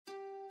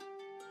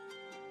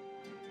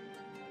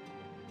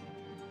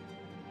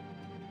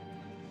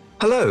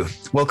Hello,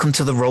 welcome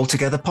to the Roll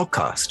Together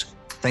podcast.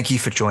 Thank you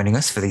for joining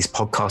us for these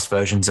podcast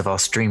versions of our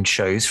streamed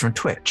shows from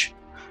Twitch.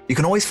 You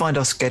can always find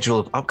our schedule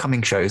of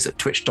upcoming shows at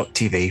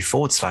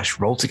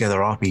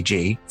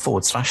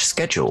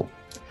twitch.tv/rolltogetherrpg/schedule.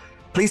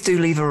 Please do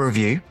leave a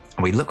review,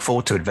 and we look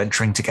forward to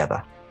adventuring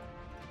together.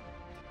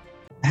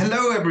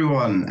 Hello,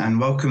 everyone,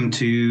 and welcome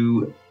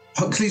to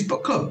Huxley's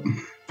Book Club.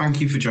 Thank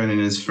you for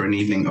joining us for an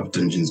evening of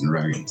Dungeons &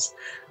 Dragons.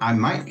 I'm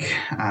Mike,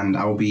 and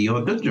I will be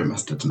your Dungeon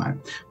Master tonight.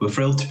 We're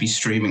thrilled to be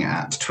streaming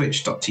at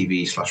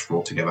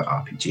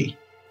twitch.tv/rolltogetherrpg.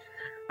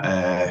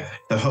 The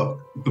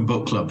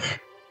Book Club,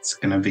 it's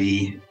going to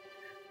be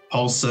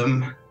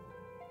wholesome,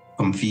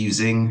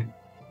 confusing,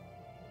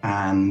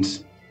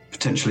 and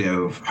potentially,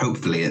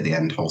 hopefully at the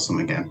end, wholesome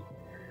again.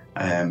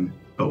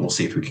 But we'll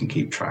see if we can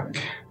keep track.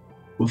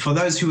 Well, for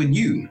those who are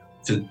new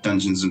to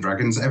Dungeons &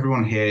 Dragons,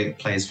 everyone here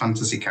plays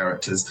fantasy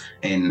characters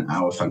in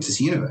our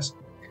fantasy universe.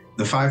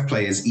 The 5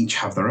 players each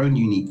have their own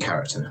unique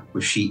character,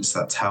 with sheets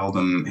that tell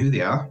them who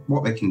they are,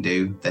 what they can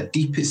do, their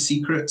deepest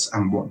secrets,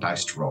 and what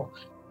dice to roll.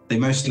 They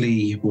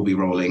mostly will be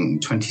rolling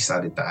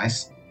 20-sided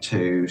dice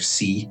to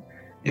see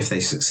if they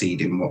succeed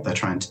in what they're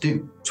trying to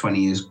do.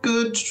 20 is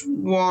good,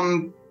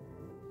 1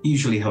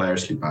 usually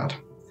hilariously bad.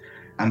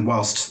 And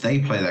whilst they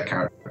play their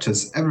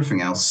characters, everything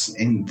else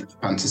in the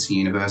fantasy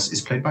universe is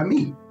played by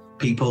me.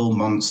 People,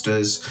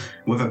 monsters,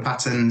 weather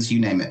patterns, you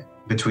name it.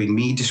 Between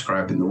me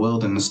describing the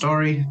world and the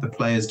story, the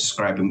players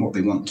describing what they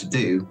want to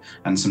do,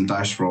 and some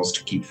dice rolls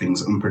to keep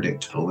things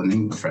unpredictable and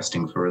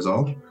interesting for us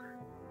all,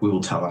 we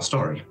will tell our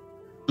story.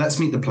 Let's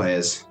meet the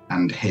players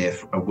and hear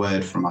a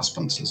word from our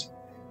sponsors.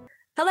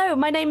 Hello,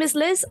 my name is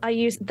Liz. I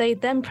use they,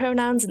 them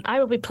pronouns, and I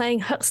will be playing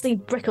Huxley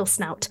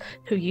Bricklesnout,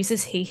 who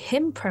uses he,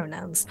 him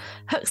pronouns.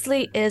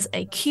 Huxley is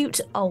a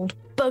cute old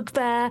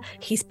bugbear.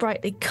 He's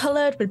brightly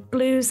coloured with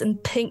blues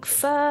and pink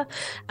fur.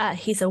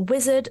 He's a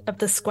wizard of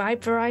the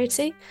scribe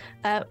variety.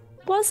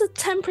 Was a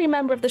temporary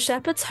member of the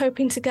Shepherds,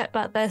 hoping to get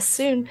back there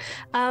soon.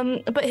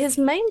 But his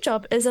main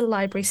job is a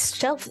library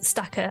shelf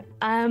stacker,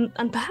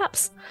 and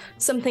perhaps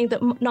something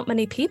that not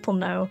many people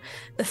know,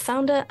 the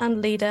founder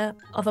and leader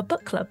of a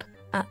book club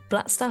at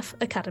Blackstaff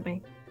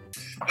Academy.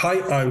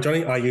 Hi, I'm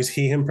Johnny. I use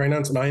he, him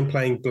pronouns, and I am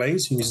playing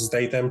Blaze, who uses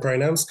they, them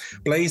pronouns.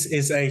 Blaze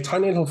is a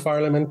tiny little fire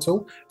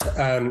elemental.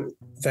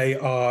 They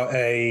are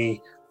a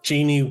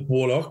genie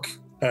warlock,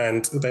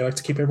 and they like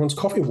to keep everyone's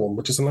coffee warm,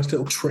 which is a nice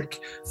little trick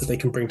that they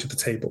can bring to the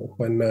table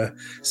when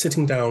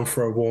sitting down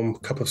for a warm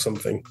cup of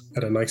something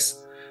at a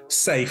nice,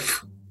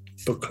 safe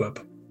book club.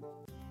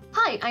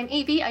 Hi, I'm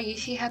Evie. I use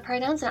she, her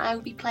pronouns, and I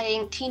will be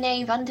playing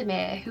Tine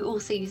Vandermeer, who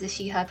also uses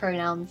she, her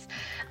pronouns.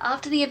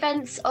 After the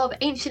events of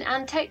Ancient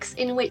Antics,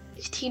 in which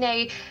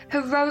Tine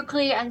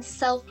heroically and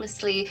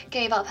selflessly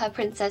gave up her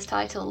princess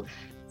title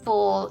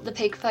for the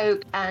pig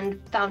folk and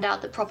found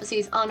out that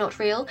prophecies are not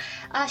real,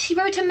 she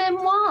wrote a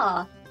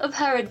memoir of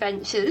her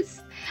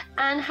adventures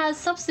and has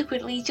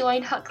subsequently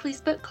joined Huxley's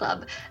Book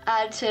Club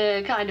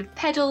to kind of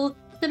peddle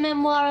the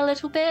memoir a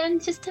little bit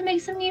and just to make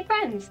some new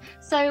friends.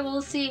 So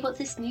we'll see what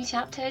this new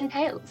chapter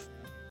entails.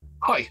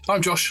 Hi,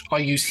 I'm Josh. I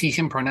use he,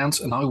 him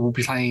pronouns, and I will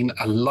be playing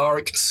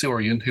Alaric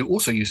Surian, who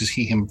also uses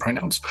he, him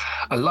pronouns.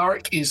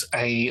 Alaric is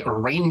a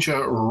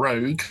ranger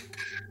rogue.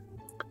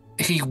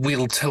 He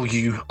will tell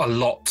you a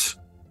lot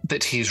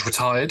that he is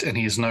retired and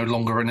he is no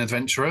longer an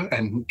adventurer,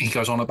 and he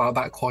goes on about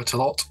that quite a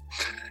lot.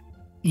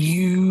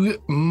 He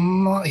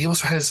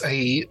also has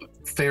a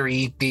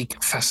very big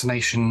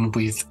fascination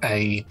with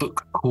a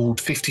book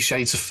called 50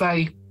 Shades of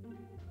Fae.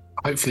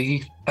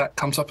 Hopefully that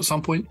comes up at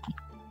some point.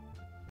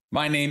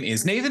 My name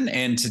is Nathan,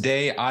 and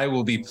today I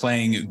will be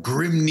playing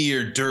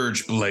Grimnir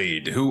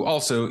Dirgeblade, who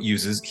also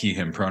uses he,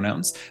 him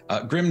pronouns.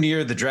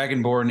 Grimnir the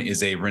Dragonborn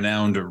is a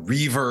renowned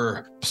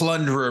reaver,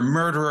 plunderer,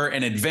 murderer,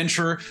 and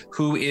adventurer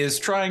who is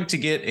trying to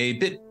get a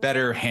bit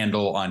better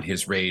handle on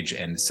his rage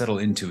and settle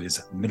into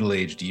his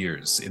middle-aged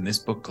years in this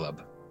book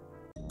club.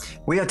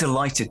 We are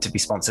delighted to be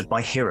sponsored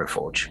by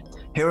HeroForge.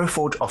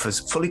 HeroForge offers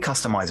fully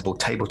customizable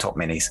tabletop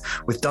minis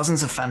with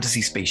dozens of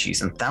fantasy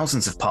species and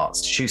thousands of parts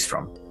to choose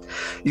from.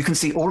 You can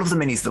see all of the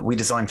minis that we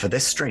designed for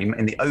this stream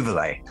in the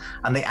overlay,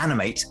 and they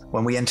animate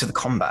when we enter the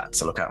combat,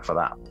 so look out for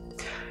that.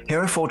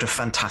 HeroForge are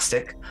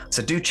fantastic,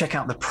 so do check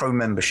out the Pro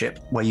membership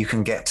where you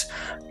can get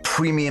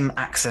premium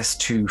access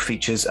to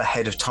features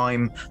ahead of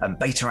time, and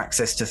beta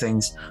access to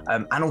things,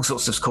 and all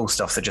sorts of cool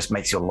stuff that just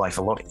makes your life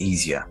a lot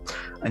easier.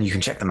 And you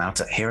can check them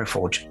out at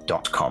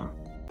heroforge.com.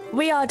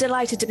 We are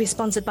delighted to be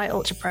sponsored by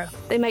Ultra Pro.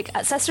 They make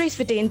accessories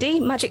for D&D,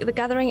 Magic the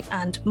Gathering,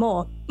 and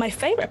more. My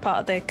favourite part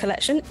of the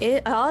collection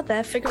are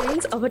their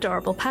figurines of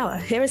adorable power.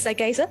 Here is their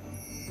gazer.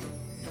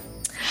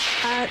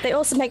 They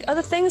also make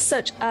other things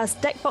such as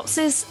deck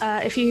boxes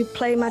if you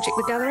play Magic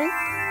the Gathering.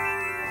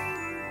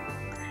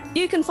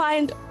 You can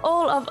find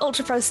all of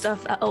Ultra Pro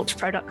stuff at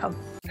ultrapro.com.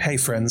 Hey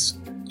friends,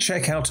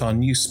 Check out our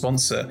new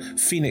sponsor,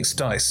 Phoenix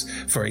Dice,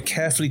 for a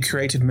carefully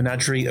curated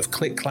menagerie of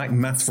click-clack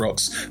math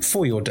rocks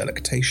for your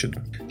delectation.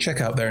 Check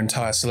out their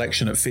entire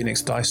selection at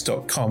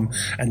phoenixdice.com,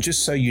 and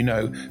just so you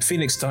know,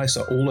 Phoenix Dice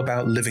are all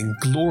about living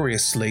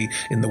gloriously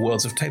in the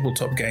worlds of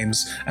tabletop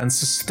games and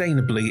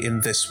sustainably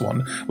in this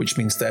one, which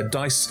means their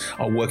dice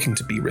are working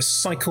to be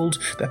recycled,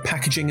 their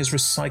packaging is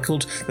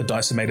recycled, the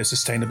dice are made of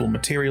sustainable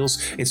materials.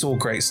 It's all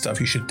great stuff.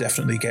 You should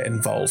definitely get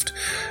involved.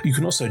 You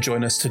can also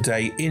join us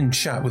today in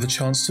chat with a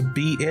chance to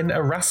be in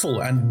a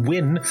raffle and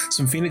win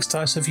some Phoenix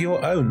Dice of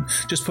your own.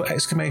 Just put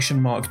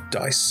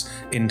 !dice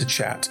into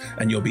chat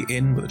and you'll be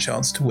in with a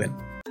chance to win.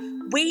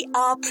 We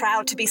are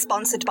proud to be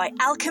sponsored by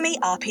Alchemy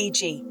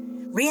RPG.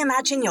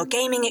 Reimagine your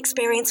gaming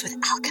experience with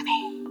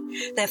Alchemy.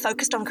 They're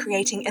focused on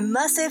creating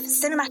immersive,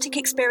 cinematic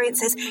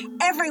experiences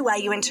everywhere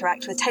you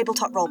interact with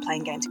tabletop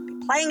role-playing games.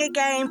 Playing a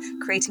game,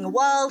 creating a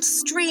world,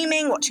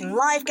 streaming, watching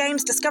live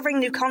games, discovering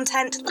new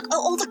content. Look at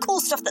all the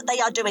cool stuff that they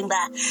are doing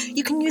there.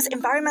 You can use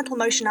environmental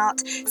motion art,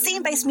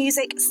 scene-based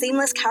music,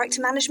 seamless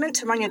character management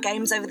to run your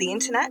games over the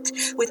internet,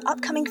 with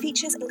upcoming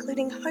features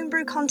including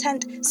homebrew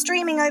content,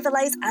 streaming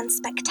overlays, and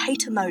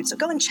spectator mode. So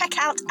go and check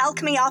out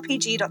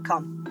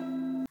alchemyrpg.com.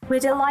 We're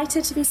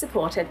delighted to be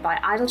supported by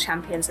Idle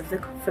Champions of the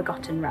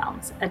Forgotten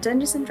Realms, a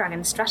Dungeons &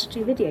 Dragons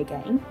strategy video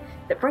game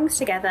that brings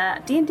together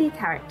D&D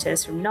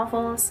characters from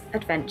novels,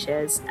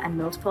 adventures, and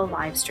multiple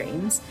live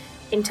streams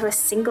into a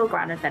single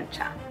grand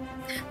adventure.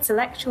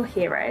 Select your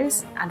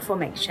heroes and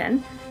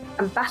formation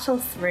and battle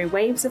through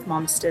waves of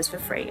monsters for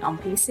free on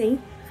PC,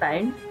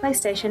 phone,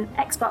 PlayStation,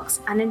 Xbox,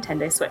 and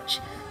Nintendo Switch.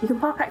 You can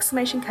pop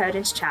exclamation code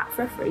into chat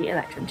for a free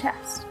Electrum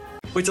chest.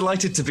 We're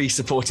delighted to be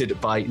supported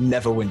by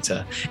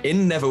Neverwinter.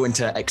 In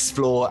Neverwinter,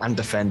 explore and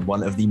defend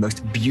one of the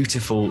most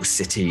beautiful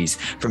cities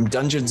from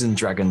Dungeons &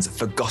 Dragons'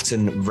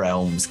 Forgotten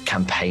Realms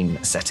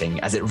campaign setting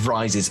as it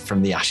rises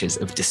from the ashes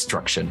of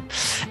destruction.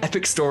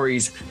 Epic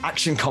stories,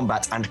 action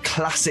combat, and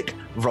classic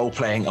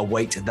role-playing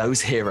await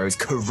those heroes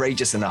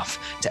courageous enough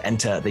to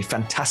enter the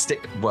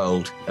fantastic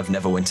world of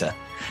Neverwinter.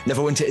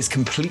 Neverwinter is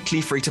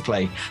completely free to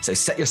play, so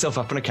set yourself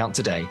up an account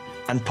today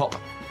and pop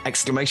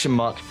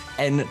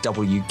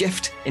 !NW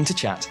gift into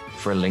chat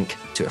for a link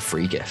to a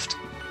free gift.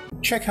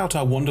 Check out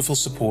our wonderful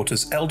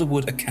supporters,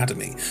 Elderwood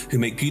Academy, who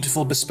make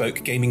beautiful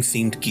bespoke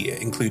gaming-themed gear,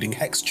 including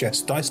hex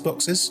chest dice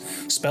boxes,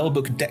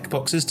 spellbook deck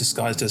boxes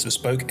disguised as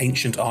bespoke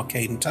ancient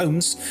arcane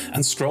tomes,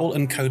 and scroll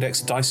and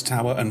codex dice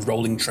tower and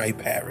rolling tray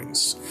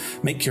pairings.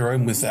 Make your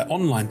own with their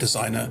online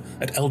designer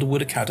at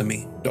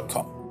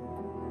elderwoodacademy.com.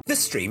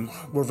 This stream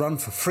will run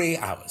for 3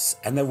 hours,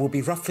 and there will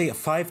be roughly a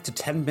 5 to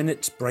 10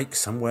 minute break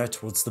somewhere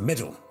towards the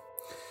middle.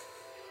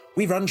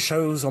 We run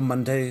shows on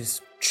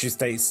Mondays,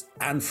 Tuesdays,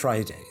 and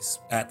Fridays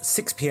at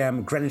 6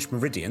 p.m. Greenwich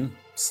Meridian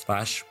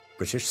 /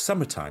 British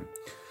Summertime,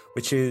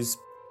 which is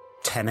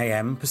 10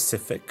 a.m.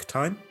 Pacific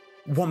Time,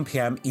 1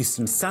 p.m.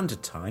 Eastern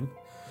Standard Time,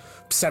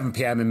 7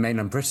 p.m. in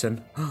mainland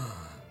Britain,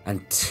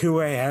 and 2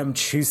 a.m.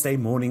 Tuesday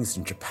mornings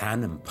in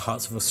Japan and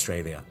parts of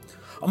Australia.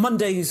 On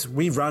Mondays,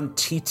 we run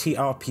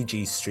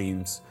TTRPG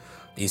streams.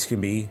 These can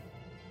be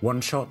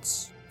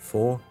one-shots,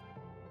 4,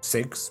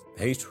 6,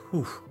 8,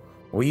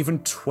 or even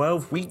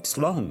 12 weeks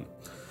long.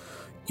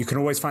 You can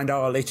always find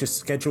out our latest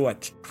schedule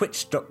at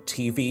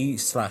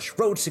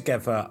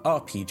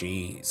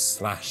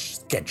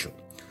twitch.tv/rolltogetherrpg/schedule.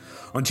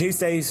 On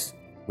Tuesdays,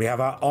 we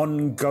have our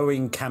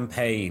ongoing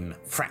campaign,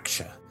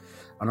 Fracture.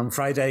 And on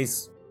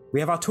Fridays,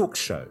 we have our talk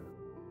show,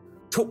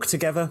 Talk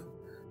Together,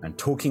 and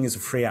Talking is a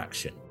Free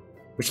Action,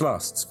 which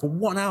lasts for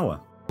 1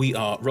 hour. We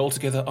are Roll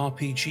Together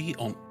RPG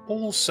on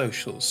all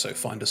socials, so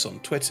find us on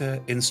Twitter,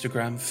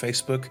 Instagram,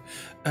 Facebook,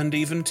 and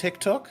even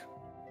TikTok.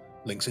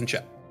 Links in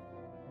chat.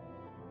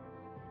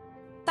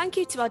 Thank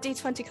you to our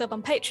D20 Club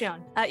on Patreon.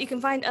 You can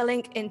find a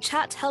link in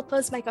chat. Help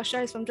us make our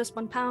shows from just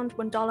 £1, $1,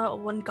 or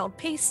 $1 gold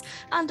piece,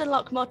 and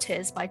unlock more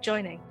tiers by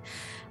joining.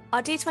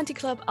 Our D20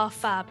 Club are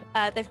fab.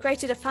 They've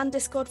created a fan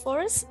Discord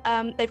for us.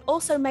 They've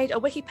also made a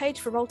wiki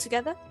page for Roll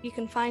Together. You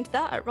can find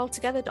that at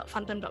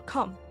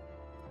rolltogether.fandom.com.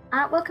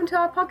 Welcome to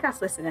our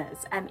podcast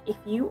listeners. If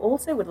you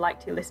also would like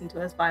to listen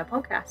to us via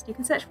podcast, you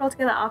can search for Roll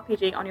Together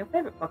RPG on your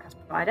favourite podcast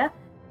provider.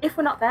 If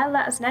we're not there,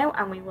 let us know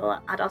and we will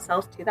add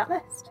ourselves to that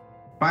list.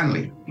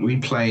 Finally, we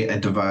play a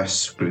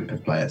diverse group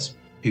of players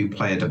who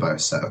play a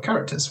diverse set of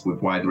characters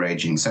with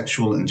wide-ranging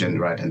sexual and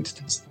gender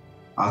identities.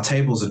 Our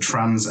tables are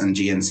trans and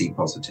GNC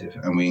positive,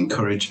 and we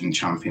encourage and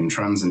champion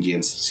trans and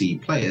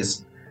GNC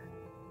players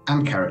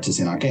and characters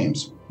in our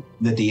games.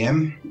 The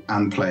DM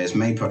and players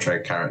may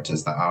portray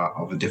characters that are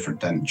of a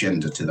different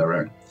gender to their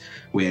own.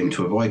 We aim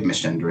to avoid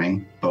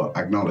misgendering, but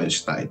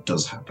acknowledge that it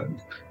does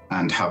happen,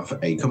 and have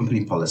a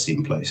company policy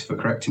in place for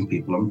correcting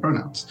people on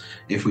pronouns.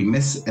 If we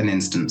miss an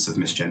instance of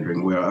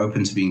misgendering, we are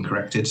open to being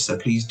corrected, so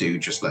please do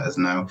just let us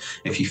know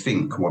if you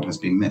think one has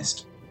been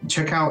missed.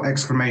 Check out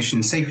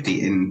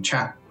 !safety in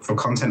chat for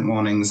content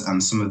warnings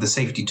and some of the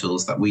safety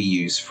tools that we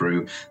use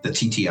through the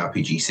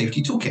TTRPG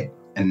Safety Toolkit.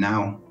 And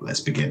now,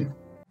 let's begin.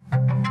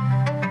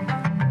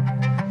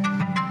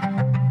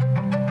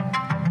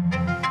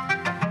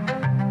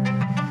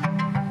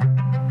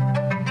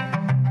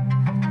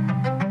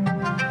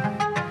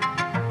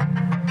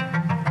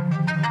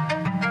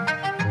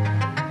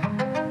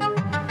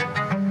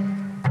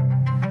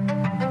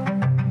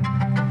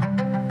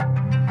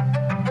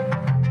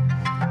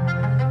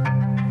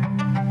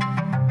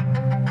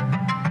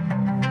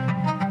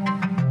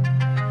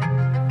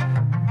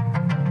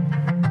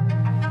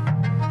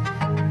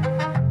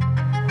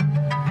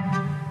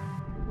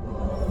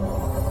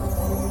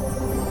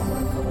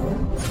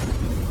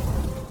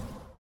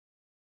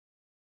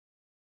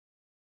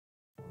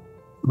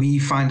 we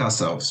find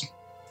ourselves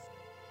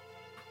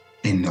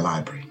in the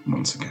library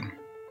once again.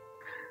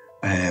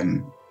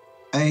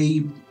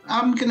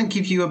 I'm going to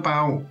give you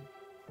about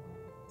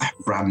a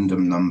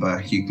random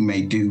number. You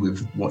may do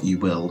with what you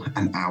will,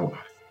 an hour.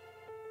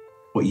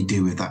 What you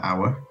do with that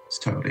hour is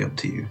totally up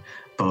to you.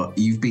 But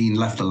you've been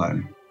left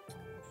alone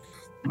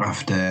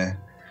after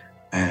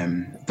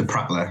the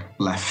Prattler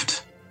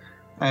left,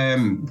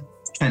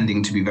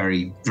 tending to be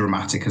very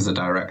dramatic as a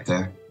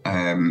director,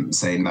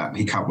 saying that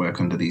he can't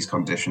work under these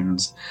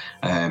conditions,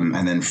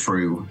 and then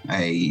threw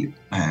a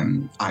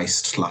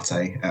iced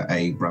latte at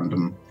a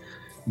random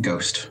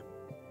ghost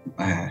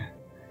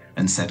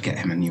and said, get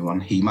him a new one.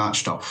 He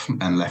marched off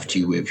and left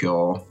you with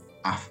your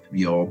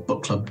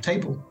book club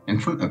table in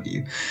front of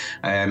you.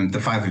 The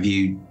five of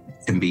you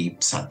can be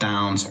sat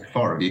down, sorry,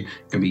 four of you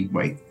can be,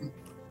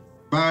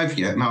 five,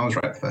 yeah, no, I was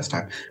right the first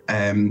time.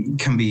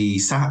 Can be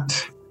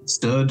sat,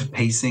 stood,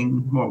 pacing.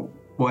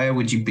 Where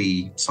would you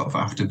be sort of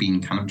after being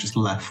kind of just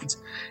left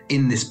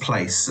in this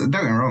place? Don't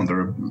get me wrong, there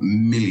are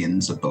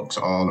millions of books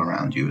all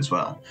around you as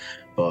well,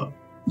 but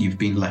you've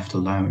been left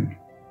alone.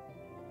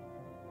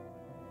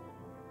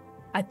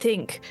 I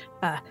think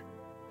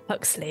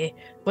Huxley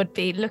would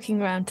be looking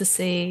around to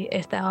see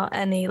if there are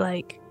any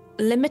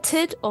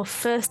limited or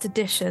first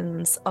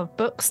editions of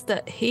books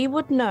that he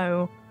would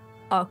know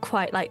are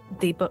quite like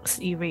the books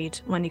that you read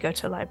when you go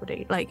to a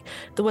library, like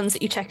the ones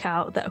that you check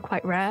out that are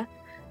quite rare.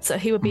 So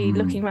he would be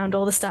looking around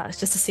all the stacks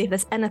just to see if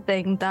there's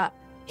anything that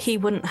he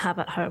wouldn't have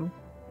at home.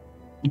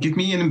 Give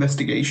me an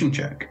investigation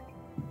check.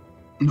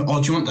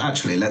 Or do you want to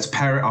actually, let's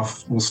pair it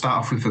off. We'll start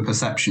off with a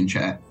perception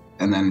check,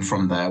 and then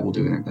from there we'll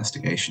do an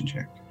investigation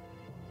check.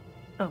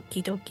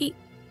 Okie dokie.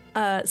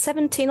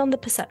 17 on the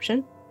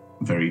perception.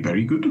 Very,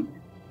 very good.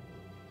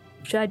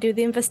 Should I do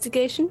the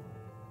investigation?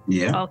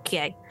 Yeah.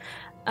 Okay.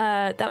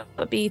 That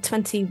would be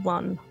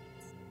 21.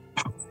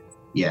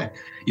 Yeah.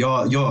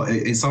 You're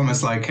it's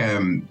almost like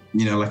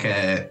like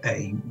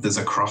there's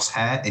a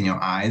crosshair in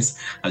your eyes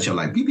as you're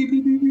like beep beep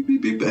beep beep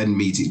beep beep, and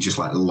immediately just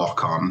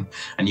lock on,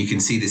 and you can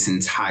see this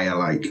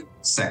entire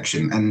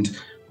section. And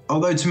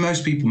although to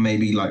most people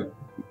maybe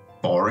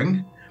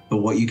boring, but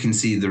what you can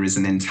see, there is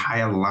an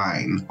entire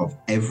line of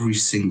every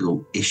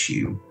single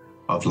issue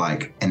of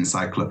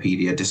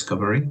Encyclopedia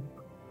Discovery.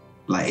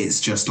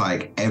 It's just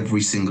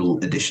every single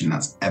edition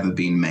that's ever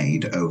been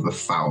made over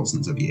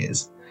thousands of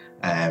years.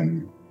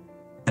 And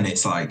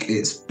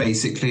it's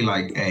basically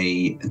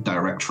a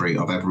directory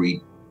of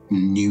every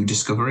new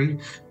discovery,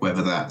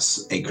 whether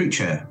that's a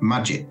creature,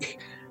 magic,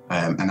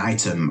 an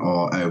item,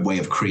 or a way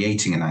of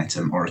creating an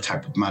item, or a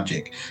type of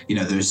magic.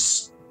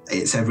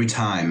 It's every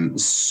time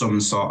some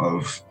sort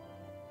of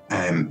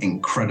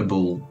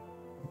incredible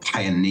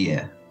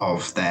pioneer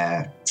of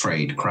their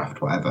trade,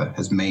 craft, whatever,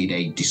 has made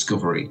a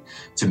discovery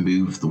to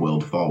move the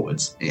world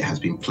forwards. It has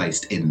been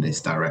placed in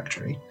this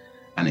directory,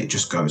 and it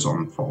just goes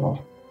on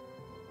for,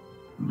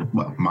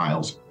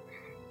 miles.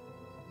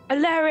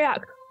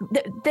 Alariac,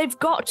 they've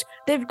got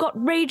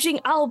raging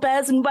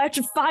owlbears and where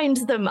to find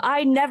them.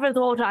 I never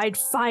thought I'd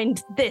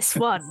find this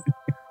one.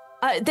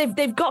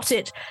 They've got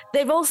it.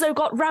 They've also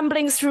got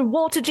ramblings through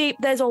Waterdeep.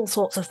 There's all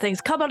sorts of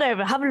things. Come on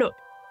over, have a look.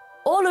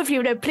 All of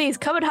you, please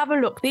come and have a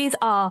look. These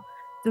are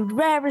the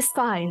rarest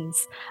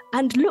finds.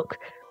 And look,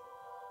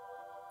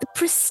 the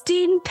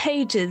pristine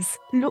pages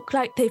look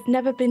like they've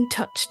never been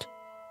touched.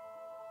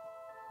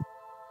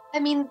 I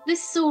mean,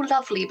 this is all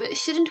lovely, but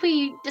shouldn't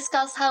we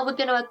discuss how we're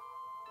going to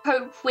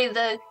cope with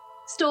a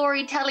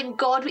storytelling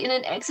god in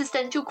an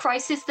existential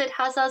crisis that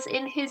has us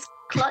in his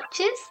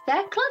clutches?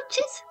 Their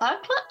clutches? Her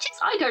clutches?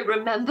 I don't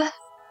remember.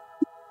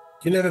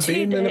 You never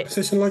been in a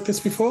position like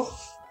this before?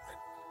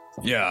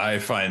 Yeah, I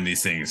find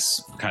these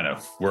things kind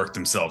of work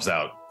themselves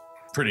out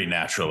pretty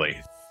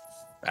naturally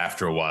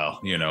after a while.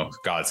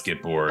 Gods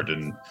get bored,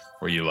 and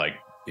where you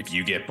if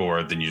you get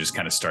bored, then you just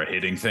kind of start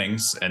hitting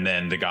things, and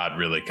then the god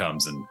really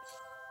comes and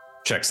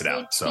checks it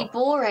out. It's be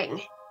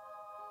boring.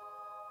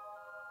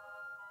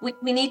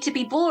 We need to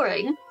be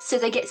boring so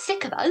they get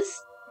sick of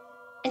us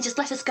and just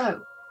let us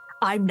go.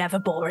 I'm never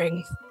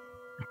boring.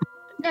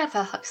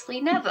 Never,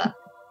 Huxley, never.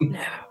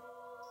 No.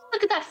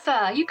 Look at that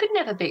fur. You could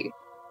never be.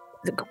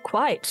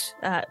 Quite.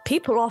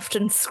 People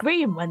often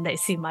scream when they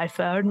see my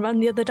fur and run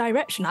the other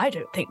direction. I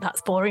don't think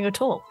that's boring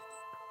at all.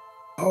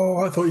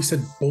 Oh, I thought you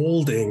said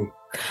balding.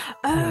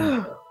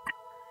 Oh,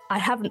 I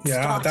haven't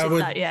started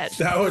that yet.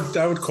 That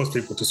would cause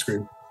people to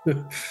scream.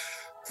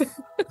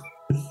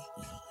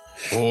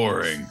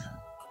 Boring.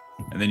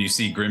 And then you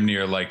see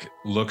Grimnir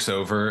looks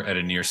over at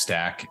a near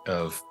stack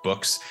of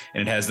books,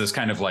 and it has those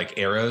kind of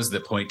arrows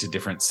that point to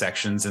different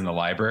sections in the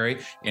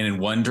library. And in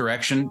one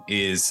direction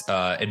is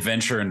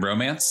adventure and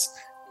romance,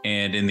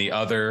 and in the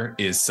other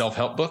is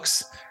self-help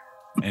books.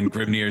 And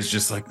Grimnir is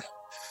just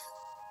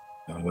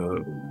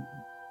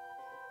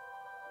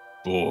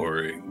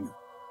boring.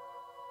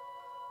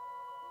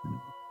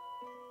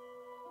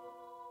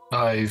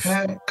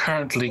 I've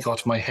currently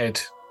got my head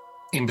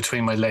in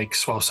between my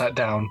legs while sat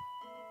down,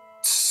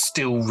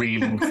 still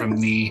reeling from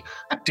the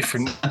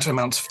different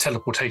amounts of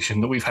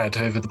teleportation that we've had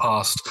over the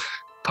past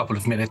couple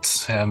of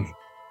minutes.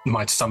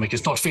 My stomach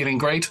is not feeling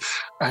great.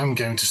 I'm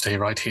going to stay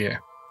right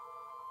here.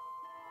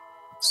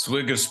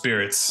 Swig of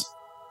spirits.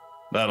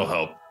 That'll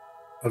help.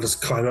 I'll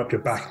just climb up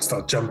your back and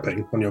start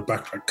jumping on your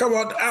back. Like, come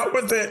on, out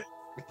with it!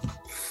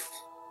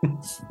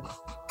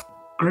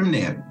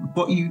 Grimnir,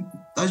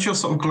 as you're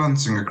sort of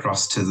glancing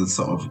across to the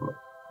sort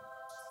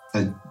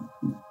of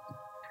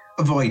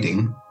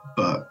avoiding,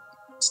 but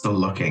still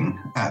looking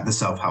at the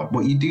self-help,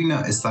 what you do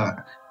notice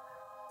that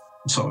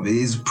sort of it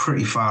is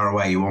pretty far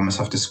away. You almost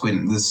have to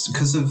squint.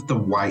 Because of the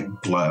white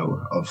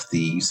glow of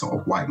the sort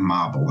of white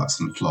marble that's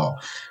on the floor,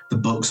 the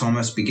books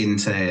almost begin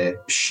to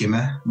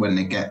shimmer when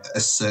they get a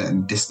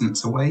certain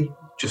distance away,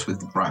 just with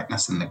the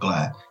brightness and the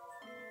glare.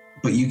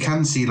 But you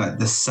can see like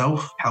the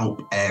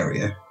self-help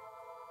area.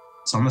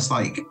 It's almost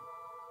like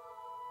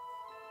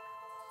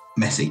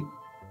messy.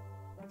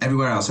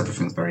 Everywhere else,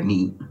 everything's very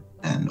neat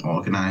and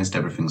organized.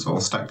 Everything's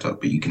all stacked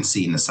up, but you can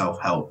see in the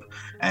self-help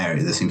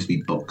area, there seems to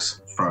be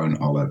books thrown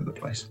all over the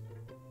place.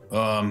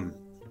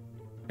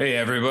 Hey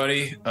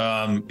everybody.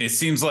 It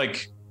seems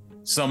like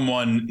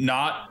someone,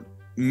 not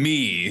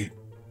me,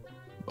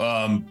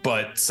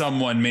 but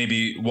someone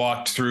maybe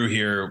walked through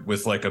here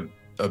with like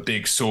a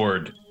big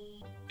sword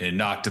and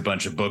knocked a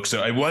bunch of books.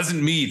 So it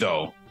wasn't me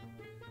though.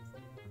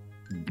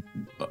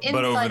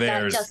 But over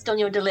there, just on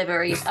your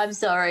delivery. I'm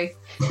sorry.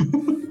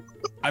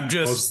 I'm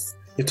just.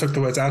 You took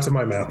the words out of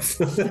my mouth.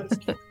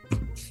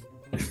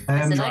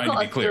 I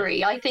got a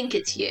 3. I think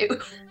it's you.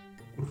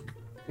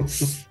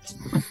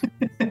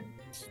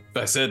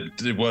 I said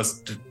it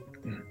was.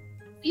 Are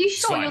you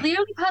sure? You're the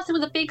only person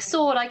with a big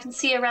sword I can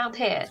see around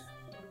here.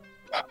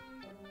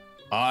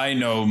 I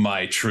know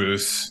my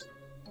truth,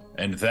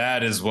 and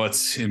that is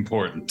what's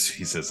important.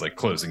 He says, like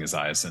closing his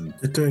eyes and.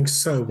 You're doing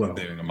so well.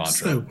 Doing a mantra.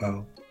 So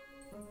well.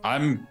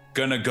 I'm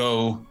gonna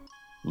go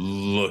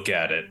look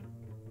at it.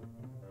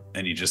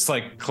 And he just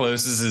like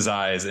closes his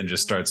eyes and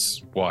just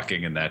starts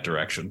walking in that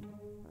direction.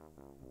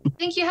 I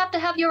think you have to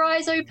have your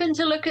eyes open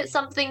to look at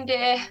something,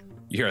 dear.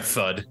 You hear a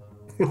thud.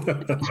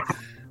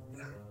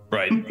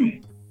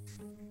 Right.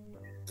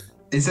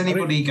 Is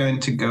anybody going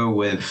to go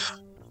with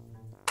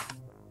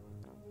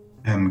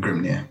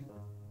Grimnir?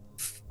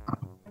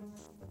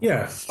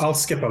 Yeah, I'll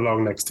skip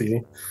along next to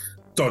you.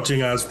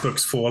 Dodging as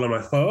books fall, I'm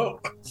like, oh,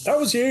 that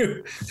was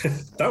you.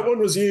 That one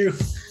was you.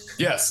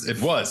 Yes,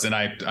 it was, and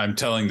I'm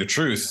telling the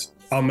truth.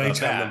 I'll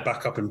maintain them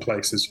back up in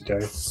place as you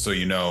go. So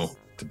you know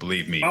to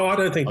believe me. Oh, I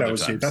don't think that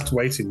was you. That's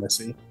way too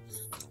messy.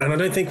 And I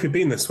don't think we've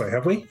been this way,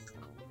 have we?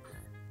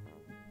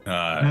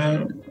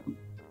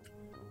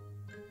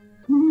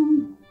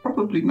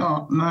 Probably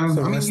not,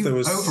 no. So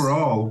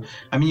overall,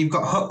 you've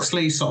got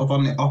Huxley sort of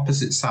on the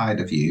opposite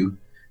side of you,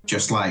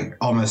 just like,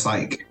 almost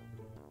like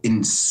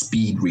in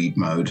speed read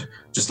mode,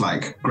 just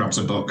like grabs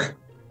a book,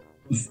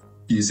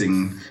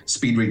 using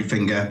speed read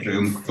finger,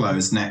 boom,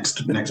 close,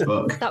 next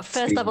book. That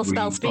first level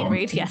spell speed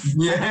read, yes.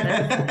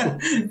 Yeah.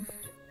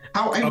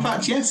 In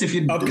fact, yes, if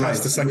you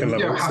upcast the second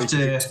level,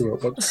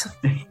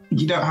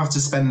 you don't have to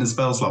spend the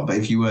spell slot, but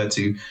if you were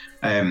to,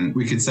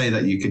 we could say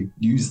that you could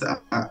use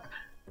that.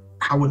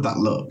 How would that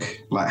look?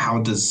 Like, how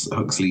does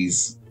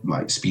Huxley's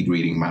like speed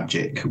reading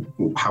magic,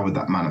 how would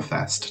that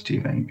manifest, do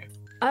you think?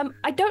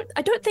 I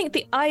don't think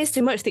the eyes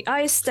do much. The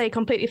eyes stay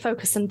completely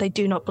focused and they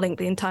do not blink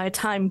the entire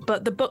time,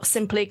 but the book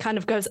simply kind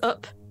of goes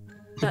up.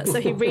 So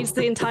he reads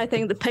the entire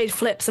thing, the page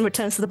flips and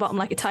returns to the bottom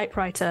like a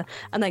typewriter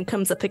and then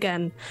comes up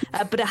again.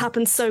 But it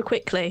happens so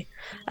quickly.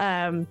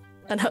 And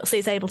Huxley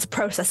is able to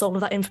process all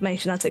of that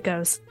information as it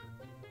goes.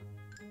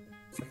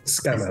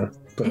 Scanner.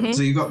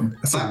 So you've got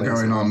that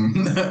going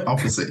on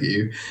opposite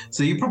you.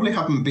 So you probably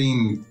haven't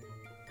been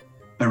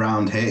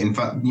around here. In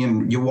fact,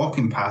 you're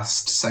walking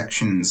past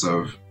sections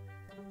of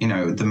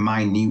the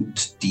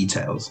minute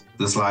details.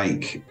 There's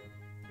like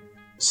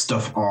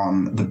stuff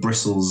on the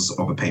bristles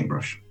of a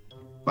paintbrush.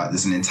 Like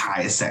there's an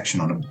entire section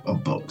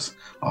of books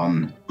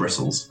on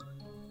bristles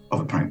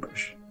of a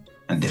paintbrush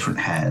and different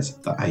hairs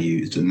that are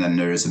used. And then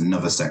there is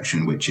another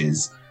section which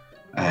is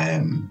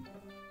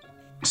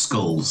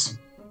skulls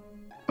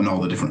and all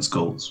the different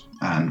skulls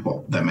and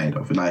what they're made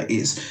of. And like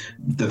it's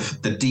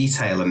the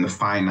detail and the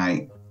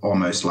finite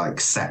almost like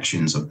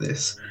sections of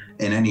this.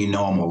 In any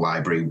normal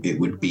library, it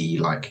would be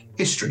like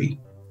history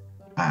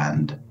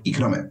and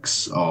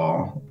economics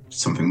or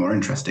something more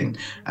interesting.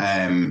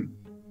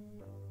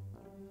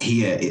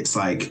 Here, it's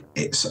like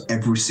it's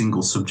every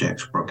single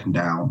subject broken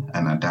down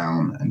and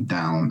down and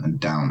down and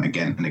down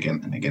again and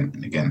again and again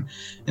and again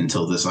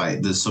until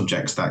there's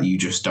subjects that you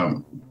just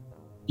don't.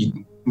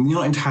 You're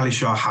not entirely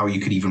sure how you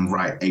could even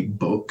write a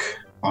book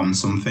on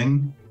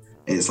something.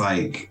 It's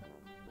like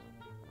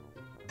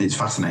it's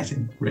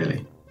fascinating,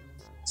 really.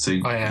 So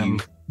I am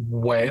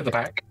way at the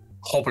back,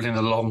 hobbling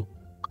along.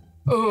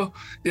 Oh,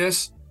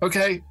 yes,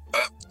 okay.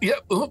 Yeah,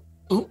 oh,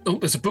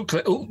 there's a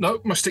booklet. Oh, no,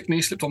 my stick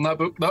knee slipped on that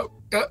book. No,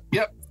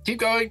 yeah, keep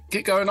going,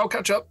 I'll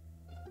catch up.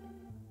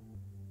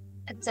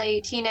 I'd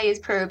say Tina is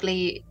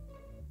probably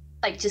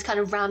like just kind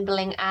of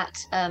rambling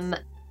at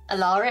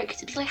Alaric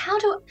to be like, how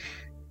do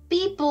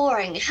Be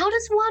boring. How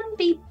does one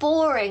be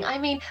boring? I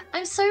mean,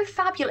 I'm so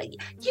fabulous.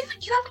 You have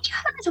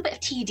a little bit of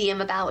tedium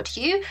about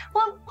you.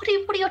 What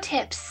are your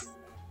tips?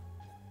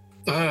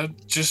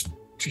 Just,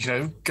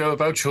 go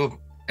about your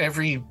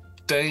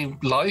everyday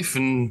life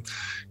and,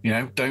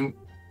 don't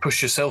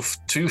push yourself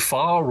too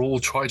far or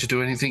try to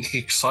do anything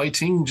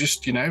exciting.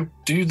 Just,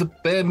 do the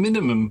bare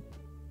minimum.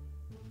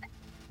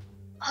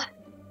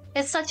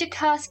 It's such a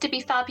curse to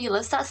be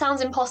fabulous. That sounds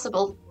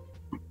impossible.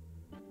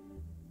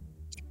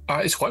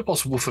 It's quite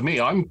possible for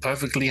me. I'm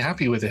perfectly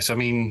happy with it. I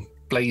mean,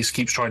 Blaze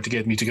keeps trying to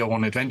get me to go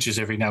on adventures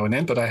every now and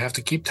then, but I have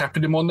to keep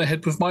tapping him on the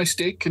head with my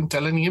stick and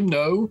telling them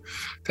no,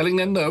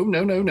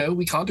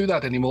 we can't do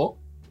that anymore.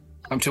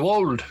 I'm too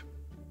old.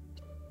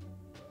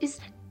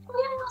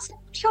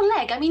 Your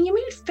leg? I mean, you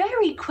moved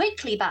very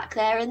quickly back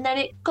there, and then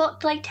it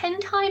got like 10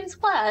 times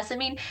worse. I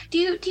mean, do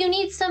you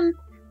need some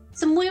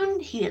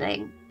wound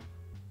healing?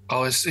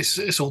 Oh,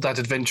 it's all that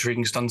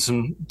adventuring's done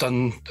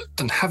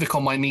havoc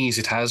on my knees.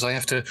 It has. I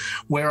have to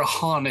wear a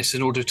harness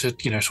in order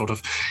to, sort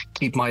of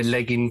keep my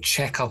leg in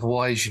check.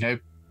 Otherwise,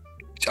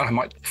 I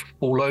might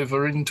fall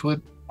over into a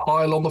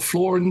pile on the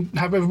floor and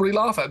have everybody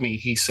laugh at me,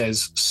 he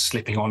says,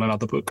 slipping on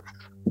another book.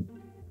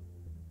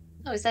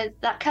 Oh, is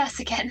that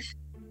curse again?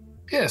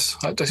 Yes,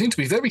 I seem to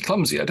be very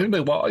clumsy. I don't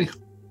know why.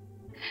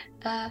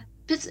 So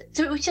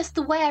it was just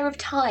the wear of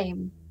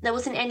time. There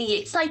wasn't any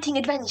exciting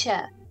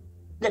adventure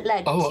that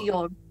led to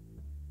your...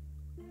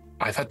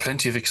 I've had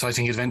plenty of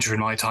exciting adventure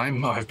in my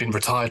time. I've been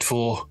retired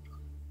for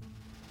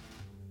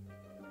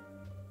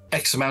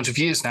X amount of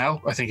years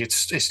now. I think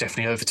it's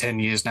definitely over 10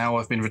 years now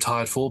I've been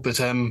retired for, but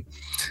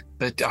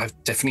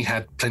I've definitely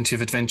had plenty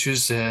of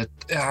adventures,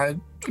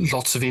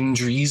 lots of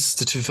injuries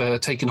that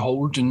have taken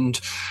hold, and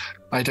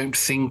I don't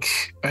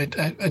think, I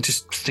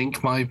just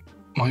think my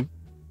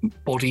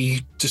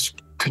body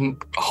just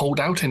couldn't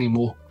hold out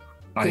anymore.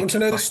 You want to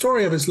know the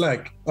story of his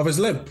leg, of his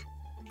limp?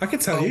 I can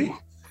tell you.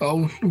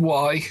 Oh,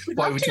 why?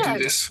 Why would you do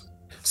this?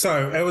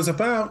 So it was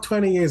about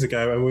 20 years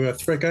ago, and we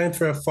were going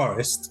through a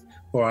forest,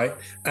 right?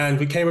 And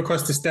we came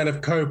across this den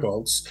of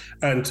kobolds,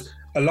 and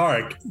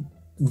Alaric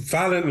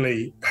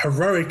valiantly,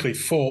 heroically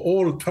fought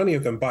all 20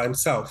 of them by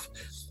himself.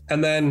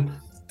 And then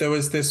there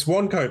was this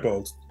one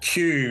kobold,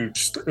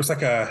 huge. It was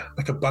like a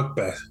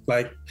bugbear,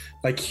 like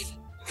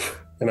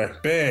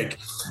big,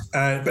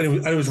 but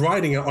it was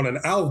riding it on an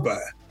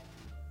owlbear.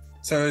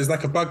 So it was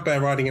like a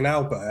bugbear riding an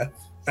owlbear.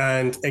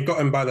 And it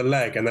got him by the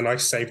leg, and then I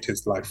saved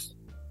his life.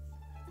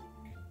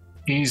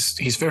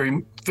 He's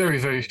very, very,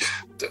 very...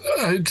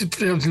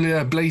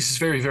 Blaze is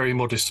very, very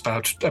modest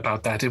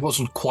about that. It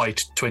wasn't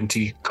quite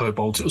 20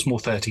 kobolds, it was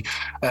more 30.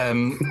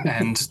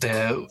 And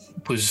there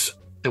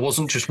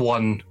wasn't just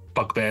one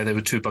bugbear, there were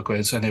two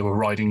bugbears, and they were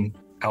riding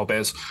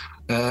owlbears.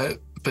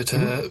 But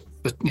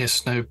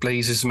yes, no,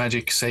 Blaze's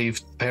magic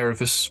saved the pair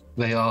of us.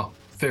 They are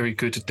very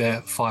good at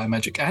their fire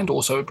magic, and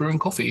also at brewing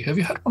coffee. Have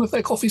you had one of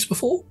their coffees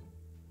before?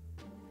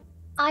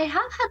 I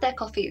have had their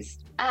coffees,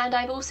 and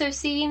I've also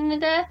seen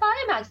their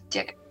fire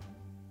magic.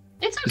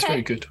 It's okay. It's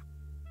very good.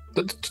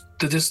 But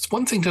there's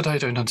one thing that I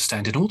don't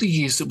understand. In all the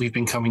years that we've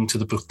been coming to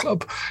the book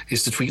club,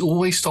 is that we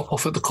always stop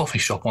off at the coffee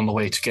shop on the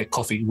way to get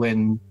coffee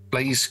when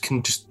Blaze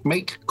can just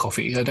make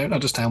coffee. I don't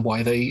understand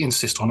why they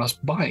insist on us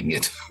buying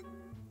it.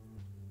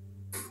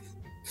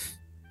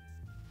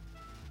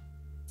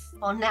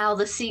 Well, now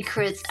the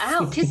secret's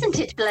out, isn't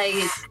it,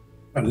 Blaze?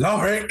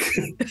 Alaric,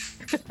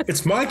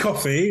 it's my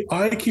coffee.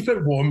 I keep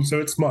it warm,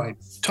 so it's mine.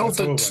 Told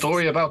the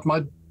story about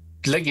my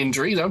leg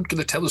injury. I'm going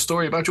to tell the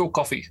story about your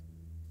coffee.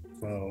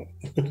 Well,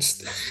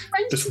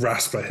 just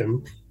rasp at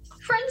him.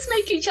 Friends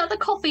make each other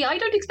coffee. I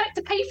don't expect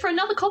to pay for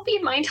another coffee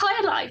in my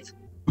entire life.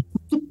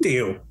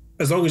 Deal.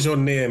 As long as you're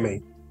near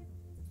me.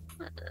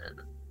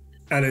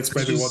 And it's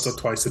maybe once or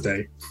twice a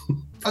day.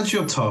 As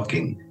you're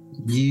talking,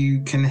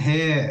 you can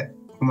hear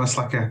almost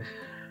like a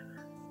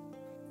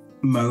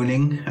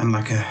moaning and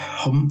like a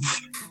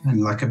humph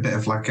and like a bit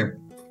of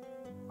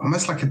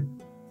almost like a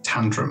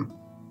tantrum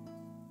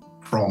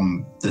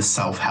from the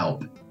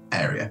self-help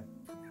area.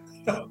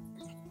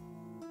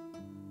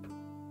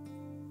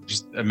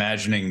 Just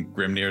imagining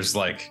Grimnir's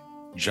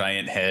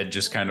giant head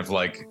just kind of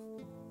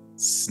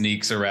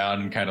sneaks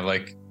around and kind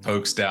of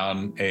pokes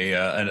down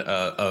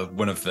a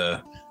one of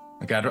the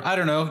I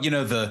don't know,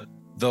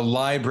 the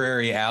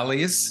library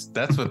alleys.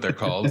 That's what they're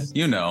called.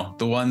 The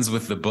ones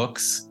with the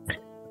books.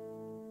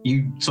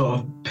 You sort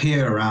of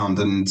peer around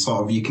and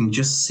you can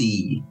just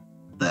see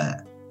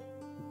the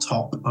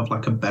top of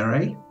a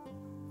beret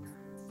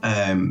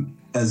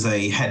as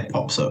a head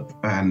pops up,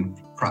 and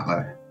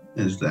Prattler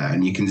is there,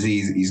 and you can see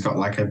he's got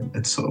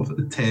a sort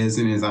of tears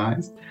in his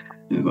eyes.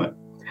 He's like,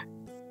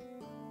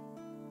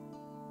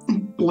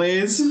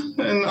 Blaze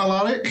and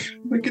Alaric,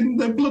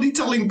 they're bloody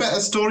telling better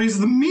stories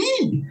than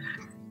me.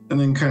 And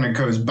then kind of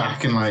goes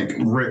back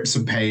and rips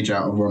a page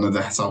out of one of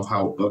the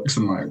self-help books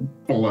and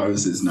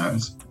blows his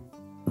nose.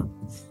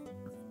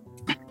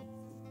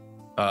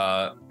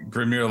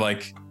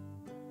 Grimnir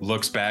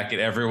looks back at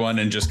everyone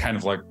and just kind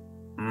of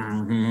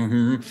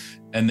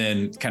and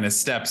then kind of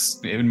steps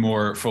in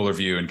more fuller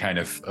view and kind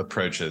of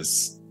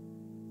approaches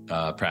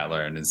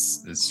Prattler and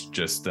is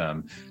just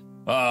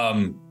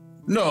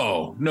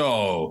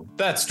no,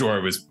 that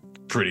story was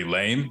pretty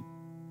lame.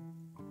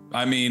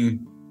 I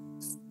mean,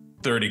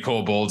 30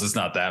 kobolds is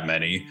not that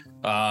many.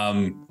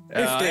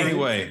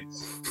 Anyway.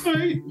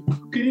 Right,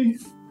 okay.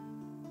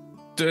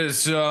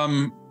 There's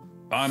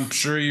I'm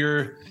sure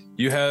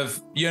you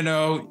have,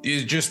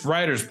 it's just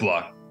writer's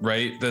block,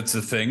 right? That's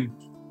a thing,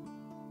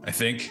 I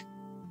think.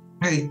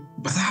 Hey,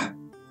 but that,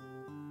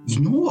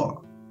 you know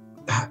what?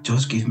 That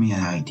does give me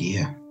an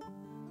idea.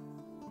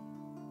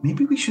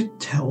 Maybe we should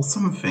tell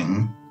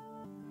something.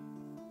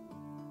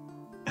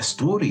 A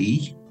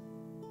story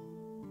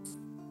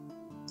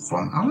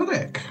from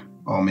Alaric.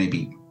 Or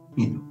maybe,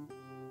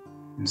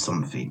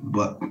 something.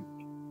 But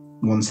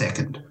 1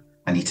 second.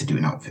 I need to do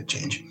an outfit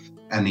change.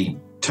 And he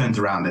turns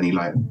around and he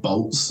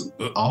bolts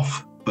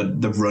off.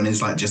 But the run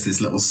is just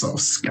this little sort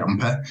of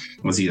scamper.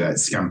 Was he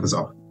scampers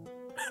off?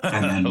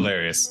 And then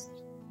hilarious.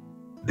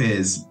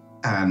 Appears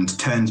and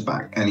turns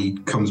back, and he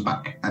comes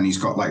back and he's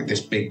got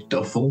this big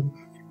duffel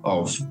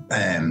of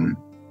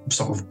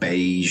sort of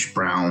beige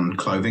brown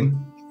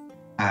clothing.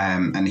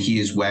 And he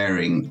is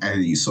wearing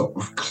a sort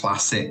of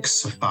classic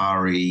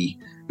safari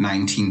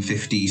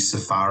 1950s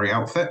safari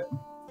outfit.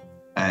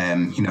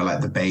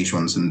 The beige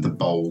ones and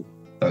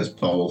those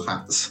bowl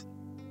hats.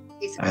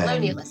 He's a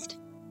colonialist.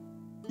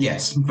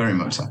 Yes, very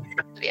much so.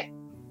 Yeah.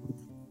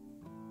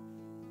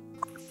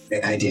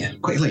 Great idea.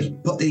 Quickly,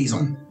 put these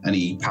on. And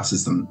he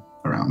passes them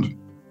around.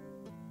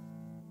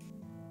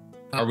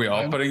 Are we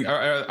all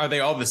are they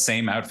all the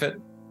same outfit?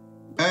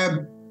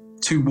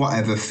 To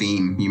whatever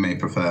theme you may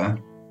prefer.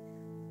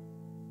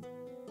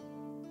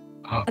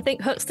 I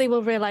think Huxley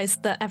will realise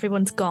that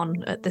everyone's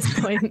gone at this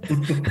point.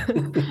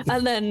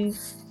 And then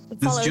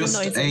follow There's just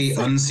the noises.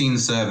 a unseen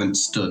servant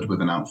stood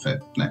with an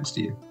outfit next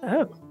to you.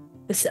 Oh,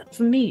 is that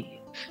for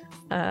me?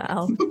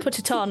 I'll put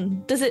it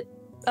on. Does it...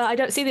 I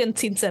don't see the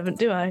unseen servant,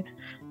 do I?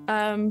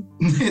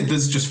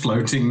 There's just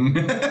floating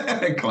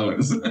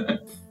clothes.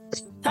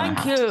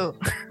 Thank you.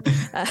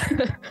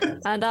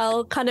 And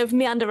I'll kind of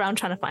meander around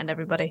trying to find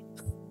everybody.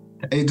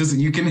 It doesn't.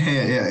 You can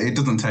hear. Yeah, it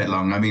doesn't take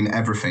long. I mean,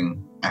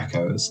 everything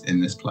echoes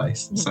in this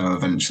place. So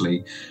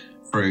eventually,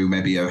 through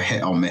maybe a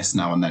hit or miss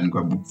now and then,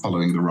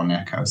 following the wrong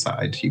echo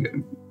side,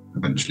 you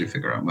eventually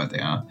figure out where they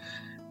are.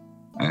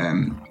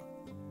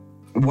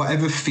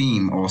 Whatever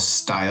theme or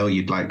style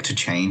you'd like to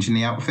change in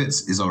the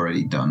outfits is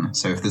already done.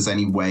 So if there's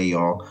any way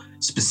or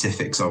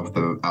specifics of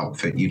the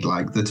outfit you'd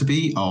like there to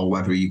be, or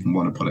whether you can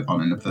want to put it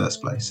on in the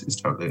first place, is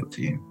totally up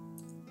to you.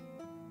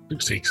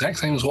 Looks the exact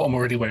same as what I'm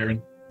already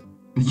wearing.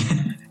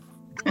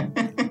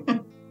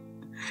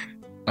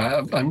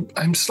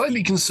 I'm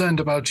slightly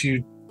concerned about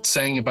you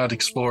saying about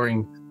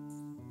exploring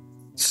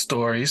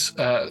stories.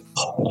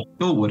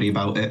 Don't worry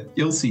about it.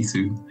 You'll see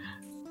soon.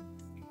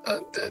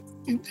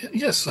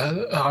 Yes,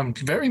 I'm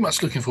very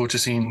much looking forward to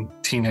seeing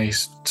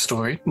Tine's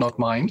story, not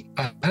mine.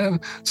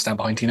 Stand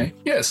behind Tine.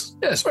 Yes,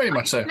 very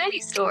much so.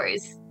 Many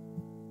stories.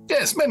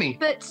 Yes, many.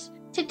 But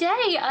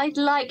today I'd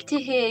like to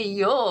hear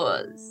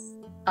yours.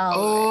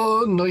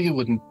 Oh, no, you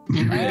wouldn't.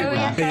 You really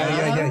wouldn't.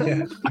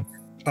 Yeah.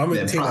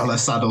 Prattler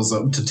saddles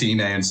up to Tine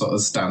and sort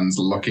of stands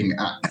looking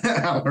at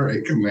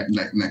Alaric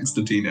next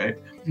to Tine.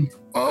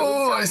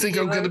 Oh, I think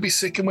I'm going to be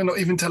sick and we're not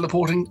even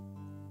teleporting.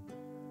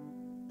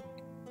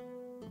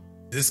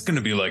 Is this going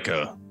to be like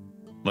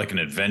an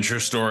adventure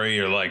story,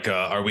 or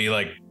are we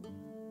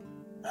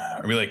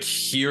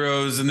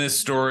heroes in this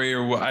story,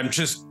 or what? I'm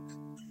just,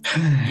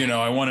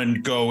 I want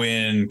to go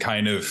in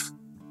kind of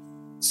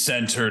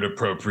centered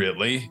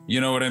appropriately.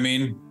 You know what I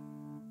mean?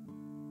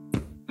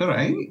 All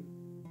right.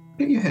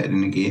 Get your head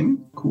in the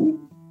game. Cool.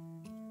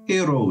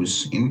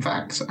 Heroes. In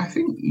fact, I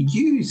think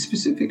you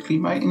specifically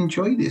might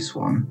enjoy this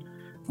one,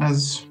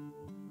 as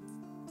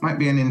might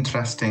be an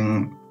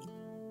interesting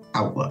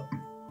outlet.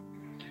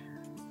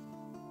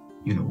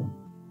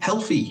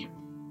 Healthy.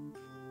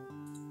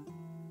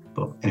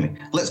 But anyway,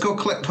 let's go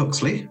collect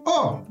Huxley.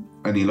 Oh!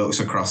 And he looks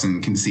across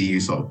and can see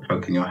you sort of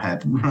poking your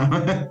head.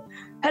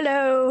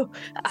 Hello.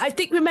 I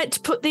think we meant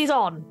to put these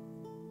on.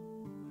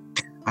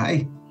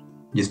 Hi.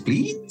 Yes,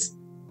 please.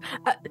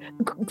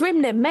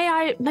 Grimnir, may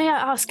I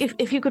ask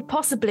if you could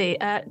possibly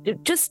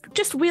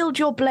just wield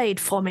your blade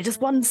for me,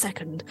 just 1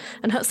 second,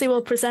 and Huxley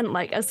will present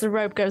as the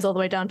robe goes all the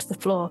way down to the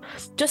floor,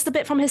 just a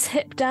bit from his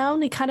hip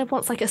down. He kind of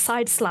wants a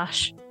side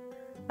slash.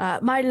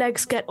 My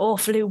legs get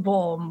awfully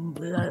warm.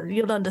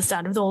 You'll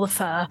understand with all the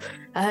fur.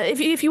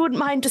 If you wouldn't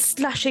mind just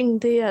slashing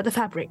the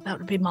fabric, that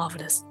would be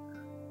marvelous.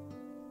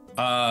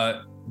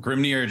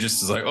 Grimnir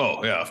just is like,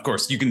 oh yeah, of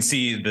course. You can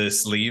see the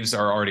sleeves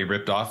are already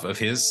ripped off of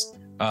his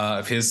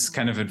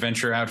kind of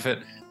adventure outfit,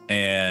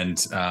 and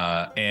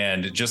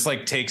just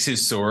takes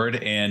his sword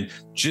and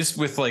just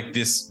with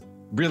this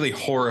really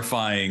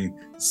horrifying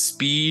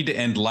speed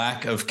and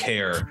lack of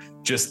care,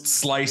 just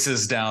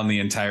slices down the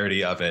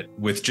entirety of it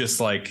with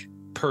just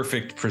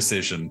perfect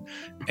precision,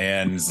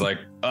 and is like,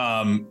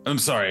 I'm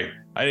sorry,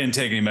 I didn't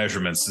take any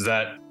measurements. Is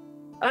that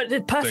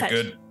perfect? Is that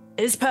good?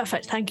 It's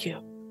perfect. Thank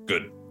you.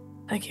 Good.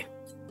 Thank you.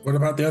 What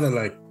about the other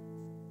leg?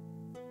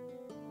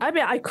 I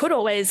mean, I could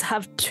always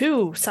have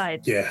 2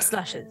 side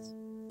slashes.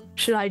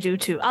 Should I do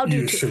 2? I'll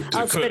do 2.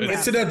 I'll spin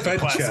It's an adventure.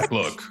 Classic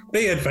look.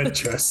 Be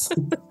adventurous.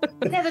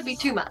 Never be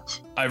too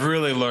much. I've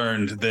really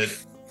learned that,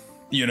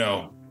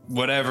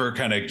 whatever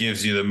kind of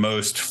gives you the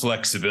most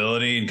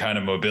flexibility and kind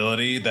of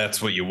mobility,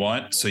 that's what you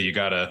want. So you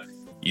gotta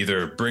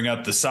either bring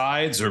up the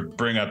sides or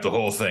bring up the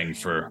whole thing.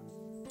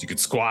 You could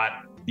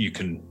squat, you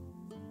can.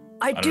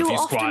 I do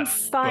often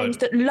find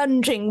that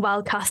lunging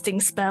while casting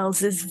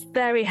spells is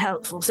very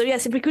helpful. So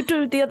yes, if we could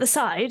do the other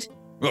side,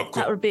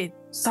 that would be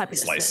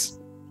fabulous. Slice.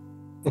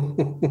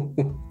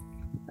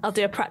 I'll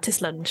do a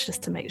practice lunge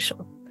just to make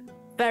sure.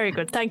 Very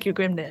good. Thank you,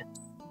 Grimnir.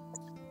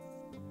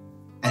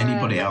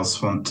 Anybody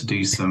else want to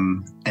do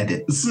some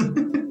edits?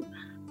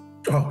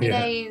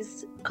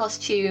 Today's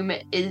costume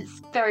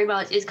is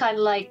kind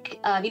of like,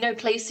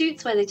 play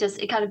suits where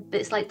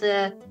it's like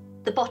the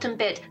bottom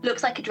bit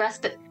looks like a dress,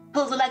 but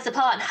pulls the legs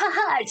apart.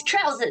 Haha, it's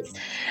trousers.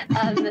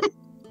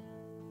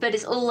 But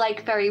it's all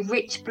like very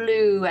rich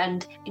blue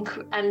and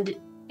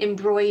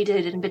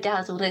embroidered and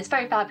bedazzled, and it's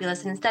very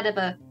fabulous. And instead of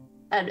a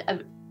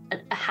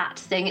hat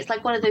thing, it's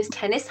like one of those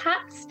tennis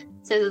hats,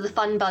 so that the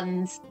fun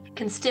buns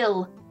can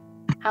still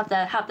have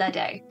their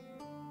day.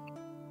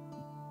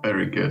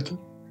 Very good.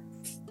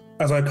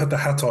 As I put the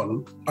hat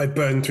on, I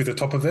burn through the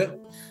top of it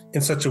in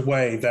such a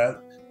way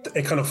that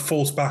it kind of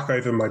falls back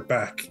over my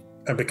back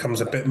and becomes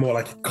a bit more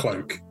like a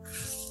cloak.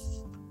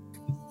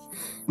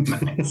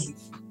 Nice.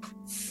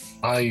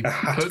 I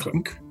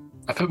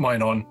put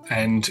mine on,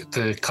 and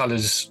the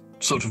colours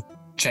sort of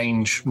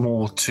change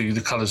more to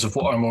the colours of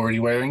what I'm already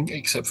wearing,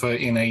 except for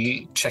in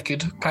a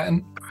checkered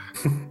pattern.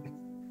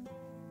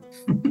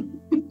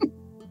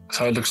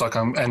 So it looks like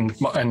and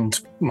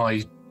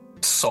my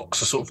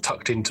socks are sort of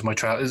tucked into my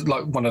trousers,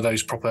 like one of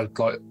those proper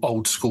like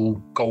old school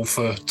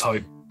golfer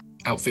type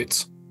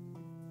outfits.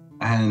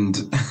 And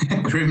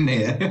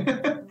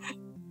Grimnir,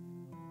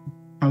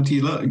 how do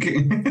you look?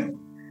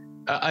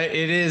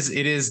 It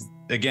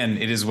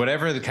is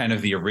whatever the kind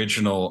of the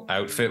original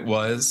outfit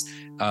was.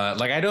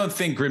 I don't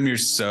think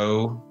Grimnir's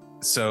so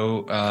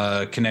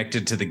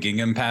connected to the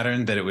gingham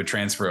pattern that it would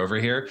transfer over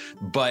here,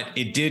 but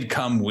it did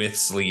come with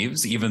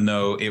sleeves, even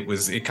though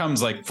it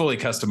comes like fully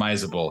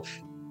customizable.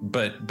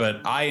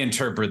 But I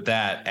interpret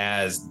that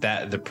as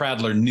that the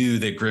Prattler knew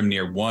that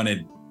Grimnir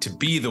wanted to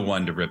be the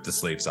one to rip the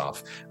sleeves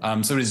off.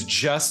 So it is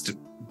just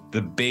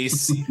the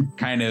base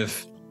kind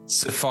of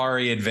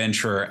safari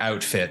adventurer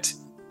outfit,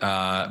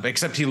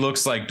 except he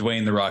looks like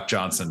Dwayne "The Rock"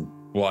 Johnson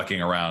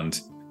walking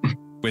around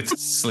with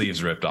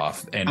sleeves ripped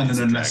off and an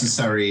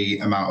unnecessary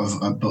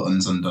amount of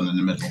buttons undone in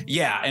the middle.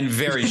 Yeah, and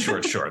very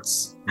short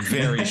shorts.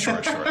 Very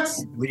short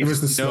shorts.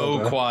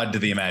 No quad to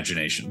the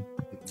imagination.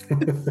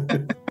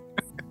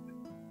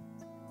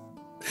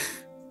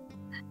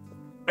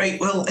 Right,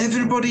 well,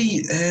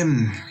 everybody,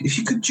 if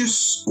you could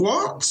just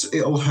squat,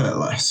 it'll hurt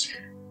less.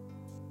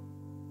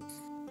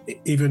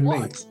 Even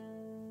me?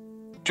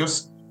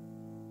 Just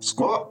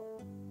squat.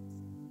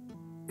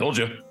 Told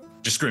you.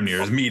 Just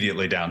Grimnir is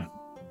immediately down.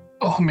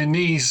 Oh, my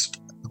knees.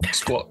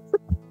 Squat.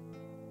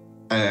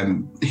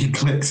 He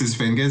clicks his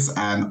fingers,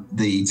 and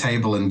the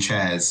table and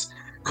chairs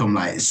come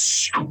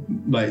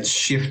like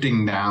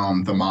shifting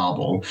down the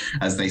marble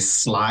as they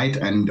slide,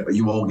 and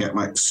you all get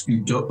like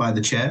scooped up by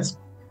the chairs.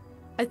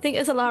 I think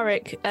as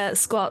Alaric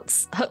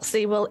squats,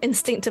 Huxley will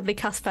instinctively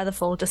cast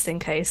Featherfall just in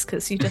case,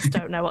 because you just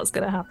don't know what's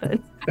going to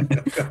happen.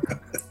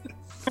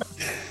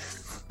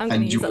 I'm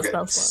going to use that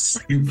spell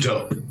slot. Scooped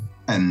up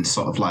and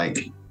sort of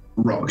like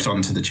rocked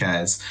onto the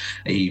chairs.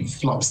 He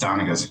flops down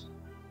and goes,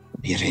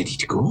 "Are you ready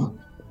to go?"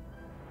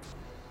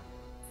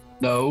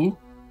 No.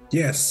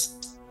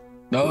 Yes.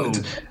 No.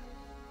 Good.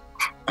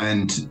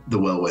 And the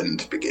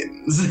whirlwind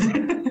begins.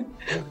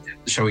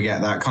 Shall we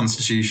get that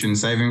Constitution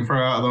saving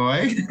throw out of the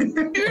way?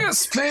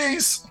 Yes,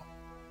 please.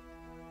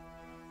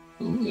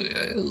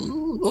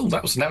 Oh,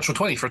 that was a natural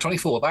 20 for a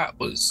 24. That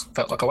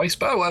felt like a waste,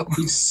 but oh well.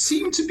 You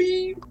seem to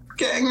be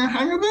getting a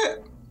hang of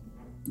it.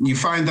 You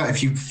find that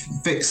if you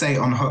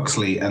fixate on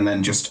Huxley and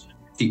then just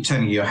keep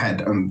turning your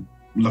head and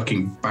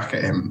looking back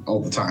at him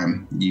all the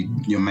time,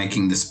 you're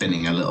making the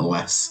spinning a little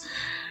less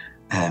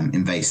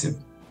invasive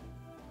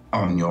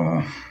on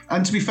your...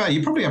 And to be fair,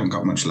 you probably haven't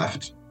got much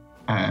left.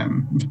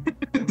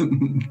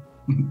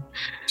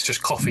 It's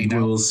just coffee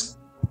now. We'll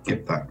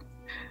skip that.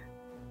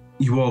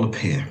 You all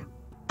appear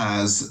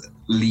as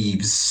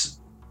leaves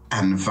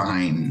and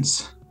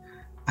vines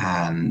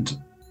and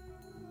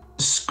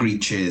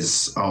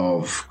screeches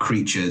of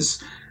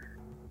creatures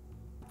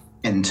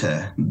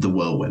enter the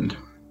whirlwind.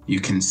 You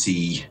can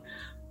see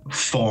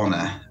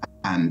fauna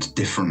and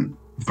different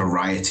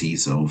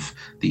varieties of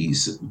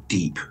these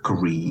deep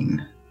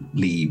green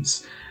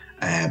leaves.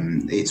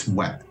 It's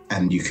wet,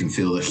 and you can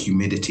feel the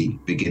humidity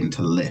begin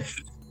to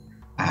lift,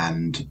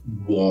 and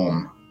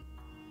warm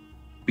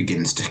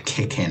begins to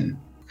kick in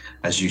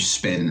as you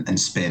spin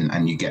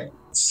and you get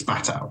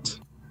spat out.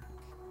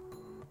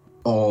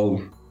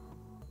 All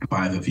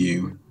 5 of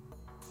you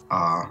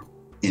are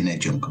in a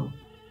jungle.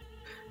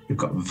 You've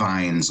got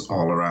vines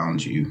all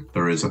around you.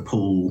 There is a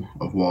pool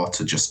of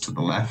water just to the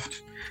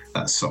left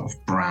that's sort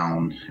of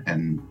brown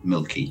and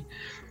milky.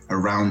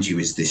 Around you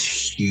is this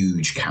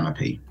huge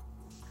canopy.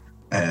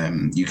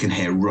 You can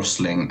hear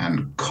rustling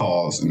and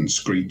caws and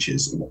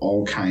screeches of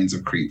all kinds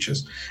of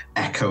creatures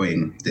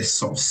echoing this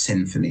sort of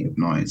symphony of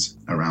noise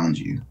around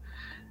you.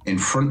 In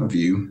front of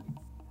you,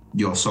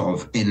 you're sort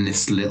of in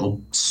this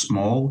little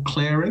small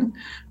clearing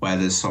where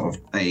there's sort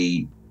of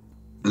a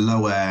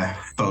lower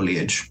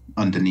foliage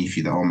underneath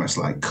you that almost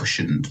like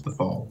cushioned the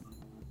fall.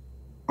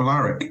 Well,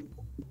 Alaric,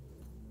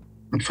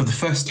 for the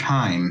first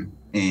time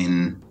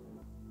in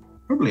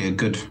probably a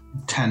good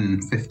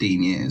 10,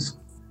 15 years,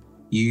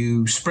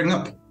 you spring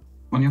up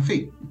on your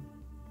feet.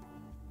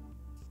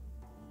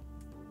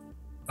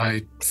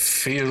 I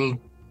feel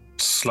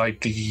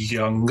slightly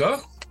younger.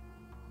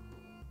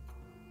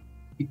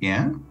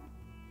 Yeah.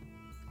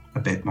 A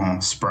bit more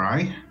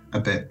spry. A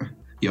bit...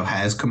 Your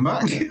hair's come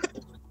back.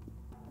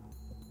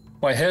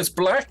 My hair's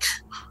black?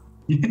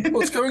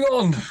 What's going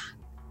on?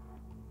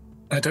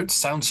 I don't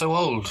sound so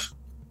old.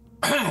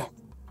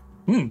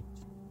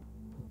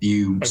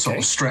 You sort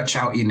of stretch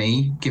out your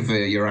knee, give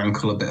your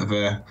ankle a bit of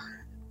a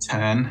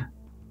turn.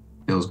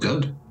 Feels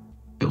good.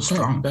 Feels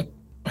strong. That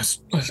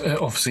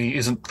obviously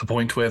isn't the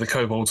point where the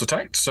kobolds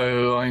attacked,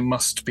 so I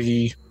must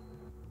be...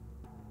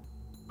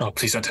 Oh,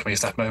 please don't tell me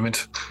it's that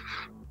moment.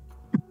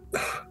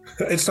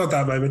 It's not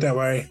that moment, don't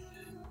worry.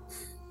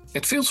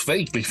 It feels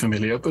vaguely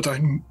familiar, but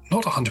I'm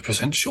not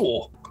 100%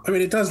 sure. I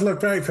mean, it does look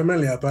very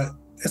familiar, but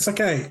it's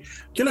okay.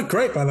 You look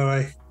great, by the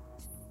way.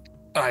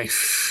 I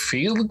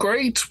feel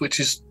great, which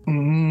is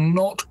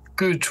not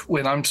good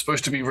when I'm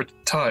supposed to be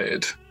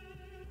retired.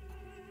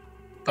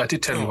 I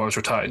did tell you I was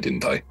retired,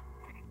 didn't I?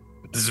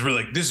 This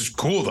is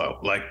cool though.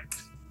 Like,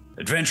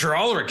 Adventure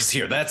Alaric is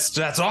here. That's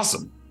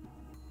awesome.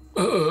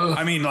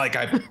 I mean, like,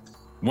 I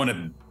want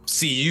to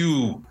see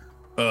you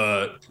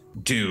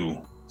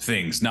do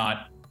things,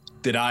 not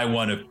that I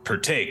want to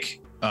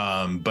partake.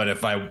 But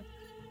if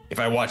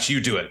I watch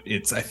you do it,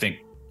 it's, I think,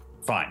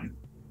 fine.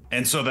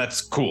 And so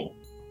that's cool.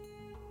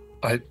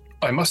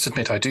 I must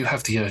admit, I do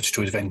have the urge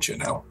to adventure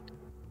now.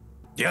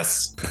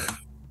 Yes.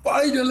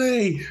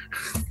 Finally.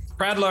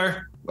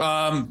 Pradler,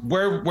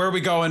 where are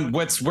we going?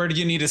 Where do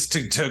you need us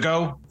to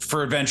go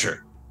for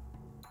adventure?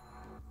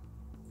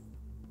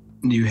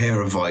 You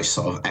hear a voice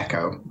sort of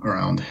echo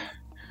around.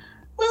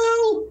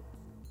 Well,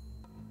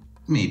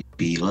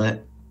 maybe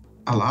let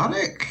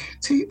Alaric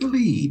take the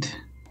lead.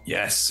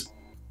 Yes.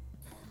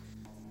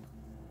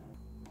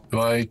 Do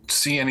I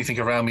see anything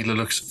around me that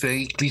looks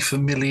vaguely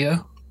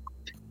familiar?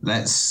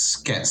 Let's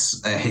get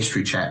a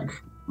history check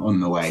on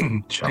the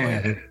way, shall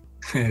we?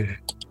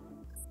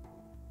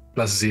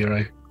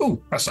 +0.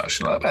 Oh, that's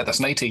actually not bad. That's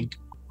an 18.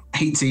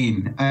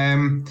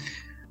 18.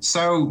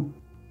 So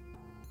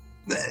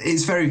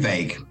it's very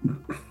vague,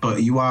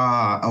 but you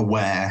are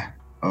aware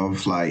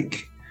of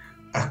like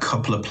a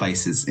couple of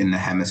places in the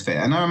hemisphere.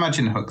 And I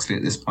imagine Huxley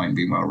at this point,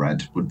 being well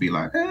read, would be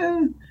like,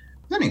 there's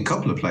only a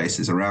couple of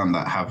places around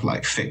that have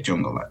like thick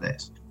jungle like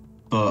this.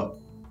 But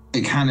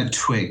it kind of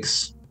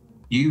twigs.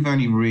 You've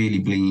only really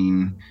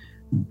been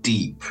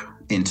deep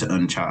into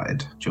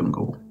uncharted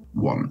jungle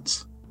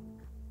once.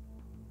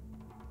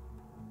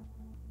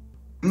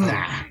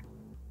 Nah.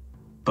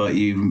 But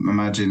you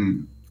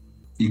imagine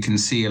you can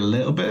see a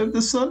little bit of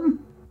the sun,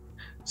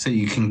 so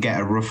you can get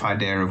a rough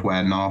idea of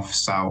where north,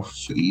 south,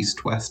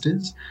 east, west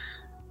is.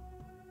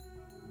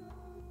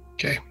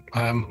 Okay.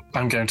 I'm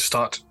going to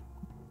start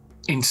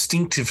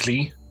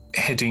instinctively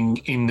heading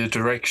in the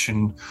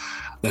direction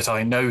that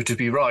I know to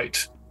be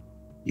right.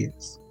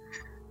 Yes.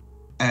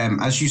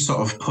 As you sort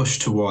of push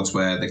towards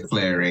where the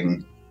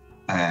clearing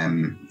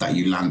that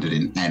you landed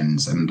in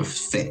ends and the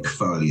thick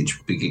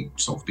foliage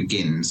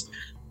begins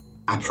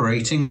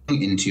apparating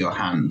into your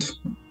hand,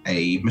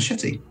 a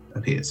machete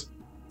appears.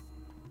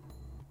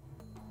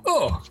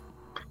 Oh,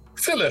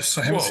 Phyllis,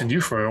 I haven't seen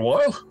you for a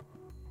while.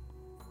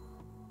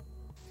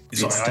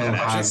 Is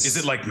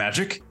it like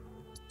magic?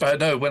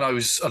 No, when I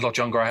was a lot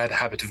younger, I had a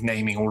habit of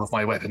naming all of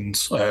my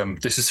weapons.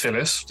 This is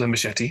Phyllis, the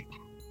machete.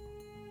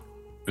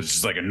 It's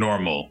just like a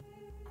normal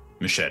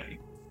machete.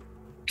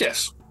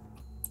 Yes.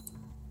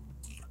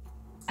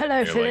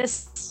 Hello,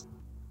 Phyllis.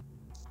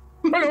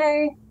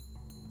 Hello.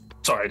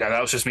 Sorry, no, that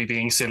was just me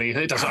being silly.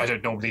 I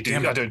don't normally do.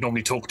 I don't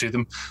normally talk to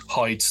them.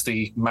 Hides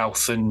the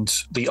mouth and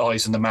the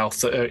eyes and the mouth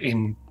that are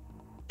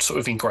sort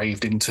of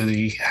engraved into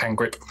the hand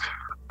grip.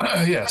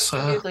 Yes.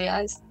 Googly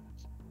eyes.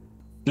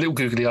 Little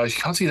googly eyes.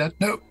 You can't see that.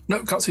 No,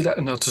 can't see that.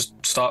 And they'll just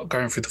start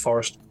going through the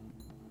forest.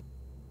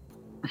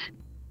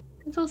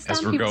 Until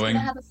Stampy was going to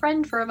have a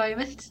friend for a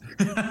moment.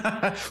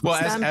 Well,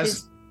 Stamp as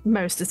is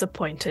most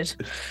disappointed.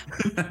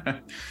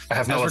 I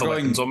have no other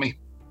weapons on me.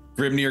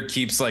 Grimnir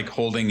keeps like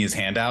holding his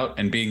hand out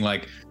and being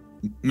like,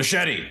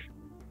 machete,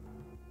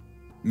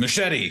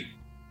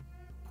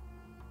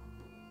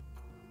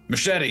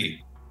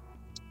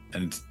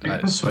 and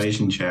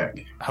persuasion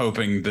check,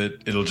 hoping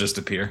that it'll just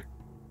appear.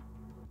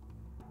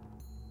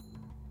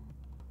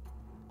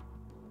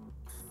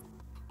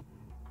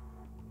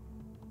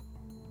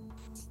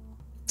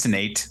 It's an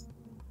 8.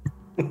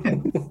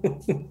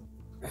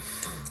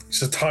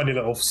 It's a tiny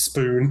little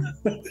spoon.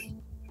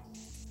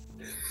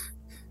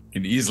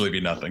 Can easily be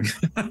nothing.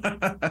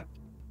 Can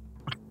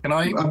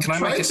I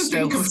make a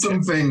think of stealth?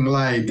 something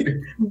like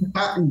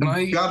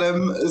got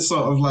him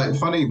sort of like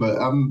funny, but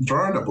I'm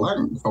drawing a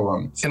blank for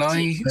once. Can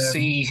I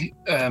see?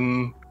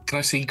 Can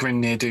I see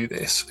Grimnir do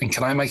this? And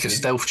can I make a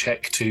stealth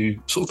check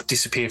to sort of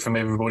disappear from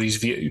everybody's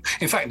view?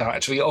 In fact, no.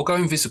 Actually, I'll go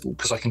invisible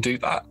because I can do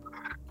that,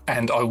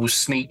 and I will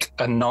sneak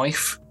a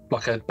knife,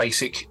 like a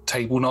basic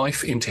table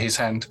knife, into his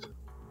hand.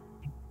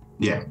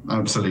 Yeah,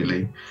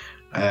 absolutely.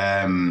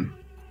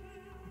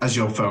 As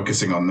you're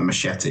focusing on the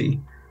machete,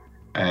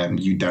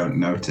 you don't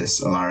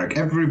notice Alaric.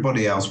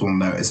 Everybody else will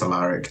notice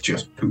Alaric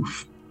just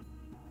poof.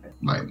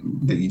 Like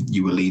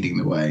you were leading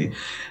the way.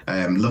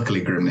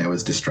 Luckily, Grimnir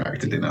was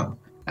distracted enough,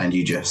 and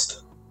you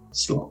just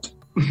slot.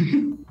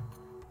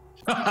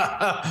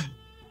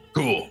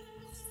 Cool.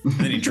 And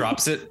then he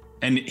drops it,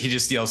 and he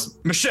just yells,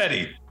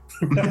 "Machete!"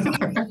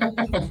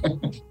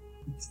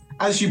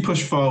 As you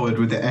push forward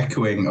with the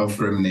echoing of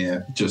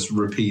Grimnir, just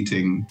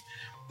repeating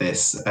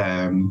this,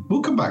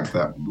 we'll come back to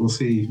that. We'll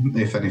see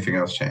if anything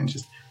else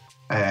changes.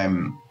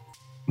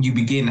 You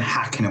begin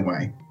hacking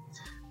away,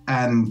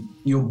 and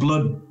your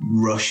blood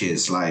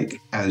rushes like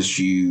as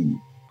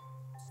you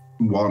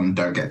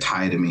don't get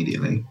tired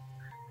immediately,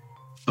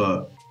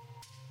 but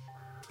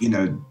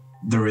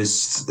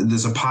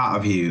there's a part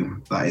of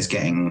you that is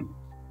getting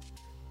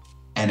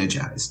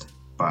energized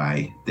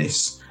by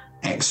this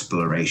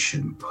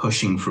exploration,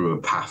 pushing through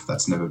a path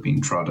that's never been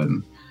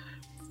trodden,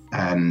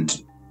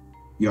 and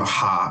your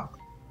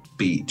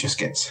heartbeat just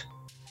gets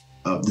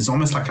up. There's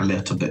almost like a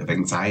little bit of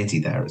anxiety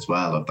there as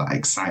well, of that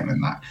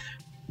excitement that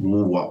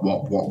what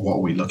are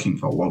we looking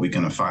for? What are we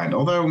going to find?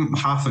 Although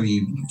half of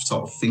you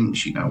sort of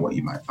thinks you know what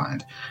you might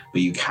find,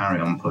 but you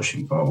carry on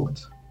pushing forward.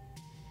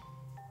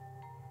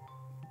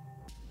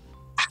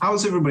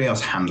 How's everybody else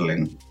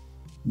handling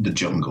the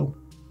jungle?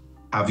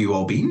 Have you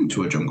all been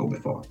to a jungle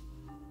before?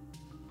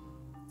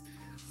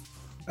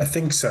 I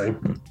think so.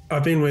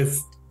 I've been with...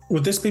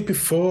 Would this be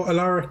before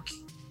Alaric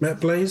met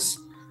Blaze?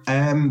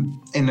 In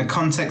the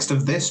context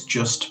of this,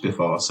 just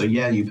before. So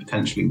yeah, you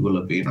potentially will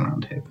have been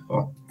around here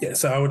before. Yeah,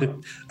 so I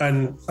would...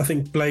 And I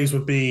think Blaze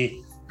would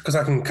be... Because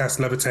I can cast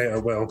Levitate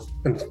at will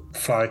and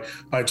fly.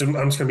 I'm just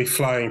going to be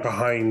flying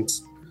behind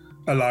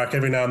Alaric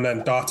every now and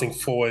then, darting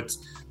forward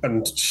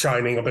and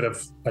shining a bit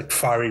of like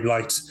fiery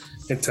light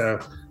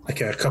into like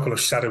a couple of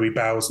shadowy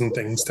boughs and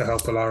things to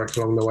help Alaric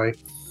along the way.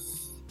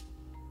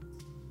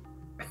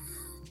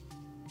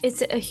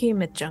 Is it a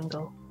humid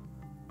jungle?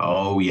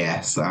 Oh,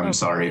 yes. I'm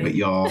sorry, but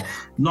you're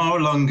no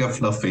longer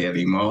fluffy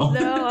anymore.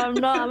 No, I'm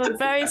not. I'm a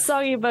very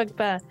soggy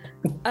bugbear.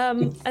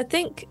 I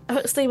think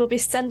Huxley will be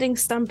sending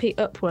Stampy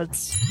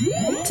upwards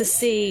to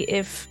see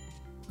if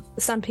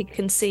Stampy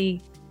can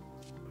see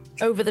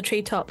over the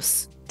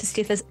treetops to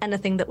see if there's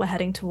anything that we're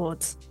heading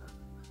towards.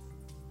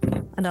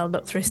 And I'll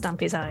look through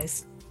Stampy's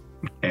eyes.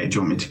 Okay, do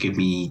you want me to give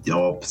me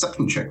your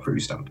perception check through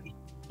Stampy?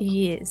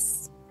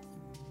 Yes.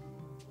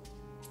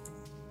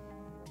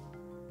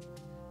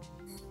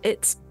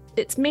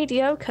 It's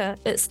mediocre.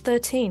 It's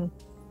 13.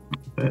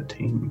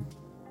 13.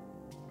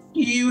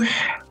 You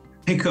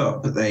pick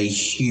up a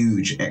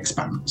huge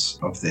expanse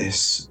of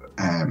this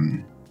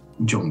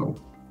jungle.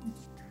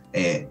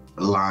 It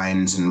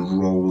lines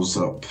and rolls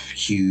up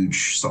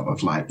huge sort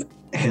of like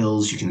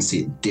hills. You can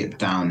see it dip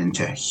down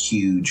into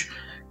huge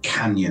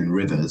canyon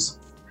rivers.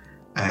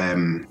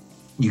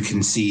 You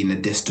can see in the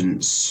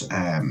distance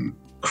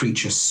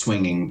creatures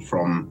swinging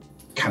from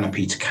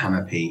canopy to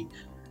canopy.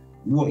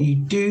 What you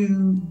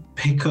do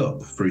pick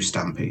up through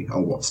Stampy,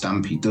 or what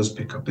Stampy does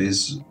pick up,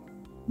 is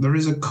there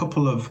is a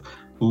couple of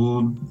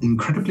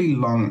incredibly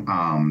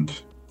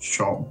long-armed,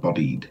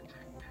 short-bodied,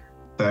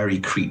 furry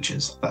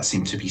creatures that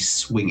seem to be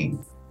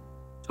swinging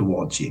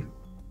towards you.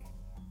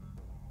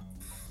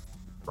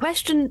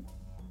 Question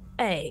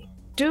A,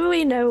 do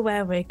we know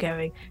where we're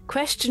going?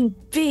 Question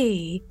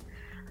B,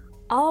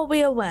 are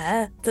we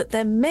aware that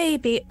there may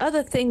be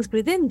other things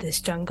within this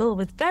jungle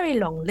with very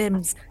long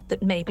limbs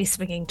that may be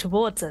swinging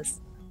towards us?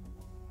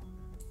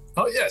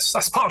 Oh yes,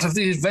 that's part of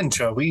the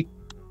adventure. We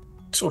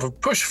sort of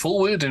push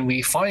forward and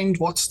we find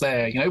what's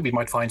there. You know, we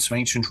might find some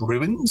ancient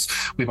ruins.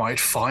 We might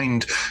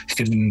find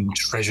hidden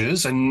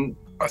treasures. And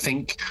I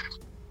think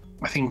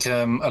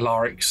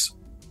Alaric's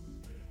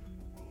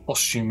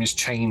costume is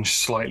changed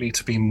slightly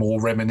to be more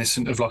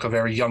reminiscent of like a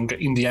very younger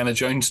Indiana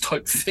Jones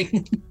type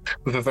thing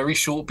with a very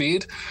short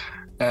beard.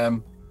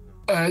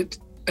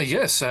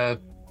 Yes,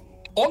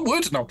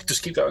 onward. No,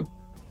 just keep going.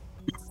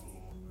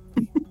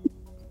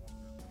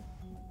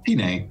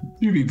 Tine,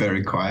 you be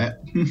very quiet.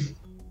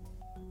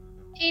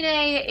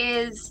 Tine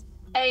is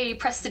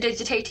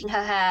prestidigitating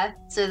her hair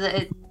so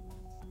that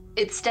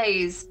it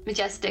stays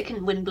majestic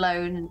and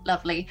windblown and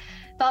lovely.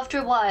 But after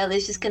a while,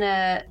 is just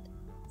gonna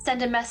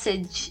send a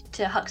message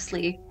to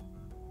Huxley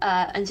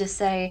and just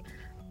say,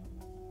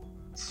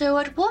 so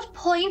at what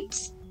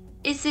point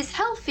is this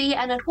healthy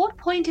and at what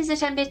point is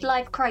it a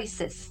midlife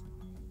crisis?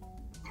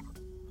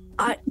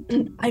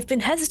 I've been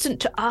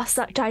hesitant to ask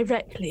that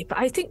directly, but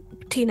I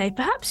think, Tina,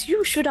 perhaps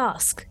you should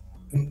ask.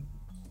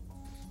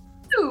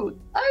 Ooh,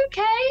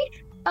 okay.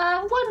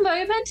 One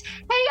moment.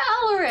 Hey,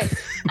 Alaric,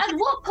 at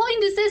what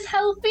point is this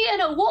healthy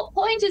and at what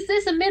point is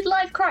this a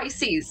midlife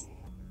crisis?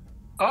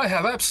 I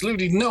have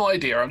absolutely no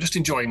idea. I'm just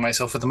enjoying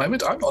myself at the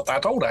moment. I'm not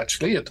that old,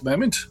 actually, at the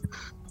moment.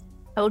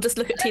 I will just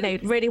look at Tina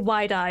really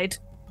wide-eyed.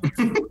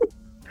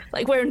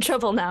 Like we're in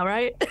trouble now,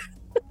 right?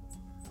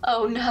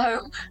 Oh,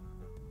 no.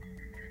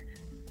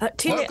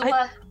 Tina,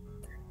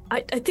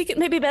 I think it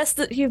may be best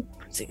that you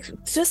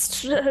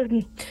just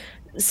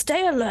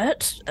stay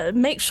alert,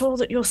 make sure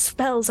that your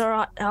spells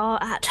are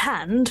at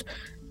hand.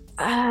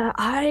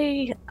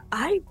 I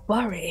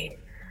worry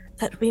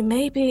that we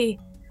may be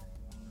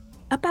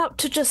about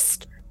to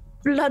just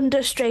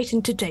blunder straight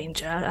into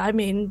danger. I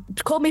mean,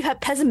 call me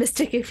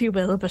pessimistic if you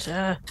will, but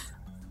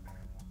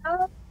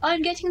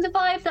I'm getting the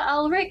vibe that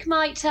Alaric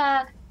might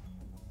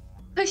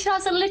push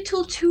us a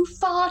little too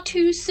far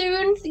too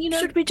soon. You know,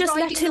 should we just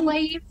let him?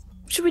 Wave.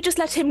 Should we just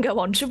let him go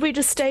on? Should we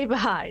just stay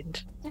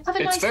behind?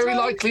 It's very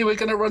likely we're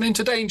going to run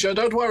into danger.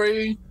 Don't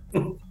worry.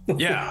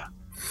 Yeah.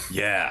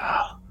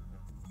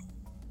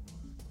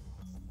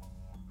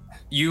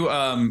 You,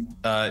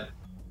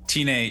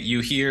 Tine,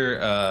 you hear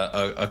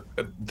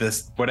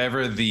this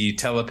whatever the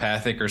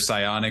telepathic or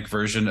psionic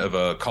version of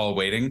a call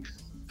waiting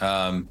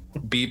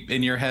beep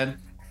in your head.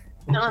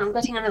 No, I'm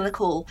getting another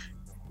call.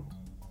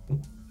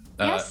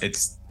 Yes?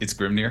 It's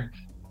Grimnir,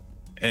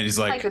 and he's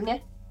like, "Hi,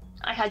 Grimnir.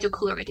 I had your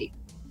call already."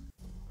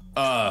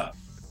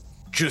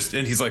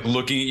 And he's like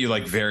looking at you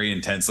like very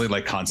intensely,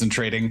 like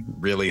concentrating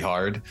really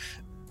hard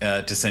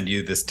to send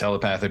you this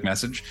telepathic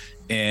message,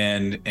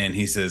 and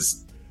he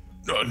says,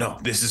 no,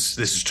 this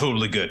is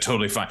totally good,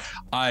 totally fine.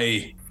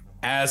 I,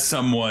 as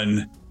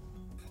someone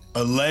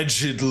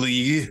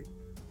allegedly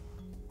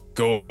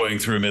going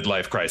through a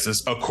midlife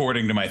crisis,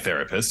 according to my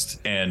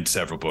therapist and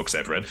several books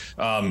I've read,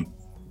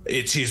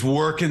 he's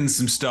working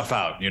some stuff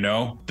out, you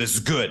know? This is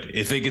good.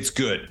 I think it's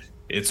good.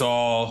 It's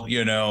all,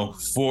 you know,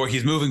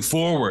 he's moving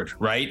forward,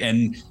 right?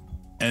 And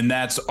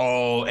that's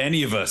all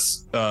any of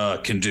us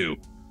can do.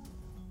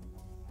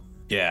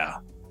 Yeah.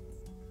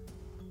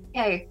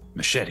 Hey.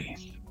 Machete.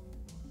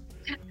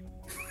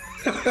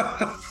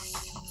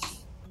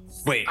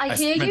 Wait, I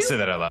hear meant you. to say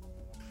that out loud.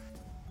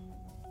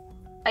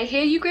 I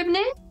hear you,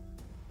 Grimnir.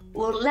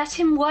 We'll let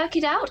him work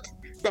it out.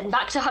 Then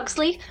back to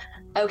Huxley.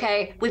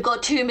 Okay, we've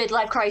got 2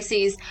 midlife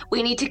crises.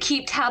 We need to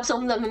keep tabs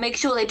on them and make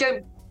sure they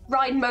don't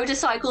ride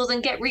motorcycles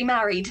and get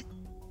remarried.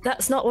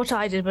 That's not what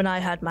I did when I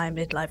had my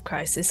midlife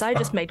crisis. I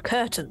just made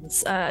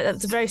curtains.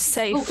 That's a very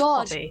safe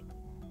hobby.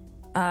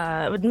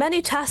 With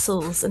many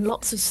tassels and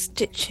lots of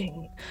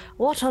stitching.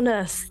 What on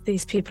earth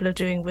these people are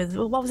doing with,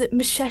 what was it,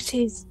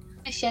 machetes?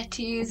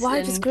 Machetes.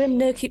 Why does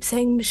Grimnir keep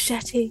saying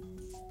machete?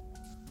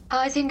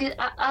 I think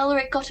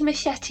Alaric got a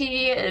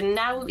machete and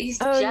now he's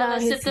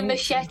jealous of the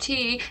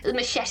machete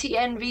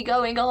envy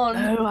going on.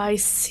 Oh, I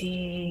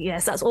see.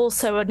 Yes, that's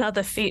also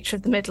another feature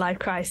of the midlife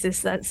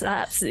crisis. That's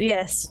absolutely,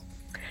 yes.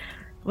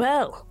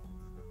 Well,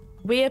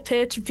 we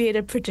appear to be in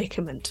a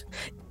predicament.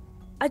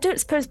 I don't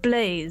suppose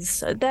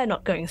Blaze, they're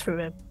not going through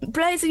it.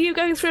 Blaze, are you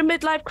going through a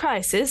midlife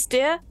crisis,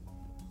 dear?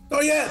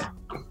 Oh, yeah.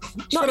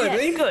 Not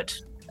yet, good.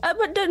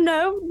 But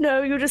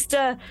no, you just,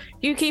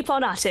 you keep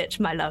on at it,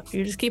 my love.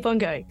 You just keep on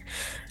going.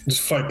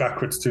 Just float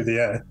backwards through the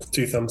air.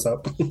 2 thumbs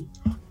up.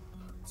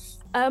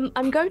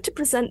 I'm going to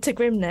present to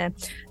Grimnir.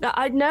 Now,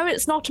 I know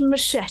it's not a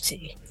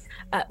machete,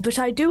 but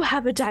I do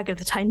have a dagger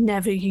that I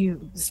never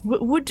use.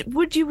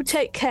 Would you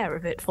take care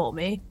of it for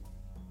me?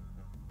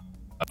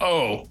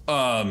 Oh,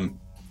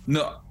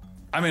 no.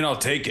 I mean, I'll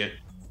take it.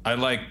 I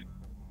like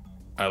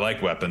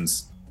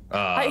weapons.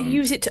 I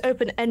use it to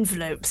open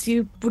envelopes.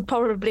 You would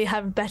probably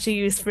have better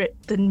use for it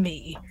than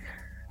me.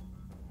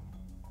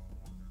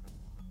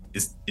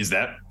 Is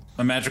that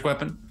a magic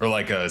weapon? Or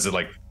like, is it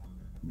like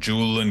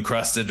jewel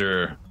encrusted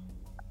or?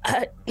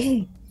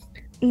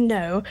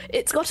 No,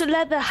 it's got a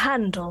leather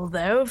handle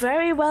though,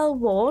 very well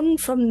worn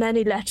from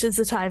many letters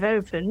that I've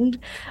opened.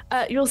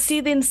 You'll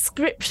see the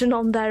inscription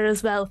on there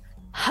as well,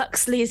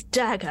 Huxley's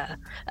dagger,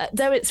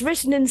 though it's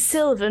written in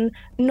Sylvan,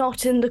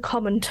 not in the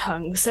common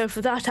tongue, so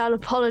for that I'll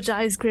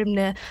apologise,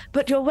 Grimnir,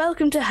 but you're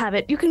welcome to have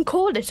it. You can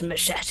call it a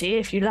machete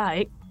if you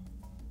like.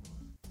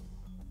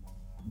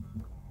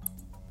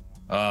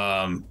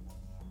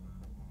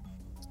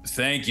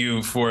 Thank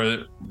you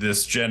for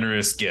this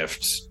generous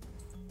gift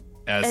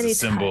as Anytime. a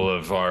symbol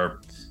of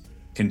our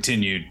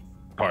continued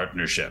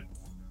partnership.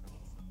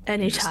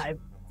 Anytime.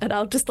 And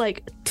I'll just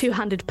like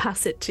two-handed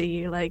pass it to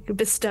you, like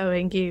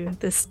bestowing you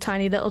this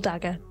tiny little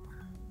dagger.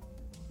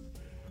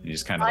 You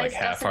just kind of like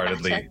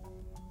half-heartedly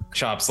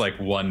chops like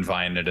one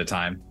vine at a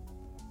time.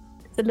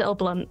 It's a little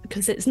blunt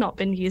because it's not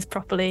been used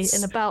properly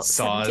in about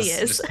 70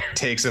 years. Just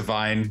takes a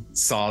vine,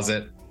 saws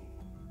it.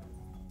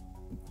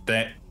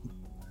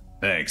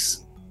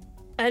 Thanks.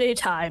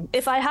 Anytime.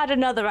 If I had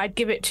another, I'd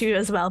give it to you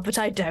as well, but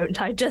I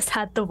don't. I just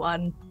had the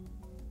one.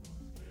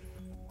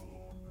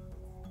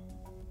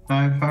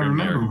 If I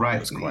remember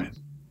rightly,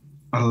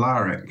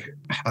 Alaric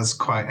has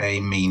quite a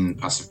mean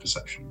passive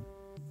perception.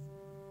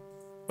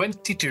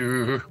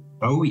 22.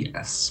 Oh,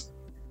 yes.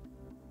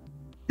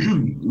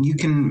 You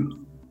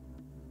can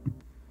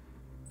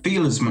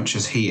feel as much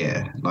as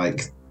hear,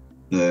 like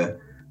the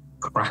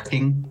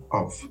cracking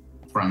of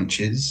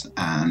branches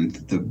and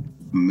the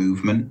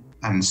movement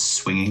and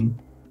swinging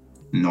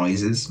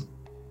noises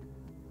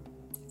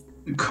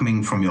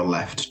coming from your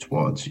left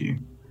towards you.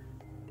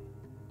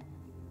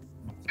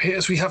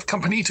 Appears we have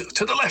company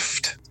to the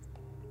left.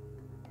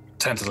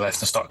 Turn to the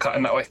left and start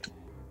cutting that way.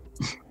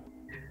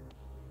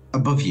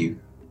 Above you,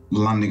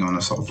 landing on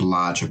a sort of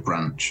larger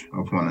branch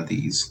of one of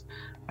these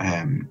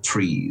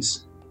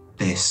trees,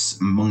 this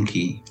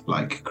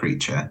monkey-like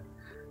creature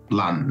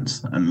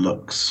lands and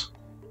looks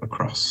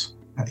across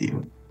at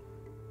you.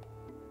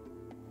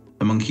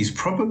 The monkey's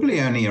probably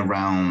only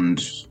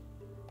around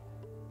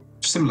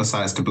similar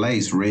size to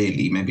Blaze,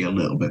 really, maybe a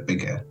little bit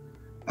bigger.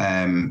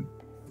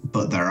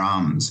 But their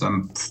arms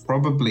are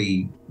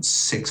probably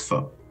 6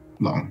 foot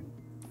long,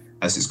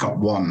 as it's got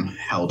one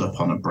held up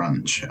on a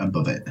branch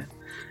above it.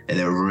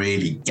 They're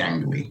really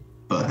gangly,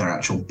 but their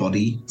actual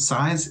body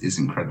size is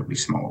incredibly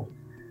small.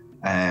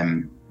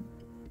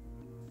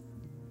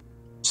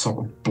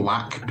 Sort of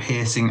black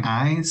piercing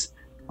eyes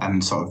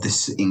and sort of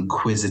this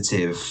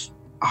inquisitive,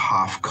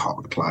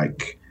 half-cocked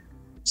like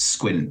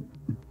squint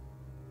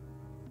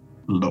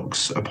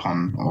looks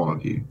upon all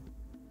of you.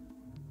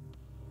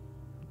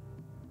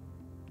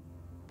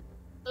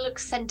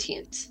 Looks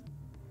sentient.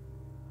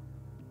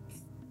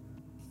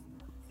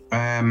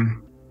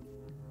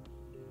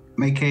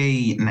 Make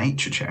a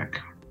nature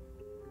check.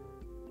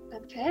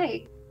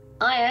 Okay.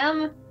 I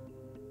am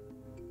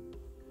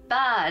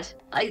bad.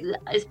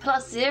 It's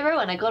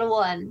 +0 and I got a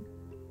 1.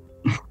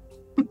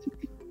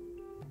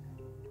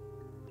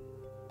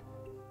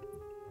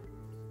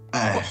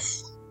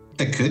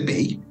 There could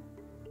be.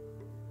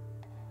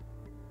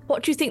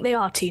 What do you think they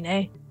are, Tine?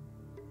 I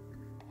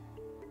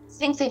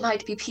think they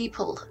might be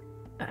people.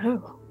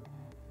 Oh.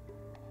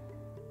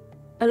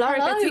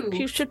 Alaric, I think Hello.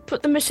 you should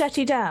put the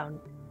machete down.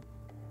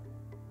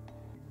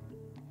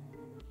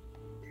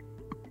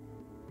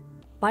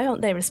 Why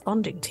aren't they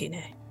responding,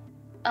 Tine?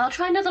 I'll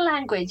try another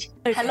language.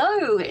 Okay.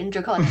 Hello in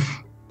Draconic.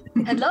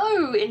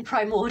 Hello in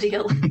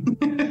Primordial.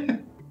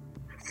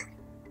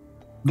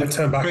 I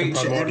turn back in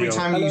Creature, every primordial.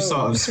 time Hello. you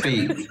sort of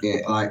speak,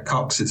 it like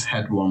cocks its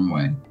head one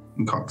way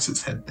and cocks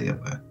its head the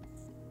other,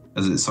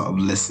 as it sort of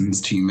listens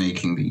to you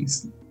making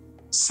these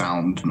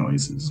sound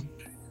noises.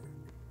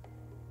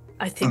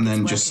 I think And it's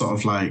then just working. sort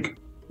of like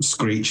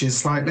screeches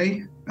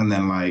slightly, and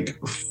then like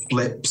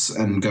flips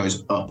and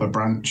goes up a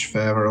branch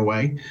further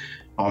away,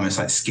 almost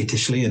like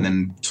skittishly, and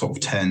then sort of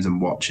turns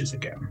and watches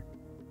again.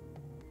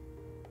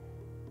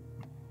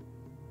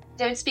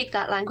 Don't speak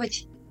that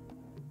language.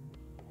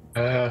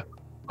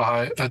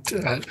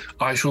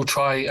 I shall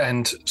try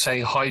and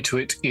say hi to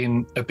it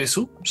in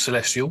Abyssal,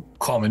 Celestial,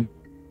 Common,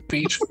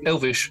 Beach,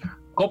 Elvish,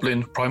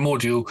 Goblin,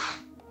 Primordial.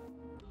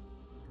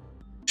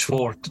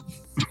 Sure,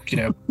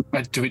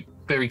 I do it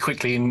very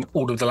quickly in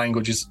all of the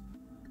languages.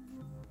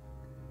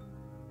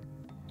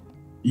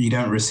 You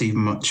don't receive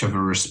much of a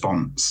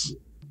response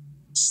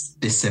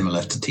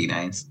dissimilar to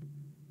Tina's.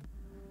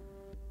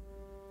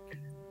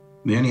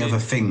 The only other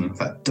thing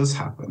that does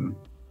happen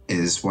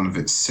is one of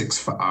its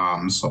 6-foot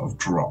arms sort of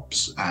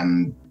drops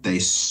and they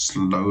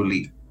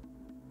slowly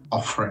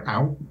offer it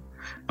out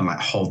and like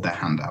hold their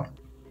hand out.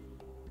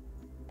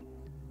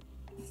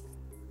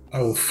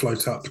 I will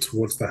float up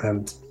towards the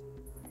hand.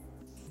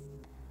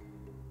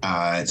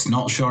 It's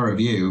not sure of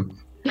you,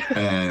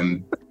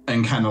 and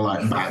kind of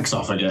like backs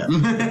off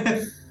again.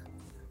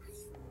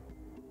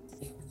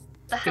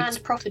 The hand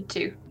proffered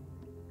to.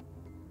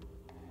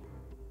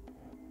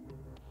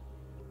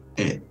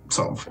 It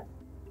sort of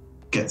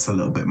gets a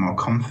little bit more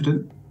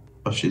confident,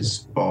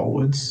 pushes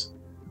forwards,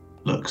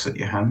 looks at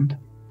your hand.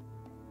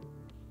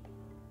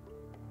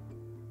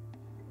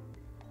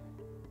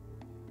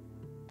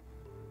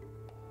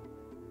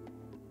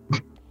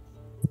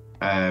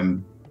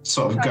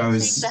 Sort of Try to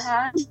goes. take the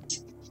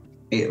hand.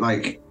 It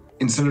like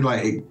instead of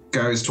like it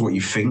goes to what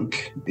you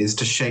think is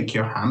to shake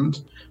your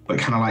hand, but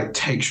kind of like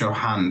takes your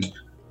hand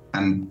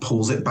and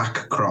pulls it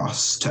back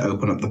across to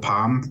open up the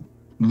palm,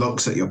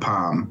 looks at your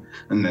palm,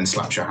 and then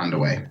slaps your hand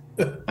away,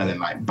 and then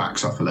like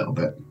backs off a little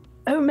bit.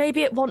 Oh,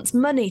 maybe it wants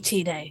money,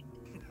 Tine.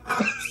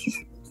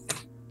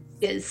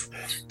 Is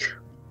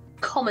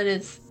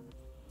commoners.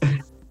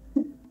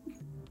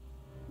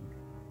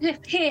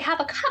 Here,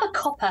 have a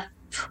copper.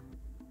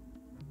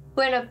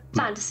 We're in a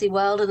fantasy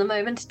world at the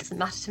moment. It doesn't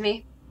matter to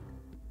me.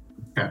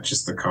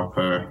 Catches the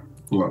copper,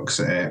 looks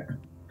at it,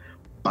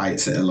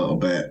 bites it a little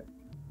bit,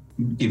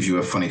 gives you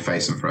a funny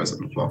face and throws it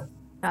on the floor.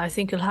 I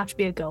think it'll have to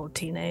be a gold,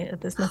 Tine.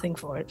 There's nothing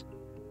for it.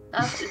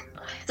 I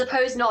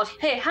suppose not.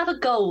 Here, have a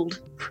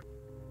gold.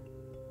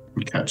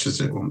 He catches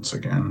it once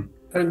again.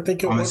 I don't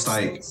think it Almost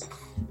wants-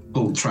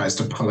 like tries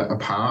to pull it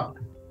apart,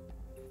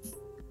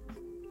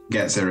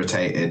 gets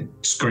irritated,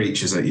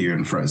 screeches at you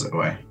and throws it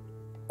away.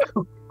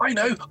 I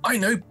know.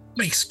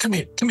 Please, come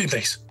here,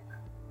 please.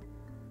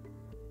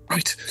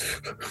 Right.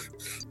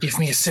 Give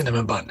me a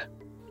cinnamon bun.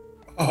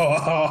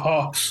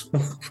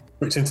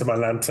 Reach into my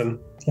lantern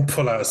and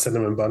pull out a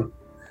cinnamon bun.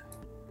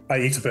 I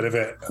eat a bit of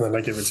it and then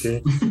I give it to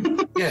you.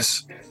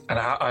 Yes, and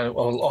I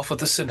will offer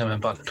the cinnamon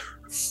bun.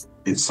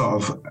 It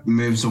sort of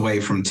moves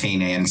away from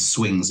Tina and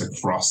swings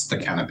across the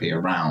canopy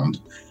around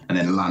and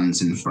then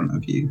lands in front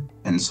of you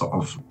and sort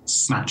of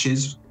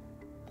snatches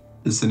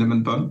the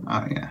cinnamon bun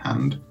out of your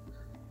hand,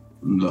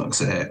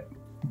 looks at it,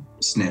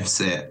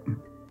 sniffs it,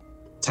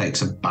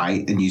 takes a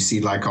bite, and you see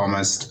like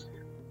almost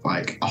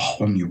like a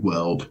whole new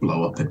world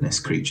blow up in this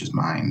creature's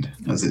mind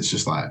as it's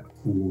just like,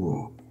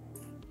 whoa.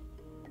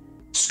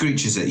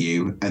 Screeches at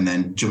you and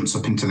then jumps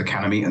up into the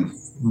canopy and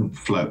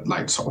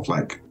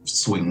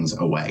swings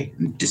away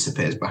and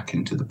disappears back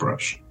into the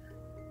brush.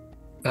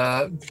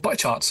 By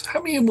chance,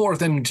 how many more of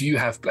them do you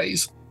have,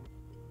 Blaze?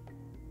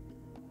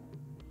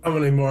 How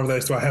many more of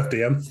those do I have,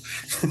 DM?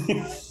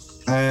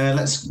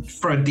 Let's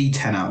throw a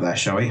D10 out there,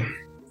 shall we?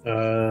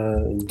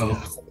 Yeah,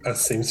 that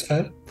seems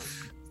fair.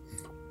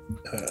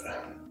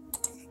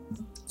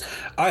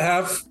 I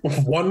have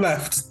one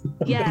left.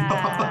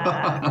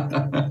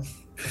 Yeah.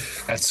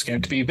 That's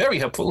going to be very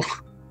helpful.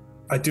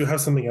 I do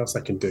have something else I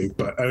can do,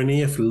 but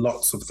only if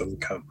lots of them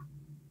come.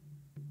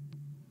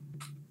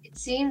 It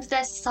seems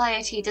their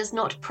society does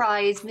not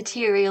prize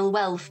material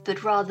wealth,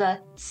 but rather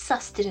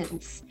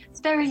sustenance. It's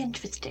very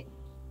interesting.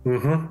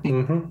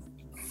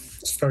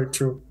 It's very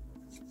true.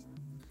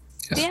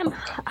 DM,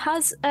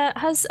 has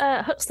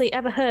Huxley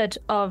ever heard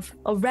of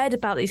or read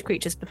about these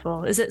creatures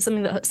before? Is it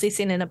something that Huxley's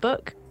seen in a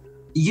book?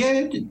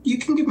 Yeah, you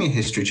can give me a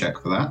history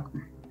check for that.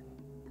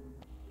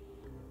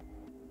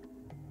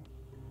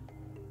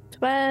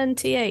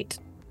 28.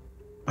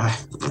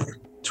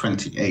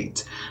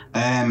 28.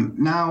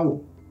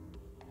 Now,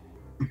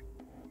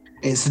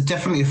 it's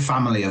definitely a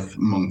family of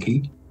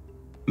monkey,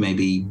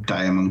 maybe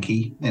dire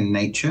monkey in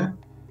nature.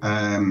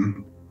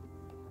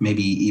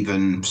 Maybe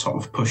even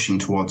sort of pushing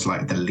towards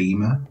like the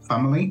lemur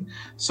family,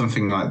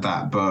 something like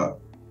that. But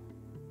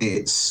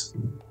it's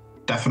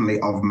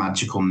definitely of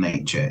magical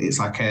nature. It's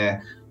like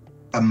a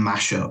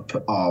mashup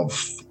of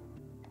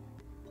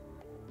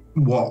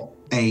what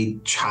a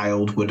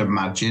child would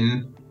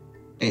imagine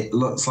it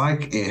looks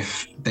like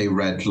if they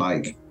read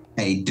like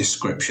a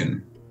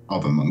description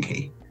of a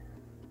monkey.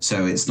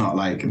 So it's not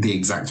like the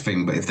exact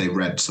thing, but if they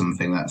read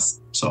something that's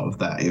sort of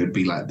that, it would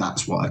be like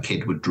that's what a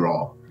kid would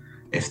draw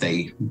if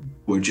they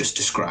were just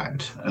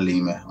described a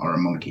lemur or a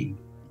monkey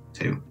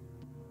too.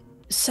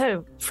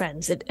 So,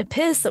 friends, it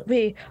appears that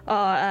we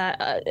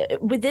are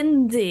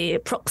within the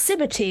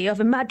proximity of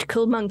a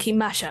magical monkey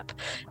mashup.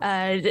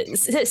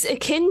 It's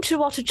akin to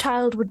what a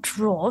child would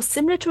draw,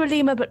 similar to a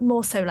lemur, but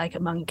more so like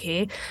a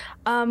monkey.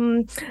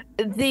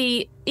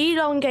 The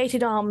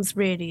elongated arms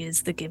really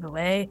is the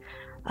giveaway.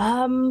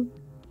 I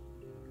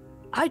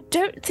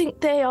don't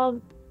think they are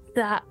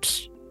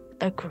that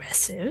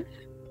aggressive.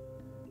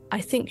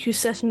 I think you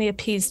certainly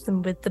appeased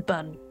them with the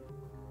bun.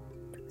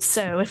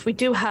 So if we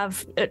do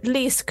have at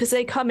least, because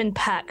they come in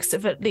packs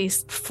of at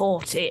least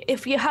 40,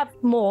 if you have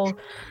more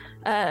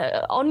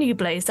on you,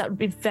 Blaze, that would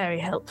be very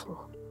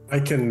helpful. I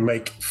can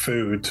make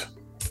food.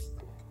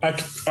 I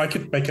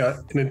could make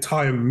an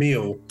entire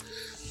meal,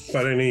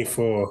 but only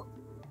for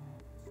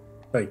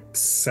like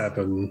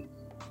 7,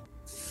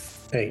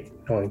 8,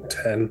 9,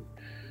 10,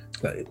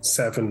 like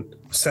 7,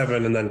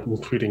 and then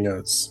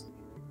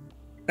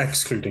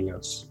excluding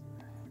us.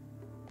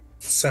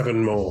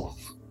 7 more.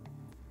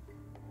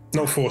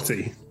 Not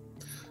 40.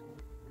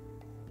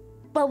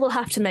 Well, we'll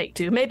have to make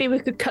do. Maybe we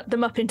could cut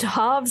them up into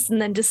halves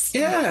and then just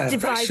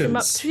divide them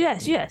up.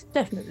 Yes,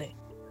 definitely.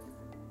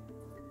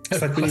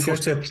 It's like when you go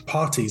to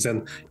parties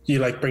and you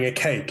like bring a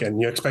cake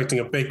and you're expecting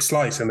a big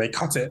slice and they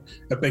cut it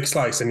a big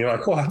slice and you're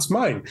like, oh, that's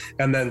mine.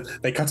 And then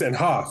they cut it in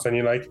half and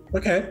you're like,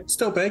 okay,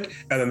 still big.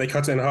 And then they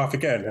cut it in half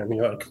again and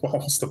you're like, well,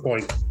 what's the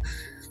point?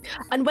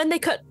 And when they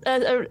cut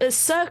a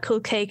circle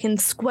cake in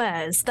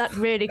squares, that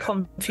really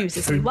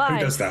confuses me. Why? Who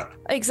does that?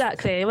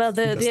 Exactly. Well,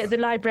 the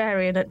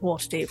librarian at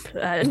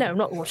Waterdeep. No,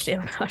 not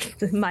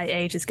Waterdeep. My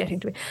age is getting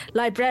to me.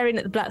 Librarian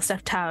at the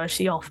Blackstaff Tower,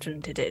 she often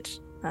did it.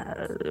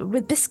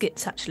 With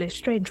biscuits, actually.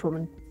 Strange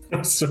woman.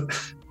 So,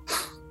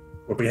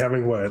 we'll be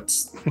having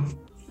words.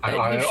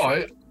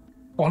 I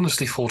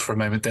honestly thought for a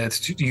moment there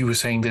that you were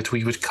saying that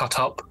we would cut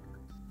up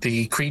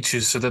the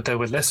creatures so that there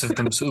were less of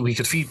them so that we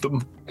could feed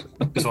them,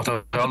 is what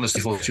I honestly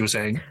thought you were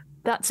saying.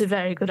 That's a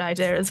very good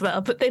idea as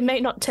well, but they may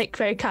not take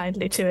very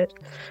kindly to it.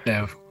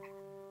 No.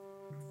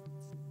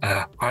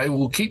 I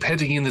will keep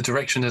heading in the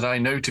direction that I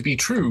know to be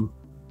true.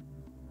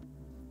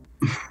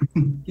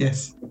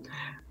 Yes.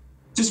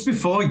 Just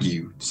before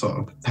you sort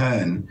of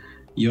turn,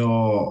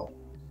 you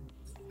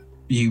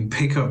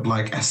pick up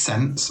like a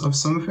sense of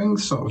something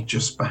sort of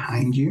just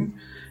behind you,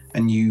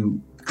 and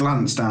you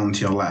glance down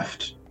to your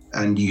left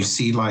and you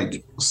see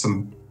like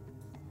some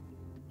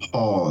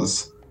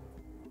paws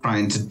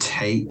trying to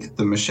take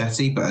the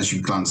machete, but as you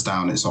glance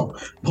down, it sort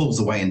of pulls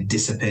away and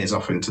disappears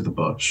off into the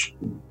bush.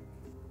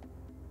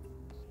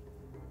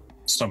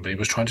 Somebody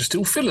was trying to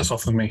steal Phyllis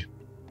off of me.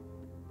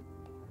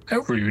 How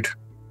rude.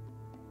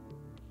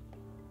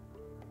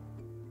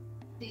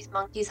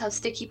 monkeys have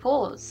sticky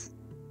paws,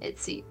 it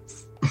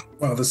seems.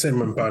 Well, the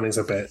cinnamon bun is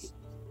a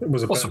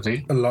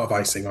lot of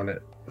icing on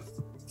it.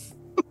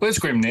 Where's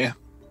Grimnir?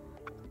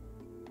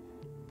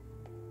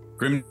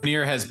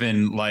 Grimnir has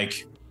been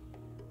like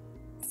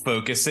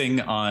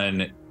focusing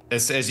on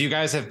as you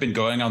guys have been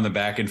going on the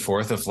back and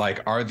forth of like,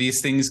 are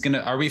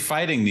we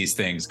fighting these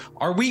things?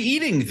 Are we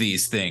eating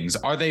these things?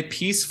 Are they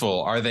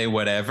peaceful? Are they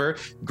whatever?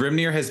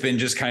 Grimnir has been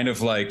just kind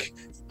of like,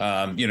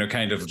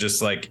 kind of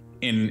just like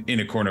in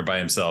a corner by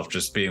himself,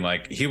 just being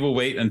like, he will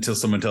wait until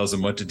someone tells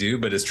him what to do,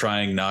 but is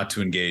trying not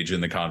to engage in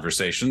the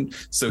conversation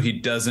so he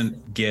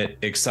doesn't get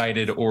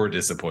excited or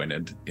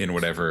disappointed in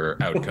whatever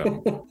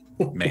outcome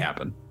may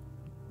happen.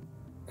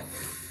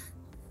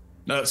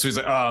 No, so he's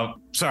like, oh,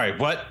 sorry,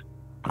 what?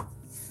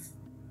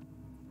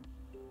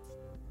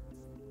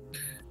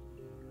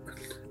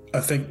 I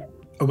think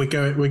we're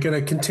going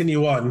to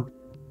continue on.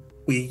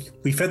 We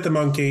fed the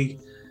monkey.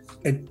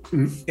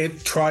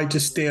 It tried to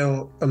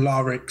steal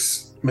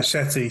Alaric's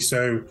machete,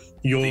 so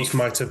yours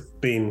might have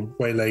been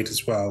waylaid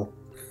as well.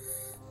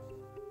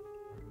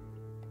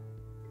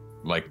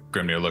 Like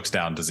Grimnir looks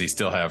down. Does he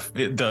still have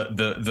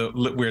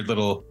the weird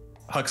little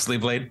Huxley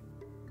blade?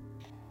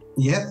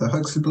 Yeah, the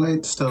Huxley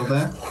blade's still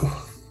there.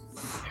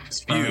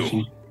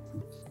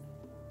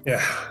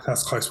 Yeah,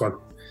 that's a close one.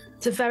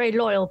 It's a very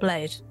loyal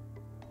blade.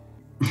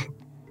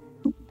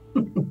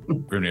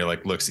 Grimnir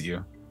like looks at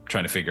you,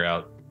 trying to figure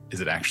out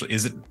is it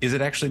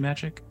actually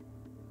magic?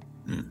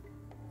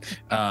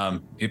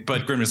 But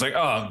Grimnir's like,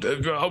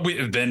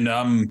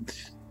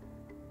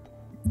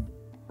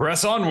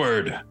 press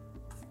onward.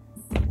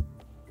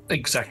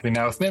 Exactly.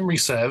 Now, if memory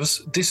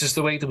serves, this is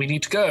the way that we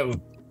need to go.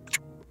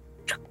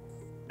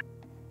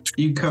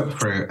 You cut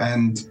through,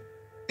 and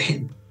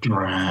it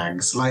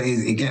drags. Like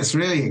it gets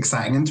really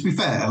exciting. And to be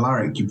fair,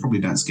 Alaric, you probably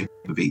don't skip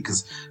a beat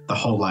because the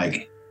whole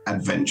like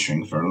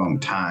adventuring for a long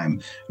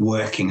time,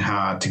 working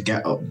hard to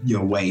get up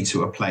your way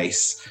to a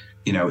place,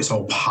 it's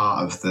all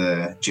part of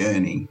the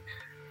journey.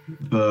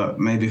 But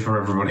maybe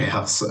for everybody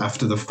else,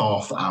 after the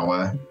 4th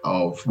hour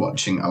of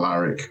watching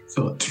Alaric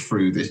cut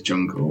through this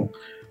jungle,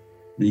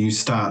 you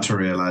start to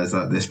realize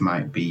that this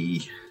might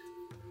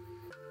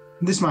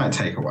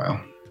take a while.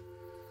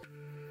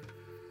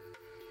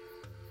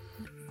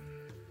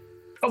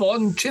 Come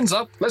on, chins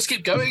up. Let's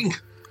keep going.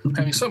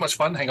 Having so much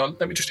fun. Hang on,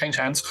 let me just change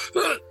hands.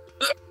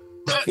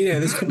 Yeah,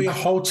 this could be a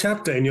whole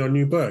chapter in your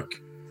new book.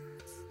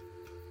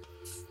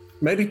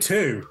 Maybe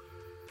 2.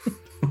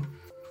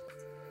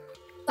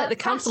 Like the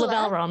Council of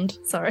Elrond.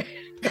 Sorry.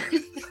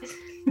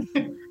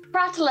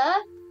 Prattler,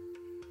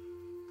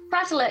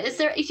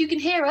 if you can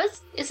hear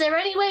us, is there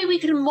any way we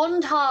can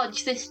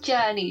montage this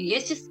journey?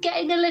 It's just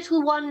getting a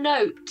little one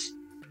note.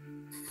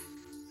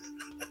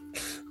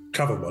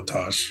 Cover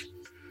montage.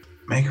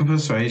 Make a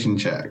persuasion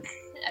check.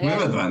 Okay.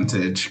 With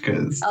advantage,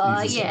 because for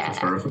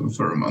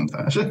a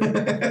montage.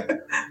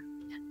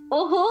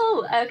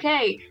 Oh,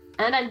 okay.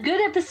 And I'm good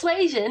at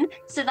persuasion,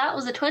 so that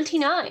was a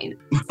 29.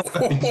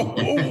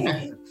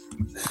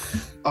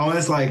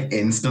 Almost like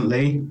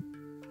instantly,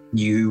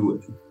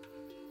 you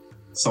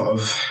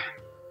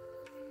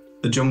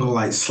the jungle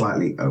light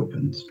slightly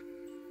opened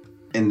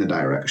in the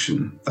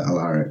direction that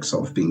Alaric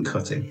sort of been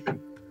cutting.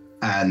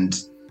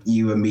 And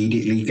you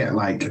immediately get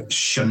like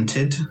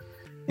shunted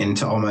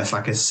into almost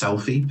like a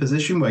selfie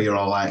position where you're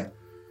all like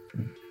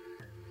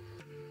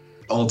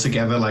all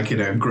together, like in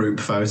a group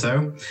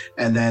photo,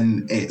 and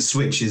then it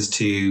switches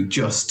to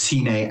just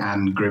Tine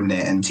and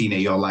Grimnir, and Tine,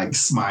 you're like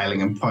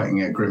smiling and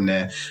pointing at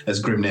Grimnir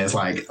as Grimnir's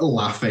like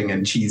laughing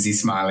and cheesy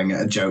smiling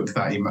at a joke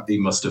that he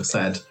must have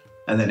said,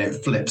 and then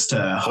it flips to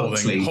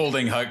Huxley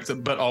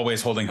but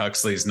always holding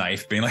Huxley's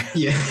knife, being like,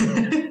 yeah.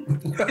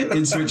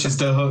 It switches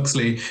to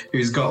Huxley,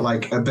 who's got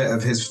like a bit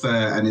of his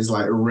fur and is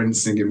like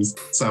rinsing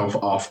himself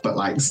off, but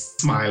like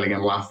smiling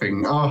and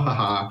laughing. Oh,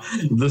 haha,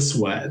 the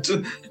sweat.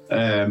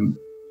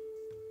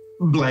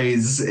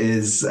 Blaze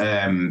is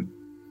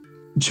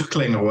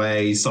chuckling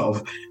away, sort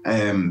of,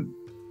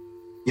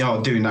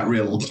 doing that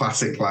real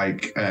classic,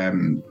 like,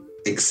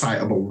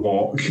 excitable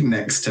walk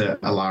next to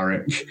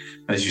Alaric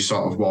as you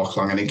sort of walk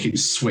along, and it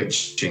keeps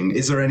switching.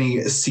 Is there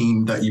any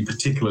scene that you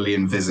particularly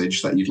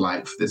envisage that you'd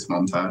like for this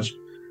montage?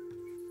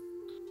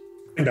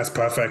 I think that's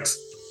perfect.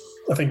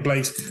 I think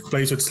Blaze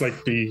would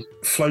like be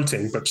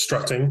floating but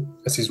strutting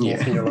as he's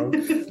walking along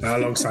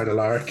alongside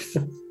Alaric.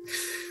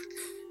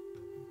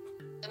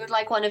 I would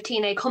like one of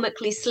Tine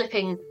comically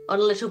slipping on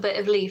a little bit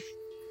of leaf.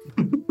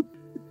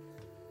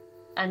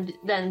 And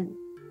then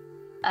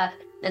a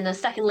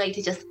second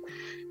later, just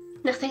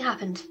nothing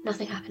happened.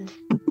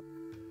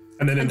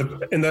 And then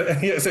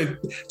so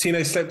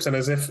Tine slips, and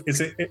as if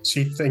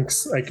she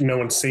thinks like no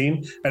one's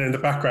seen, and in the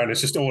background it's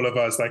just all of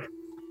us like.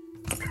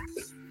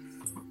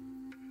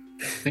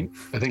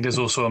 I think there's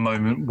also a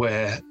moment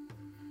where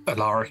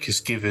Alaric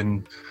is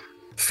given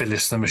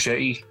Phyllis the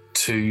machete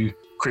to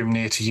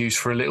Grimnir to use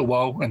for a little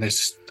while, and there's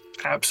just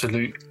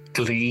absolute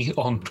glee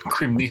on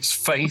Grimnir's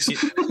face.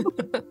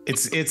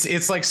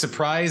 It's like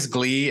surprise,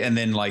 glee, and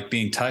then like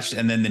being touched,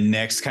 and then the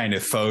next kind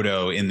of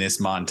photo in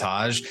this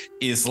montage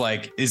is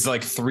like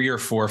 3 or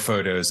 4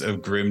 photos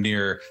of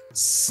Grimnir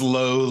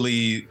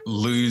slowly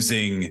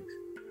losing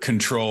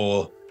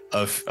control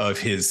of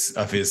his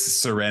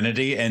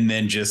serenity, and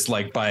then just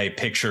like by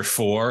picture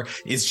 4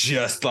 is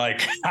just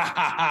like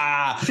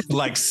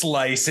like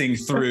slicing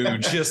through,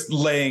 just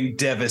laying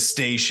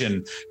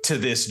devastation to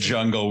this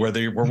jungle where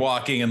they were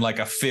walking in like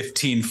a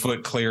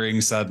 15-foot clearing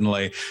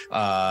suddenly,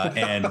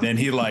 and then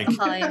he like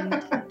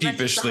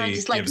sheepishly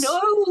just like gives,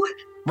 no.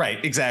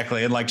 right,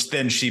 exactly, and like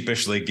then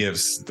sheepishly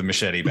gives the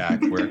machete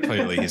back, where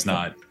clearly he's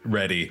not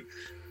ready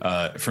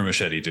for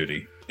machete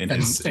duty in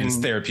his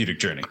therapeutic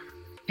journey.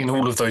 In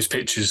all of those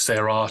pictures,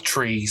 there are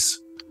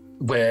trees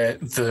where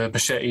the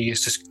machete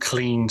is just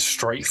cleaned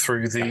straight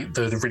through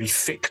the really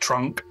thick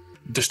trunk,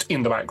 just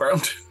in the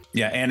background.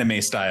 Yeah,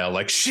 anime style,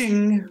 like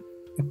shing.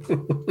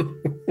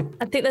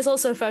 I think there's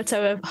also a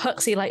photo of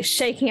Huxley like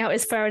shaking out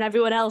his fur, and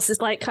everyone else is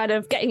like kind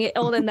of getting it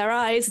all in their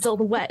eyes as all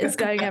the wet is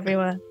going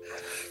everywhere.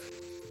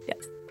 Yeah.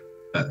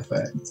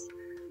 Perfect.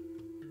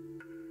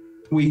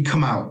 We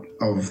come out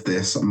of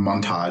this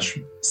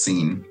montage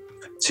scene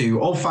to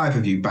all 5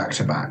 of you back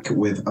to back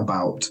with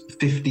about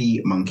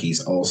 50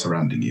 monkeys all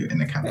surrounding you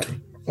in a canopy.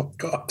 Oh,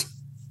 God.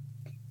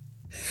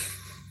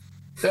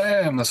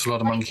 Damn, that's a lot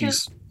of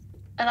monkeys.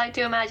 And I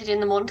do imagine in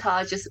the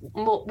montage, just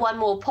one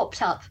more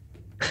popped up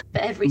for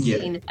every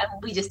scene, and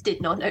we just did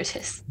not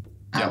notice.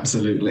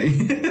 Absolutely.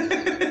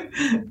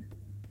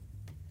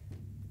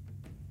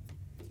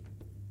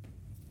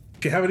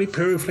 Do you have any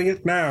proof? Fling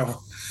it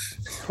now.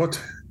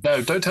 What?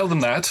 No, don't tell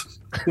them that.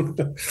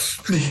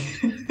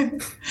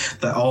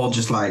 They're all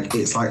just like,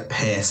 it's like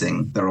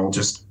piercing. They're all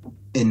just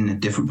in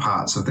different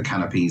parts of the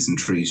canopies and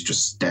trees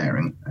just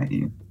staring at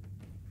you.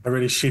 I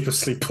really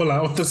sheepishly pull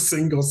out the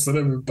single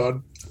cinnamon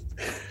bun.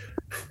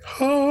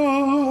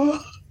 I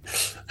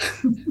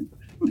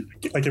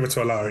give it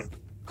to Alaric.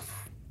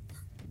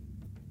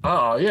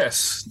 Ah,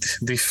 yes,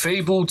 the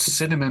fabled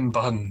cinnamon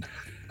bun.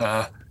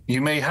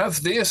 You may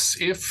have this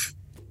if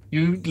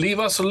you leave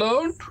us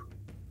alone.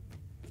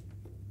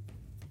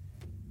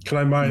 Can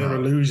I minor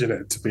illusion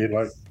it to be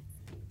like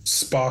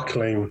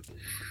sparkling,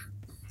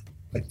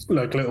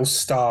 like little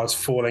stars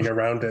falling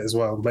around it as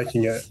well,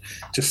 making it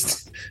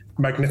just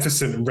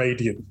magnificent and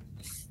radiant?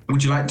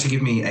 Would you like to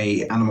give me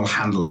a animal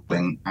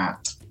handling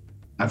at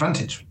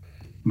advantage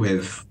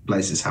with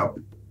Blaze's help?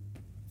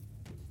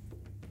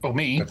 Oh,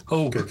 me?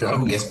 Oh,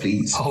 yes,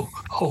 please.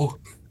 Oh,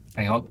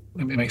 hang on.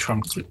 Let me make sure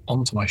I'm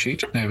onto my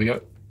sheet. There we go.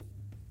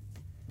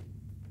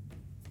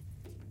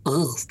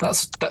 Ugh,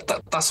 that's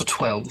a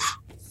 12.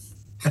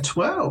 A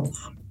 12?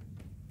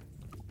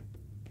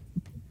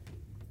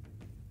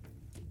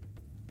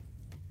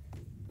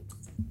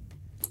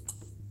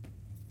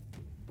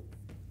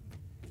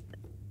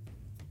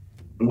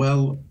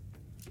 Well,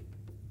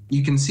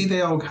 you can see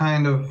they all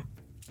kind of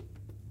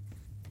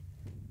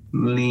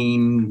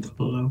lean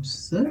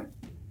closer.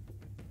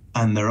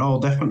 And they're all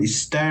definitely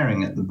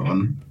staring at the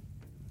bun.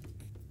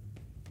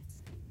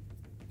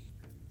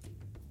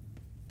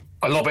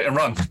 I lob it and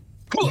run.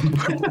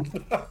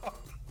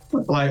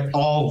 Like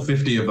all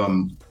 50 of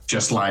them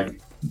just like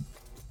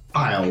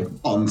pile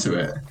onto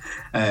it.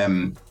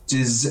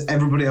 Does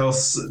everybody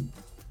else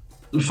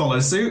follow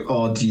suit,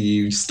 or do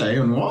you stay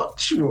and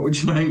watch? What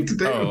would you like to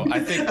do? Oh, I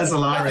think as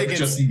Alaric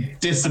just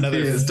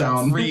disappears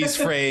down. Freeze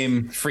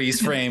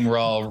frame. We're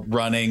all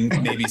running.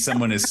 Maybe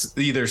someone is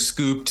either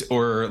scooped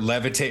or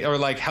levitate, or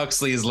like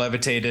Huxley is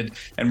levitated,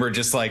 and we're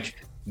just like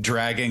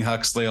dragging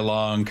Huxley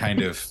along.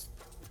 Kind of.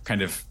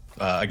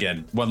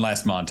 Again, one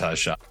last montage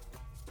shot.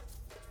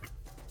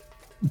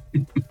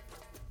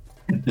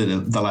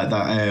 They're like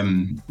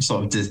that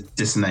sort of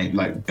dissonate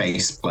like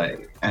bass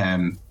play,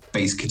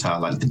 bass guitar,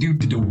 like the do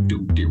do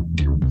do do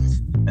do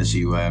as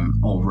you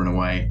all run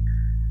away.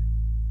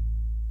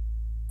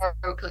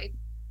 Okay.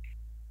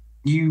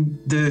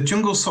 The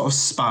jungle's sort of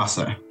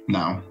sparser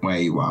now where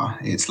you are.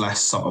 It's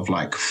less sort of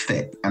like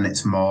thick, and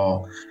it's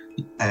more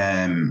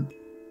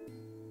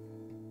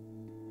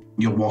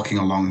you're walking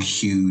along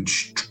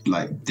huge,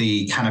 like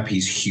the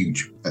canopy's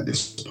huge at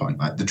this point.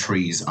 Like the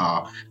trees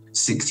are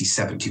 60,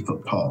 70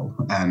 foot tall,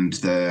 and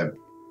the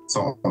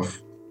sort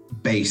of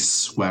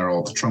base where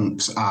all the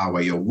trunks are,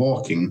 where you're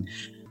walking,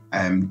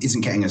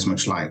 isn't getting as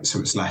much light, so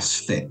it's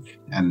less thick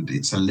and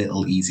it's a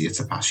little easier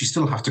to pass. You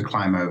still have to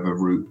climb over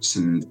roots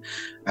and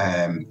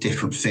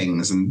different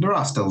things, and there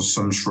are still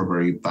some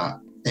shrubbery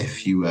that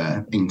if you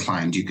were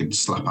inclined you could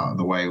slap out of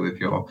the way with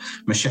your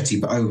machete,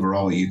 but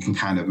overall you can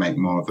kind of make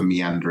more of a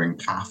meandering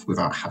path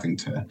without having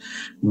to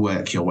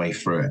work your way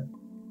through it.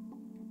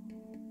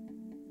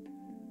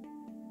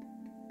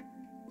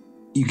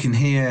 You can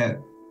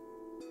hear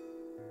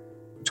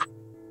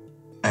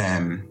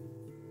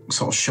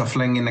sort of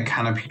shuffling in the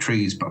canopy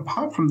trees, but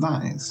apart from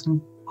that, it's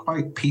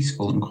quite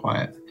peaceful and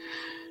quiet.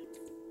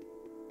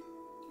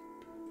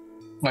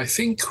 I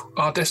think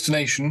our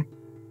destination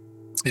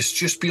is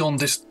just beyond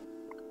this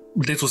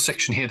little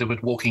section here that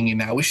we're walking in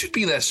now. We should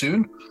be there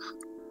soon.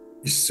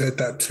 You said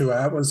that 2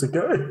 hours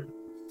ago.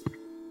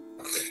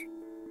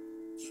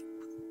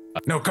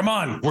 No, come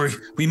on.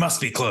 We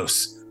must be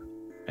close.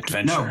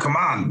 Adventure. No, come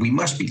on. We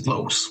must be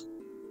close.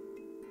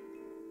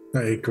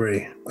 I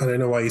agree. I don't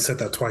know why you said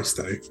that twice,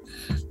 though.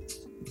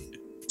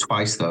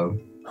 Twice, though.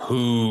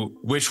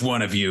 Which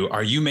one of you?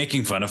 Are you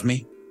making fun of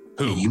me?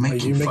 Who? Are you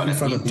making fun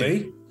of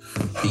me?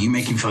 Are you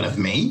making fun of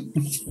me?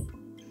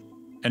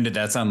 And did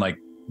that sound like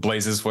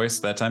Blaze's voice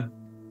that time?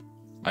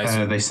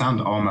 They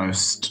sound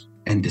almost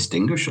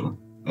indistinguishable.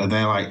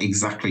 They're like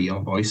exactly your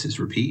voices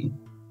repeating.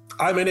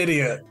 I'm an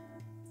idiot.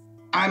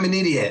 I'm an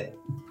idiot.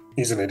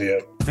 He's an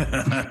idiot.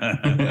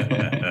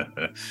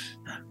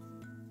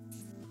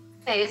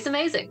 Hey, it's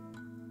amazing.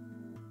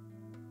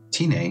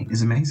 Tine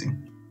is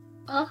amazing.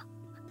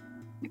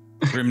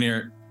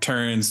 Grimnir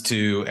turns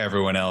to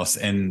everyone else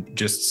and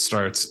just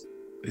starts.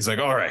 He's like,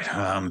 all right,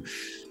 I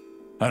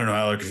don't know,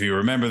 Alec, if you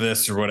remember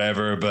this or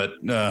whatever, but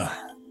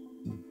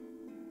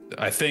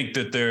I think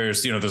that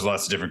there's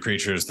lots of different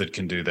creatures that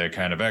can do that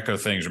kind of echo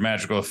things or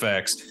magical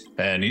effects.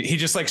 And he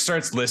just like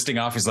starts listing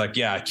off. He's like,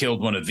 yeah, I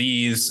killed one of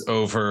these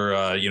over,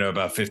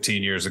 about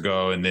 15 years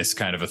ago and this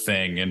kind of a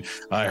thing. And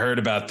I heard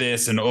about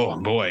this and oh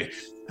boy,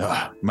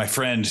 my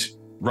friend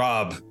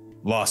Rob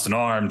lost an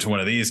arm to one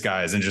of these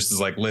guys, and just is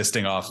like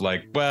listing off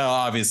like, well,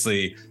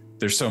 obviously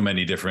there's so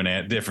many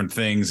different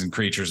things and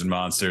creatures and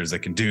monsters that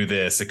can do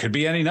this. It could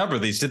be any number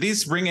of these. Did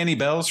these ring any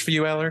bells for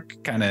you,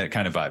 Alec? Kind of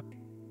vibe.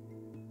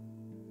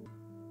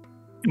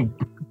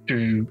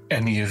 Do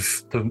any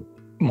of the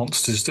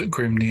monsters that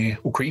Grimnir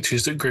or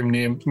creatures that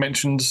Grimnir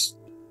mentions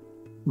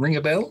ring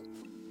a bell?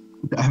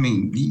 I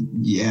mean,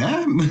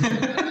 yeah.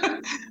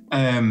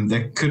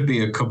 There could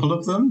be a couple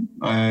of them.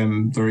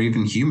 There are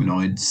even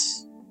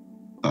humanoids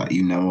that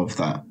you know of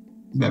that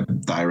their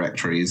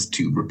directory is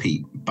to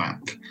repeat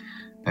back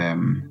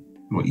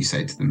what you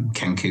say to them.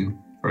 Kenku,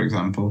 for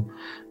example.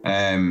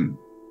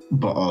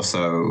 But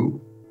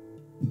also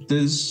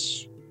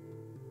there's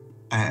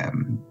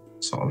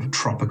sort of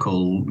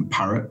tropical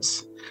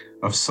parrots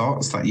of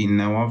sorts that you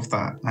know of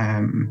that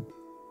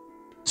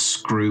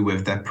screw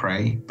with their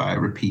prey by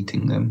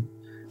repeating them.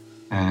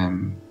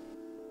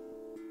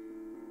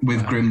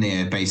 With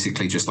Grimnir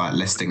basically just like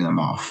listing them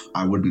off,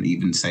 I wouldn't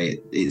even say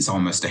it's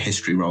almost a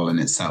history roll in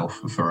itself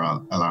for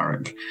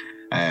Alaric.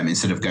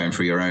 Instead of going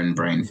through your own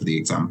brain for the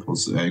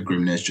examples,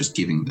 Grimnir's just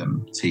giving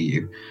them to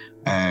you.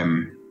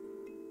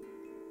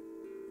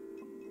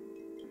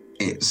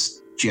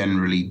 It's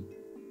generally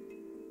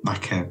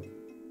like a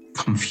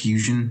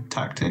confusion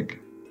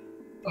tactic.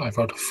 I've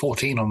rolled a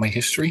 14 on my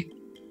history.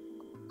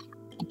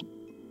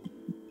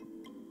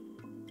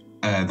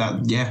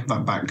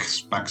 That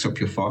backs up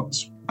your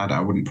thoughts. I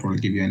wouldn't probably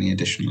give you any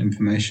additional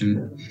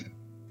information.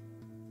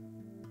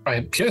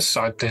 Yes,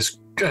 there's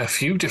a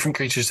few different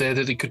creatures there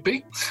that it could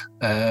be.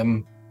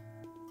 I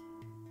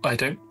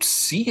don't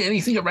see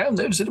anything around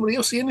there. Does anybody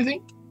else see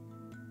anything?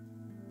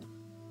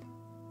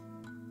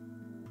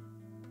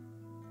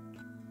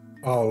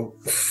 I'll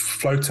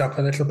float up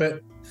a little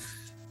bit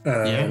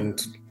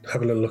and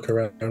have a little look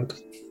around.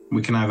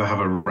 We can either have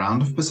a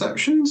round of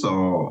perceptions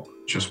or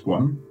just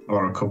one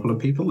or a couple of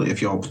people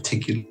if you're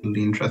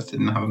particularly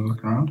interested in having a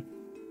look around.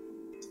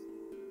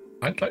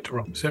 I'd like to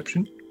roll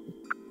perception.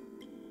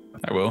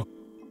 I will.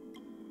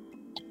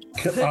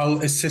 I'll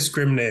assist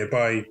Grimnir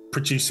by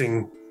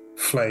producing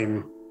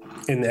flame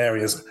in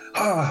areas.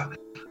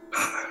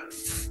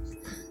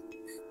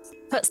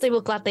 Huxley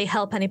will gladly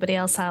help anybody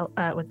else out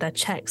with their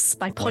checks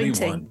by pointing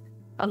 21.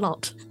 A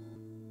lot.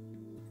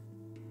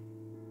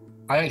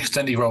 I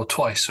accidentally rolled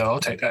twice, so I'll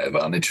take that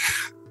advantage.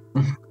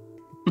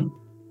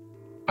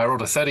 I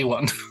rolled a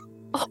 31.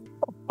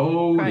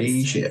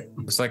 Holy shit.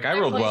 It's like I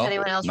rolled well.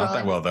 Not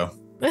that well, though.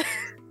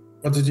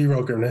 What did you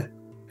roll, Grimnir?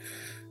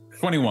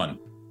 21.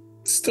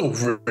 Still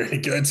really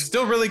good.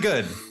 Still really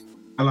good.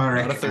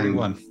 Alaric, not a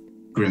 31.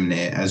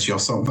 Grimnir, as you're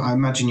I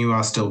imagine you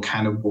are still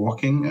kind of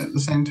walking at the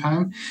same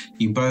time.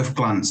 You both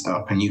glance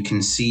up and you can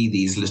see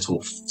these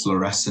little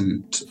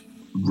fluorescent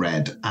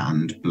red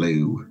and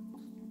blue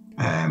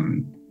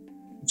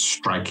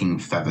striking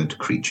feathered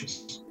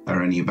creatures.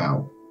 They're only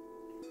about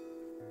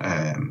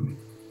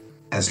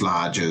as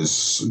large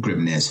as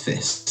Grimnir's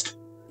fist.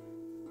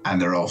 And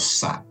they're all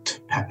sat,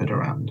 peppered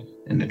around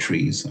in the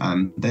trees.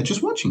 And they're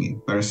just watching you.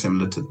 Very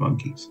similar to the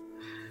monkeys.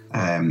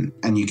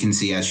 And you can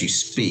see as you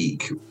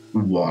speak,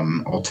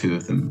 one or two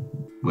of them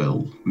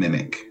will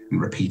mimic and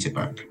repeat it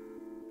back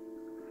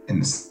in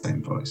the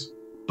same voice.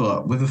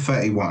 But with a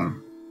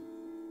 31,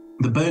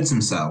 the birds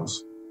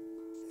themselves,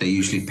 they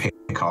usually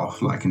pick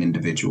off like an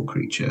individual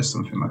creature,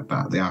 something like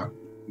that. They are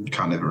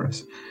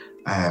carnivorous.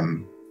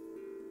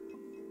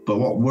 But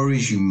what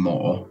worries you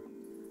more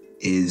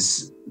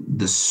is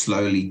the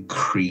slowly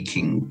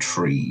creaking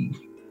tree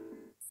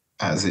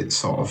as it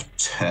sort of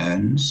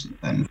turns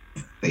and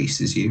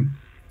faces you.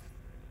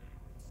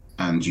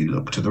 And you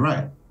look to the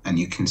right and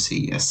you can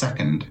see a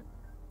second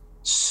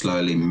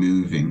slowly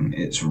moving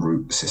its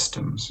root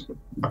systems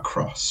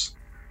across.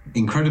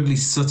 Incredibly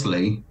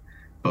subtly,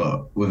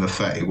 but with a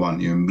 31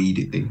 you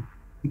immediately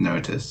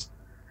notice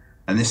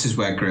And this is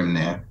where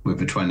Grimnir, with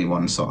the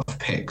 21, sort of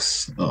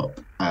picks up,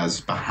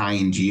 as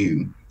behind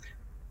you,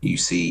 you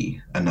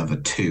see another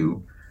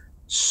 2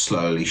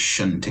 slowly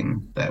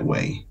shunting their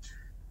way.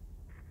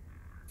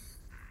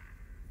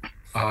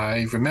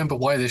 I remember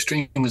why this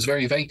dream was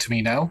very vague to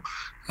me now.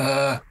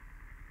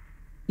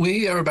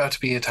 We are about to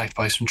be attacked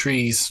by some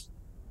trees.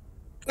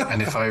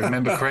 And if I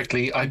remember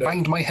correctly, I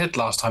banged my head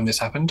last time this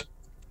happened.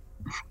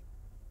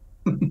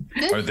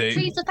 Are they?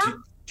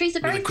 Trees are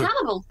very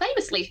flammable,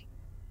 famously.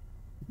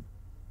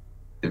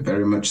 They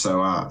very much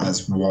so are,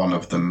 as one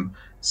of them's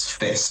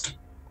fist,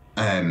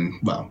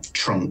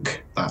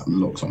 trunk, that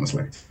looks almost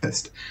like a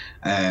fist,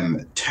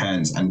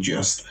 turns and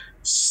just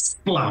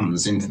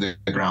slams into the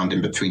ground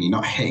in between you,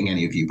 not hitting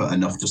any of you, but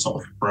enough to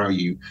sort of throw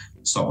you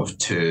sort of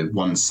to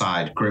one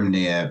side.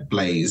 Grimnir,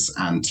 Blaze,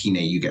 and Tina,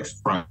 you get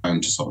thrown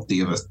to sort of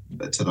the other,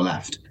 to the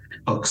left.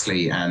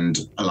 Huxley and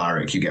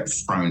Alaric, you get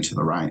thrown to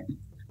the right.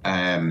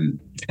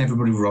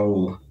 Everybody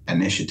roll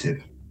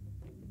initiative.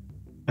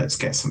 Let's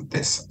get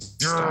this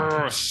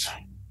started.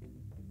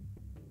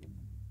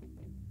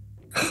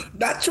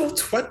 Natural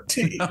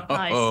 20.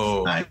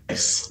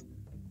 Nice.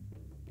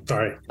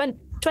 Sorry.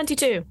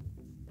 22.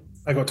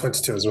 I got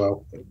 22 as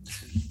well.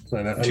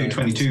 Two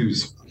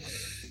 22s.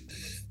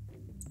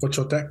 What's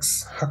your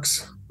dex,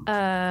 Hux?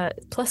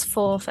 +4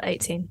 for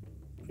 18.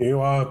 You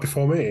are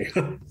before me.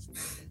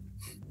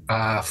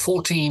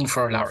 14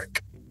 for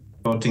Alaric.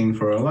 14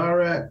 for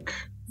Alaric.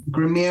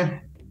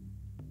 Grimnir?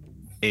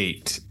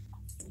 8.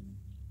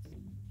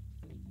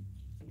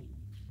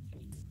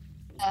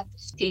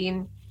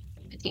 15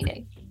 for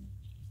Tina.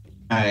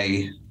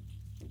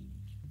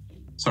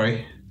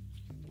 Sorry?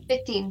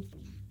 15.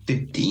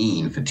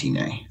 15 for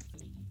Tina.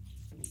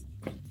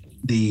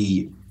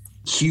 The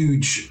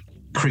huge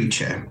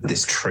creature,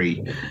 this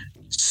tree,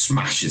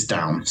 smashes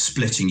down,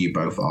 splitting you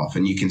both off,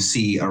 and you can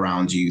see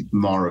around you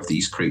more of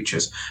these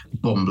creatures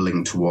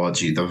bumbling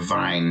towards you, the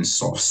vines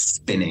sort of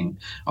spinning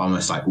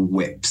almost like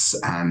whips,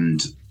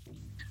 and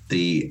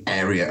the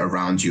area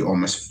around you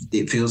almost,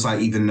 it feels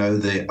like even though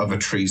the other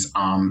trees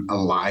aren't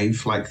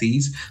alive like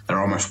these, they're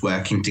almost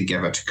working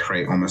together to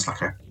create almost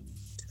like a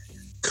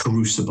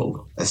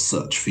crucible as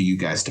such for you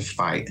guys to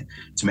fight,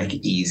 to make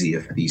it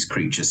easier for these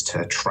creatures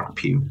to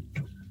trap you.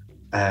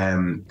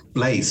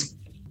 Blaze,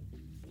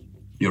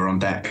 you're on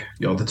deck.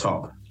 You're the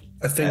top.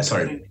 I think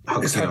sorry,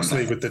 it's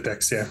Huxley with the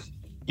dex, yeah.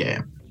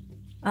 Yeah.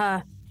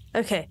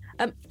 Okay.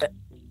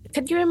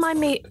 Could you remind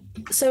me,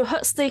 so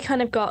Huxley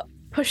kind of got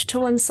pushed to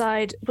one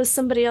side. Was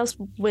somebody else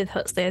with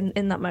Huxley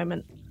in that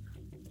moment?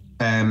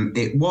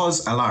 It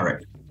was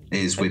Alaric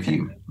is with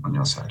you on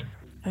your side.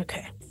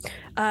 Okay.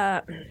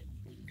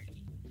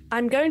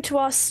 I'm going to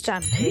ask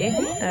Stampy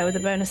with a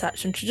bonus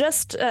action to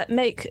just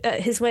make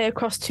his way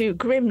across to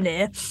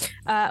Grimnir,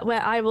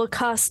 where I will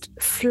cast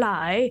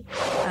Fly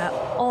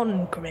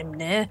on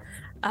Grimnir,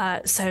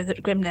 so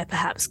that Grimnir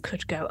perhaps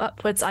could go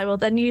upwards. I will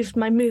then use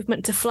my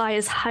movement to fly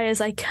as high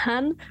as I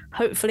can,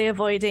 hopefully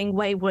avoiding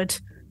wayward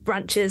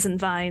branches and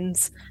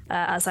vines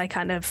as I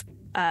kind of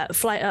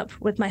fly up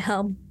with my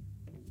helm,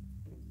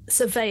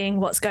 surveying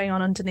what's going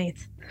on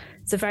underneath.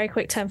 It's a very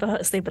quick turn for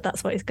Huxley, but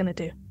that's what he's going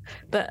to do.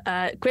 But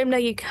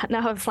Grimnir, you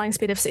now have a flying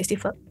speed of 60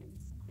 foot.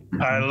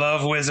 I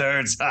love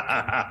wizards.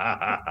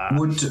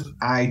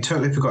 I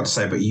totally forgot to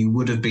say, but you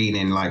would have been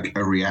in like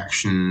a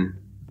reaction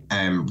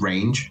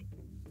range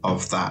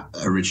of that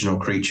original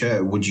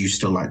creature. Would you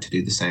still like to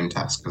do the same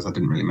task? Because I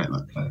didn't really make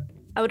that clear.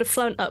 I would have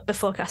flown up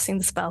before casting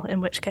the spell, in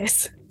which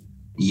case.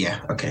 Yeah,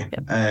 okay.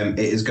 Yep.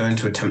 It is going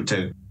to attempt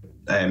to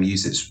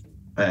use its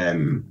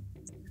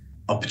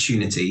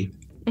opportunity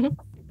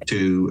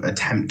to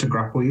attempt to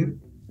grapple you.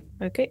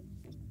 Okay.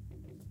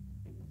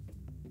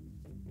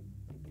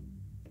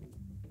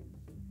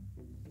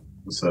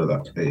 So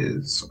that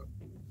is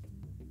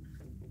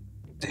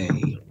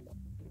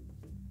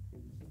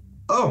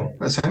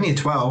that's only a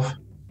 12.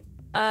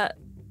 I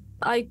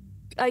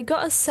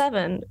got a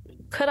 7.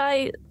 Could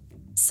I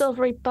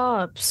silvery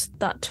barbs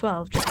that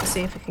 12 just to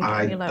see if it can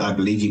get any lower? I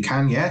believe you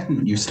can, yeah.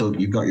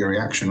 You've got your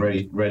reaction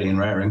ready and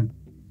raring.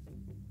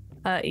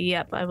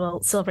 Yep, I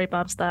will silvery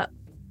barbs that.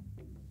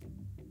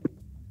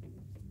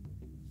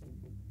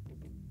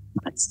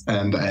 Nice.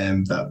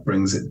 And that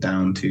brings it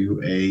down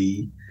to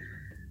a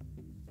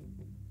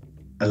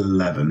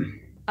 11.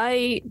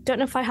 I don't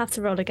know if I have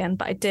to roll again,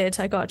 but I did.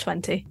 I got a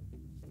 20.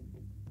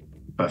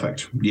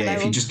 Perfect. Yeah,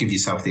 if you just give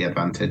yourself the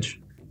advantage,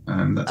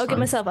 that's I'll give fine.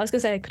 myself. I was going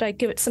to say, could I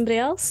give it to somebody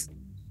else?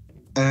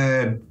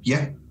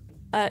 Yeah.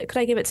 Could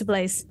I give it to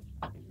Blaze?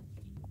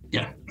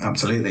 Yeah,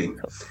 absolutely.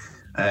 Cool.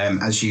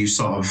 As you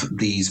sort of,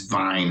 these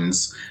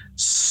vines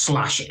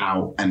slash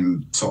out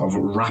and sort of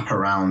wrap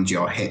around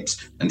your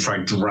hips and try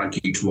to drag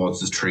you towards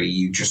the tree,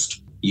 you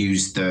just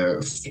use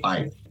the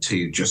flight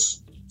to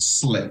just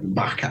slip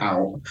back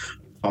out,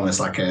 almost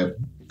like a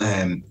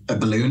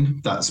balloon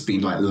that's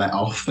been like let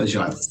off as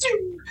you're like,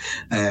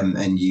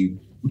 and you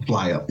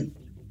fly up.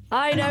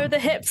 I know the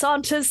hips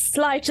aren't as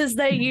light as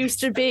they used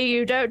to be.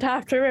 You don't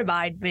have to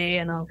remind me,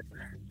 and I'll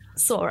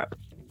soar up.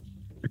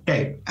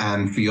 Okay,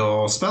 and for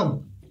your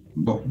spell?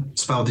 What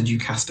spell did you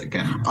cast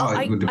again?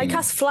 I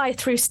cast Fly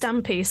through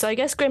Stampy, so I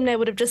guess Grimnir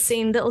would have just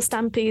seen little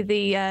Stampy,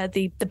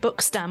 the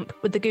book stamp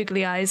with the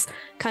googly eyes,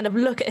 kind of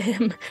look at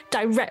him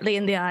directly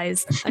in the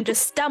eyes and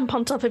just stamp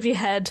on top of your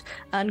head.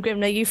 And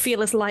Grimnir, you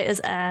feel as light as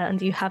air,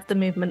 and you have the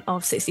movement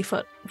of 60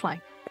 foot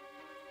flying.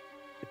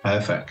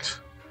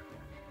 Perfect.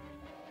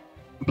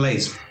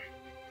 Blaze.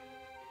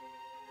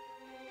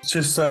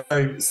 Just so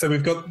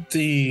we've got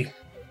the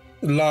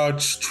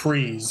large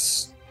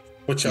trees.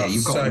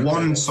 You've got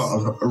one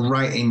sort of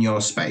right in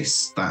your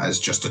space that has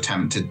just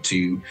attempted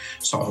to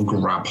sort of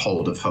grab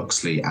hold of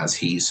Huxley as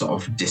he sort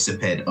of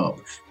disappeared up.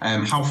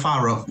 How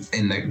far up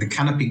in the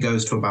canopy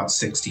goes to about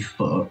 60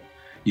 foot.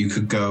 You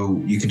could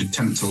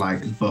attempt to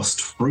like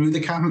bust through the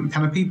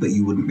canopy, but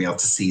you wouldn't be able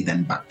to see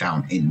then back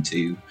down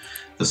into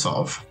the sort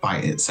of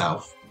fight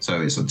itself.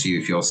 So it's up to you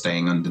if you're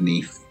staying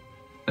underneath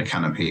the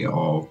canopy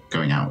or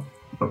going out,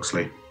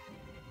 Huxley.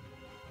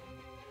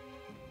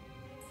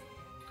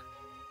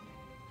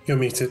 You're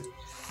muted.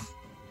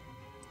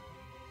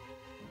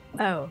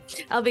 Oh,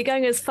 I'll be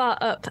going as far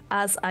up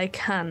as I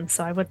can,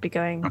 so I would be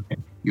going... Okay.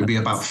 You'll be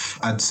about,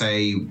 I'd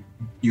say,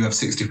 you have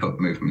 60 foot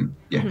movement.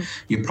 Yeah. Mm-hmm.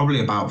 You're probably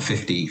about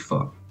 50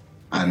 foot,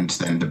 and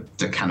then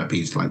the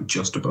canopy's like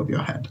just above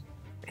your head.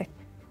 Okay.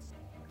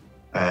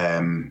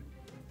 And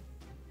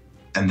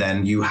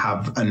then you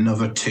have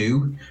another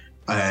two,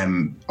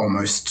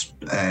 almost...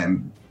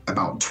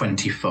 about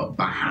 20 foot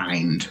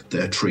behind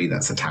the tree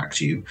that's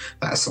attacked you,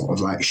 that's sort of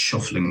like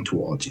shuffling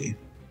towards you.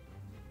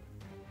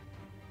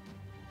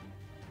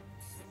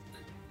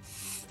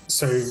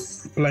 So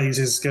Blaze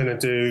is going to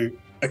do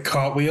a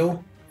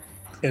cartwheel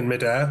in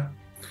midair,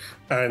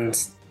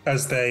 and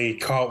as they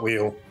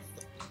cartwheel,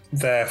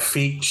 their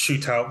feet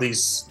shoot out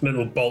these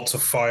little bolts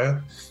of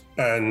fire,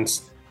 and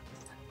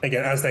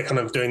again, as they're kind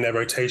of doing their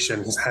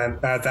rotation,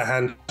 their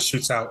hand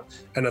shoots out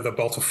another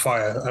bolt of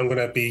fire.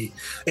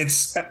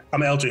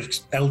 I'm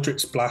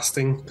Eldritch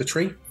blasting the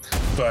tree,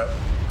 but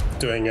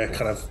doing a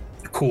kind of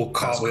cool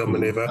cartwheel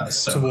maneuver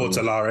towards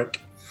Alaric.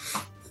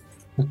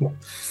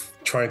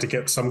 Trying to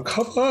get some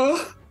cover.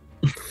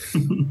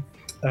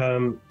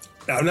 I've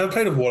never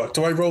played a Warlock.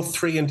 Do I roll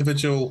 3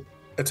 individual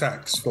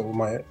attacks for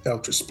my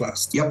Eldritch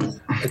Blast? Yep.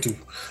 I do.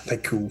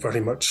 Thank you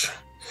very much.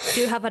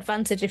 Do you have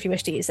advantage if you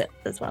wish to use it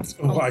as well?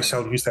 Oh, I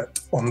shall use that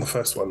on the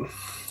first one.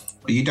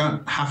 You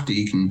don't have to,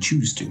 you can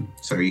choose to,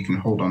 so you can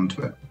hold on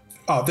to it.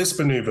 Oh, this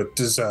maneuver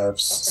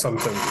deserves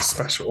something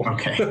special.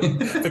 Okay.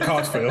 The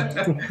cartwheel.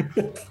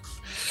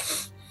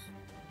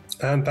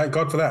 And thank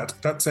God for that.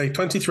 That's a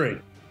 23.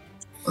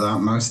 That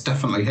most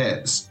definitely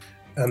hits.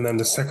 And then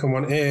the second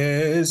one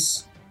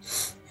is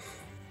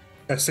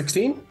a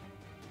 16.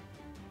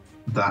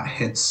 That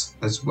hits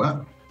as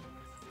well.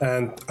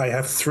 And I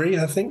have 3,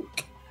 I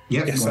think.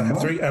 Yep, yes, I have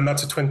 3, and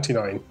that's a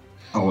 29.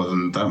 Oh, well,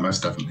 then that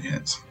most definitely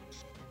hits.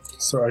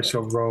 So I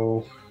shall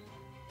roll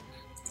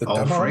the all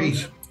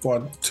damage. 3.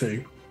 1,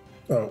 2.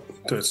 Oh,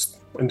 do it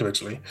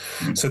individually.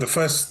 So the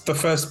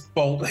first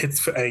bolt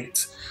hits for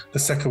 8. The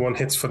second one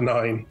hits for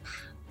 9.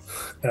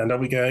 And are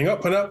we going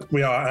up and up?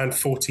 We are, and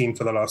 14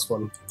 for the last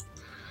one.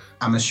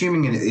 I'm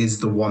assuming it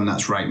is the one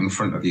that's right in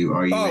front of you.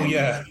 Are you? Oh,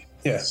 yeah.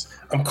 Yes.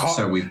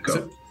 So we've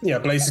got...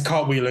 Blaze is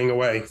cartwheeling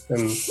away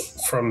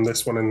from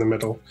this one in the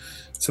middle.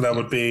 So that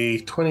would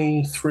be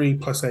 23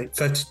 plus 8,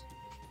 30.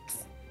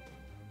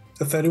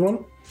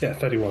 31? Yeah,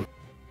 31.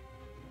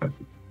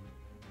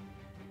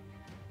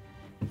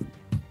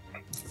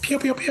 Pew,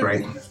 pew, pew.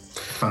 Great.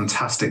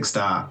 Fantastic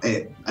start.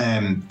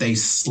 They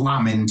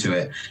slam into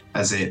it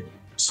as it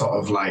sort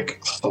of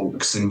like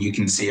hulks, and you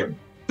can see it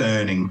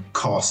burning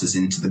courses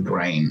into the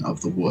grain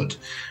of the wood.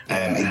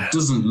 It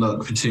doesn't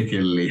look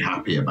particularly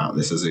happy about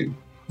this as you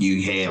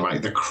hear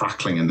like the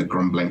crackling and the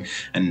grumbling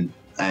and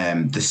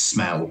the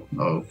smell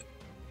of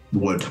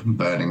wood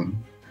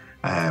burning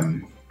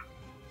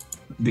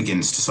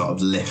begins to sort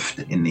of lift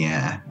in the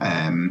air.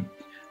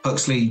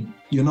 Huxley,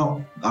 I'm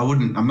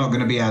not going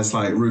to be as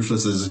like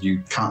ruthless as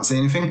you can't see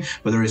anything,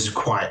 but there is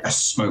quite a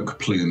smoke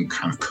plume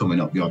kind of coming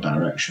up your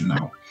direction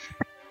now.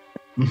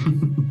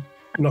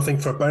 Nothing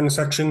for a bonus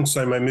action,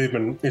 so my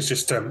movement is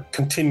just to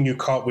continue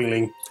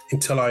cartwheeling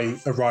until I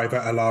arrive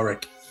at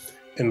Alaric,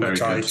 in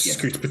which I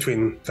scoot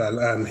between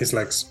his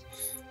legs.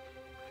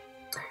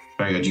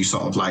 Very good. You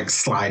sort of like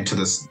slide to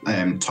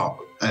the top,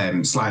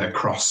 slide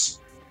across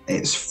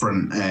its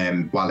front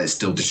while it's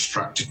still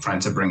distracted, trying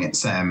to bring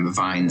its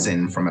vines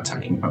in from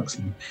attacking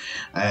Huxley.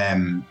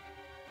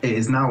 It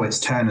is now its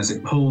turn. As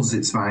it pulls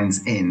its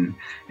vines in,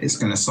 it's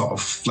going to sort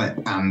of flip,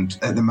 and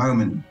at the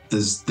moment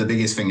there's the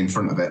biggest thing in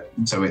front of it,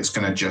 so it's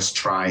going to just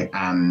try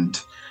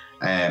and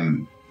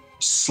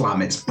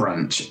slam its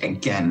branch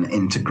again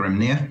into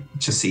Grimnir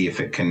to see if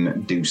it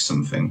can do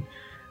something.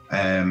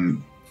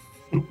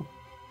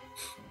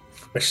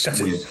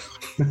 With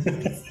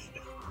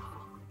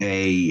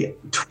a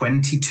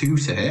 22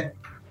 to hit.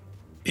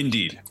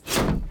 Indeed.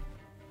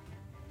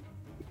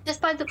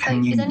 Just by the way,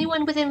 is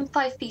anyone within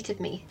 5 feet of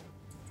me?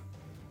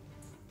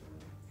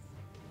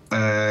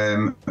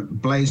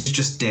 Blaze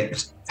just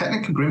dipped.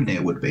 Technically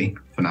Grimnir would be,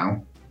 for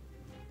now.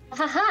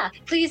 Haha,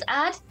 please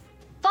add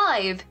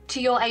 5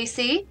 to your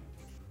AC.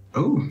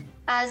 Ooh.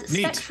 As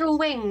spectral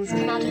wings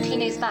come out of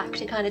Tina's back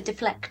to kind of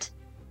deflect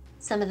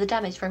some of the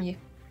damage from you.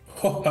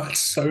 Oh, that's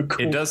so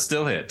cool. It does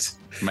still hit.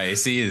 My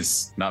AC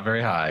is not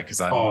very high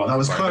because I'm. Oh, that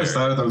was close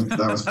though.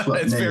 That was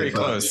it's very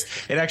close.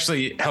 It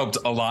actually helped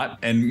a lot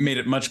and made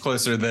it much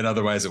closer than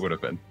otherwise it would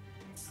have been.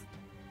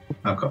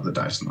 I've got the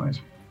dice noise.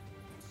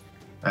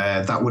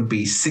 That would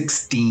be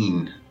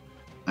 16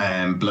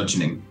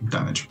 bludgeoning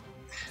damage.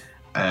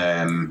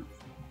 Can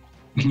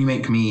you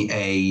make me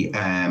a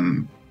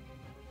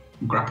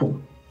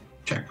grapple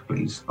check,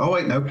 please? Oh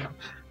wait, no.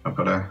 I've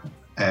got a.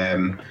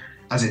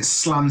 As it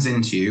slams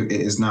into you,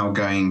 it is now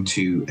going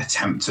to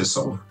attempt to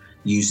sort of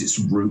use its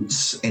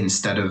roots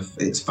instead of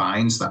its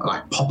vines that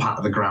like pop out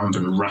of the ground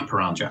and wrap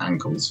around your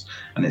ankles,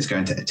 and it's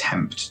going to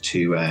attempt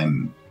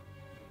to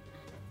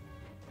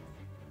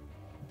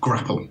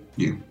grapple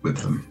you with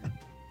them.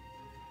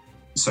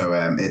 So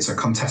it's a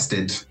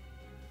contested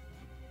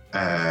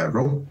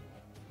roll.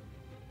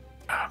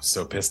 I'm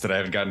so pissed that I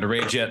haven't gotten to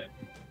rage yet.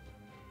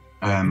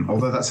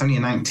 Although that's only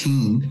a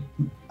 19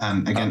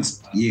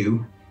 against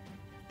you.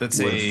 That's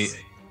a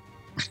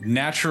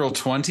natural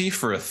 20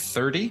 for a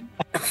 30.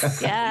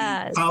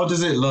 Yeah. How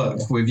does it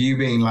look with you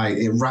being like,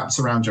 it wraps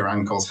around your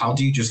ankles? How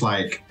do you just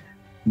like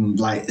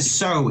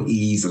so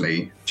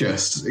easily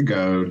just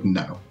go,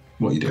 no?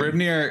 What are you doing?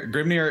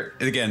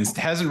 Grimnir, again,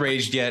 hasn't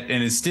raged yet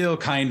and is still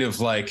kind of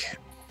like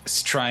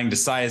trying to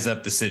size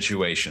up the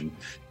situation.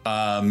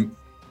 But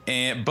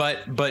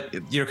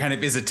kind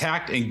of is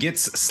attacked and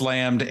gets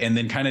slammed and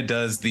then kind of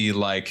does the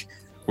like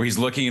where he's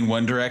looking in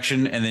one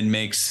direction and then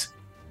makes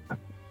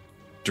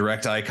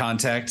direct eye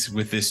contact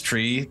with this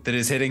tree that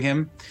is hitting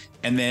him,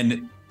 and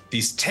then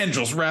these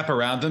tendrils wrap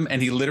around him and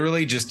he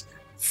literally just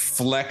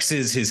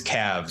flexes his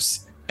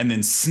calves and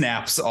then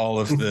snaps all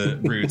of the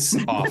roots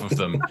off of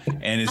them,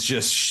 and it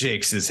just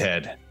shakes his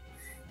head.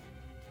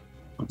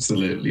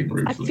 Absolutely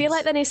ruthless. I feel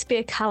like there needs to be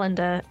a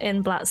calendar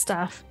in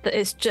Blackstaff that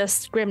is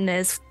just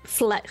Grimnir's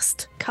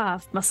flexed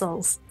calf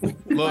muscles.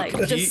 Look,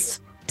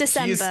 just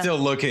December. He is still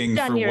looking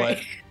January. for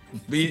what.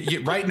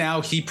 Right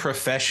now, he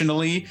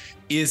professionally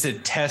is a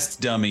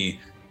test dummy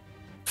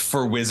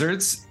for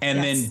wizards and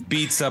then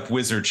beats up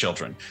wizard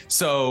children.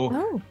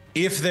 So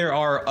if there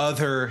are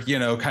other,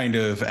 kind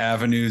of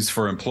avenues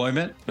for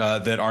employment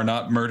that are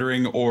not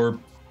murdering or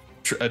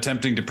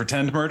attempting to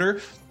pretend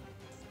murder,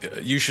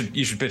 you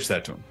should pitch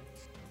that to him.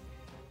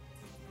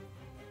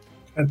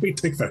 And be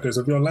tick vectors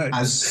of your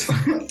legs.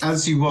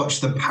 As you watch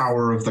the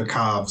power of the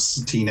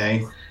calves,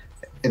 Tine,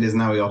 it is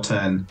now your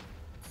turn.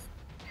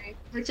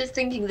 I was just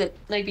thinking that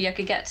maybe I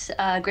could get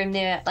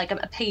Grimnir like a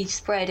page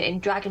spread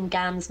in Dragon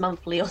Gams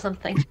Monthly or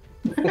something.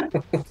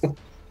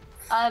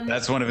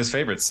 That's one of his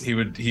favorites.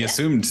 He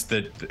assumed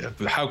that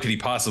how could he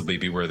possibly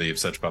be worthy of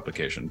such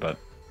publication, but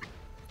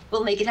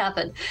we'll make it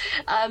happen.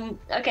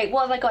 Okay,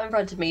 what have I got in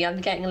front of me? I'm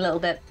getting a little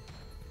bit.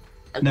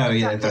 No,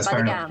 yeah, that's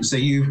fair enough. So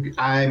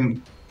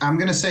I'm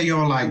going to say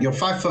you're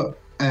 5 foot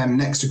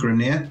next to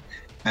Grimnir,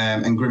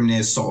 and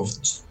Grimnir's sort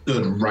of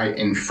stood right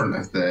in front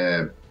of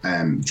the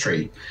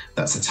tree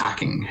that's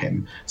attacking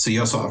him. So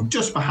you're sort of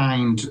just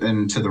behind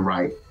and to the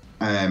right,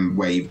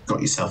 where you've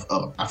got yourself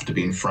up after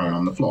being thrown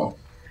on the floor.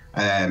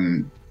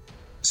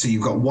 So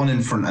you've got one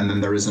in front, and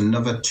then there is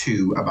another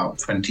 2 about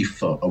 20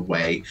 foot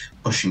away,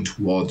 pushing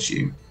towards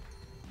you.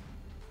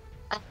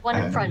 One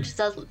in front.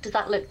 Does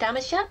that look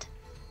damaged yet?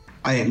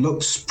 It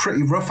looks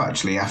pretty rough,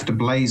 actually. After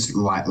Blaze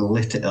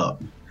lit it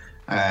up,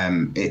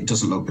 it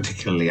doesn't look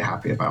particularly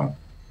happy about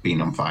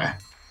being on fire.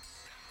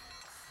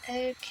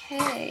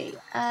 Okay.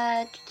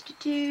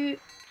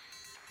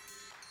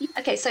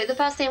 Okay, so the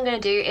first thing I'm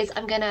going to do is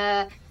I'm going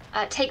to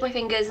take my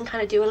fingers and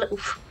kind of do a little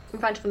in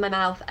front of my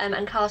mouth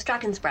and cast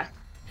Dragon's Breath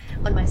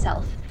on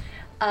myself.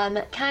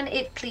 Can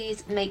it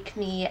please make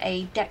me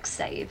a dex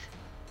save?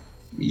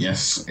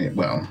 Yes, it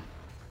will.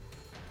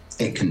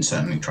 It can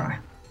certainly try.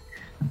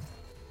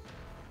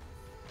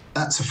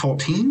 That's a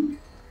 14.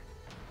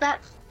 That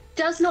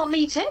does not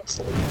meet it.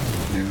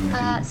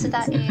 So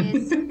that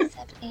is 7,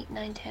 8,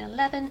 9, 10,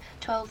 11,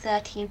 12,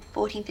 13,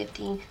 14,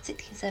 15,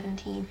 16,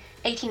 17,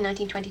 18,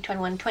 19, 20,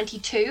 21,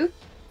 22.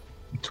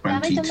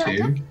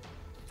 22.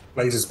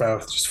 Blaze's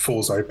mouth just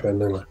falls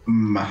open.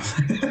 And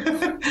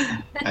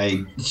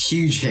a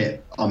huge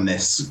hit on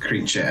this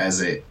creature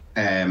as it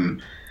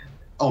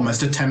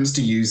almost attempts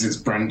to use its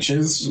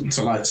branches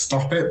to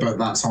stop it, but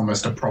that's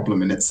almost a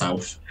problem in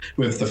itself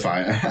with the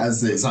fire,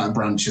 as its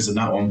branches are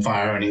now on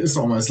fire, and it's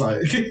almost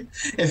like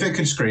if it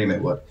could scream,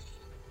 it would.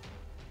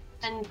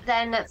 And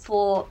then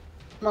for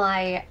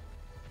my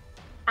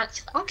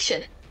actual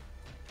action,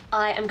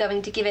 I am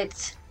going to give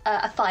it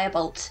a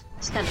firebolt,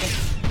 kind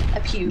of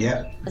a pew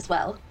as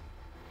well.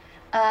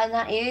 And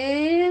that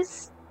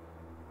is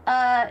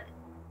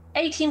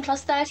 18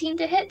 plus 13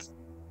 to hit.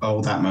 Oh,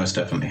 that most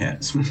definitely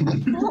hits.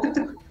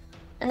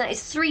 And that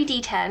is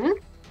 3d10.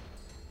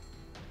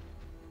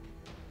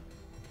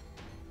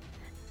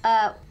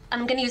 I'm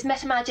going to use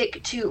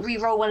Metamagic to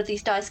re-roll one of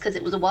these dice because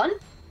it was a 1,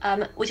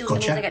 which also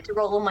means I get to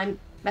roll all my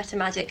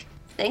Metamagic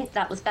think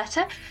that was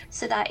better.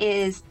 So that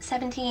is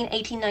 17,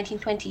 18, 19,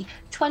 20,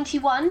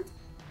 21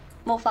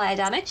 more fire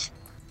damage.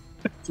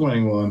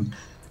 21.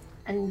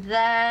 And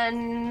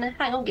then,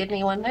 hang on, give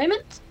me one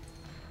moment.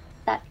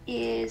 That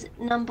is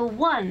number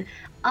 1.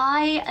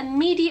 I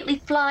immediately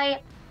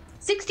fly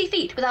 60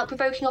 feet without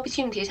provoking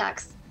opportunity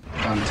attacks.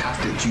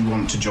 Fantastic. Do you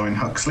want to join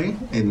Huxley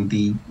in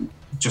the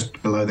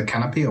just below the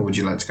canopy, or would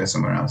you like to go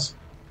somewhere else?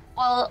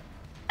 Well,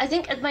 I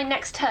think at my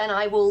next turn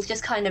I will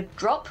just kind of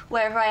drop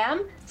wherever I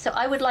am. So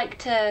I would like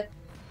to,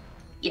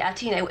 yeah,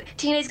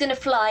 Tina's going to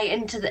fly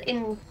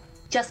in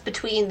just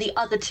between the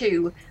other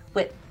two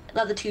with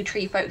the other two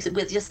tree folks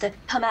with just to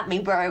come at me,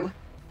 bro.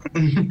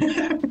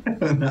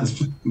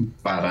 That's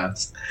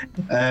badass.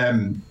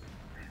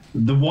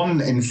 The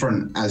one in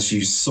front, as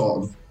you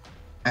sort of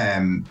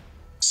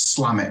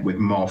slam it with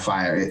more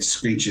fire, it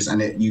screeches,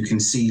 and you can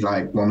see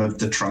like one of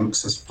the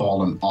trunks has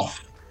fallen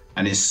off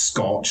and is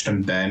scorched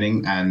and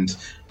burning, and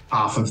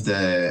half of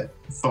the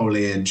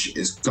foliage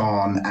is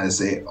gone, as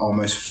it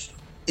almost,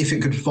 if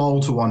it could fall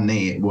to one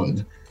knee, it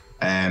would.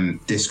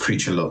 This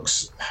creature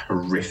looks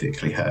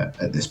horrifically hurt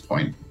at this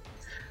point.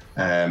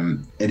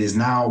 It is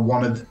now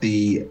one of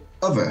the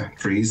other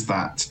trees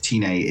that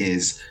Tine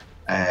is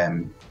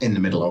in the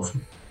middle of.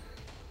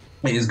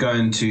 It is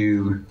going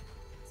to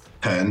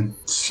turn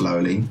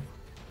slowly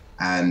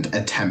and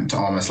attempt to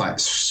almost like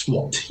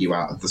swat you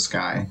out of the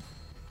sky.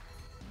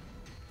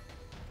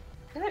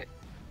 Good.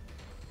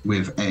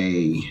 With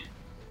a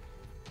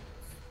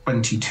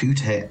 22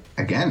 to hit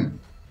again.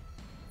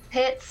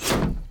 Hits.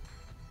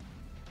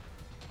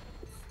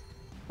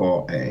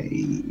 For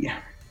a...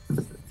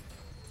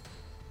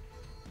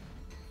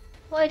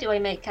 Why do I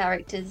make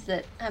characters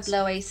that have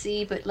low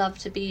AC but love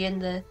to be in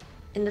the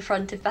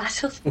front of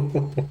battle?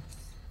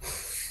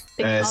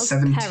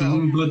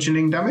 17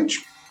 bludgeoning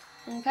damage.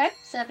 Okay,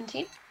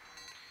 17.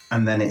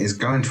 And then it is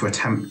going to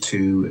attempt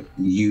to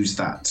use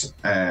that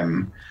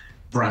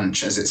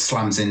branch as it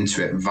slams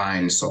into it.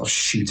 Vines sort of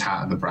shoot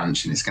out of the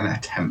branch, and it's going to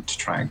attempt to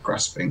try and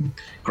grasp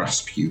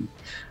you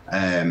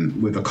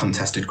with a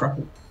contested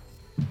grapple.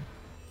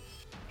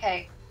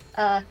 Okay.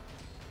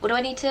 What do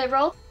I need to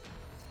roll?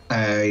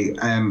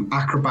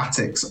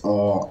 Acrobatics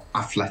or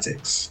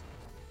athletics.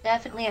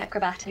 Definitely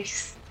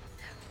acrobatics.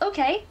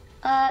 Okay.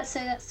 So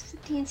that's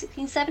 15,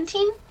 16,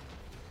 17.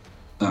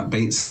 That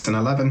beats an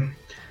 11.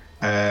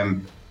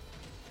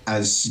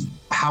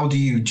 How do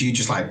you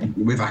just like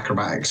with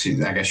acrobatics?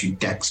 I guess you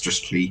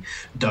dexterously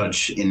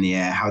dodge in the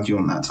air. How do you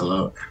want that to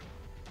look?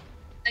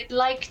 I'd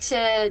like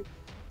to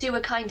do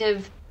a kind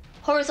of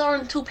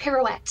horizontal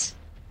pirouette.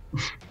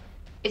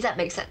 If that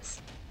makes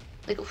sense.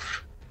 Like,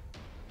 oof.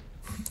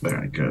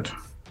 Very good.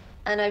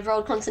 And I've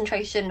rolled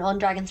concentration on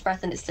Dragon's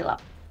Breath, and it's still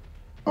up.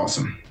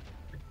 Awesome.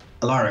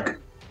 Alaric,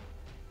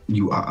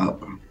 you are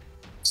up.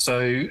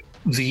 So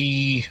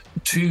the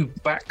two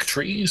back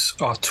trees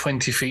are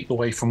 20 feet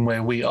away from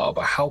where we are,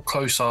 but how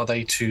close are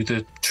they to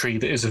the tree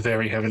that is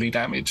very heavily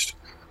damaged?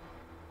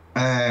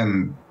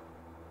 Only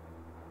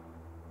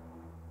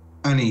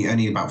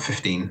about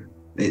 15.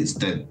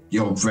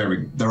 You're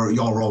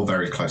all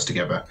very close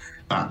together.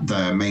 That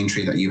the main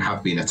tree that you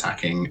have been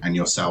attacking and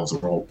yourselves are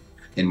all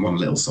in one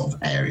little sort of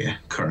area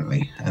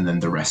currently, and then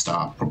the rest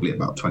are probably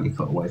about 20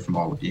 foot away from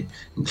all of you,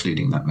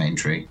 including that main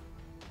tree.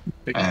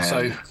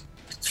 So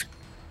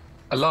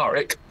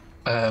Alaric,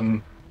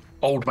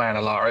 old man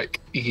Alaric,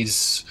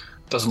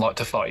 doesn't like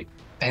to fight.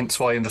 Hence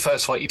why in the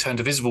first fight he turned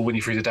invisible when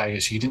he threw the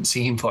dagger, so you didn't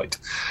see him fight.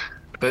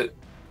 But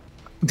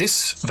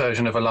this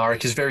version of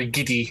Alaric is very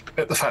giddy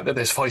at the fact that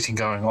there's fighting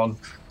going on.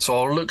 So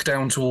I'll look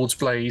down towards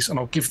Blaze and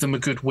I'll give them a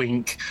good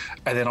wink,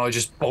 and then I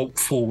just bolt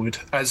forward.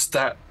 As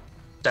that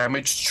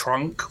damaged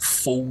trunk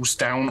falls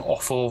down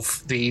off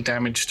of the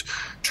damaged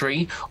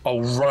tree,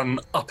 I'll run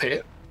up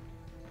it.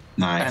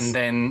 Nice. And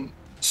then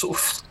sort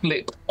of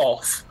flip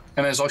off.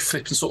 And as I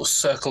flip and sort of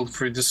circle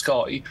through the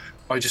sky,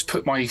 I just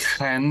put my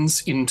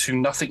hands into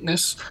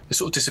nothingness. They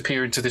sort of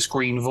disappear into this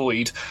green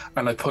void,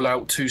 and I pull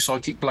out 2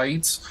 psychic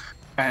blades.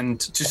 And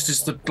just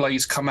as the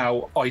blades come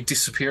out, I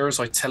disappear as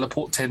I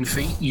teleport 10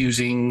 feet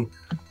using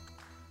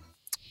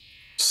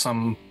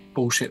some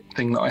bullshit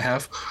thing that I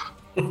have.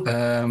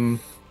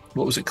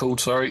 What was it called?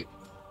 Sorry.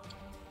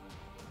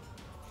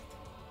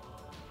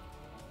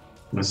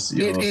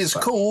 It is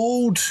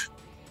called...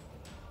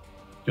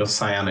 Your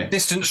psionic.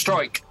 Distant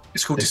Strike.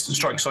 It's called Distant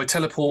Strike. So I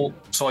teleport,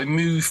 so I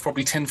move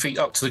probably 10 feet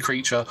up to the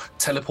creature,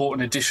 teleport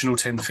an additional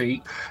 10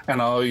 feet,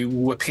 and I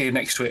will appear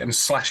next to it and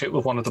slash it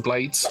with one of the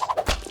blades.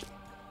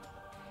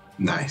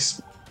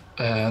 Nice.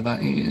 That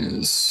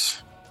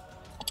is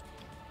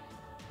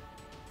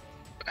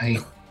a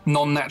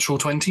non-natural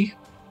 20.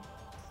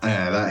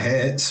 That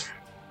hits.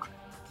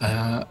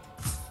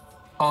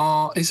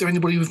 Is there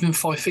anybody within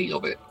 5 feet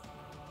of it?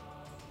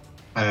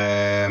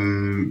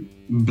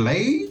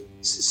 Blaze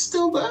is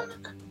still there?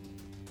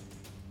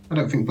 I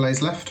don't think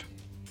Blaze left.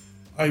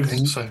 I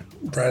think so.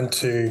 Ran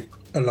to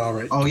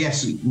Alaric. Oh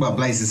yes, well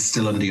Blaze is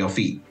still under your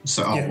feet.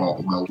 So Yeah.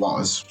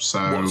 was.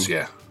 So Was,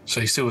 yeah. So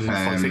he's still within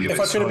 5 feet of If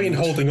I could have been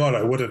holding on,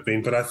 I would have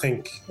been, but I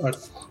think...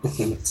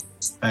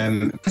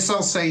 Guess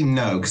I'll say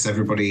no, because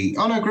everybody...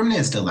 Oh, no,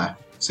 Grimnir's still there.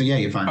 So yeah,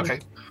 you're fine. Okay.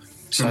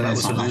 So that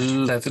was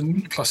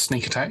 11 plus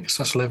sneak attack.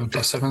 So that's 11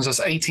 plus 7. So that's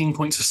 18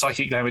 points of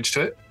psychic damage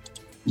to it.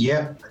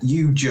 Yep,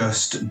 you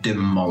just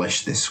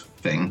demolish this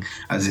thing.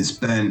 As it's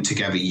burnt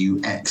together,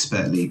 you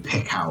expertly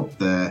pick out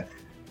the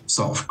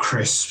sort of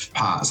crisp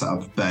parts that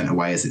have burnt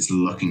away as it's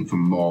looking for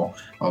more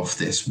of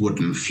this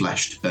wooden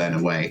flesh to burn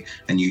away,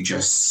 and you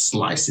just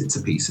slice it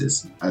to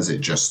pieces as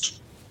it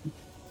just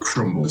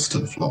crumbles to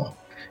the floor.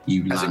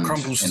 As it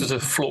crumbles to the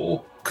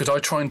floor, could I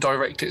try and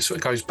direct it so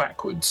it goes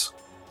backwards?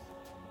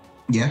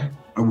 Yeah,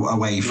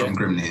 away from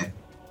Grimnir.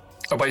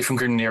 Away from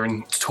Grimnir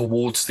and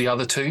towards the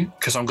other two,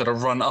 because I'm going to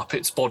run up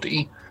its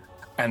body,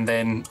 and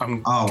then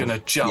I'm going to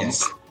jump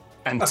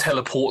and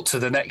teleport to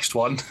the next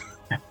one,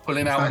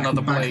 pulling out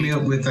another blade. Back me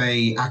up with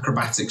a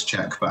acrobatics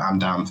check, but I'm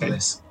down for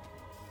this.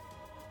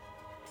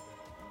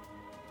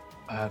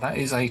 That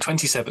is a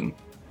 27.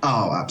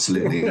 Oh,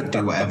 absolutely.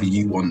 Do whatever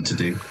you want to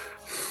do.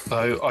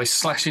 So I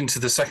slash into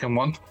the second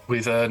one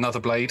with another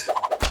blade,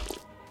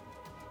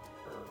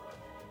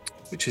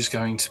 which is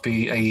going to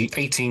be a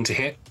 18 to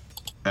hit.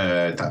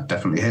 That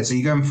definitely hits. Are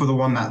you going for the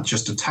one that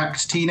just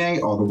attacked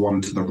Tine, or the one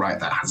to the right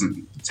that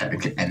hasn't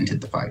technically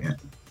entered the fight yet?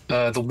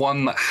 The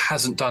one that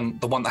hasn't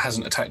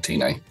attacked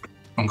Tine,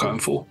 I'm going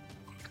for.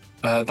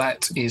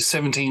 That is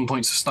 17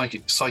 points of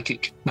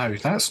psychic. No,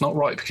 that's not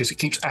right, because it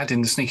keeps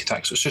adding the sneak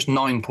attack, so it's just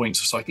 9 points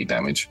of psychic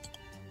damage.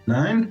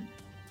 9?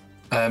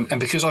 And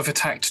because I've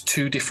attacked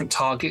 2 different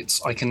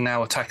targets, I can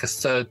now attack a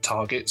third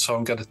target. So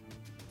I'm going to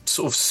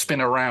sort of spin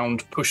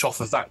around, push off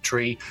of that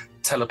tree,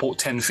 teleport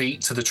 10 feet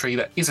to the tree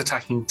that is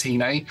attacking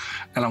Tine,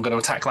 and I'm going to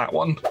attack that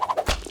one.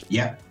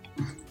 Yeah.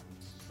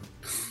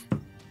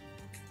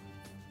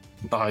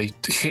 I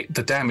hit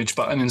the damage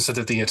button instead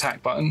of the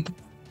attack button.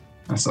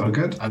 That's all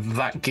good.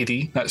 That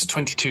giddy. That's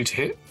 22 to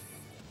hit.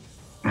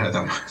 That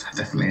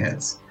definitely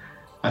hits.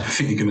 I don't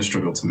think you're going to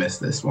struggle to miss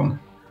this one.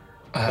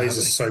 He's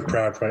just so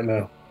proud right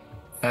now.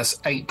 That's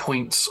 8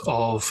 points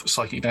of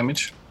psychic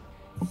damage.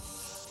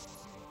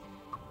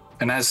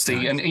 And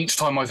and each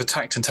time I've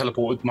attacked and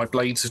teleported, my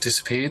blades have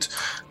disappeared.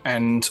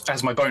 And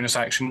as my bonus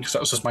action, because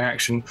that was just my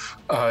action,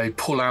 I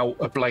pull out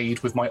a blade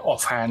with my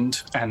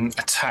offhand and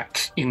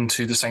attack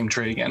into the same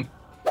tree again.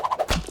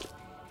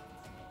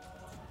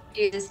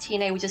 This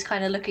Tine would just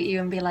kind of look at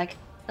you and be like,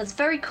 "That's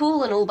very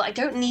cool and all, but I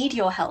don't need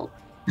your help."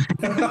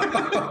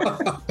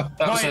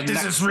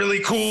 This is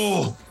really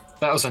cool.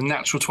 That was a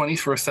natural 20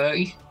 for a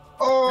 30.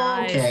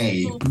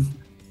 Okay. Nice.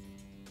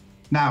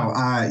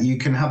 Now, you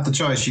can have the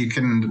choice. You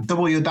can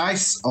double your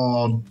dice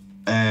or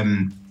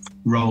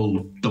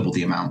roll double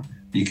the amount.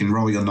 You can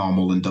roll your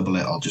normal and double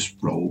it, or just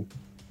roll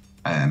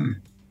 2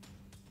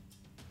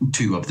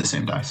 of the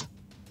same dice.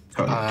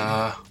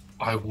 I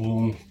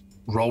will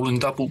roll and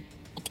double.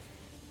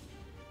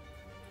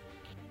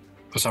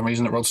 For some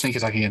reason, it rolled sneak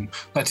attack again.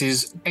 That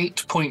is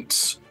 8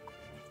 points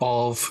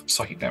of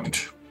psychic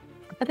damage.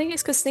 I think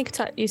it's because sneak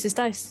attack uses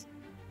dice.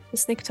 The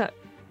sneak attack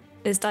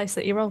is dice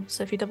that you roll,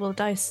 so if you double the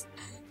dice...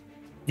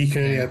 You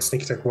can only add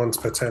sneak attack once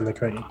per turn, though,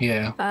 can't you?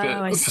 Yeah,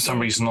 but for some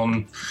reason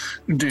on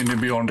D&D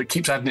Beyond, it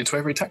keeps adding it to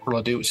every attack roll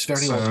I do, which is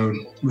very odd. So,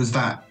 was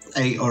that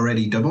 8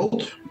 already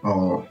doubled,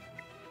 or...?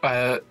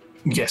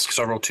 Yes, because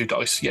I rolled 2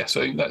 dice. Yeah,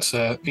 so that's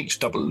each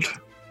doubled.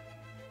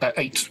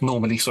 8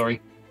 normally,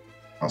 sorry.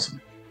 Awesome.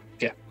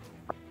 Yeah.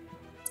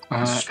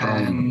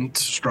 Strong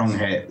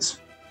hits.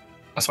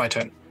 That's my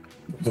turn.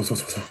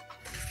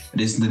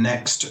 It is the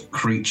next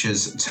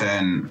creature's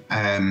turn.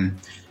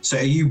 So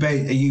are you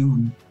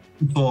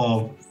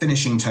for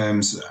finishing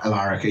terms,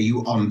 Alaric, are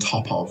you on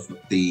top of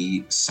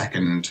the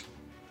second,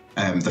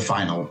 the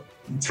final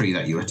 3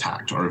 that you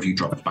attacked, or have you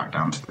dropped back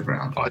down to the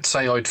ground? I'd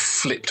say I'd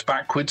flipped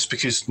backwards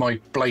because my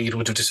blade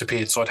would have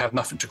disappeared, so I'd have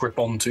nothing to grip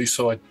onto,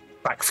 so I'd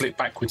backflip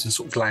backwards and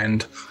sort of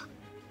land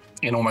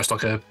in almost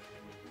like a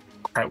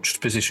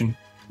crouched position.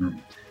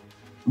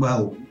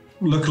 Well,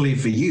 luckily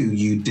for you,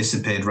 you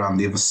disappeared around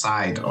the other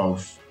side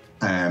of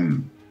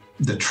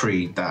the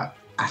tree that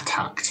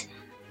attacked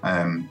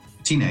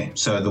Tine.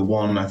 So the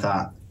one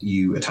that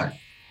you attacked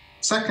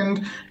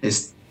second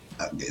is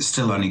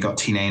still only got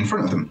Tine in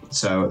front of them.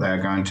 So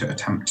they're going to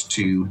attempt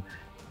to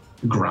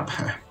grab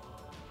her.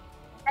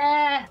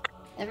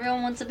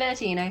 Everyone wants a bit of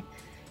Tine.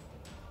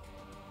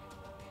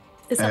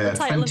 Is that the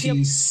title of your...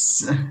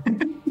 Is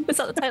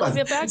that the title of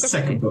your biography?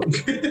 Second book.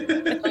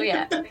 Oh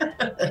yeah.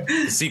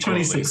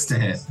 26 to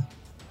hit.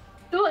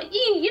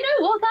 You know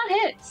what? That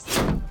hits.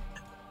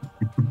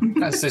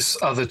 As this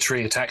other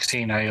tree attacks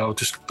Tine, I'll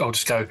just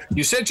go,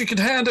 "You said you could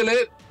handle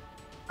it."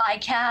 I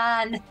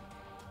can.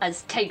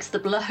 As takes the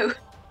blow.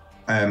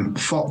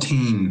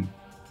 14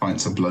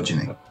 points of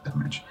bludgeoning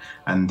damage.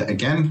 And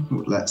again,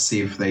 let's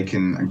see if they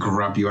can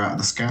grab you out of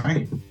the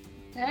sky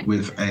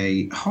with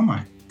a... Oh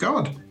my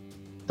god.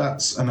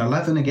 That's an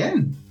 11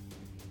 again.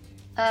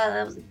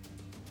 That was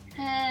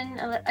 10,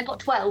 11, I got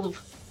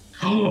 12.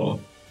 Oh.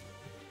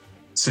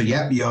 So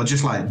yeah, you're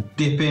just like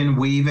dipping,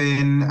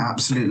 weaving,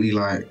 absolutely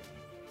like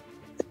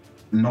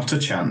not a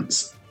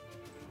chance.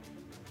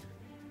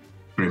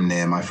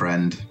 Grimnir, my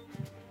friend.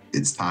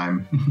 It's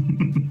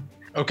time.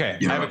 Okay,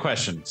 I have a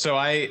question.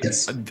 So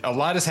Yes. a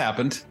lot has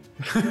happened.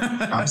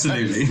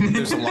 Absolutely.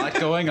 There's a lot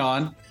going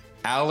on.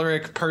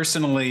 Alaric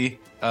personally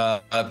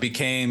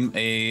became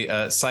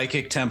a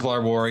psychic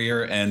Templar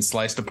warrior and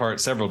sliced apart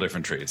several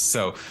different trees.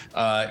 So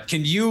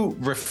can you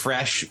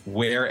refresh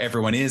where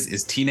everyone is?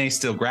 Is Tine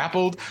still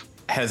grappled?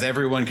 Has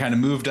everyone kind of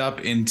moved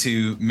up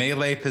into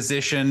melee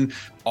position?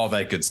 All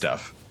that good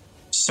stuff.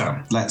 So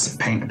let's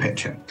paint a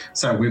picture.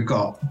 So we've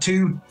got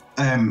two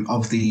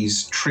of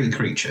these tree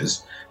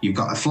creatures. You've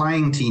got a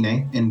flying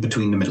Tine in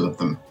between the middle of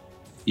them.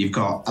 You've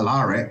got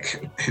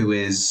Alaric, who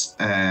is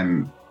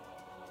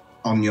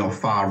on your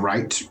far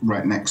right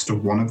next to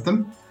one of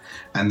them.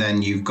 And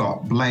then you've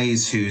got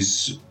Blaze,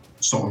 who's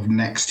sort of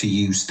next to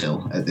you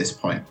still at this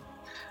point.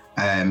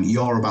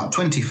 You're about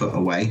 20 foot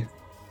away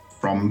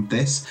from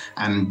this,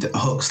 and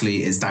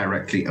Huxley is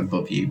directly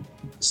above you,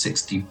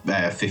 50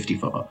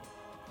 foot up.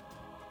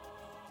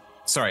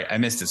 Sorry, I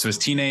missed it. So is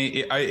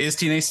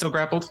Tine still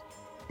grappled?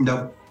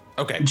 No.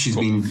 Okay. She's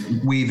cool.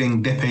 been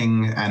weaving,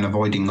 dipping, and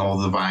avoiding all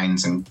the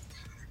vines and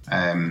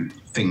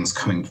things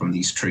coming from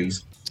these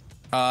trees.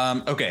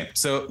 Okay,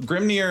 so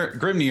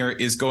Grimnir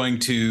is going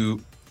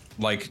to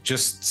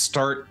just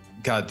start.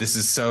 God, this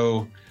is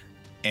so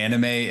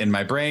anime in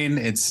my brain.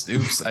 It's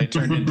oops, I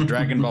turned into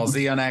Dragon Ball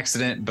Z on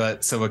accident,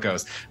 but so it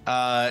goes.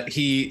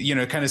 He,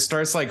 kind of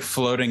starts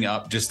floating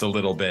up just a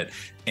little bit,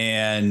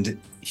 and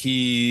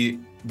he,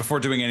 before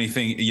doing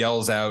anything,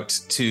 yells out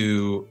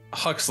to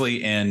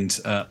Huxley and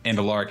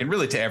Alaric, and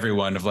really to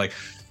everyone of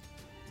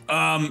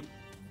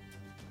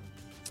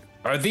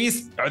are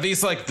these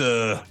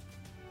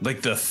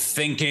the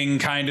thinking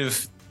kind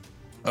of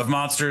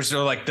monsters,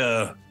 or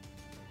the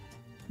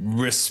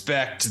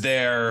respect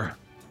their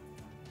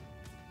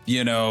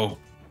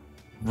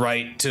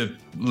right to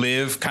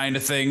live kind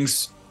of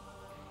things?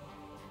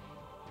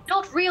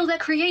 Not real, they're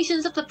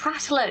creations of the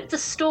Prattler. It's a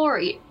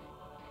story.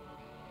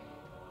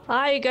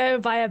 I go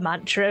by a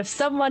mantra. If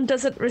someone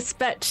doesn't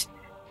respect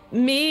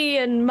me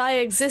and my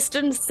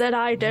existence, then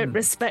I don't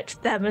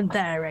respect them and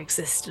their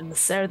existence.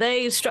 So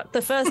they struck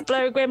the first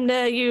blow,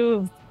 Grimnir.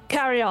 You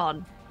carry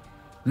on.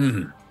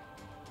 A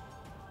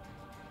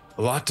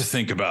lot to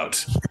think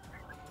about.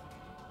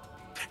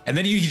 And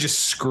then he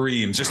just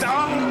screams, just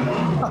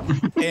ah!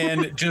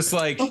 And just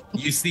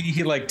you see,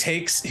 he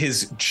takes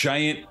his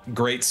giant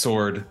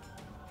greatsword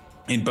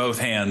in both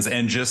hands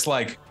and just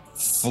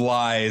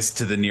flies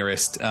to the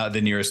nearest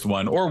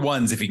one, or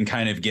ones if he can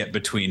kind of get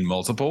between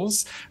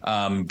multiples.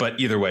 But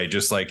either way,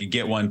 just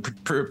get one,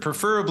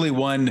 preferably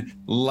one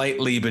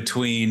lightly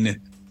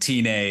between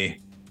Tine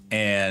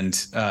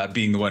and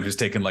being the one who's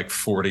taken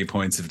 40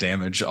 points of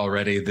damage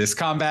already this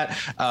combat,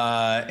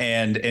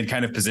 and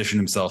kind of position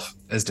himself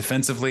as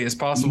defensively as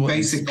possible. You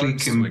basically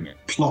can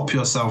plop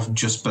yourself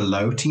just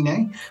below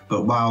Tine,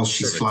 but while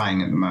she's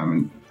flying at the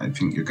moment, I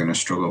think you're going to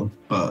struggle.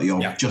 But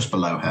you're just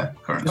below her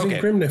currently.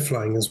 Isn't Grimnir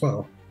flying as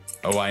well?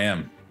 Oh, I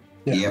am.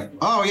 Yeah.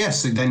 Oh,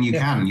 yes. So then you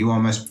can. You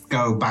almost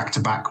go back to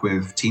back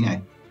with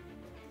Tine.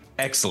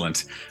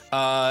 Excellent.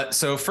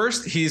 So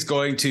first, he's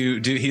going to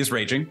do. He is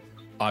raging,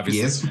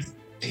 obviously.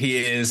 He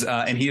is,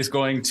 and he is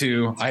going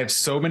to. I have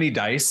so many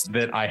dice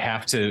that I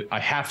have to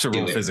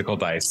roll physical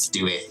dice.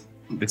 Do it.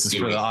 This is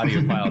for the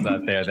audiophiles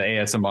out there, the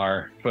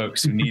ASMR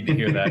folks who need to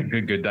hear that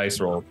good dice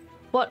roll.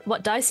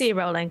 What dice are you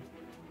rolling?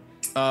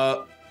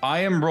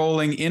 I am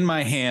rolling in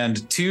my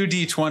hand 2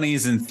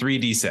 d20s and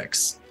 3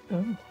 d6.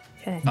 Oh,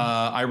 okay.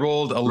 I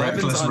rolled 11.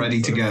 Reckless,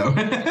 ready to go.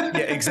 Yeah,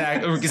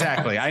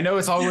 exactly. I know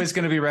it's always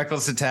going to be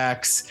reckless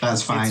attacks.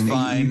 That's fine. It's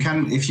fine. You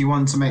can, if you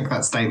want to make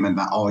that statement,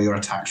 that all your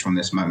attacks from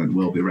this moment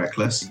will be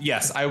reckless.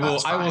 Yes, I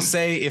will. I will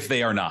say if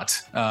they are not.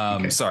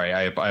 Okay. Sorry,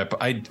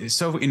 I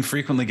so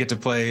infrequently get to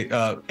play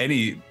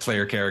any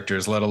player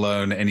characters, let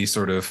alone any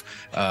sort of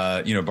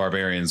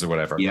barbarians or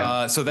whatever.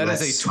 Yeah. So that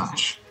is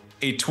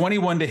a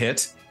 21 to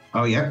hit.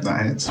 Oh yeah,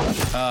 that hits.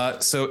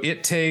 So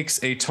it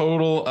takes a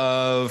total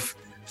of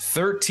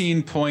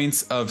 13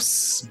 points of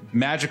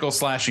magical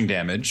slashing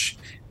damage,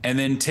 and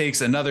then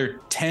takes another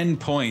 10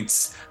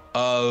 points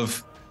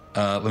of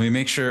let me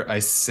make sure I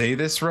say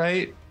this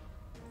right.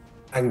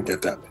 Anger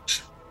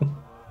damage.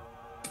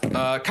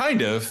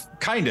 Kind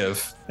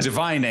of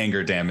divine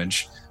anger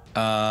damage.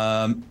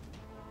 Of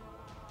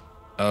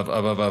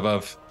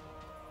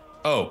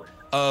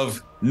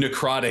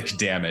necrotic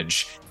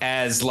damage,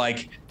 as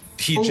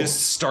he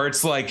just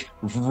starts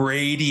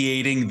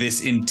radiating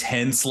this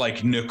intense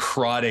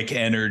necrotic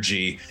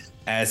energy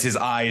as his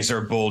eyes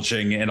are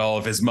bulging and all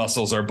of his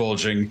muscles are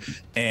bulging,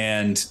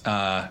 and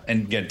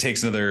again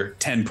takes another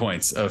 10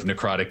 points of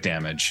necrotic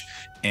damage,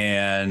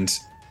 and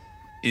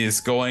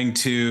is going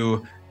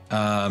to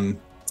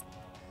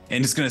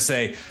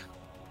say,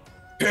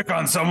 pick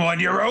on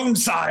someone your own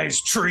size,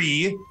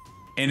 tree,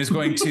 and is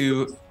going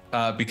to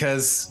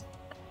because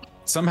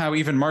somehow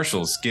even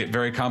marshals get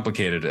very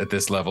complicated at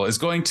this level, is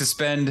going to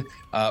spend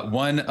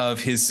one of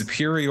his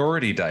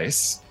superiority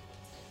dice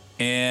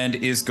and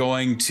is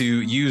going to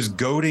use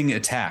goading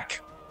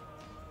attack,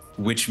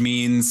 which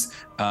means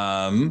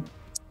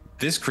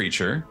this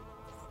creature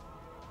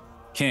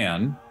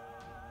can...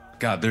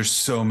 God, there's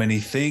so many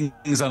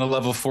things on a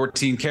level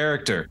 14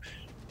 character.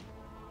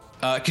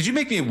 Could you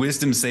make me a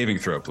wisdom saving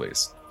throw,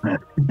 please?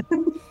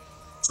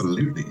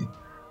 Absolutely.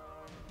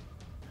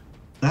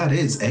 That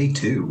is a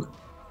 2.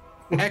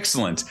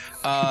 Excellent.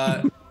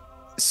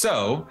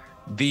 So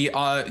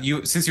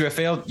since you have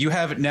failed, you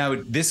have now,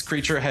 this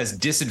creature has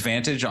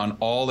disadvantage on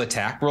all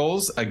attack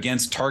rolls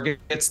against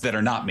targets that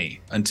are not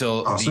me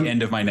until the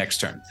end of my next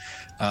turn.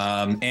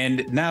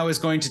 And now is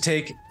going to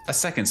take a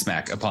second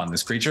smack upon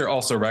this creature,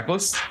 also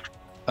reckless.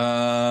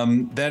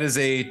 That is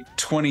a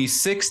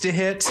 26 to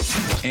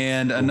hit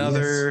and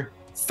another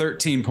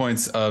 13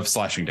 points of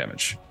slashing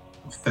damage.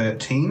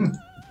 13.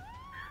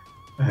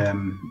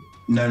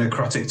 No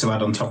necrotic to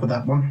add on top of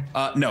that one?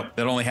 No,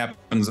 that only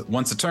happens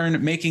once a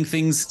turn, making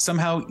things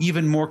somehow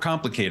even more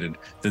complicated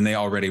than they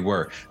already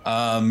were.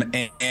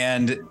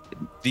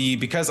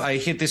 Because I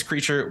hit this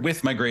creature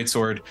with my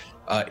greatsword,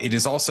 it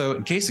is also,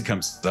 in case it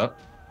comes up,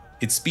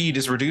 its speed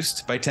is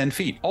reduced by 10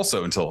 feet,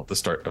 also until the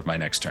start of my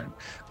next turn.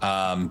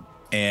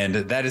 And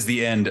that is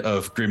the end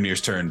of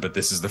Grimnir's turn, but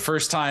this is the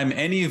first time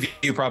any of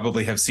you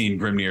probably have seen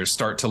Grimnir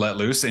start to let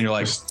loose, and you're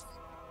like,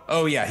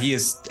 oh yeah, he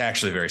is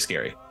actually very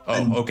scary.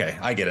 Oh, okay,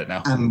 I get it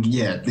now. And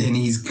yeah, and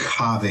he's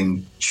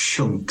carving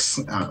chunks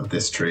out of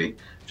this tree,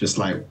 just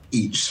like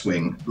each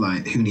swing.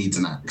 Like, who needs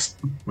an axe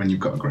when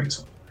you've got a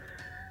greatsword?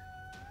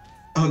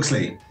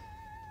 Huxley,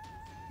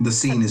 the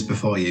scene is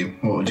before you.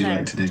 What would you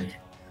like to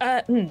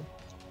do?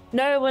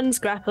 No one's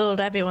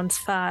grappled, everyone's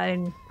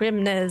fine.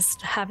 Grimnir's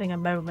having a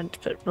moment,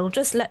 but we'll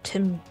just let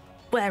him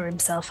wear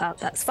himself out,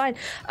 that's fine.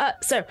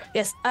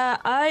 Yes,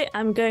 I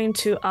am going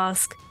to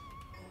ask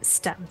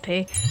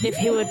Stampy if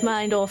he would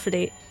mind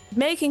awfully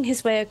making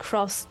his way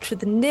across to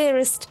the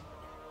nearest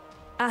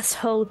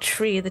asshole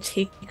tree that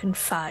he can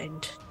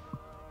find.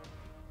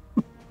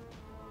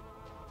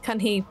 Can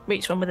he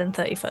reach one within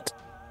 30 foot?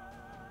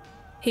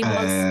 He was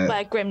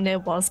where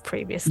Grimnir was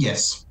previously.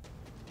 Yes.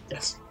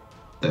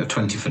 They're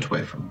 20 foot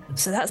away from you.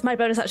 So that's my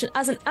bonus action.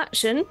 As an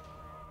action,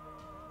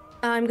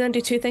 I'm going to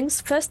do two things.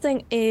 First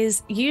thing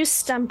is use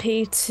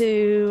Stampy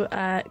to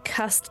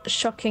cast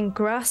Shocking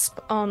Grasp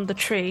on the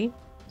tree.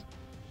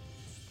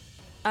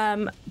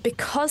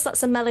 Because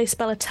that's a melee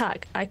spell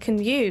attack, I can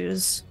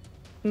use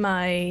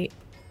my...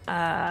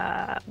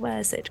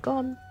 where's it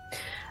gone?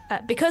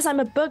 Because I'm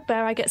a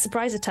bugbear, I get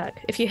surprise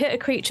attack. If you hit a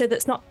creature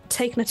that's not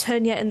taken a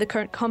turn yet in the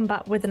current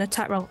combat with an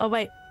attack roll... Oh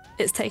wait,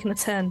 it's taken a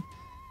turn.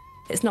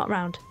 It's not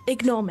round.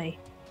 Ignore me.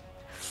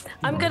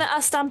 I'm going to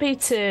ask Stampy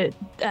to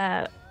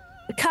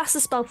cast a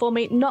spell for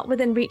me, not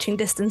within reaching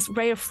distance,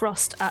 Ray of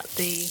Frost at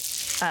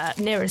the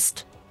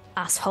nearest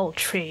asshole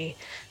tree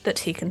that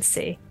he can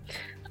see.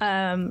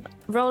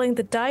 Rolling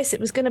the dice, it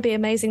was going to be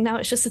amazing. Now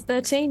it's just a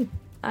 13.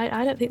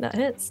 I don't think that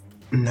hits.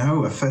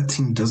 No, a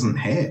 13 doesn't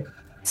hit.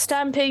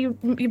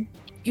 Stampy,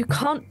 you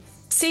can't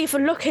see for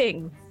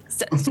looking.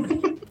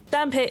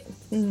 Stampy.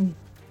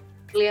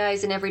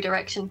 Eyes in every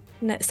direction.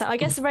 No, so I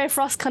guess the Ray of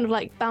Frost kind of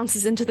like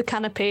bounces into the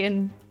canopy,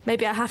 and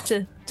maybe I have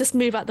to just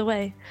move out the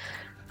way.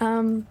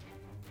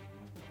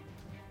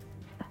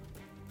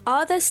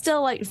 Are there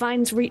still like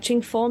vines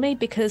reaching for me?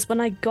 Because when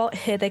I got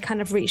here, they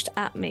kind of reached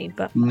at me,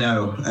 but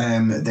no.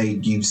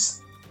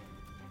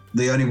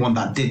 The only one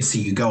that did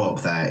see you go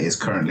up there is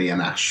currently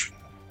an ash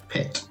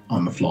pit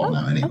on the floor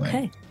now. Anyway,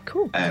 okay,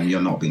 cool.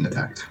 You're not being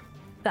attacked.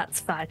 That's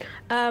fine.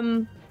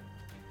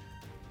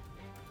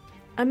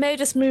 I may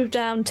just move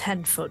down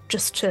 10 foot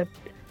just to...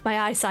 My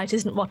eyesight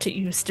isn't what it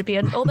used to be,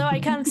 and although I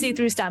can see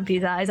through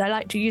Stampy's eyes, I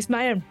like to use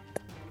my own.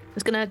 I'm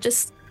just gonna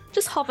just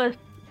hover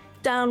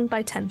down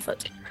by 10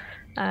 foot,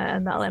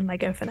 and that'll end my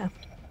go for now.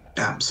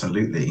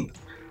 Absolutely.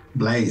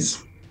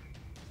 Blaze.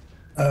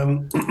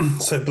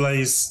 So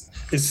Blaze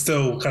is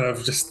still kind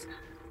of just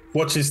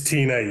watches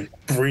Tina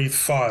breathe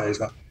fire. He's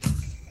like,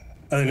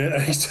 and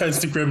then he turns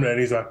to Grimnir and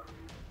he's like...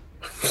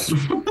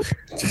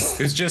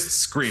 It's just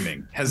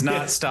screaming. Has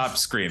not stopped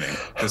screaming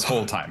this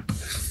whole time.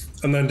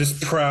 And then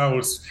just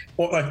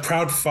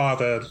proud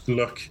father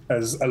look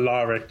as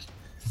Alaric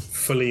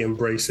fully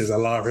embraces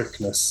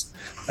Alaricness.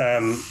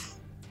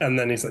 And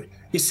then he's like,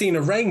 "You seen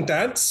a rain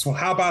dance? Well,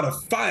 how about a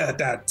fire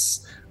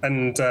dance?"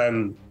 And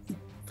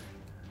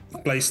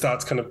Blaze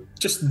starts kind of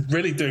just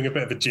really doing a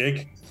bit of a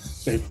jig.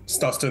 He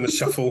starts doing the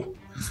shuffle.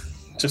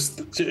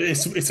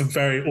 It's a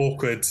very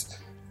awkward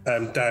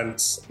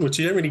dance, which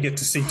you don't really get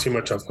to see too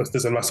much of because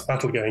there's a mass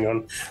battle going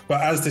on.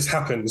 But as this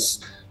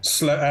happens,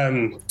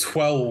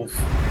 12,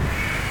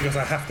 because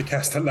I have to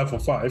cast at level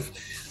 5,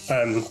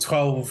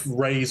 12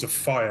 rays of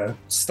fire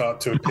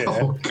start to appear.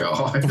 Oh,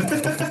 God.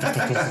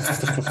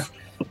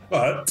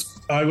 But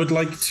I would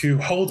like to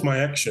hold my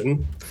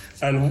action.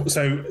 And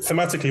so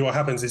thematically what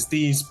happens is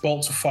these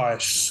bolts of fire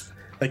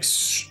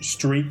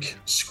streak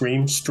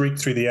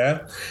through the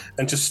air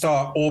and just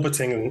start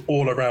orbiting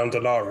all around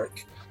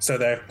Alaric. So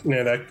they're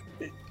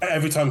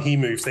every time he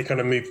moves, they kind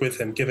of move with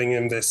him, giving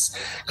him this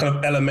kind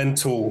of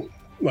elemental,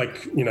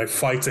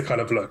 fighter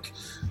kind of look.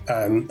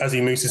 As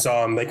he moves his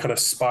arm, they kind of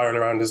spiral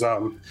around his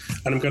arm.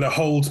 And I'm going to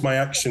hold my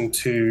action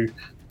to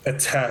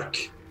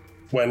attack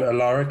when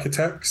Alaric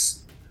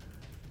attacks.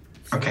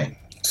 Okay.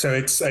 So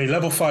it's a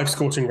level 5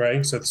 Scorching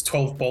Ray, so it's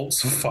 12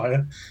 bolts of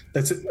fire.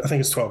 I think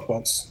it's 12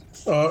 bolts.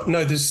 No,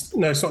 it's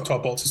not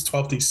 12 bolts, it's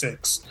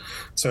 12d6.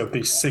 So it'd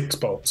be 6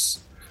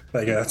 bolts.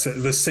 There you go, that's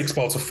it. There's 6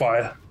 bolts of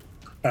fire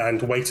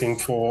and waiting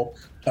for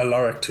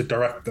Alaric to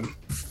direct them.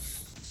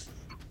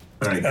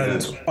 Very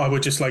good. And I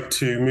would just like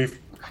to move,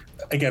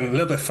 again, a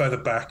little bit further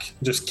back,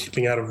 just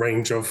keeping out of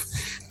range of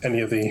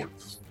any of the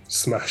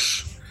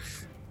smash.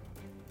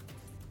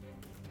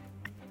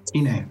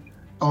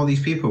 All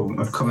these people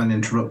have come and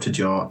interrupted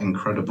your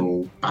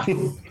incredible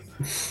battle.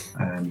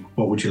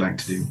 What would you like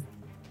to do?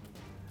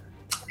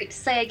 To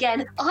say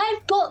again,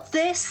 I've got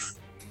this.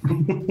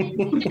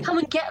 Come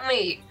and get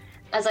me.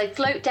 As I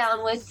float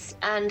downwards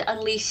and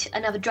unleash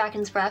another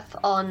dragon's breath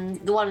on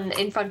the one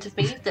in front of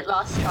me that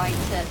last tried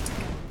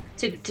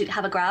to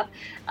have a grab.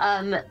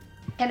 Can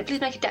it please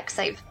make a dex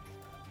save?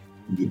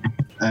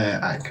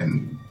 I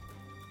can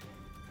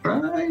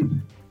try.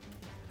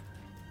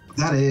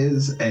 That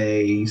is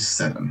a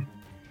 7.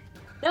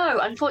 No,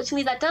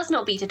 unfortunately, that does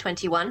not beat a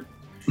 21.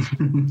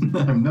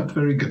 I'm not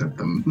very good at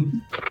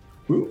them.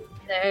 So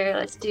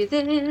let's do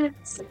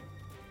this.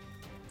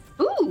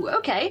 Ooh,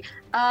 okay.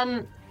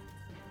 So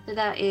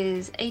that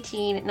is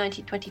 18,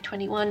 19, 20,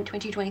 21,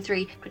 22,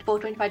 23, 24,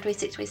 25,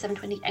 26, 27,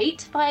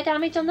 28 fire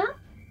damage on that.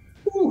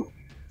 Ooh.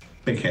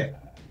 Big hit.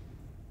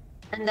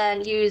 And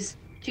then use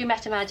 2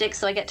 meta magic,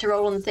 so I get to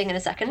roll on the thing in a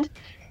second,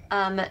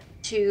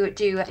 to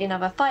do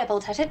another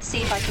firebolt at it,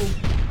 see if I can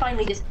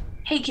finally just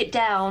take it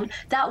down.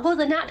 That was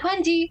a nat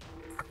 20.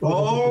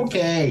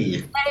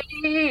 Okay.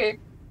 Hey.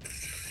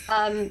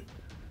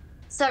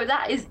 So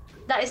that is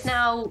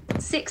now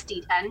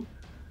 6d10.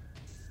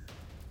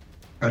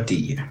 A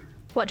D.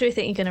 What do we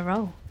think you're going to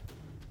roll?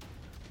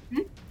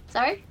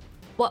 Sorry?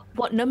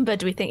 What number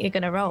do we think you're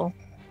going to roll?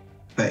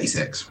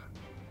 36.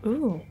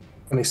 Ooh.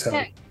 27.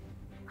 Okay.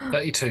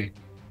 32.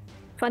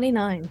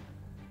 29.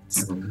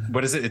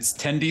 What is it? It's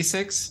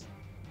 10d6?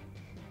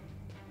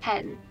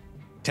 10.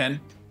 10?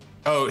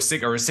 Oh,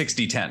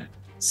 60, 10.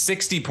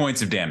 60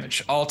 points of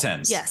damage. All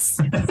 10s. Yes.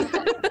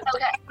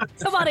 Okay.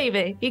 Come on,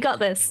 Evie. You got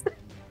this.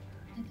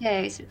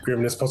 Okay. So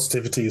Grimness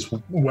positivity is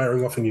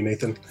wearing off on you,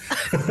 Nathan.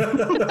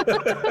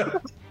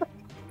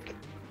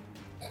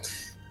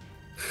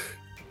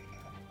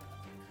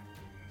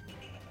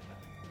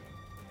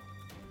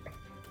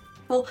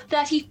 well,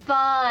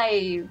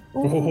 35. I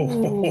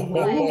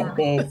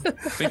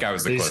think I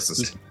was the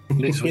closest.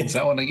 Liz wins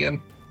that one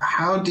again.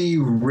 How do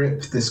you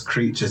rip this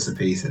creature to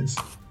pieces?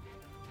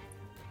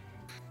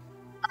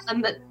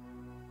 Well,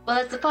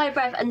 there's the fire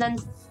breath, and then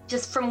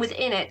just from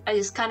within it, I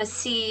just kind of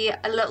see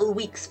a little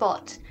weak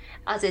spot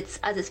as it's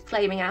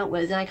flaming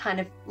outwards, and I kind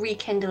of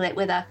rekindle it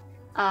with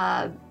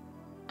I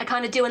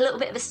kind of do a little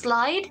bit of a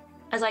slide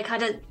as I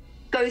kind of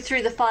go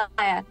through the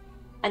fire,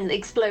 and it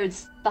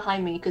explodes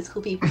behind me because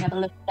cool people never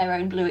look at their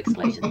own blue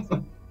explosions.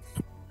 Do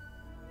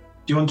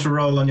you want to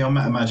roll on your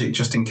meta magic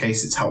just in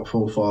case it's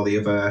helpful for the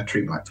other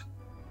tree blight?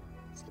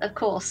 Of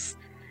course.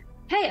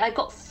 Okay, I've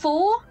got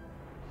 4,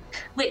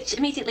 which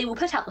immediately will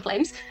put out the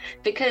flames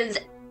because,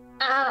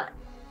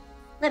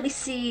 let me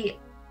see.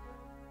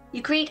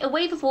 You create a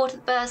wave of water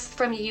that bursts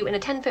from you in a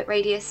 10-foot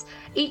radius.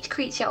 Each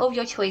creature of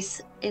your choice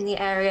in the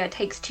area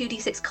takes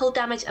 2d6 cold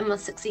damage and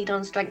must succeed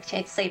on a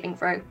strength saving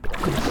throw.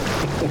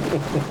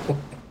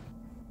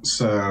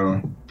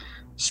 So,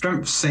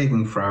 strength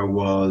saving throw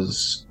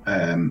was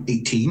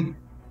 18.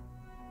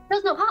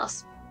 Does not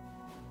pass.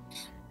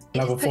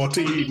 Level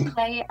 14.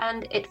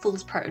 And it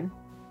falls prone.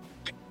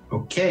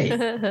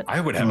 Okay. I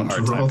would have a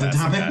hard roll time the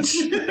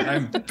passing damage. that.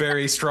 I'm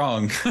very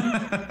strong.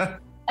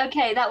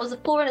 Okay, that was a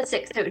 4 and a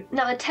 6, so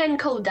now a 10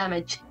 cold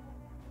damage.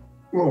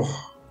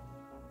 Oh.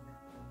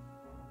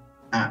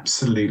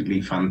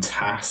 Absolutely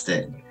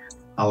fantastic.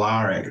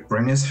 Alaric,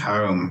 bring us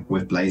home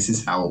with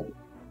Blaze's help.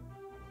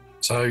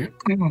 So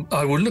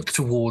I will look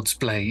towards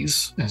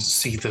Blaze and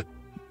see the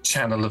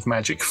channel of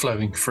magic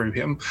flowing through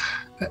them,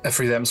 and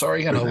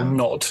I will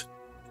nod.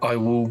 I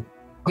will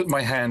put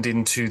my hand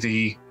into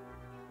the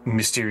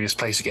mysterious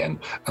place again,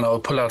 and I'll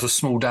pull out a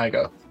small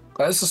dagger.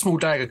 As the small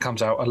dagger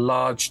comes out, a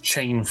large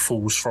chain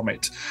falls from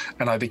it,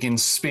 and I begin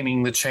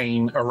spinning the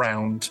chain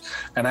around.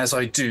 And as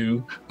I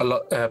do,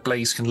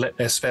 Blaze can let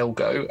their spell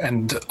go,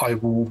 and I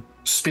will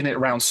spin it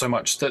around so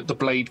much that the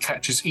blade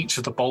catches each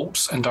of the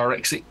bolts and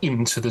directs it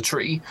into the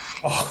tree.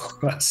 Oh,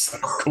 that's so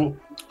cool.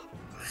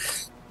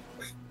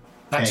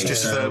 That's Okay,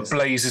 just so- for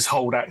Blaze's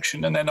hold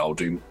action, and then I'll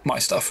do my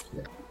stuff.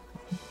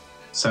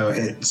 So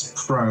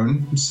it's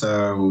prone,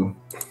 so...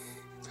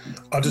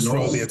 I'll just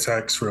roll the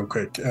attacks real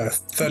quick.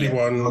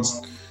 31, Yeah,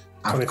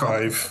 I've got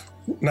 25,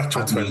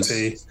 natural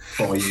 20.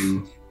 for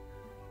you.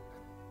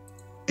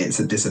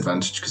 It's a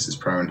disadvantage because it's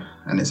prone,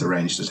 and it's a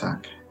ranged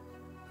attack.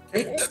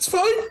 Okay, that's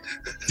fine.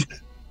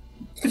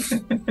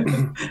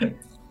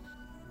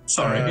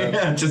 Sorry,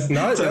 just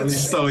no, totally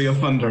that's- stole your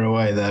thunder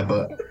away there,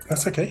 but...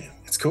 That's okay.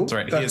 It's cool. That's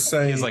right. That's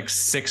He has like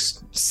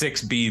six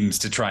beams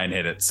to try and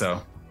hit it,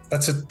 so...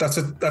 That's 2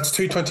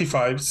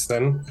 25s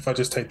then, if I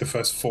just take the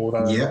first 4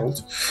 that I Yeah.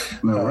 rolled.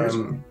 No worries.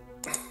 And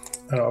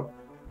I'll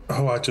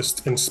Oh, I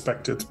just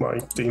inspected my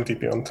D&D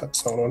Beyond.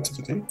 That's all I wanted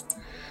to do.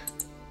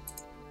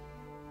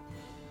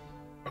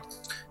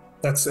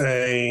 That's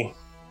I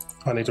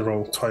need to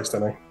roll twice,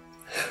 don't I?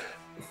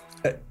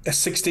 A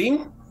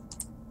 16?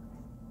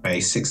 A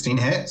 16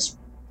 hits.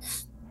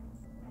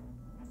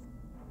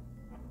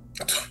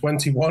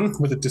 21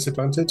 with a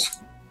disadvantage.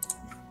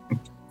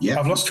 Yeah.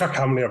 I've lost track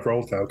how many I've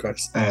rolled now,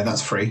 guys.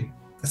 That's 3.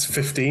 That's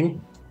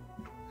 15.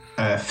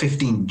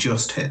 15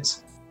 just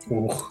hits.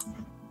 Ooh.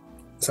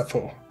 Is that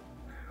 4?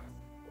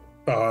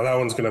 Oh, that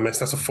one's going to miss.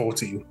 That's a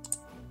 14.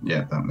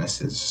 Yeah, that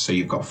misses. So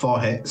you've got 4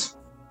 hits.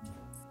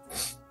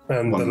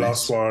 And the miss.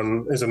 last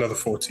one is another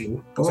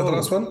 14. Is that the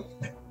last one?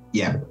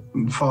 Yeah,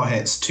 4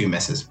 hits, 2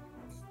 misses.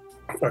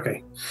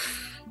 Okay.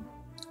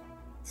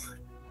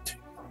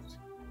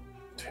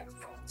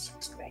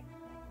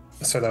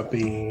 So that'd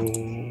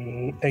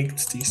be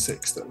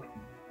 8d6 then.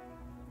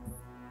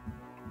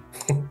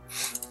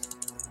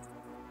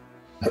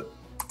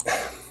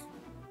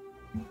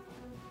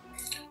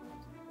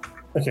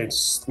 Okay,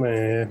 let's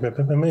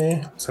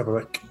have a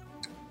look.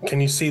 Can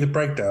you see the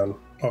breakdown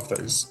of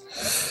those?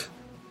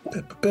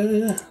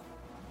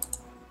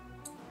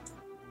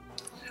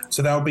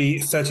 So that'll be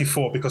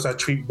 34 because I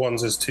treat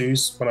 1s as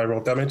 2s when I roll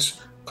damage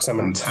because I'm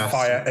a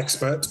fire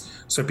expert.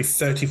 So it'd be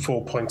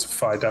 34 points of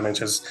fire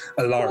damage as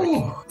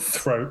Alaric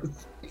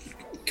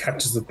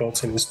catches the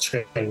bolt in his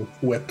chain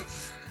whip.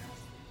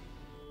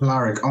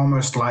 Alaric,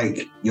 almost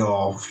like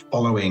you're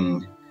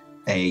following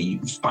a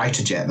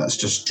fighter jet that's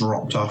just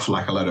dropped off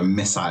like a load of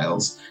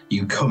missiles.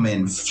 You come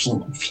in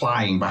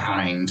flying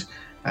behind,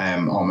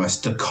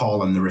 almost to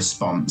call in the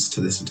response to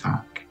this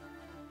attack.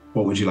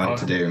 What would you like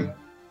to do?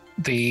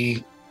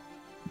 The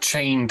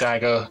chain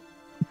dagger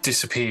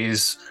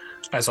disappears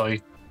as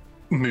I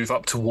move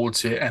up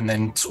towards it and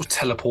then sort of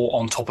teleport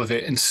on top of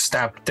it and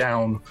stab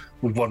down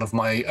with one of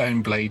my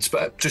own blades.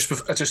 But just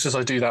as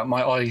I do that,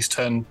 my eyes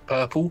turn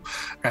purple,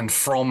 and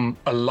from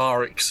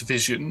Alaric's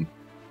vision,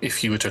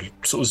 if you were to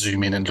sort of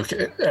zoom in and look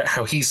at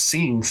how he's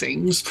seeing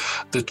things,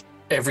 that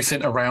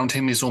everything around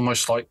him is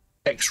almost like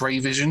X-ray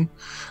vision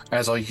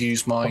as I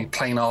use my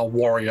planar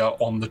warrior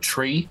on the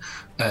tree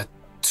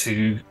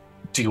to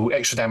deal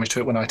extra damage to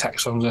it when I attack.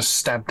 So I'm going to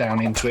stab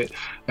down into it.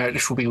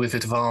 This will be with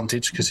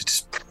advantage because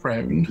it's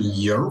prone.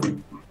 Yup.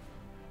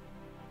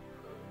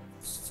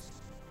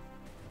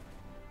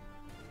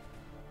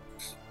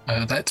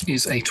 That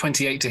is a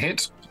 28 to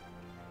hit.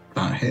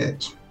 That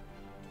hits.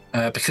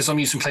 Because I'm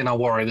using planar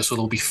warrior, this will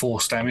all be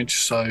force damage.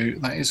 So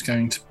that is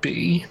going to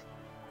be...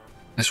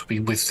 This will be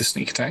with the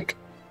sneak attack.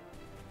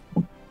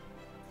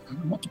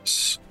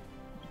 Once.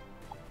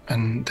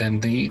 And then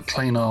the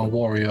planar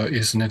warrior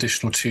is an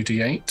additional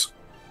 2d8.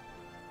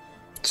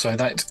 So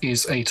that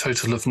is a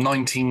total of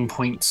 19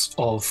 points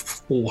of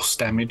force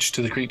damage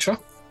to the creature.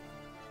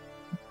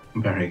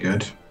 Very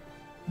good.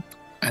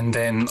 And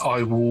then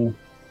I will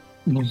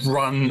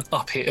run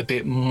up it a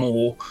bit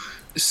more,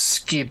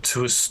 skid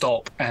to a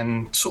stop,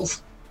 and sort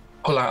of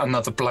pull out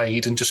another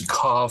blade and just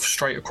carve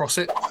straight across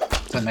it.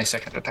 Then they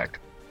second attack.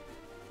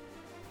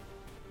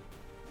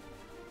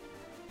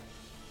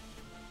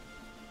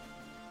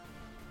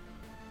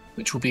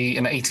 Which will be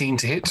an 18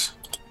 to hit.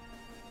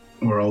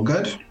 We're all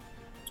good.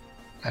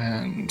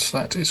 And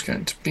that is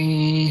going to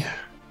be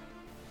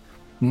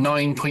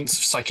 9 points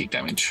of psychic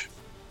damage.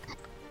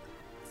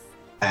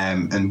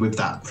 And with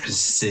that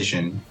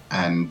precision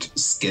and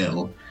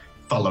skill,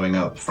 following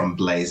up from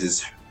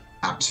Blaze's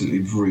absolutely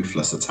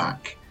ruthless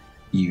attack,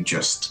 you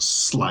just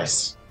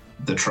slice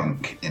the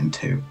trunk in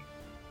two.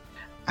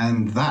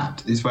 And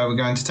that is where we're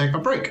going to take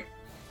our break.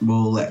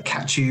 We'll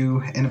catch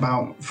you in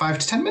about 5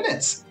 to 10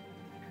 minutes.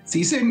 See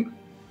you soon.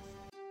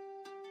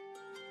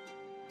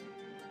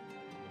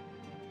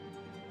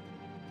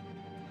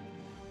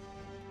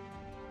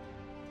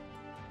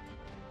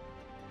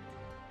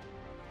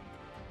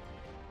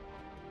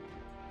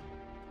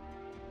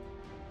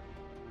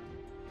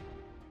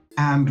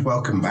 And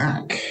welcome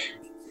back.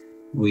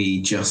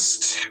 We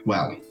just,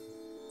 I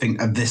think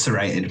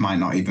eviscerated might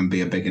not even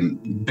be a big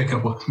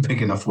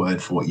enough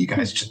word for what you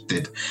guys just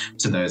did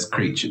to those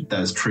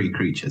tree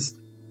creatures.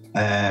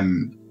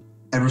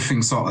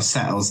 Everything sort of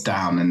settles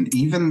down, and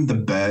even the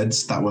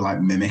birds that were like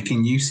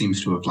mimicking you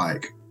seems to have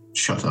like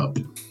shut up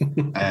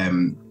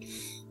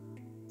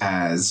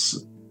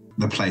as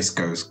the place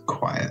goes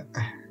quiet.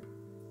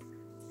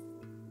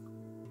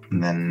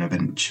 And then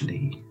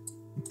eventually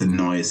the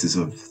noises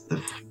of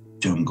the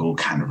jungle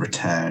kind of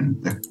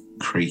return, the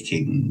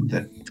creaking,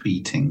 the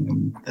tweeting,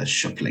 and the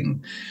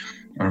shuffling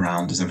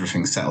around as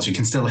everything settles. You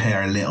can still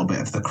hear a little bit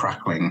of the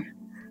crackling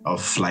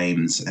of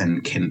flames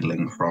and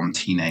kindling from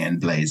Tine and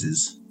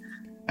Blaze's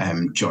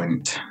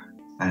joint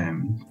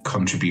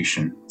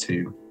contribution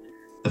to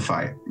the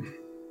fight.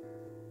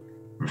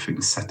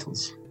 Everything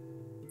settles.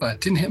 It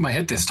didn't hit my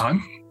head this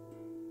time.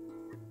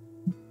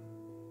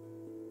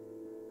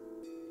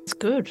 It's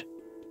good.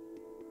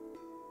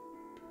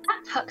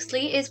 That,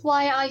 Huxley, is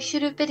why I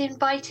should have been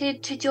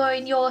invited to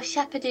join your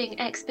shepherding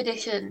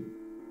expedition.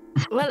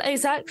 Well,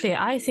 exactly.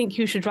 I think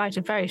you should write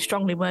a very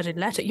strongly worded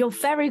letter. You're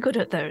very good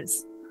at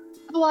those.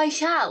 Oh, I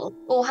shall.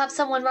 Or have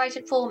someone write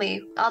it for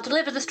me. I'll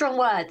deliver the strong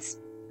words.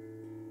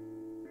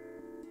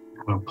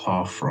 Oh,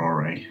 poor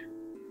Rory.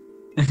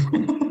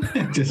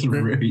 Just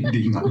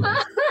reading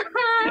that.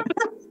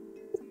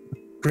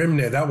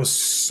 Grimnir, that was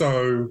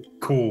so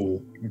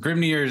cool.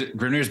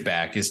 Grimnir's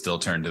back is still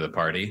turned to the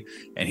party,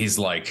 and he's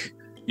like,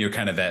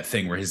 kind of that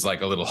thing where he's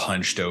like a little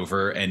hunched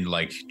over and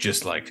like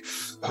just like,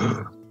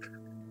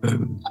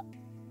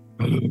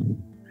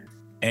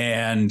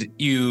 and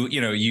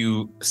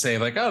you say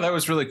like, oh, that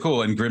was really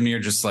cool, and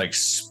Grimnir just like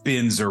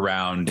spins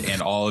around,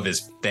 and all of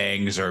his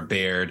fangs are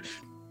bared,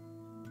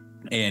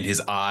 and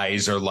his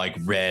eyes are like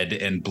red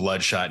and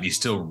bloodshot, and he's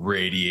still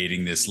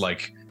radiating this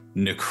like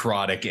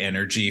necrotic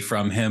energy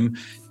from him,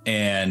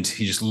 and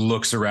he just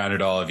looks around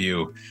at all of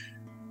you,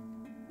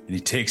 and he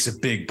takes a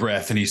big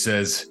breath, and he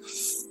says,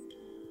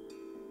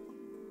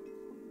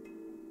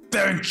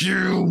 thank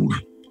you.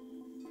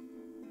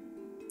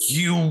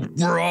 You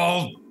were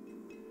all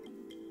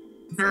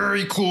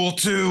very cool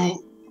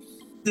too.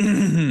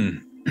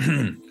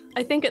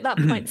 I think at that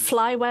point,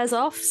 fly wears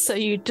off, so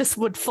you just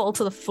would fall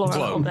to the floor a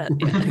little bit.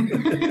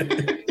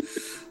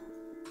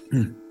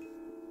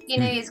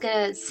 Yeah. He's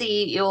gonna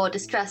see your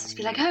distress and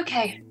be like,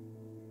 okay.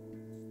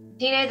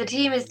 The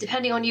team is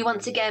depending on you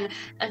once again,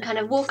 and kind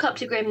of walk up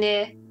to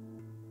Grimnir,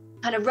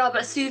 kind of rub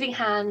a soothing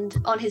hand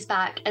on his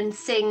back and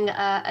sing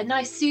a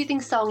nice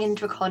soothing song in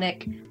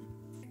Draconic.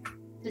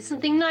 There's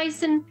something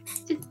nice and...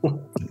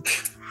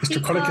 Is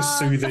Draconic a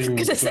soothing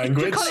language? To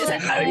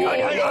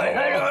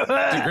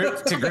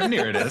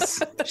Grimnir it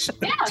is.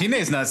 Yeah.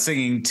 Tina's not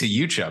singing to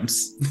you,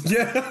 chumps.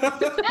 Yeah.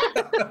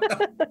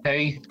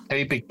 Hey,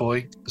 big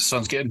boy. The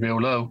sun's getting real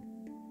low.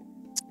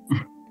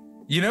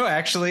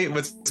 Actually,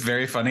 what's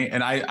very funny,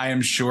 and I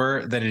am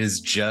sure that it is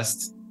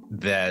just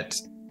that,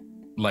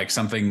 like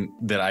something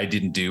that I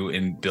didn't do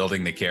in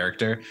building the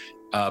character.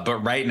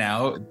 But right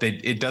now,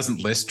 it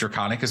doesn't list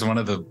Draconic as one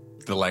of the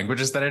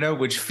languages that I know,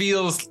 which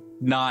feels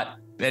not...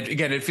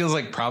 Again, it feels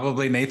like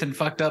probably Nathan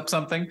fucked up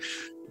something,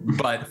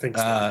 but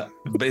but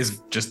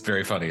is just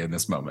very funny in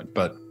this moment.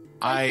 But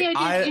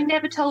you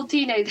never told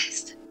Dino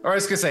this. Or I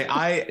was gonna say,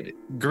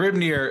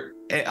 Grimnir,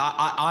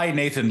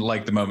 Nathan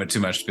liked the moment too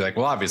much to be like,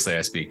 well, obviously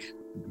I speak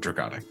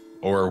Draconic,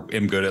 or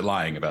am good at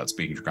lying about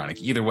speaking Draconic.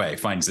 Either way,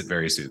 finds it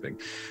very soothing,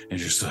 and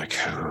just like,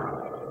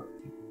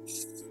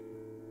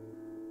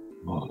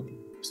 oh,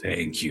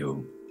 thank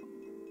you.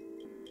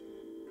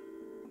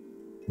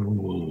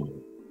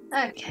 Ooh.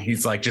 Okay.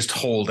 He's like just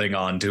holding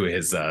on to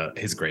his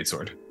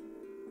greatsword.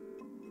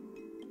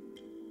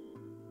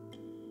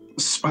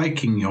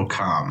 Spiking your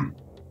calm,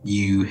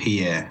 you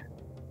hear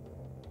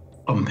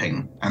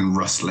thumping and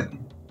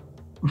rustling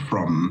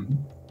from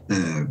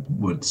the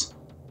woods.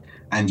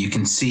 And you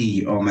can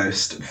see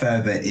almost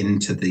further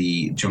into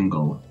the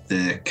jungle,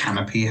 the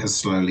canopy has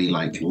slowly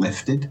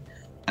lifted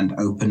and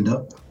opened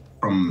up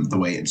from the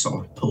way it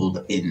sort of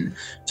pulled in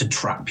to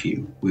trap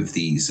you with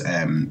these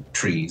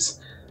trees.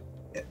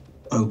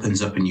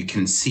 Opens up and you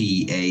can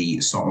see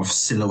a sort of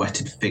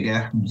silhouetted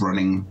figure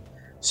running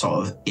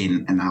sort of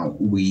in and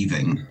out,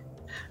 weaving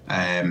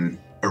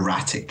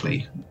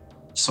erratically,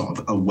 sort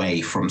of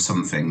away from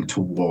something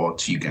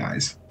towards you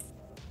guys.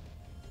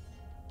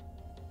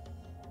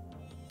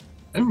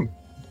 Oh,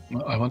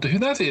 I wonder who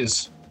that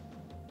is.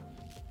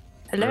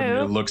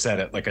 Hello? Looks at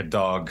it like a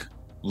dog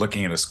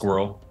looking at a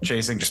squirrel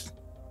chasing, just...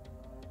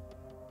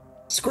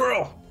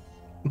 Squirrel!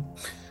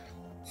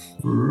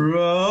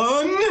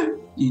 Run!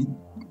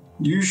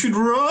 You should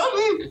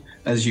run!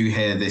 As you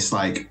hear this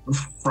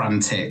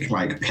frantic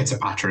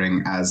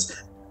pitter-pattering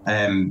as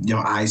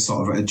your eyes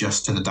sort of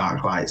adjust to the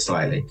dark light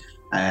slightly.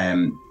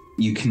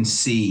 You can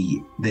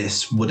see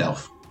this wood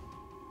elf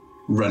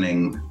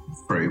running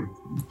through,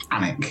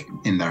 panic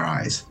in their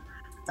eyes.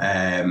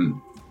 But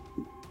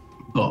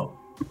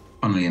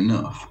funnily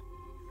enough,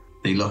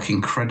 they look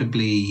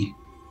incredibly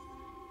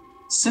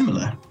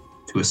similar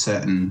to a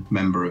certain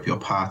member of your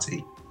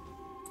party.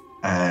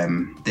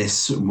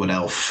 This wood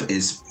elf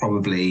is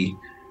probably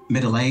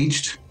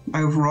middle-aged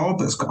overall,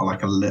 but it's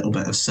got a little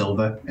bit of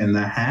silver in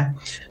their hair,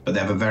 but they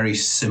have a very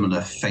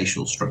similar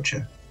facial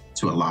structure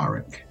to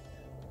Alaric.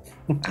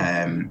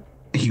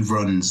 He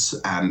runs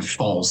and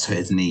falls to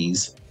his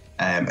knees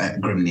at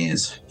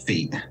Grimnir's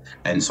feet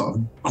and sort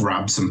of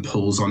grabs and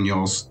pulls on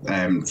your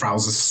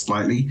trousers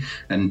slightly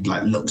and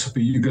looks up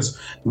at you and goes,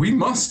 "We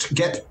must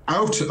get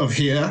out of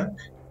here."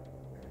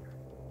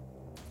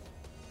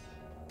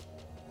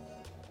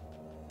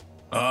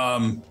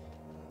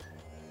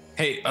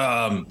 Hey,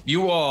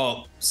 you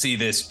all see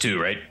this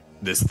too, right?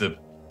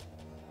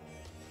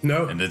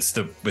 No. And it's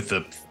the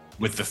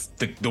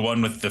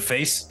one with the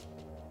face?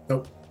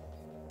 Nope.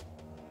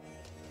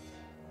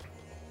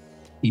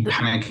 He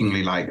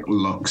panickingly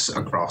looks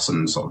across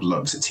and sort of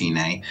looks at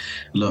Tine,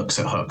 looks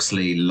at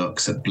Huxley,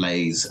 looks at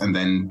Blaze, and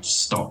then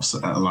stops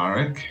at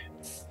Alaric.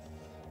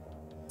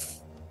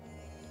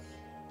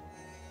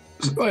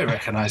 I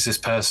recognize this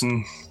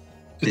person.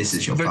 This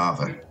is your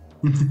father.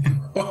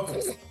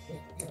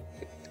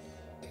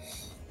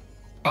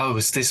 Oh,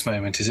 it's this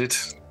moment, is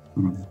it?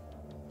 Mm.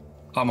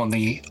 I'm on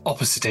the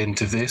opposite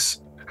end of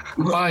this.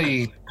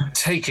 I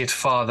take it,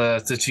 Father,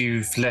 that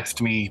you've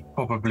left me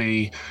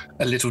probably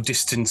a little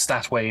distance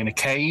that way in a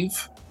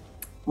cave?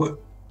 Well,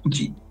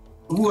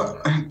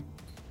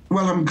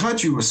 I'm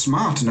glad you were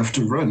smart enough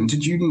to run.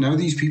 Did you know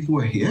these people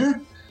were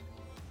here?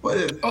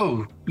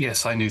 Oh,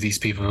 yes, I knew these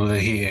people were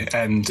here,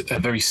 and a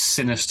very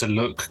sinister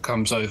look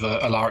comes over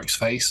Alaric's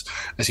face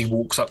as he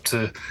walks up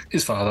to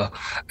his father,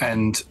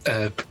 and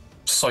a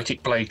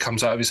psychic blade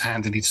comes out of his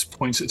hand and he just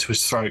points it to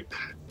his throat.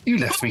 You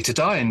left me to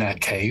die in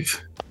that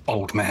cave,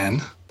 old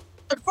man.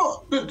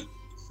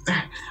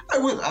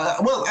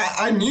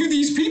 I knew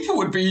these people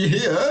would be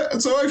here,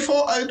 so I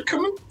thought I'd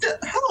come and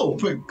get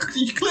help. But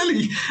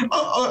clearly,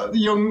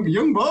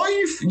 young boy,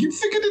 you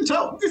figured it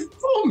out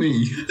before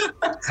me.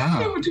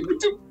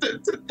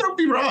 Don't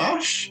be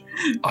rash.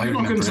 I'm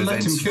not going to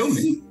let him kill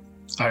me.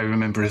 I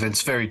remember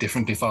events very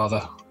differently,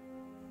 Father.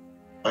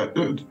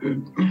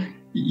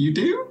 You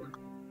do?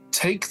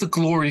 Take the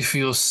glory for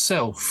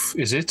yourself,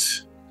 is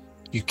it?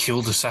 You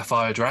killed the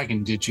Sapphire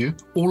Dragon, did you?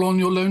 All on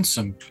your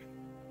lonesome.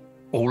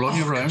 All on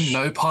your own? Gosh.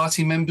 No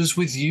party members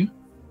with you?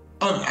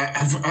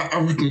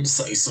 I wouldn't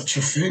say such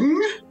a thing.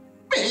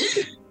 Me?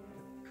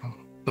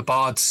 The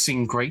bards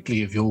sing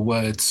greatly of your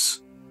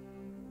words,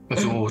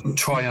 of your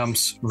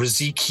triumphs.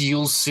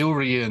 Ezekiel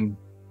Silrian,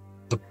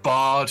 the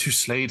bard who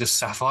slayed a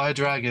Sapphire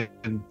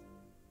Dragon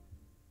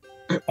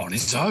on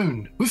his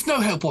own, with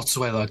no help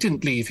whatsoever.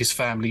 Didn't leave his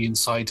family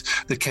inside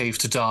the cave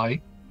to die,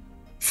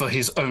 for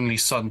his only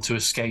son to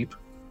escape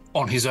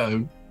on his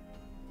own.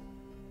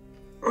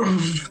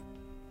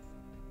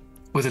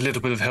 With a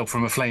little bit of help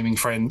from a flaming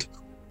friend.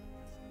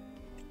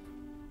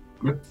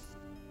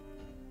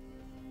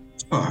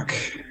 Fuck.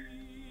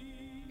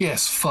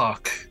 Yes,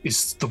 fuck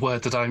is the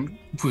word that I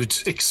would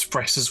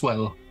express as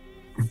well.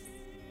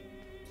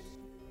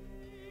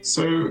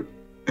 So,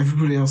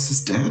 everybody else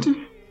is dead?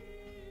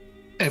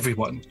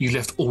 Everyone. You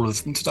left all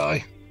of them to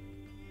die.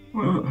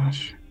 Well,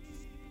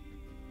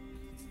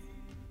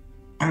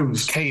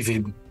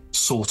 Cave-in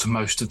saw to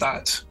most of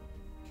that.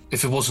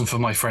 If it wasn't for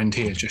my friend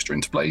here, gesture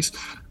into Blaze,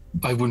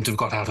 I wouldn't have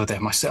got out of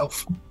there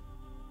myself.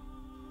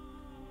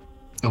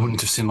 I wouldn't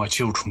have seen my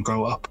children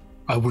grow up.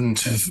 I wouldn't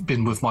have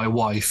been with my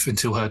wife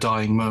until her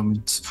dying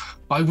moments.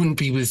 I wouldn't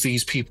be with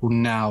these people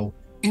now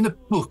in a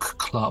book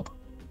club,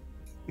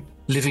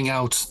 living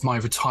out my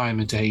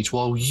retirement age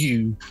while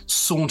you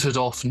sauntered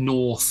off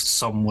north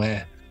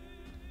somewhere,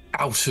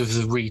 out of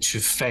the reach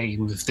of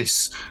fame of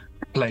this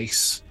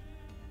place,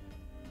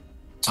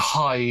 to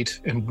hide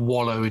and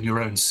wallow in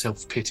your own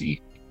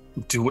self-pity.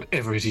 Do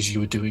whatever it is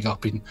you were doing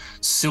up in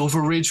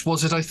Silver Ridge,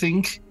 was it, I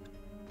think?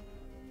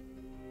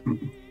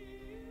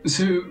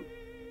 So,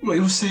 what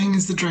you're saying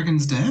is the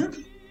dragon's dead?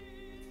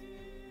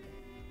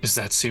 Is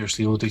that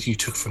seriously all that you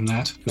took from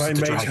that? My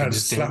mage hand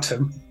slap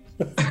him.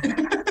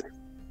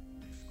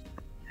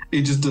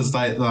 He just does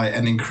like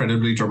an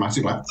incredibly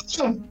dramatic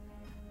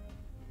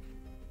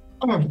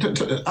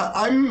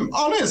I'm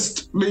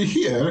honestly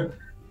here,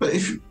 but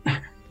if...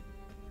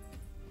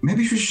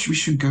 Maybe we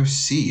should go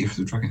see if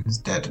the dragon is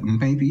dead, and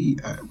maybe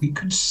we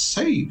could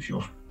save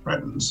your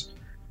friends.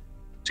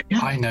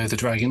 Yeah. I know the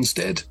dragon's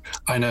dead.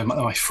 I know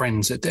my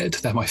friends are dead.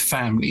 That my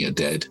family are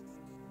dead.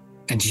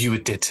 And you are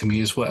dead to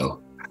me as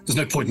well. There's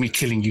no point in me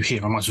killing you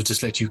here. I might as well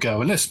just let you go,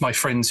 unless my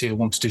friends here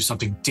want to do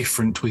something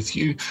different with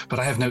you. But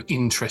I have no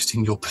interest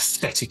in your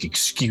pathetic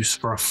excuse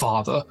for a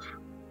father.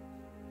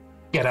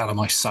 Get out of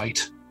my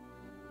sight.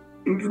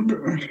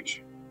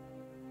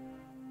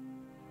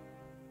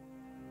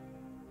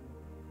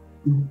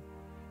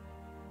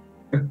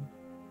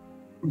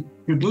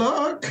 Good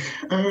luck,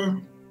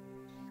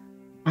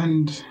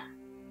 and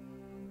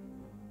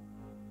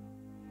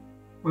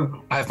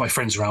well, I have my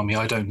friends around me.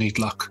 I don't need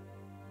luck.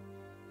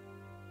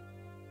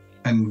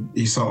 And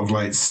he sort of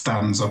like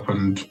stands up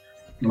and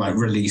like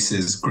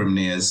releases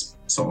Grimnir's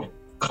sort of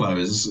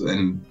clothes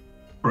and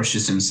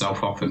brushes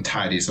himself off and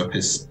tidies up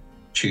his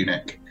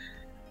tunic.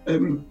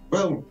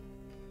 Well,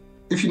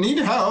 if you need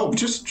help,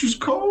 just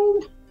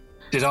call.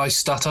 Did I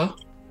stutter?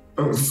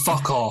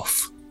 Fuck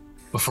off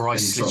before I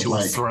slit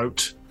your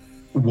throat.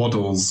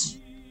 Waddles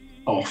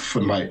off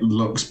and like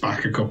looks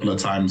back a couple of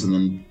times and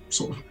then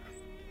sort of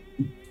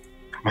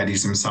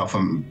tidies himself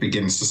and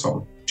begins to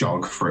sort of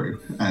jog through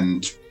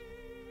and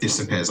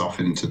disappears off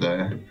into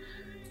the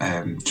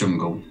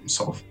jungle,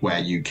 sort of where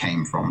you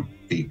came from,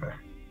 Beaver.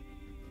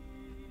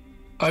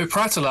 Oh,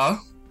 Prattler.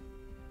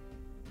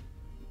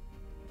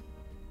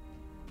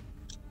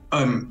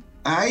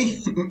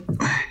 I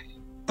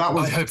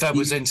hope that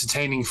was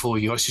entertaining for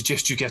you. I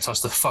suggest you get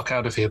us the fuck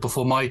out of here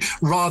before my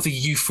rather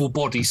youthful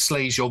body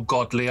slays your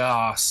godly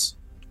ass.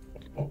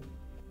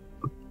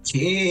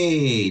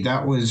 Okay,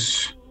 that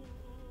was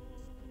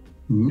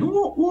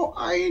not what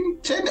I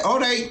intended. All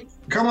right,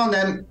 come on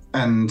then.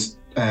 And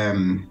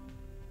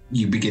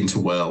you begin to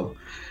whirl.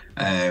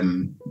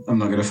 I'm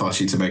not going to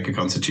force you to make a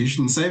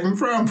Constitution saving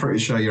throw. I'm pretty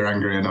sure you're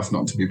angry enough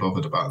not to be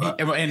bothered about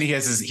that. And he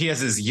has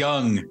his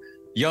young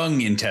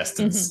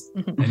intestines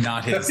and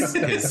not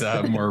his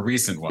more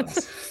recent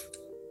ones.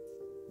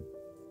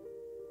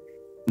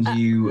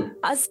 You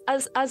As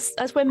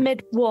we're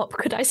mid warp,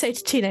 could I say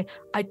to Tina,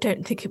 I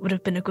don't think it would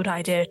have been a good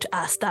idea to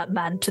ask that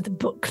man to the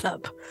book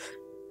club.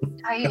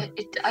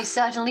 I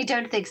certainly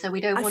don't think so.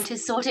 We don't want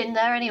his sword in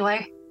there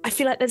anyway. I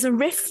feel like there's a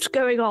rift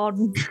going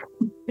on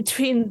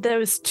between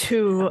those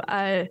two.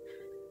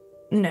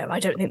 No, I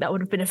don't think that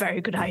would have been a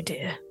very good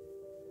idea.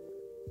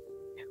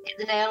 Hit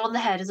the nail on the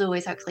head as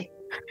always, Huxley.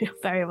 You're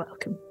very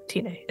welcome,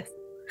 Tina.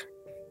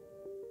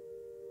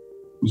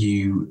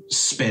 You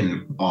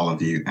spin, all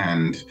of you,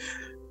 and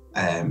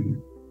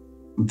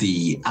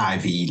the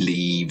ivy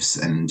leaves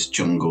and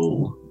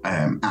jungle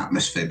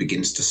atmosphere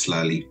begins to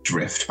slowly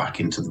drift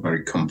back into the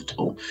very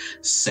comfortable,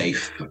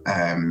 safe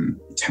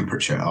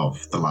temperature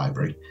of the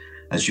library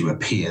as you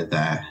appear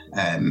there.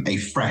 A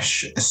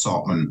fresh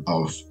assortment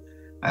of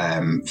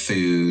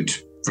food,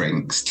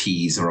 drinks,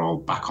 teas are all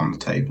back on the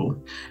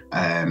table.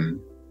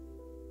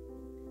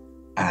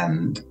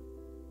 And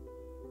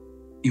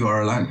you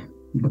are alone.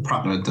 The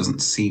Prattler doesn't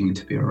seem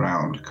to be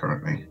around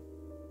currently.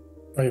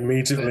 I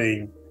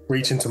immediately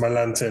reach into my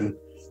lantern,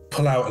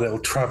 pull out a little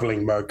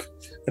travelling mug,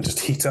 and just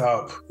heat it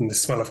up, and the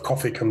smell of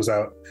coffee comes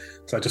out.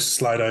 So I just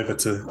slide over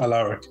to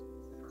Alaric.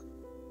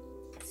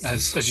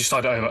 As you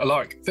slide over,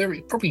 Alaric,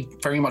 probably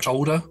very much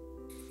older,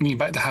 thinking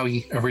back to how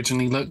he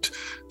originally looked,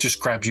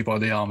 just grabs you by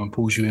the arm and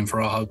pulls you in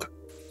for a hug.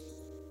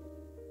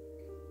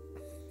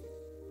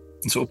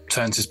 And sort of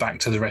turns his back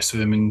to the rest of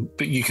him,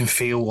 but you can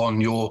feel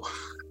on your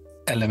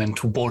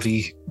elemental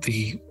body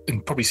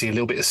and probably see a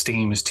little bit of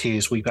steam as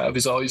tears weep out of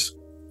his eyes.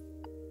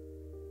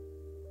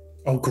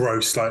 I'll grow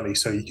slightly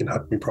so you can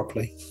hug me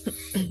properly.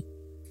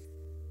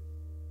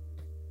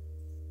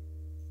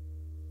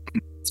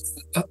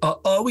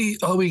 Are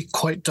we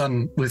quite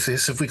done with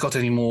this? Have we got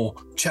any more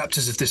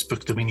chapters of this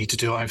book that we need to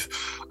do? I've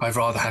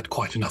rather had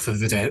quite enough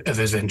of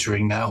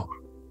adventuring now.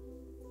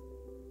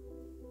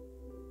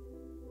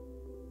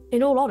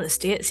 In all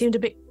honesty, it seemed a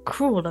bit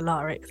cruel,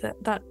 Alaric.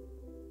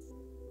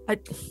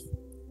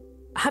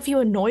 Have you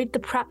annoyed the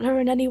Prattler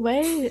in any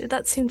way?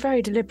 That seemed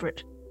very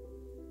deliberate.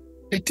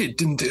 It did,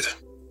 didn't it?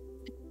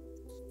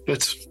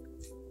 But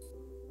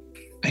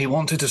he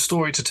wanted a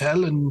story to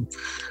tell, and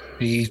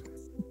he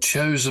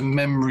chose a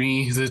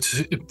memory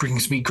that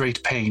brings me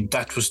great pain.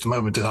 That was the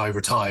moment that I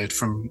retired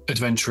from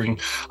adventuring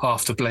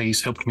after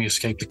Blaze helped me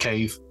escape the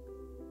cave.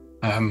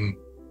 And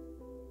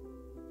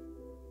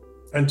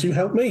you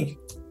helped me?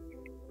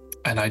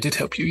 And I did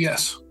help you,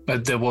 yes.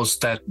 There was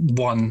that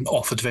one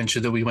off adventure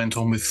that we went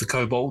on with the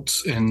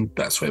kobolds, and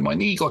that's where my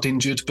knee got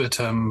injured. But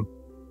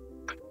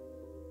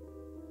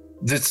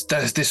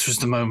this was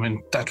the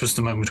moment. That was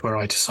the moment where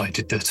I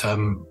decided that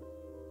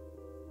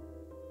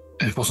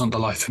it wasn't the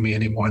life for me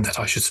anymore, and that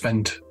I should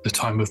spend the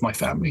time with my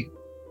family,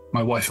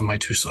 my wife and my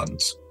 2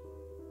 sons.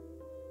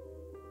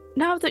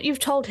 Now that you've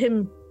told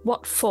him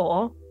what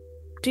for,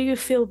 do you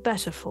feel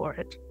better for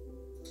it?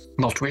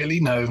 Not really,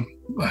 no.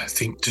 I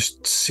think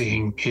just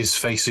seeing his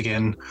face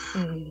again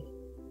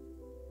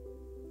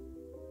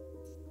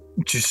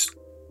just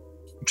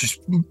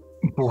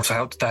brought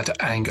out that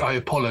anger. I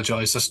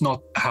apologize. That's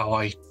not how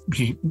I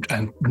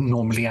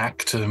normally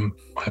act. I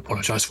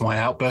apologize for my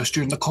outburst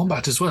during the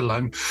combat as well.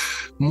 I'm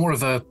more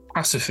of a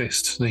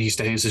pacifist these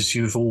days, as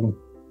you've all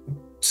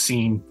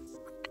seen.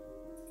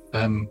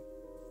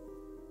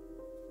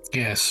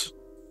 Yes.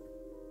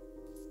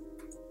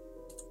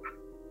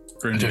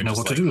 Grimnir, I don't know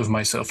what to do with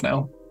myself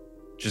now.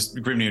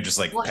 Grimnir just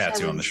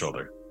pats you on the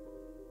shoulder.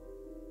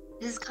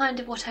 This is kind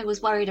of what I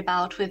was worried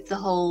about with the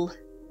whole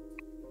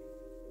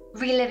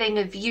reliving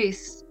of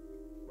youth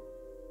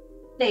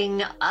thing.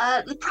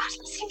 The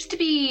Prattler seems to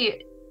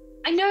be...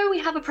 I know we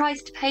have a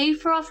price to pay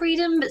for our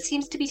freedom, but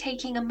seems to be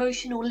taking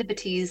emotional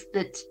liberties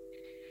that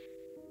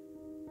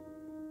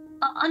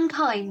are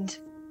unkind.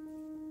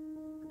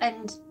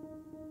 And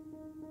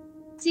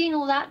seeing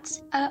all that,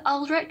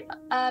 Aldrich,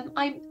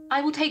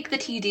 I will take the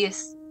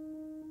tedious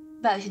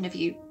version of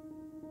you.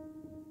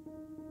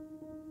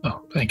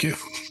 Oh, thank you.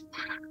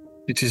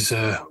 It is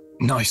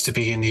nice to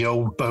be in the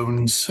old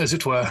bones, as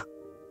it were.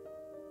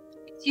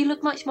 You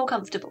look much more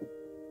comfortable.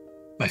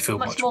 I feel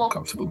much more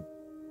comfortable.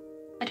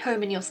 At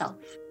home in yourself.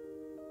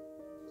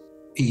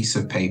 Piece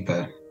of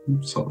paper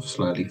sort of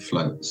slowly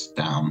floats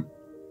down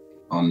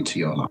onto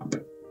your lap,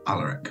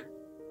 Alaric.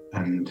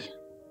 And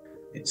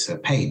it's a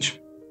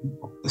page,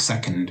 the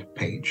second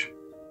page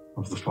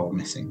of the 4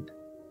 missing.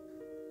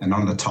 And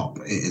on the top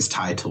it is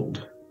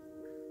titled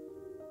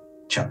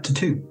Chapter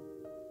 2.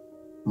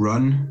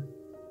 Run,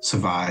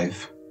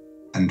 survive,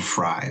 and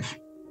thrive? ?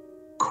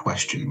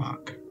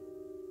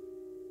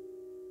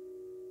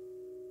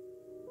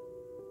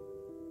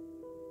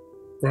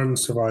 Run,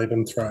 survive,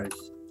 and thrive.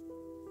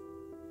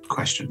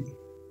 Question.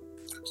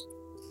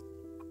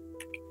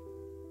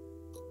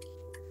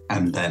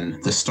 And then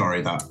the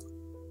story that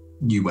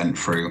you went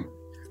through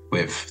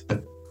with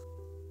the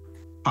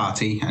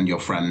party and your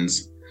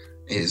friends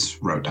is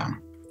wrote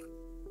down.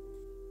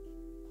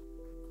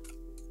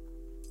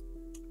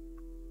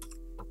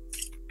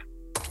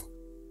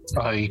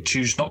 I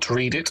choose not to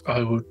read it.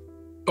 I'll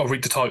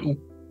read the title.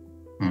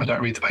 I don't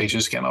read the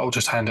pages again. I'll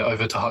just hand it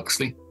over to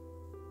Huxley.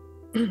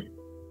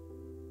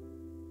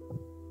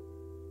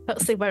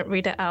 Huxley won't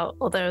read it out,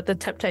 although the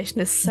temptation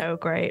is so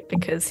great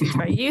because he's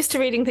very used to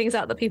reading things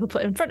out that people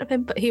put in front of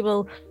him, but he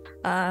will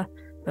pass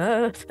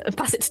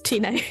it to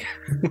Tine.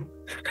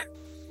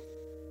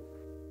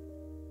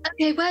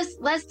 Okay, where's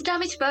the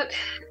damage book?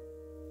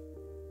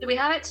 Do we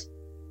have it?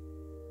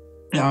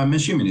 Yeah, I'm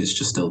assuming it's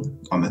just still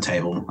on the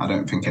table. I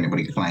don't think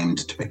anybody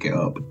claimed to pick it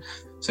up,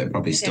 so it'll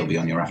probably still be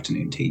on your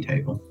afternoon tea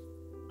table.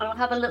 I'll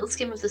have a little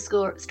skim of the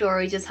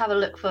story, just have a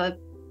look for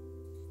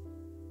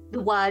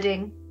the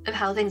wording of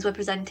how things were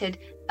presented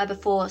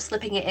before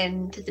slipping it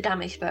into the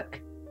damage book.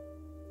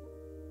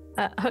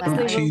 Huxley I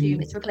will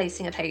assume it's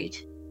replacing a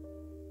page.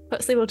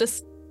 Huxley will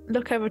just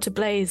look over to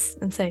Blaze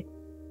and say,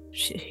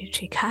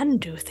 she can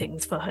do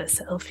things for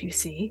herself, you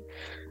see.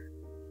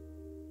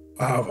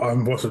 I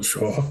wasn't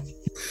sure.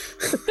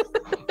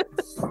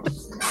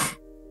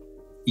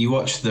 You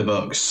watch the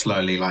book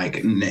slowly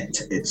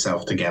knit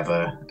itself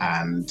together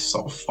and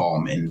sort of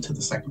form into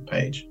the second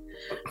page.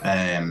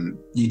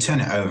 You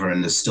turn it over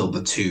and there's still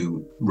the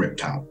two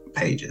ripped out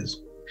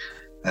pages.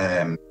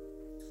 But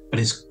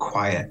it's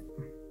quiet.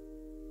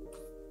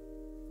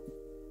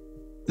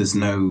 There's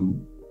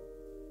nothing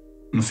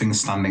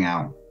standing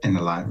out in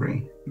the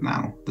library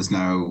now. There's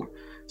no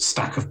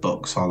stack of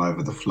books all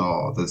over the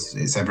floor.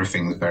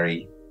 Everything's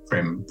very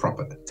prim,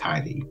 proper,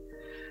 tidy.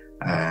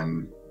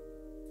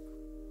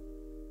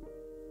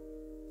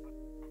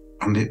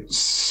 And it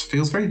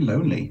feels very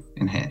lonely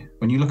in here.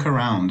 When you look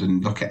around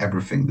and look at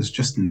everything, there's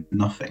just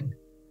nothing.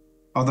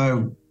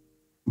 Although,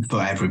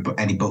 for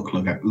any book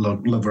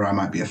lover I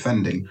might be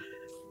offending,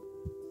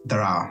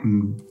 there are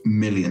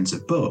millions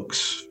of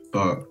books,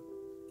 but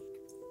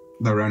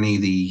they're only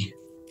the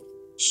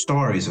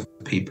stories of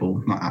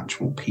people, not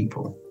actual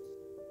people.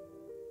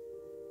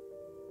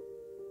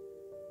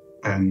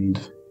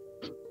 And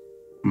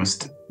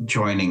almost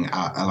joining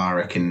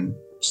Alaric in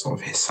sort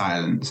of his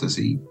silence as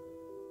he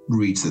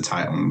reads the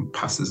title and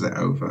passes it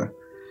over.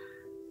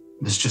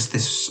 There's just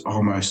this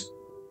almost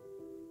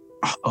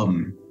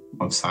hum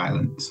of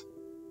silence.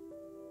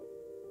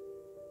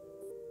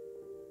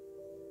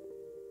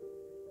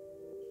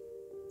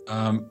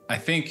 I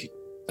think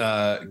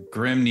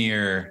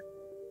Grimnir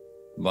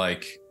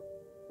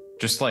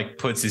just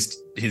puts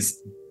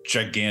his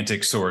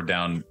gigantic sword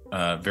down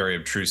very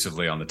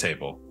obtrusively on the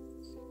table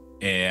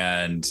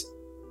and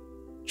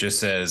just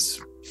says,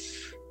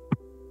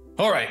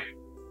 all right,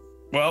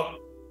 well,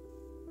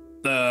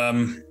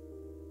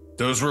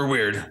 those were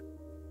weird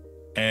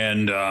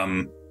and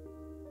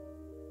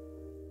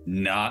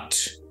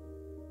not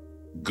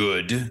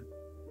good.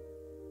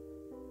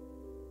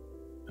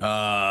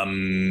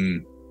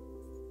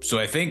 So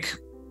I think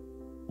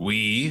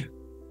we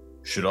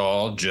should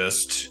all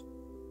just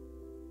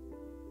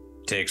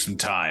take some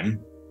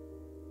time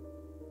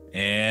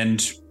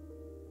and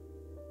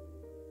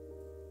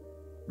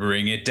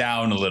bring it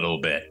down a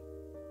little bit.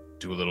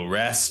 Do a little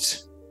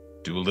rest.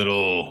 Do a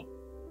little,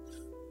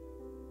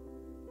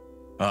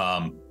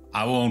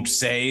 I won't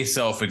say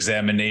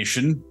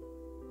self-examination.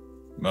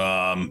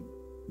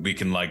 We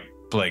can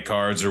play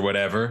cards or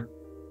whatever.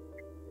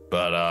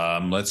 But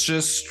let's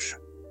just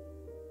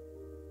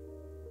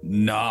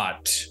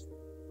not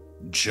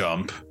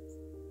jump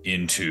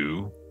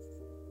into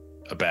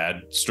a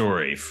bad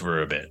story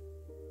for a bit.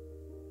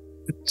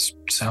 It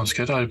sounds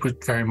good. I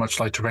would very much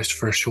like to rest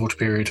for a short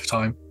period of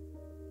time.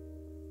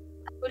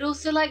 I would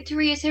also like to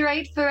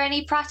reiterate for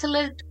any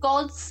prattler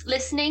gods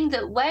listening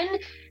that when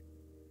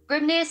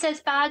Grimnir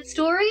says bad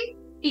story,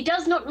 he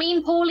does not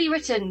mean poorly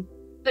written,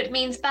 but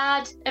means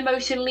bad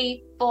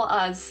emotionally for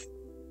us.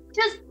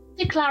 Just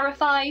to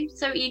clarify,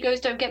 so egos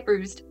don't get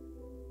bruised.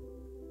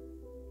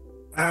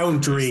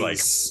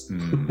 Boundaries.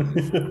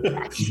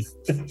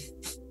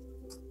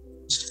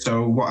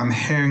 So what I'm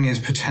hearing is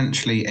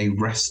potentially a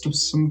rest of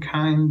some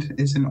kind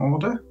is in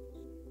order.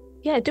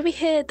 Yeah, do we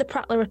hear the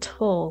prattler at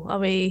all? Are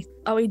we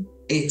It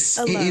is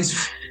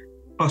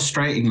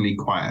frustratingly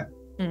quiet.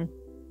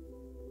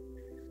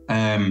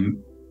 The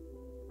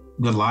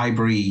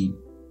library,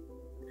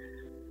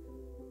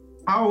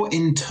 how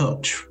in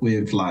touch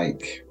with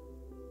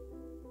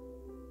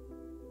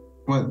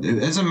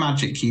as a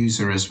magic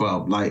user as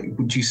well,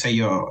 would you say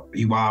you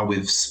are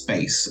with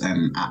space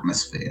and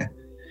atmosphere?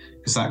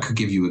 Because that could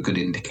give you a good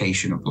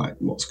indication of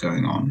what's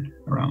going on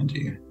around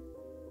you.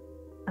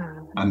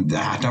 And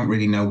I don't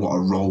really know what a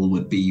role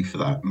would be for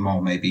that.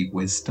 More maybe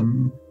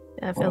wisdom.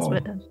 Yeah,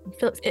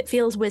 it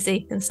feels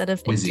whizzy instead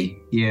of whizzy.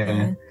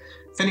 Yeah.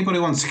 If anybody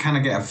wants to kind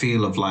of get a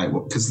feel of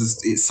because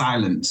it's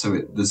silent, so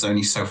there's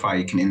only so far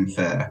you can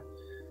infer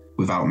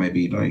without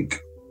maybe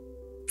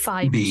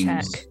vibe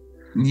beings. check.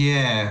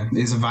 Yeah,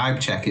 it's a vibe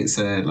check. It's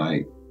a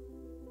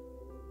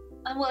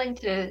I'm willing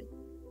to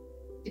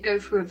go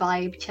for a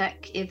vibe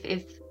check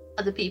if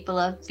other people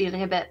are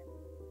feeling a bit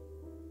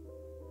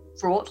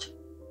fraught.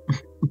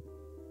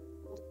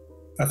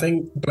 I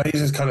think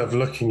Blaze is kind of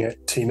looking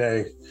at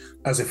Tino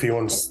as if he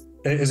wants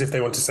as if they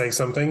want to say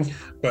something,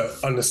 but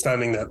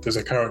understanding that there's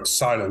a current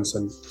silence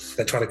and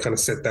they're trying to kind of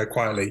sit there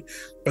quietly,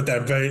 but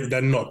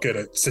they're not good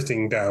at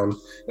sitting down.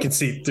 You can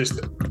see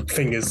just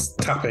fingers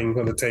tapping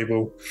on the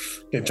table,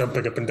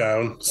 jumping up and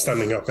down,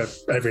 standing up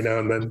every now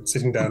and then,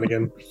 sitting down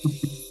again.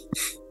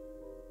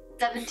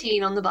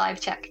 17 on the vibe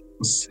check.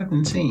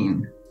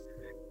 17.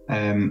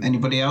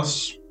 Anybody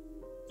else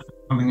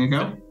having a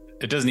go?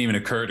 It doesn't even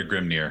occur to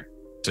Grimnir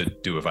to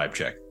do a vibe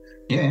check.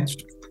 Yeah.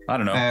 I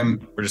don't know.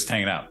 We're just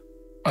hanging out.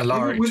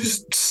 Alaric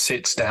just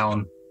sits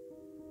down,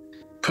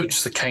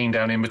 puts the cane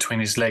down in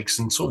between his legs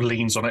and sort of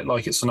leans on it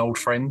like it's an old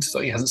friend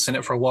that he hasn't seen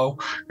it for a while,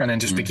 and then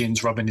just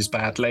begins rubbing his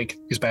bad leg,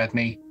 his bad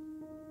knee.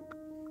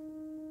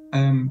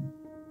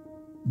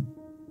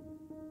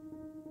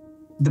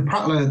 The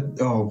Prattler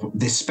of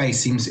this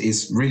space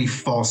is really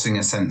forcing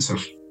a sense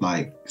of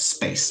like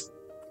space.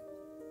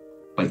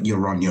 Like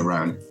you're on your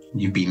own.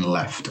 You've been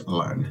left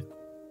alone.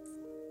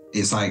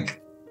 It's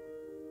like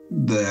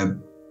the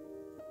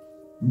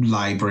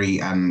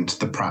library and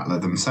the Prattler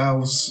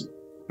himself,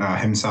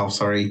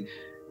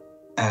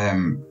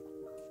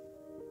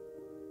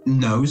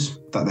 knows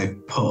that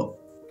they've put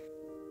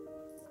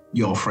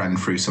your friend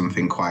through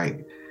something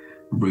quite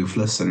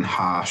ruthless and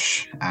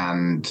harsh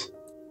and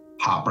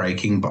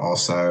heartbreaking, but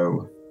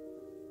also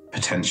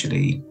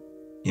potentially,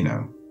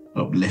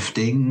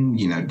 uplifting.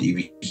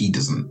 He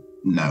doesn't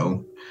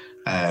know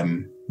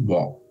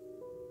what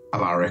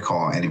Alaric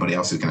or anybody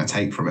else is going to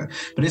take from it.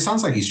 But it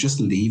sounds like he's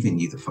just leaving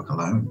you the fuck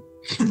alone.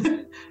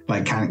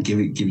 Like,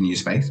 giving you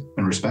space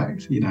and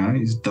respect.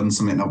 He's done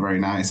something not very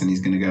nice and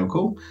he's going to go,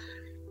 cool.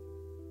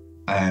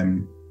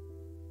 The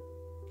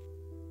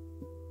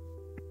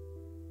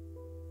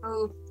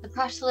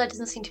Prattler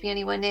doesn't seem to be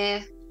anywhere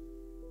near.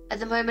 At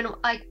the moment,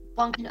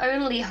 one can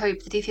only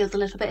hope that he feels a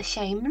little bit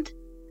ashamed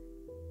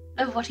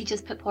of what he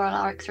just put poor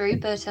Alaric through.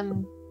 But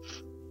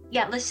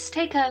yeah, let's just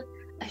take a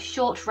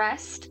short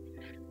rest,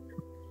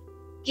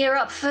 gear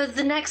up for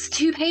the next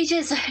 2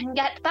 pages, and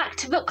get back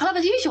to book club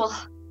as usual.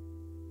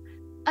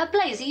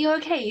 Blaze, are you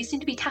okay? You seem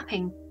to be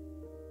tapping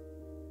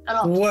a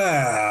lot.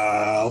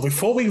 Well,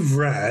 before we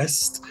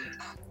rest,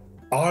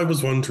 I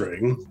was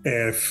wondering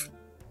if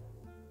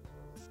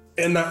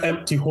in that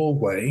empty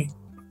hallway,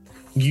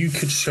 you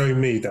could show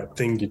me that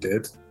thing you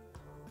did.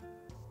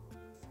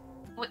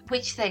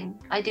 Which thing?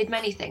 I did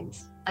many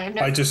things. I have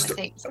no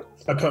things.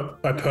 I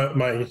put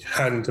my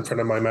hand in front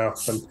of my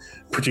mouth and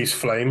produce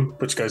flame,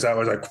 which goes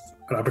out and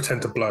I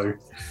pretend to blow.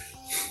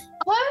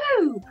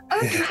 Oh,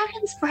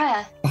 dragon's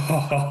breath.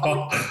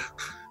 Oh,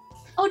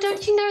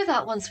 don't you know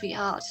that one,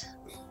 sweetheart?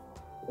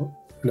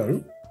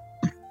 No.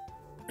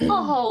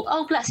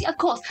 Oh, bless you. Of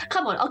course.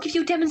 Come on, I'll give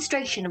you a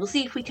demonstration and we'll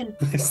see if we can...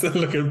 He's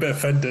looking a bit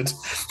offended.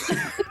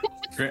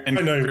 And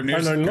I know.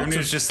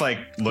 Grimnir's just like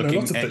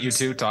looking at you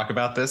two talk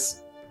about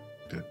this.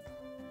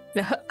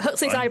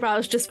 Huxley's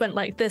eyebrows just went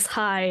like this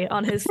high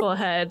on his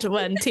forehead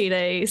when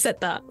Tina said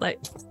that. Like,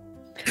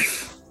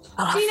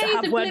 I'll have to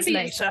have words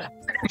later.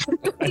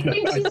 He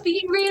thinks he's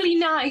being really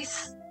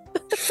nice.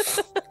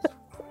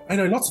 I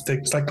know lots of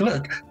things. Like,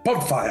 look,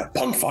 bonfire.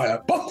 Oh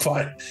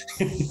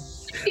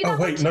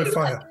wait, no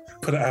fire.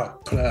 Put it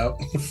out.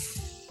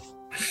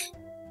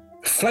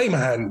 Flame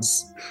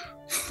hands.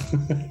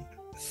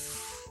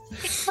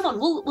 Come on,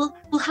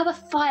 we'll have a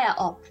fire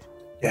off.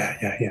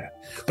 Yeah.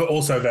 But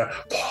also the.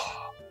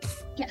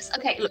 Yes.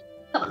 Okay. Look.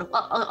 Come on.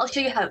 I'll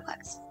show you how it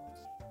works.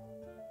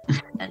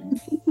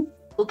 And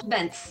we'll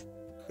commence.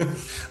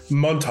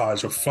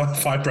 Montage of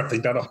fire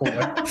breathing down a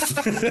hallway.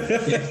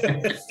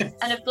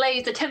 And a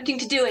Blaze attempting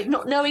to do it,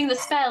 not knowing the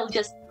spell,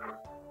 just.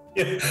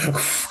 Yeah.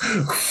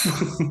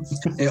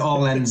 It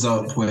all ends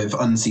up with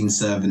unseen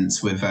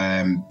servants with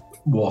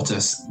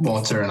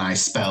water and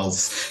ice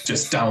spells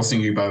just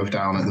dousing you both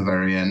down at the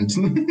very end.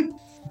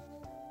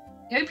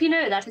 I hope you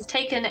know that has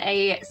taken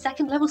a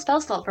 2nd level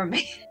spell slot from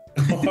me.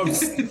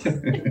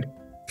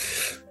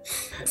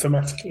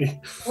 Thematically.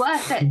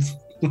 Worth it.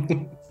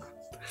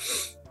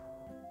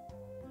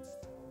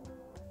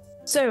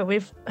 So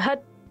we've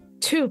had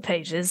 2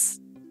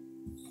 pages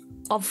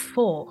of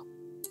 4.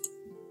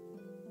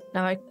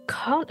 Now I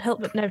can't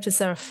help but notice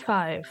there are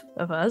 5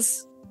 of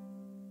us.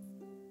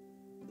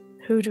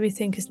 Who do we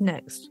think is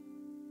next?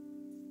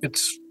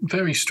 It's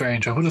very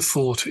strange. I would have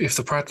thought if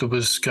the Prattler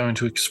was going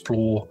to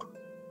explore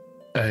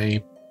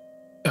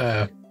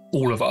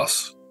all of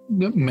us,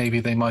 maybe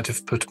they might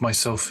have put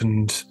myself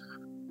and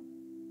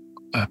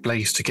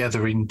Blaze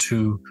together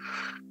into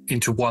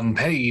one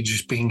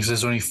page, being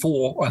there's only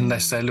 4,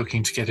 unless they're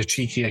looking to get a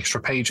cheeky extra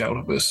page out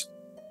of us.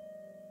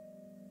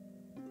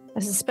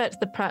 I suspect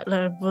the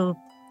Prattler will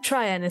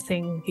try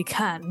anything he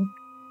can.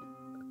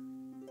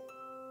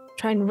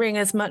 Try and wring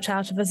as much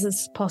out of us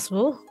as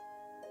possible.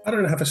 I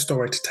don't have a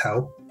story to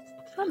tell.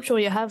 I'm sure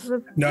you have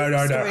a No.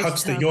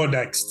 Huxley, you're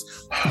next.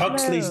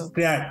 Huxley's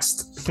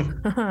next.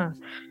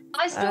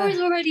 My story's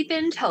already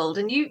been told,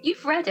 and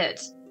you've read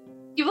it.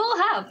 You all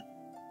have.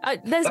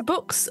 There's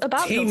books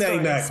about your story,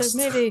 next. So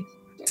maybe...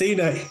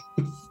 Tina.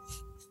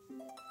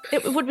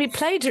 It would be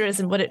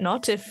plagiarism, would it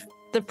not, if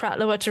the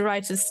Prattler were to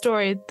write a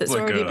story that's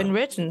already been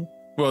written?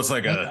 Well, it's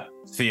like a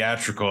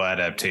theatrical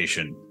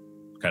adaptation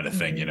kind of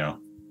thing, you know.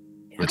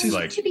 It's And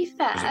like to be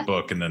there's fair, a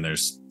book and then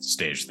there's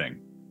stage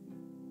thing.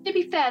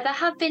 there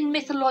have been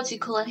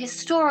mythological and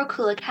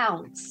historical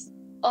accounts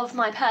of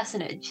my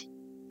personage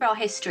throughout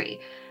history,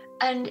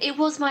 and it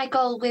was my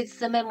goal with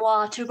the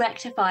memoir to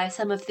rectify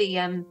some of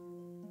the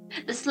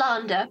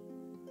slander,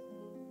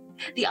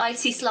 the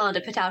icy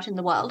slander put out in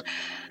the world.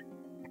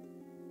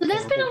 But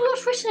there's been a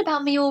lot written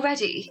about me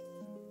already.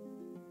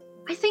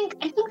 I think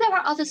there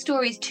are other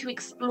stories to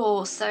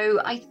explore, so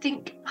I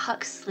think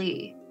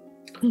Huxley,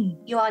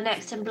 you are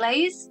next, and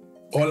Blaze.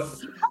 Well,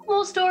 You have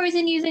more stories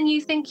in you than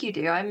you think you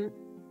do.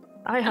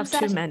 I have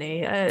too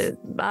many.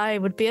 I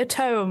would be a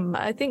tome.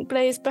 I think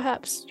Blaze,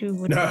 perhaps you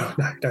would. no.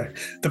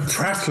 The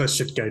Prattler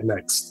should go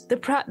next. The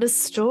Prattler's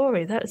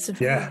story. That's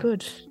very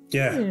good.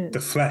 Yeah,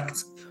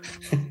 deflect.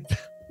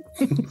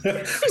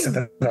 I said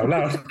that out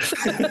loud.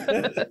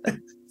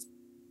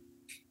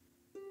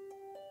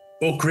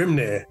 Or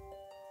Grimnir.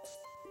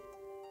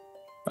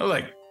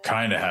 I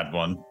kind of had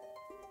one.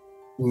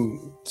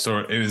 So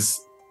it was,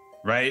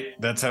 right?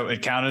 That's how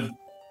it counted,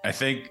 I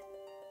think.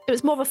 It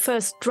was more of a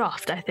first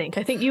draft, I think.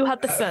 I think you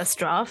had the first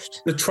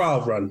draft. The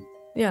trial run.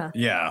 Yeah.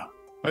 Yeah,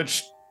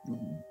 which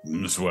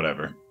is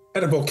whatever.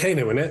 Had a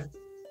volcano in it.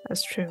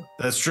 That's true.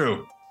 That's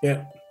true.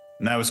 Yeah.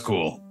 And that was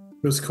cool.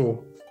 It was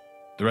cool.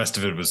 The rest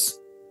of it was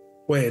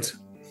weird.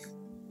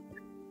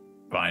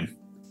 Fine.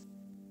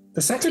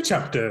 The second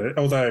chapter,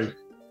 although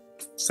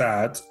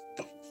sad,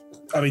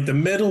 I mean, the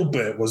middle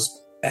bit was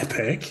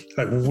epic.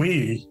 Like,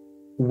 we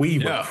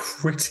were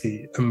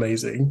pretty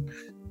amazing.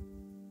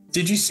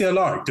 Did you see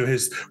Alaric do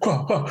his...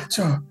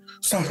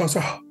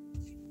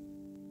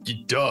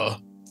 Duh.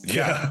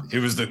 Yeah, it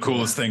was the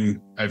coolest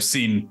thing I've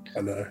seen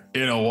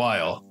in a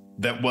while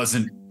that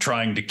wasn't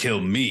trying to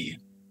kill me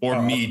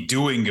or me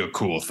doing a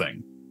cool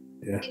thing.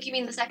 Yeah. I think you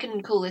mean the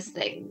second coolest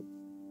thing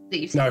that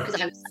you've seen. No.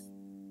 Because I was...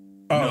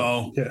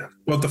 No. Yeah.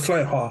 Well, the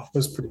flame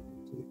was pretty...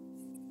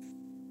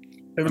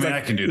 I mean,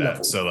 I can do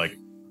that. So,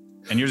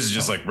 and yours is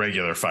just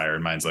regular fire,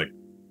 and mine's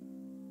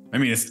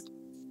it's...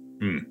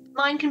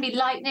 Mine can be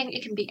lightning,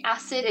 it can be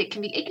acid, it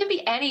can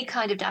be any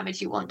kind of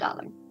damage you want,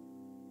 darling.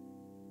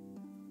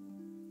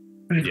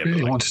 I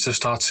really wanted to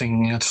start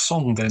singing a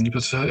song then,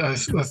 but I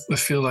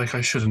feel like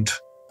I shouldn't.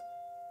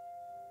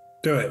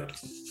 Do it.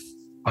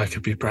 I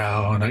could be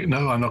brown.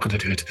 No, I'm not going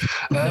to do it.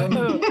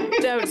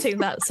 Don't sing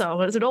that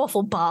song. It was an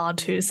awful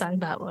bard who sang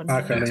that one.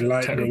 I can be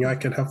lightning, terrible. I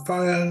can have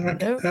fire, I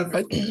can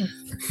have...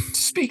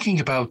 Speaking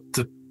about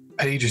the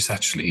pages,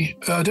 actually,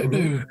 I don't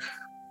know.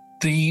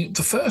 The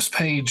first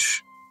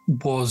page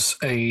was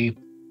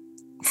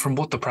from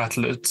what the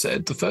Prattler had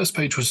said, the first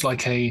page was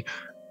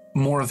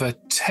more of a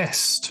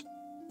test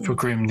for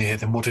Grimnir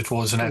than what it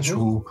was an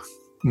actual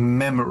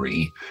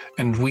memory,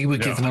 and we were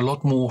given a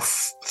lot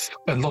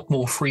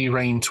more free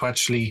rein to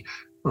actually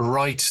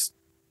write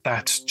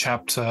that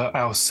chapter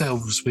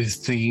ourselves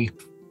with the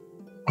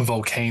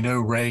volcano,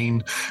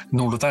 rain,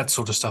 and all of that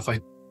sort of stuff. I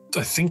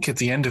think at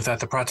the end of that,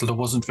 the Prattler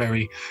wasn't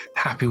very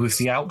happy with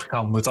the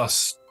outcome, with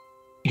us,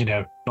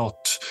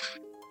 not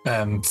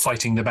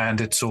fighting the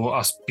bandits or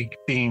us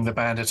being the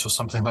bandits or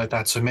something like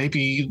that. So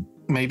maybe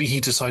he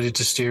decided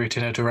to steer it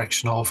in a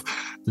direction of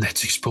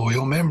let's explore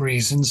your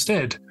memories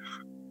instead,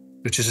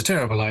 which is a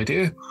terrible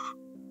idea.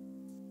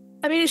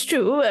 I mean, it's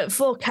true.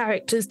 For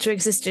characters to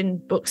exist in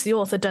books, the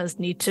author does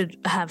need to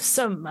have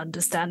some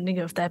understanding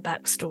of their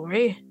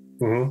backstory.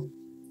 Mm-hmm.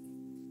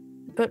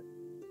 But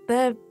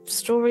their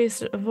stories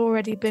have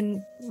already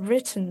been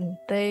written.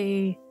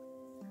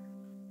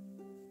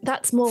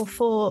 That's more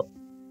for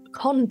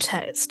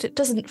context. It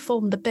doesn't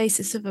form the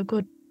basis of a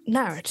good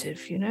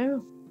narrative,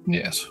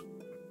 Yes.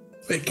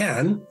 It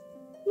can.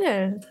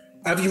 Yeah.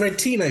 Have you read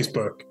Tina's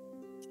book?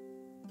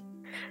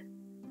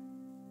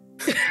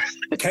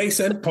 Case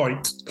in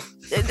point.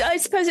 I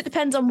suppose it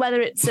depends on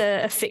whether it's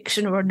a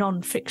fiction or a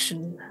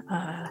non-fiction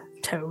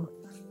tome.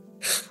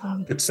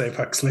 Good save,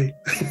 Huxley.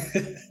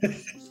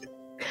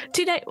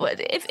 Tina,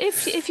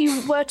 if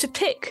you were to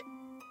pick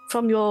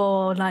from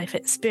your life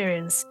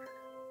experience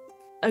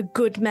a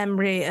good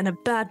memory and a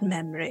bad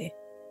memory,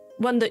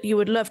 one that you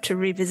would love to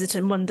revisit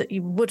and one that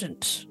you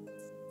wouldn't,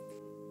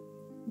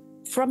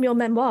 from your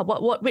memoir,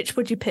 which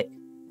would you pick?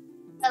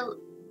 Well,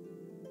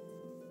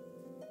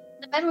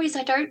 the memories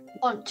I don't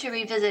want to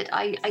revisit,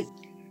 I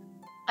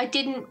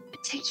didn't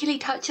particularly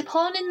touch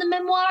upon in the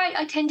memoir.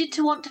 I tended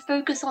to want to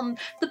focus on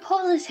the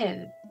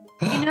positive.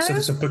 So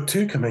there's a book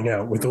 2 coming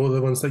out with all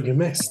the ones that you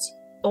missed.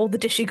 All the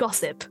dishy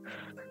gossip.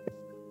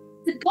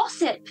 The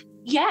gossip,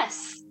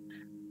 yes.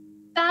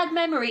 Bad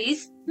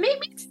memories,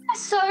 maybe less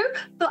so,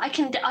 but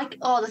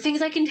the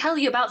things I can tell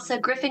you about Sir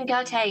Griffin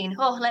Gartain.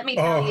 Oh, let me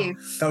tell you.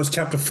 That was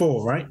chapter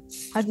 4, right?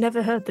 I've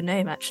never heard the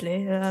name,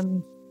 actually.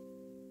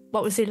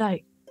 What was he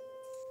like?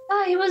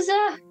 He was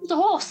a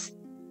horse.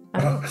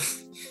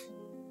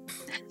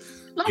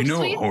 You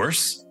know a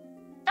horse?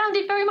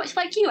 Sounded very much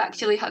like you,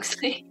 actually,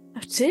 Huxley.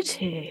 Oh, did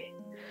he?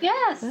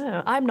 Yes.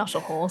 Oh, I'm not a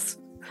horse.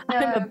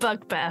 I'm a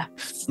bugbear.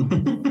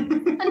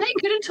 And they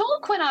couldn't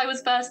talk when I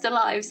was first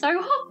alive,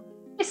 so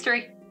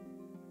history.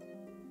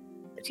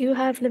 But you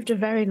have lived a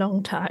very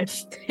long time.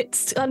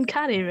 It's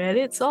uncanny, really.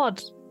 It's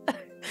odd.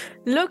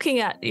 Looking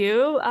at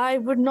you, I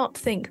would not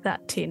think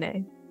that,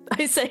 Tine.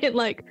 I say it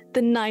like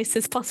the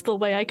nicest possible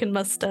way I can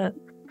muster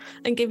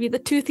and give you the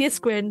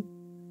toothiest grin.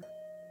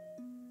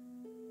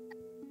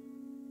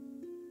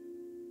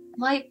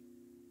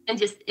 And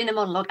just in a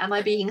monologue, am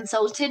I being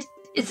insulted?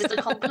 Is this a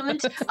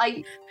compliment?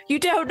 You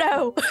don't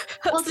know.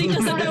 Huxley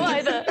doesn't know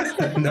either.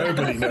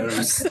 Nobody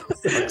knows.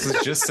 Hux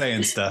is just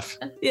saying stuff.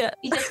 Yeah.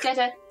 You just get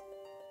a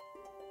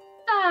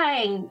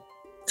fine.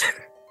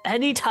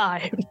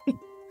 Anytime.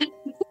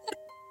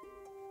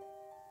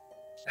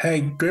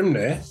 Hey,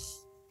 Grimnir.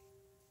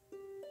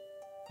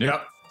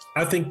 Yep.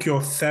 I think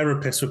your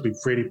therapist would be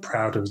really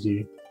proud of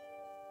you.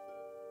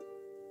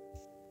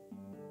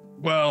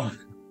 Well,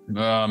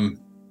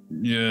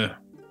 yeah.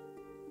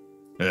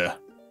 Yeah.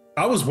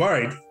 I was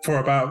worried for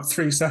about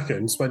 3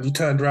 seconds when you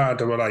turned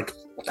around and were like,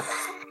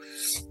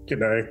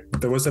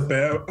 there was a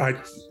bit I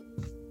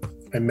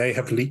may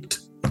have leaked.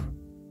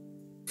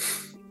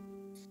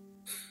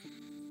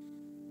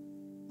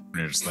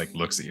 And it just like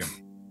looks at you.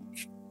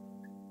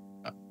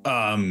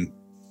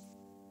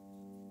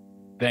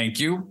 Thank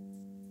you.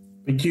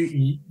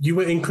 You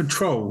were in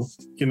control,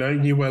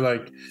 you were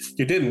like,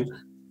 you didn't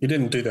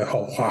do the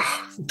whole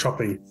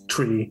chopping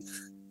tree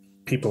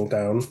people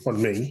down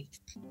on me.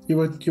 You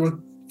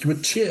were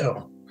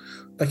chill,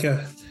 like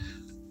a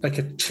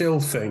chill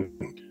thing.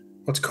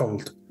 What's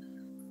called?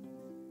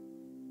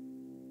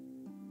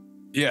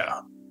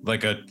 Yeah,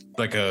 like a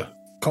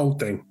cold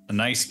thing, an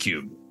ice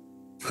cube.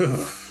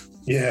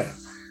 Yeah,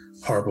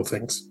 horrible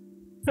things.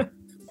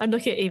 I'm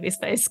looking at Evie's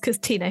face because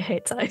Tina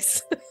hates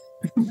ice.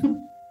 I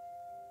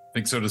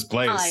think so does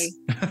Blaze.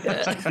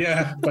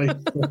 Yeah.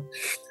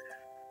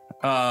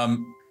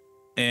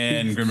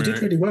 And you Grimnir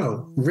did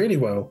really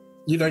well.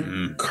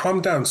 You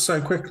calmed down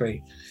so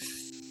quickly.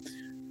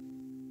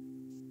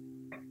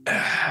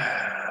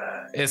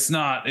 It's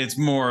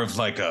more of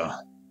like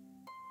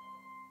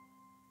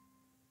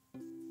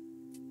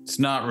it's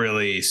not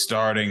really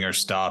starting or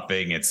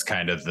stopping. It's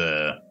kind of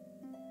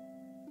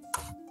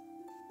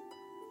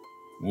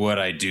what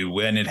I do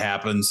when it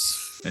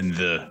happens, and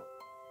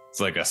it's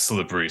like a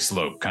slippery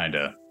slope kind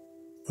of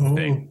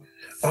thing.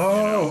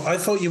 Oh, I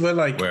thought you were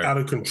out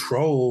of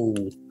control.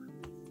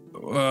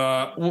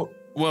 Well,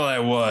 I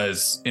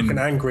was in an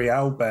angry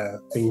owlbear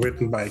being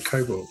ridden by a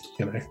kobold,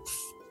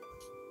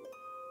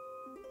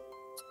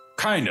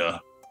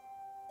 Kinda.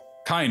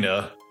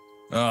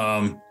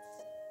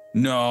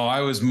 No,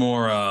 I was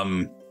more,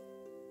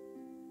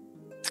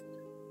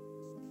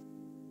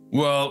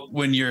 well,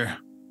 when you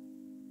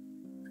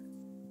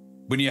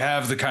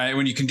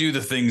can do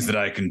the things that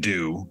I can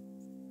do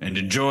and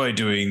enjoy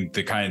doing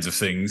the kinds of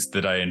things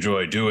that I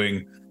enjoy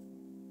doing,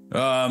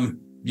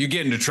 you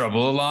get into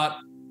trouble a lot,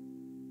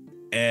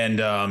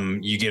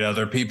 and you get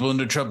other people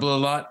into trouble a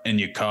lot, and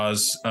you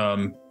cause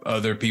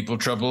other people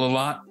trouble a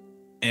lot,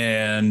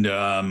 and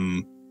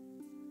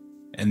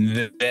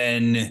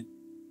then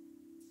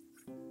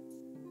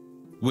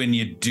when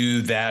you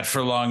do that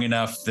for long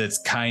enough, that's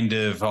kind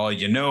of all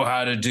you know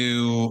how to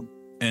do.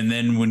 And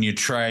then when you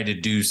try to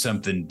do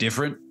something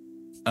different,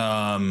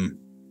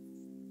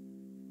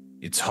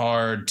 it's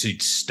hard to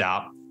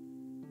stop,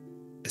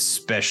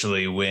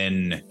 especially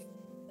when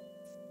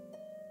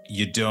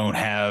you don't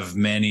have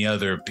many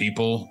other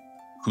people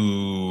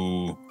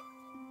who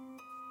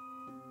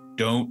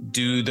don't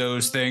do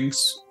those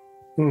things.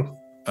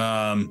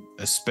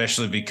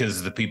 Especially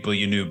because the people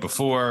you knew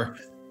before,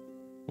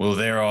 well,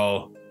 they're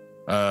all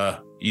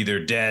either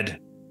dead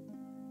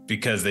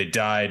because they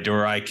died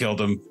or I killed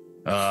them,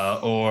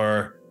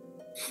 or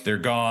they're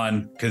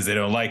gone because they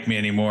don't like me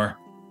anymore,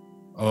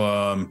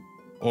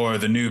 or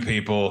the new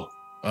people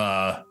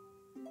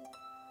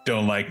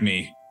don't like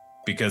me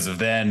because of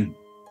then.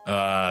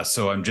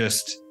 So I'm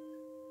just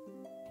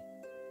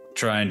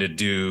trying to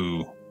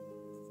do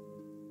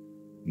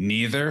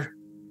neither.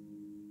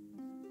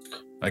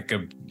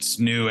 It's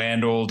new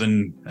and old,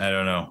 and I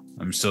don't know.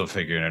 I'm still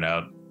figuring it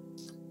out.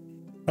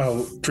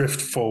 I'll drift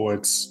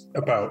forwards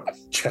about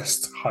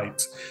chest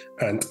height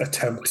and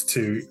attempt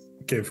to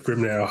give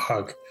Grimnir a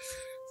hug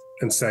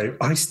and say,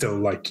 I still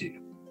like you.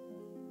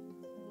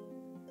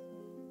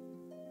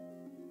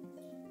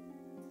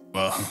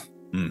 Well,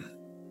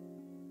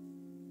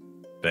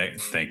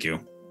 thank you.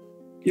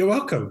 You're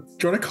welcome.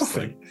 Do you want a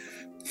coffee?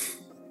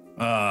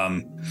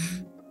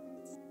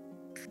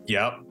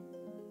 Yep.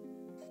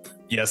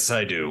 Yes,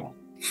 I do.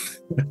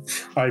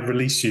 I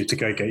release you to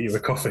go get you a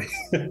coffee.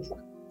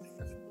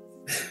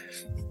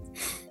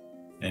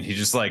 And he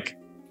just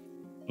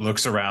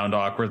looks around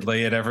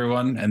awkwardly at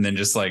everyone and then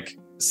just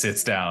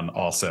sits down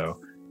also.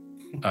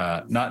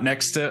 Not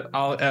next to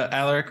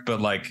Alaric,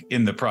 but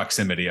in the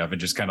proximity of, and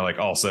just kind of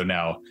also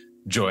now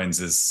joins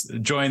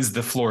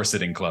the floor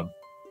sitting club.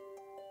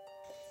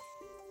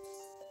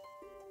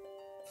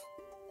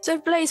 So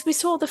Blaze, we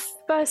saw the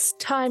first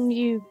time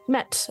you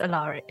met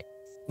Alaric.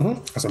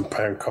 As I'm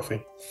pouring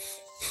coffee.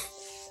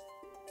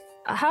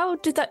 How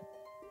did that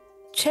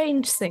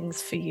change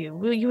things for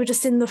you? You were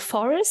just in the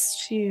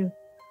forest?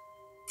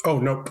 Oh,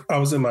 nope. I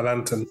was in my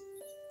lantern.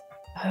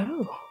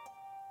 Oh.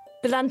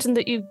 The lantern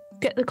that you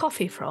get the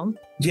coffee from?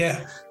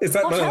 Yeah. It's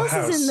that what little else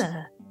house. is in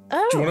there?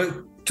 Oh. Do you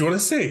want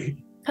to see?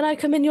 Can I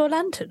come in your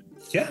lantern?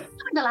 Yeah.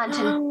 The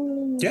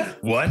lantern. Yeah.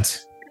 What?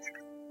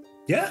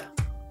 Yeah.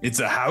 It's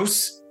a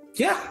house?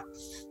 Yeah.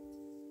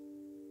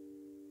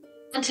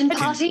 Lantern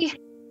party.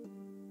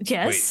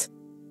 Yes.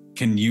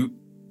 Wait,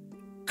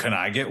 can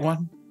I get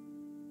one?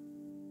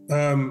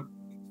 No.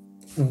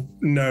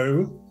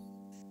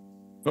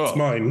 Oh. It's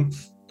mine.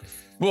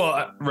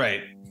 Well,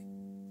 right.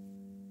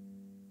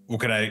 Well,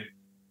 can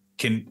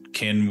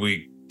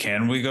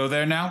we go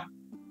there now?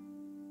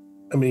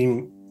 I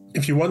mean,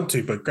 if you want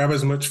to, but grab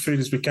as much food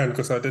as we can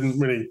because I didn't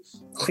really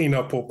clean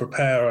up or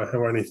prepare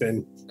or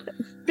anything.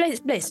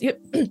 Blaze,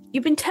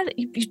 you've been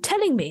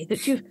telling me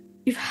that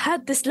you've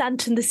had this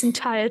lantern this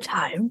entire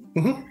time,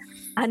 mm-hmm.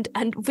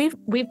 and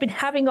we've been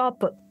having our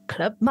book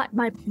club, my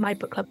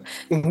book club,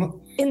 mm-hmm.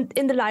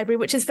 in the library,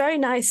 which is very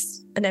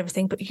nice and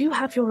everything. But you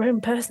have your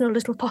own personal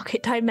little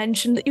pocket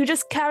dimension that you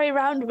just carry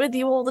around with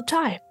you all the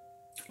time.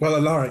 Well,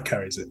 Alaric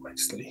carries it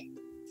mostly.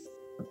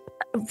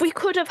 We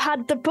could have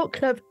had the book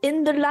club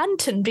in the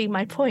lantern, be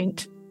my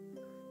point.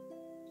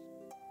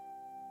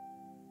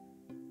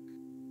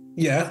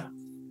 Yeah.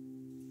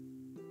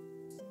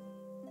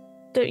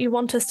 Don't you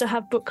want us to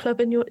have book club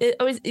in your...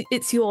 Oh,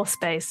 it's your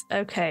space.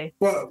 Okay.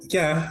 Well,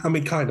 yeah, I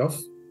mean, kind of.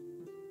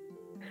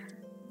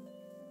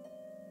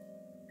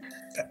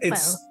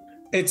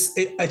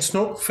 It's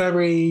not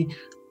very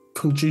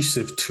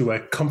conducive to a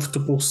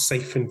comfortable,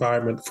 safe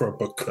environment for a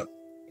book club.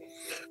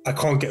 I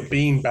can't get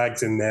bean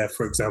bags in there,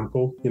 for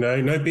example.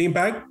 No bean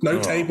bag,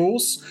 no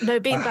tables. No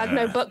bean bag,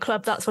 no book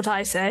club, that's what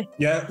I say.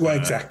 Yeah, well,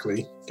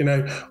 exactly.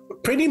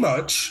 Pretty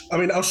much. I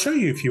mean, I'll show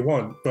you if you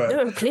want, but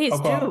no, please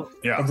I've got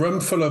a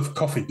room full of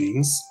coffee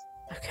beans.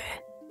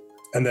 Okay.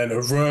 And then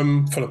a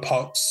room full of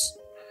pots.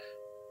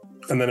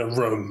 And then a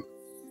room.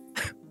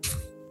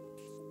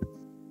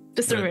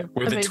 Just a room.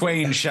 Where the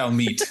twain shall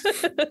meet.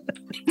 Do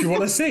you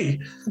want to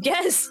see?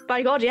 Yes,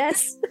 by God,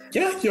 yes.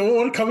 Yeah, you all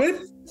want to come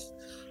in?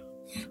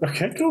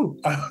 Okay, cool.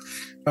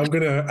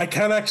 I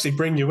can actually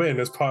bring you in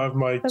as part of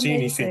my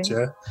genie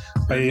feature.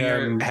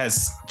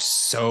 Has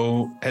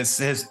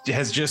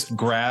just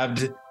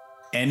grabbed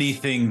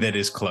anything that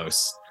is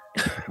close,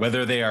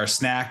 whether they are a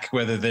snack,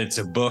 whether it's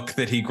a book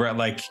that he grabbed,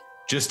 like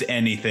just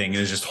anything,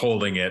 is just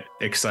holding it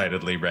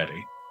excitedly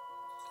ready.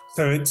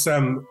 So it's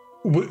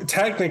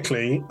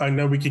technically, I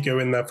know we could go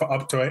in there for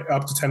up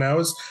to 10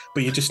 hours,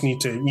 but you just you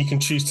can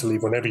choose to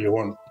leave whenever you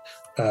want.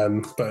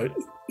 But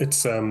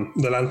it's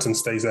the lantern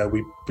stays there.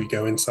 We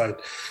go inside.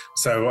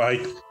 So I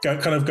go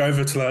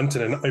over to the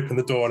lantern and open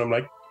the door, and I'm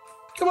like,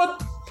 "Come on."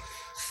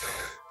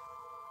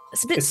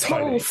 It's a bit small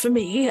tiny. For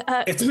me.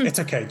 It's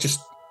okay. Just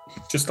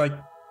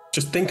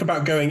think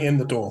about going in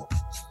the door.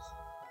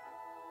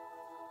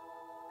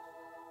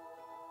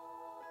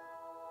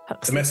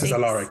 The mess is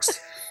Alaric's.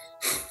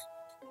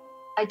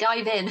 I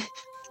dive in.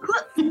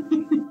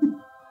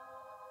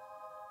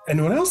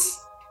 Anyone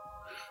else?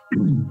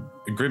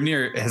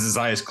 Grimnir has his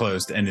eyes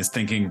closed and is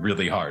thinking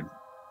really hard.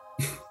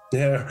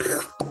 Yeah.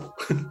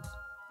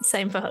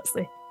 Same for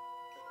Huxley.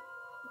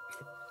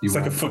 It's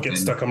like a foot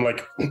gets stuck. I'm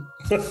like,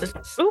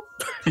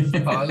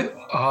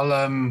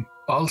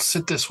 I'll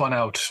sit this one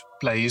out,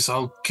 Blaze.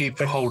 I'll keep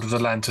hold of the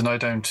lantern. I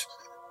don't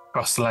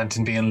trust the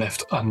lantern being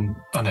left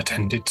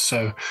unattended.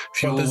 So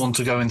if you all want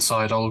to go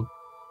inside, I'll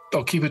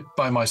keep it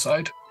by my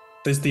side.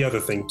 There's the other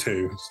thing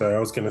too. So I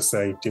was going to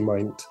say, do you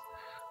mind?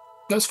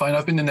 That's fine.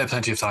 I've been in there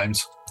plenty of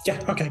times.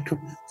 Yeah. Okay. Cool.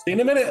 See you in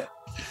a minute.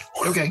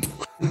 Okay.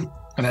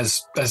 And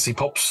as he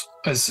pops,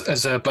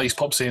 as Blaze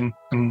pops in,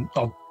 and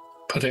I'll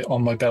put it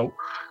on my belt.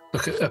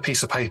 Look at a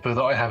piece of paper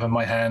that I have in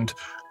my hand,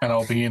 and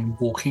I'll begin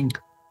walking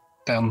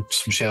down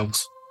some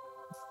shelves.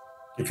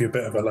 Give you a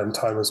bit of alone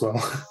time as well.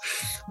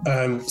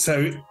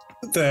 So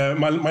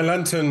my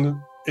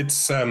lantern,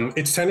 it's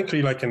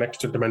technically like an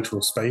extra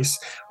dimensional space,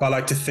 but I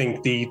like to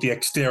think the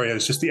exterior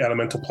is just the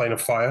elemental plane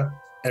of fire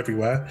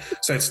everywhere.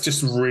 So it's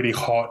just really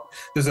hot.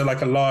 There's a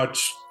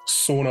large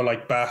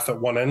sauna-like bath at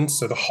one end,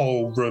 so the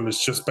whole room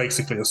is just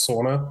basically a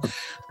sauna.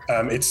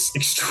 It's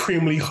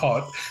extremely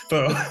hot,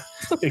 but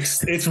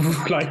it's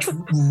like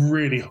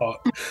really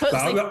hot.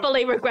 Huxley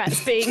fully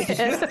regrets being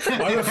here.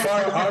 I'm a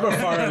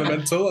fire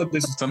elemental, and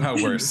this is somehow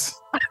worse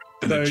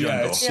than the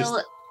jungle.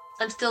 Yeah,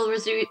 I'm still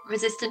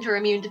resistant or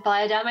immune to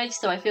fire damage,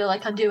 so I feel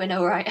like I'm doing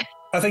all right.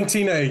 I think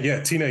Tina,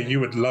 you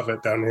would love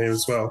it down here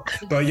as well.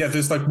 But yeah,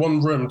 there's like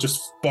one room,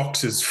 just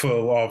boxes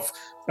full of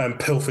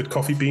pilfered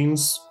coffee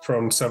beans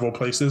from several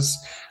places.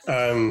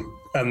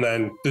 And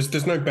then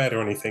there's no bed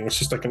or anything. It's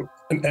just like an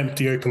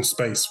empty open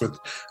space with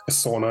a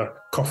sauna,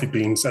 coffee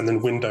beans, and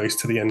then windows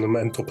to the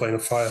elemental plane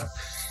of fire.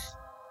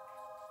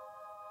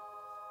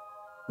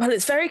 Well,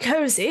 it's very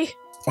cozy.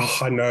 Oh,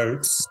 I know.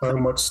 It's so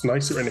much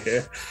nicer in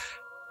here.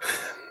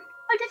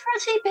 I've never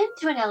actually been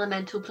to an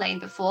elemental plane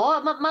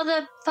before. My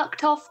mother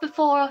fucked off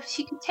before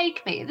she could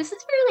take me. This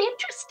is really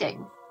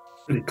interesting.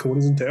 Really cool,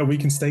 isn't it? And we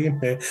can stay in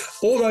here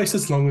all night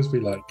as long as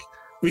we like.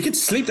 We could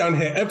sleep down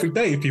here every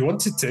day if you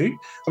wanted to.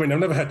 I mean, I've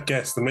never had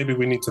guests, and maybe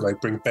we need to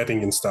bring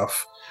bedding and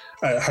stuff.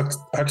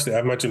 Actually, I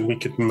imagine we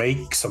could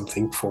make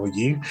something for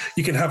you.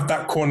 You can have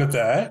that corner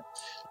there.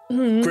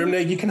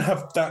 Grimnir, you can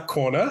have that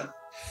corner.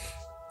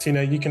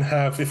 Tina, you can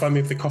have, if I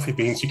move the coffee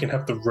beans, you can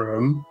have the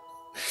room.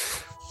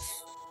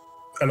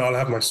 And I'll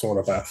have my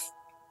sauna bath.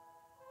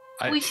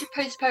 We should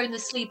postpone the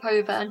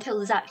sleepover until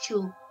there's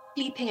actual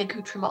sleeping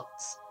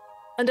accoutrements.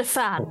 And a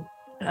fan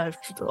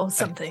or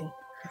something.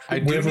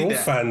 We're all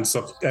fans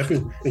of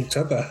each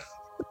other.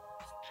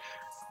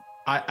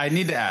 I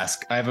need to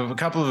ask. I have a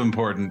couple of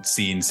important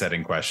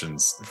scene-setting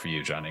questions for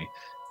you, Johnny.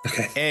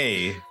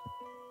 Okay.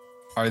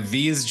 Are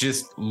these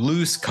just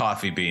loose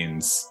coffee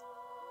beans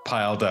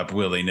piled up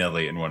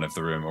willy-nilly in one of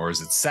the room, or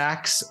is it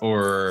sacks,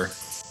 or...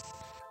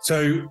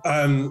 So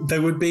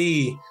there would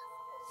be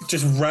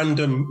just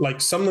random,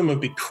 some of them would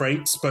be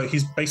crates, but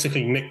he's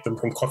basically nicked them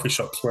from coffee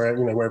shops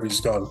wherever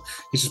he's gone.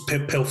 He's just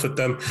pilfered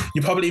them.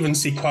 You probably even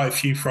see quite a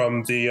few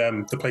from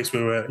the place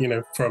we were,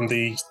 from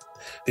the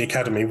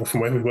academy,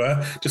 from where we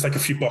were. Just like a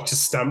few boxes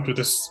stamped with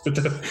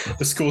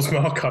the school's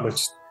mark on it.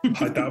 Just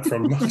hide that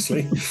from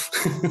Huxley.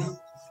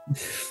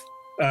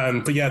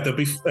 But yeah, there'll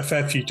be a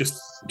fair few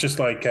just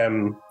like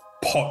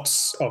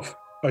pots of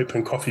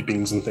open coffee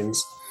beans and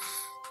things.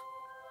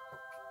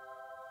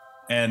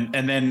 And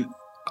then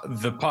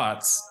the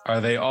pots,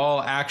 are they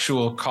all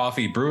actual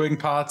coffee brewing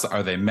pots?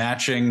 Are they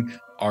matching?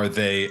 Are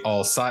they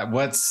all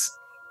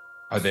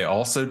are they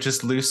also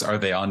just loose? Are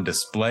they on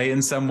display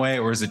in some way?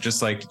 Or is it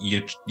just like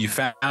you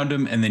found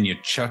them and then you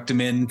chucked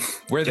them in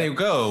where they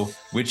go,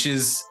 which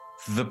is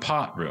the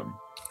pot room?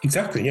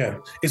 Exactly, yeah.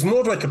 It's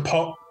more of like a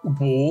pot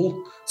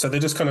wall. So they're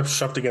just kind of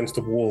shoved against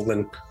the wall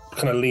and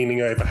kind of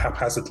leaning over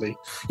haphazardly.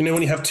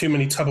 When you have too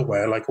many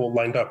Tupperware all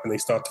lined up and they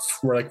start to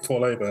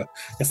fall over,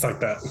 it's like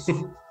that.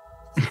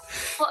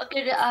 What a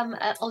good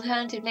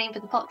alternative name for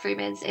the pot room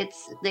is.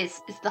 It's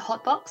the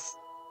hot box.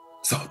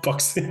 It's a hot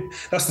box.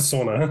 That's the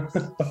sauna.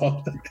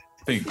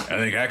 I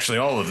think actually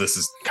all of this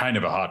is kind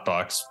of a hot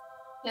box.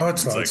 Yeah.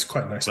 Oh, it's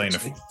quite nice. Playing a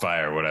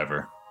fire,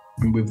 whatever.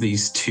 With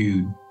these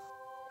two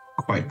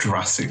quite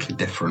drastically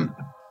different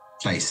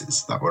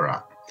places that we're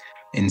at,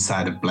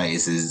 inside of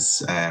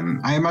Blazes,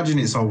 I imagine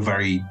it's all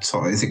very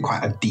is it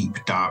quite a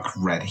deep, dark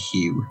red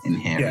hue in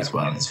here as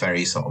well? It's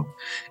very sort of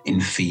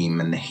in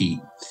theme and the heat.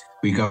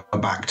 We go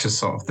back to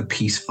sort of the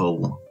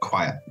peaceful,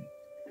 quiet.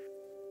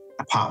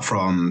 Apart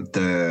from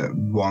the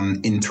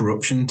one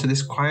interruption to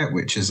this quiet,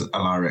 which is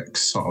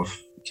Alaric's sort of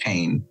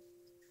cane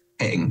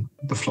hitting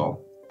the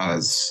floor.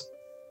 As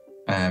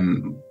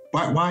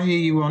why are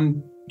you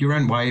on your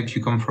own? Why have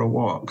you gone for a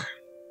walk?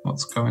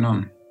 What's going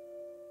on?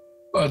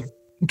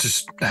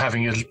 Just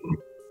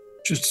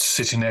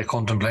sitting there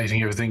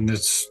contemplating everything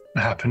that's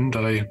happened.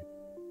 I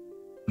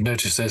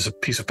noticed there's a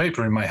piece of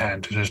paper in my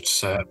hand, and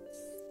it's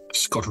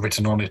got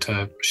written on it,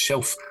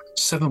 shelf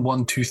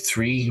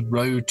 7123,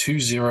 row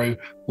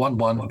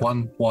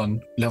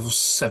 201111, level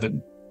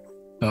 7.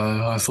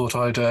 I thought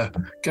I'd go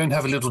and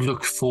have a little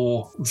look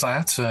for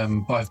that.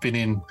 I've been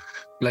in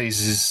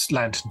Blaze's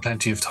lantern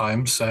plenty of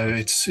times, so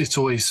it's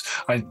always,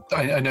 I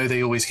know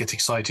they always get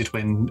excited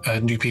when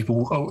new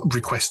people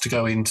request to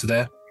go into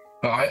there.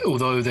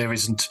 Although there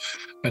isn't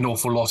an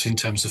awful lot in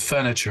terms of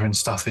furniture and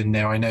stuff in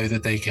there, I know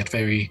that they get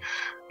very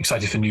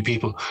excited for new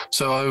people.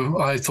 So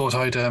I thought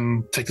I'd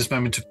take this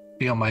moment to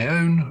be on my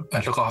own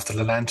and look after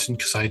the lantern,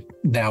 because I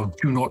now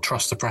do not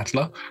trust the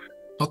Prattler.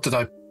 Not that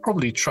I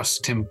probably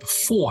trusted him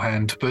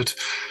beforehand, but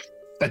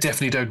I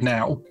definitely don't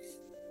now.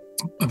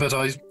 But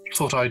I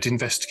thought I'd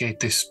investigate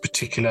this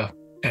particular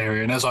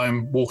area, and as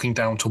I'm walking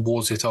down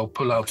towards it, I'll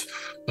pull out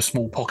a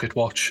small pocket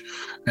watch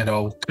and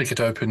I'll click it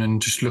open and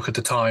just look at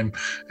the time,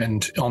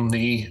 and on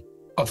the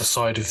other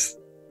side of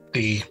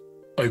the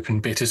open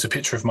bit is a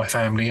picture of my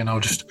family, and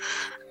I'll just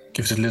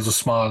give it a little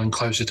smile and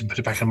close it and put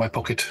it back in my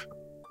pocket.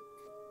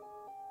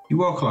 You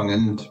walk along,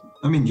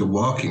 and you're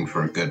walking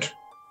for a good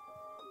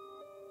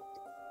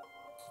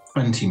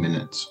 20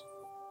 minutes.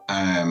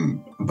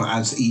 But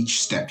as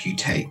each step you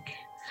take,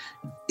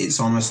 it's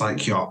almost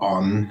like you're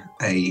on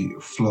a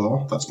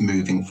floor that's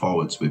moving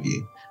forwards with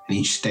you. And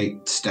each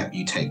step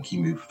you take,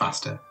 you move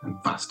faster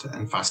and faster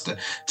and faster,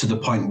 to the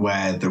point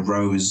where the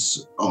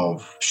rows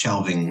of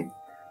shelving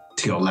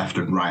to your left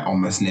and right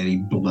almost nearly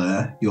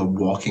blur. You're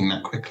walking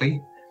that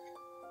quickly.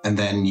 And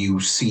then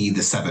you see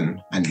the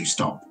 7 and you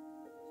stop.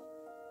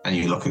 And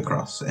you look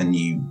across and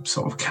you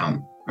sort of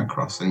count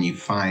across and you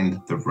find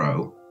the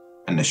row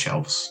and the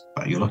shelves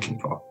that you're looking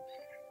for.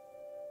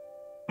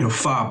 You're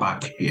far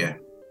back here,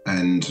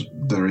 and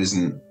there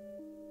isn't...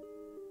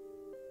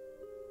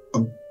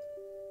 To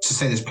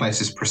say this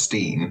place is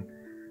pristine,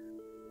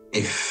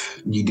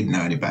 if you didn't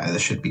know any better, there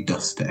should be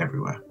dust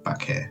everywhere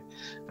back here.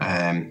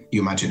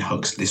 You imagine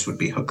this would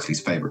be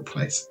Huxley's favourite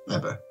place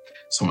ever.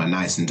 Somewhere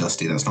nice and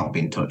dusty that's not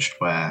been touched,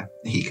 where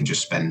he can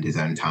just spend his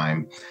own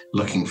time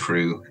looking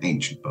through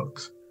ancient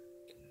books.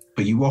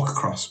 But you walk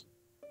across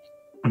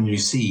and you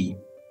see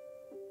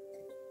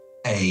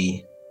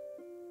a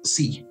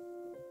C,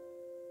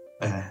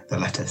 the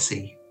letter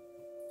C,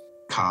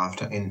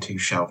 carved into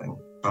shelving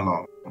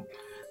along,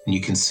 and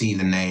you can see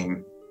the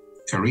name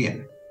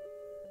Korean.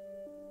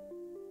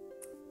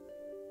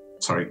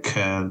 Sorry,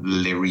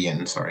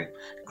 Clarion.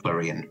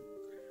 Clarion.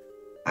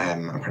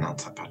 I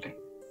pronounced that badly.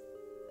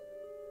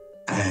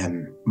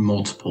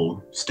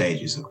 Multiple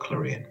stages of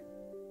Clarion.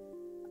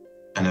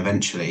 And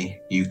eventually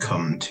you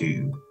come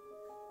to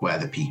where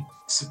the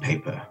piece of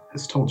paper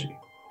has told you.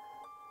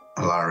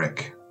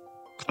 Alaric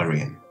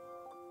Clarion.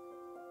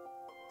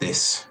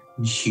 This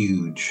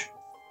huge,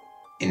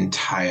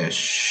 entire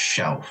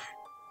shelf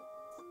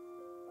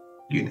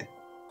unit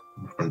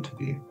in front of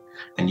you.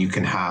 And you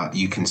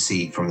can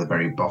see from the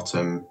very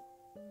bottom,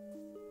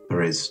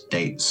 there is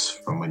dates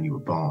from when you were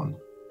born,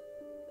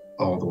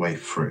 all the way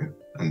through.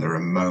 And there are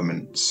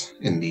moments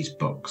in these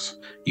books.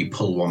 You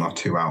pull one or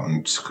two out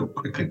and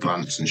quickly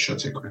glance and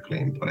shut it quickly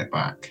and put it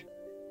back.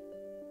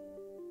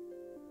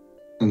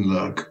 And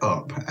look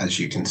up as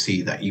you can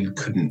see that you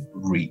couldn't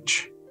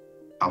reach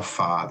how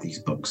far these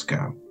books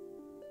go.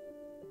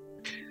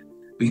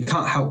 But you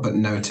can't help but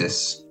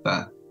notice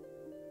that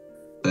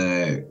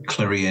the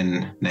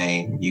Clarion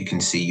name, you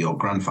can see your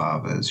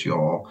grandfathers,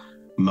 your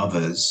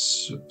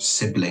mothers,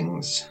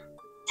 siblings,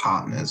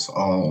 partners,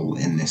 all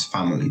in this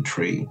family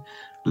tree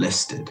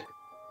listed.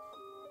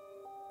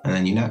 And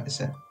then you notice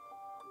it.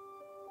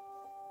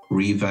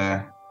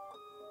 Reva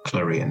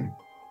Clarion,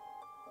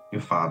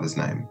 your father's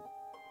name.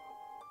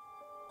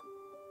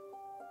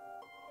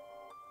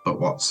 But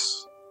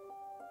what's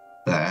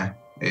there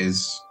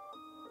is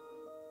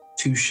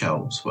 2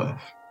 shelves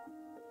worth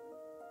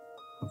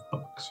of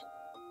books.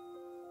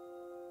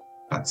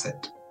 That's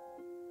it.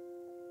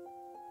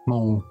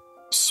 Small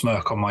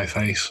smirk on my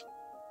face.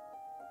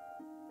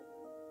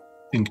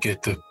 Didn't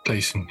get the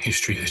place in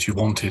history that you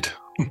wanted.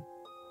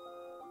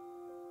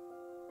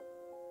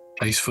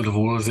 Place full of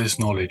all of this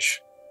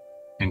knowledge,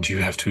 and you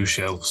have 2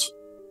 shelves.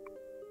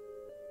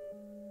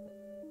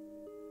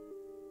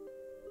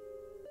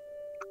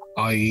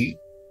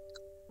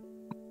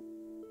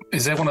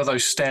 Is there one of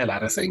those stair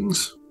ladder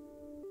things?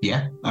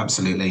 Yeah,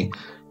 absolutely.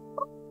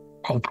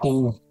 I'll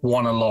pull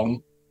one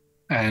along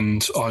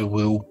and I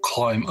will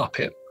climb up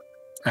it.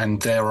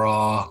 And there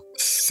are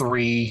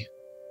 3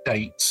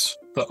 dates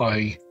that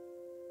I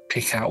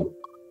pick out.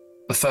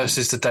 The first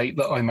is the date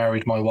that I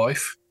married my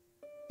wife.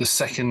 The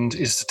second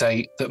is the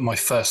date that my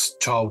first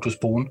child was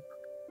born.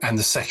 And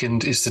the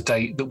second is the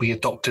date that we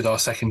adopted our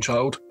second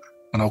child.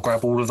 And I'll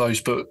grab all of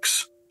those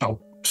books. I'll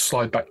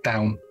slide back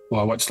down. Well,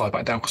 I won't slide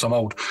back down because I'm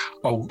old.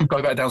 I'll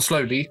go back down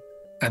slowly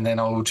and then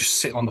I'll just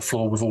sit on the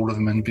floor with all of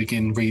them and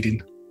begin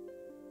reading.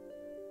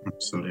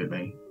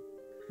 Absolutely.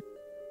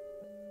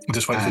 I'll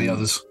just wait for the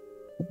others.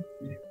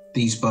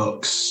 These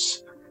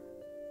books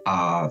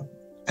are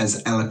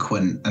as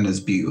eloquent and as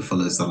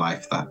beautiful as the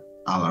life that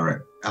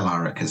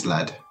Alaric has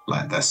led.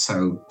 Like, they're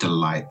so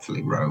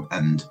delightfully wrote,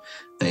 and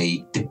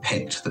they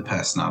depict the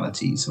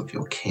personalities of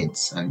your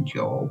kids and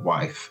your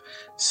wife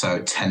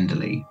so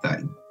tenderly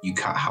that you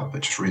can't help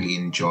but just really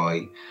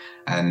enjoy.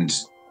 And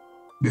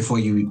before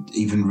you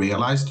even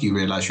realize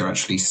you're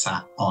actually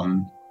sat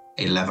on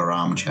a leather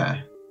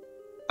armchair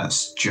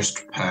that's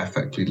just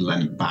perfectly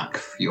leant back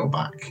for your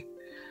back.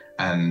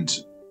 And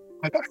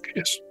my back,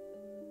 yes.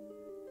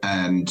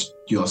 And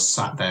you're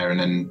sat there and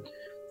then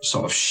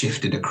sort of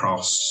shifted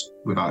across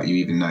without you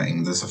even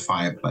noting. There's a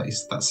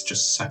fireplace that's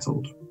just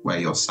settled where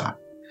you're sat,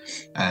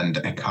 and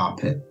a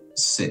carpet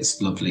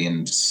sits lovely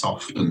and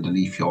soft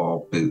underneath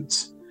your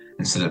boots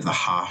instead of the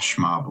harsh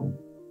marble.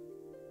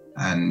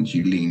 And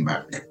you lean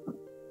back.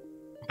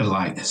 The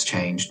light has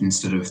changed.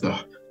 Instead of the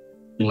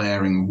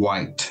glaring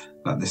white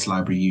that this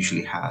library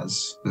usually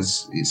has,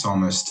 it's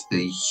almost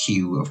the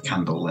hue of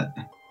candlelit.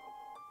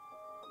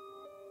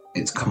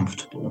 It's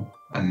comfortable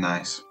and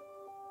nice.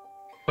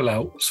 Pull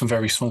out some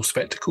very small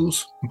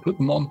spectacles and put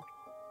them on.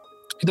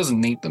 He doesn't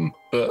need them,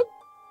 but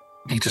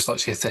he just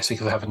likes the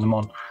aesthetic of having them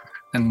on.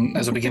 And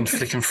as I begin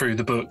flicking through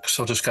the books,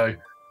 I'll just go,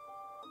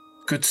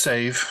 good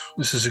save.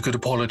 This is a good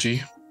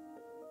apology.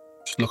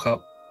 Just look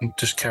up and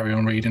just carry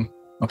on reading.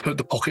 I put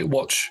the pocket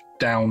watch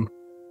down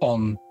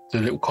on the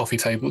little coffee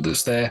table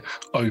that's there,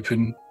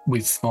 open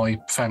with my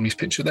family's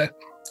picture there.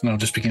 And I'll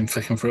just begin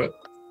flicking through it.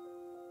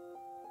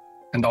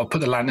 And I'll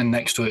put the lantern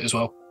next to it as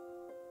well.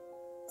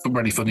 I'm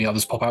ready for the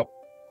others pop out.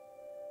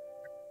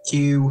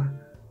 Cue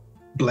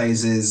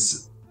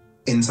blazes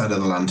inside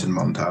of the lantern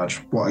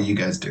montage. What are you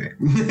guys doing?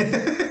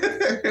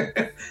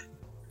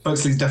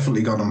 Huxley's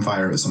definitely gone on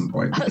fire at some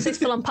point. Huxley's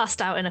full on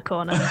passed out in a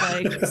corner.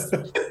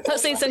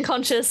 Huxley's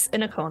unconscious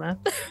in a corner.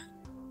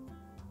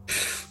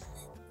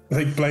 I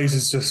think Blaze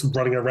is just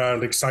running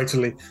around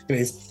excitedly. You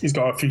know, he's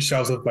got a few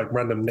shelves of like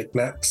random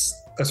knickknacks.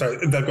 Sorry,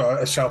 they've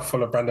got a shelf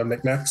full of random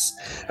knickknacks,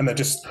 and they're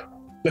just,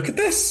 look at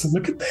this,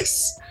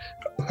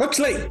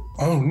 Huxley.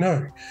 Oh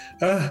no.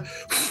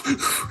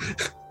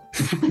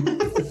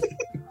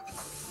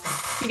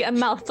 You get a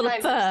mouthful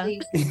of fur.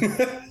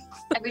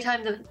 Every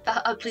time the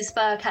Huxley's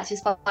fur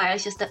catches fire,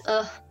 it's just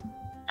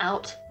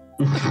out.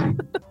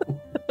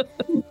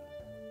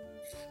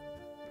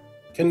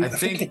 I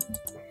think.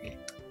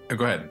 Oh,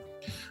 go ahead.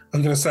 I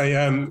was going to say,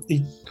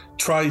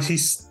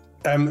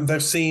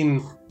 They've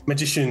seen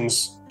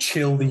magicians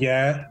chill the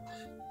air.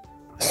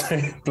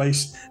 So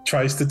Blaze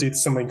tries to do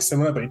something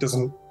similar, but he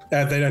doesn't.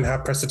 They don't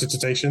have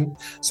prestidigitation,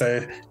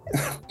 so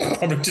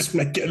probably just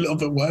make it a little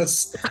bit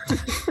worse.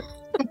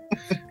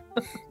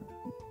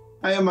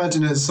 I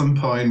imagine at some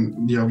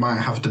point you might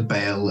have to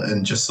bail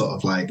and just sort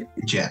of like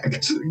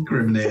eject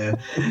Grimnir,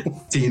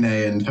 Tina,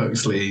 and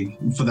Huxley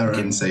for their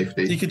own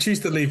safety. You can choose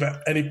to leave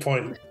at any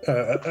point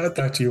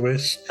that you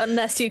wish.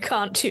 Unless you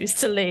can't choose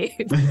to leave.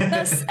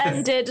 Thus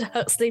ended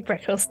Huxley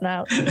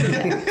Bricklesnout.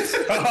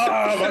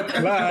 My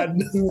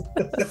plan!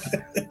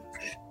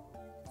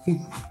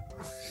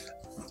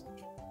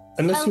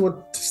 Unless you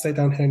want to stay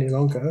down here any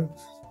longer.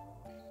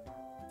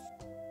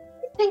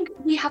 I think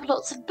we have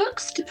lots of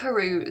books to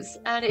peruse,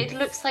 and it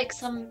looks like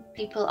some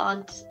people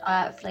aren't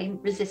flame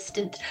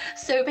resistant.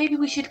 So maybe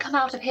we should come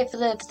out of here for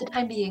the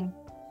time being.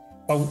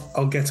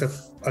 I'll get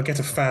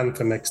a fan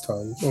for next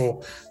time,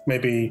 or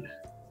maybe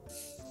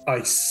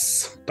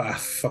ice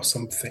bath or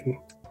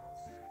something.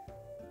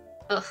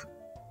 Ugh.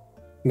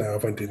 No, I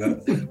won't do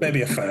that.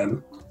 Maybe a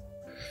fan.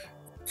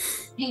 I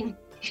mean,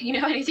 if you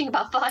know anything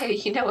about fire,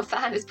 you know a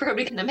fan is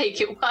probably going to make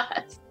it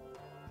worse.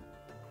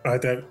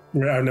 I've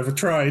never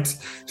tried.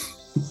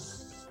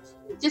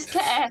 Just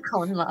get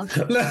aircon, love.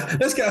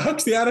 Let's get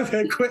Huxley out of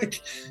here quick.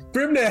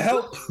 Grimnir,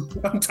 help!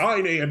 I'm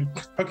tiny and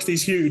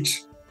Huxley's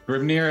huge.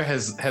 Grimnir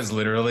has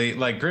literally,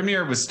 like,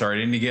 Grimnir was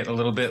starting to get a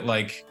little bit,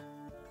 like,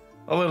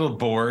 a little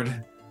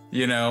bored,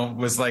 you know,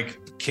 was like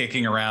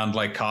kicking around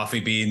like coffee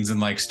beans and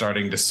like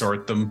starting to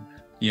sort them,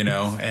 you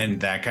know, and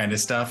that kind of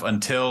stuff,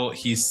 until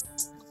he's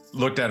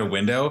looked out a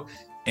window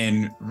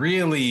and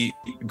really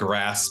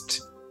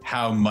grasped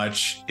how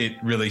much it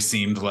really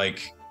seemed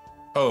like,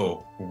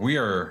 oh, we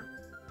are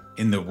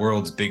in the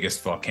world's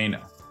biggest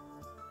volcano.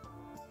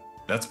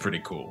 That's pretty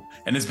cool.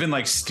 And has been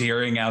like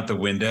staring out the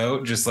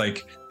window, just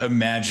like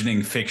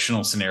imagining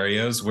fictional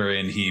scenarios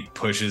wherein he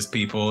pushes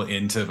people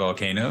into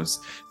volcanoes,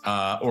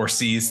 or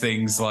sees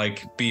things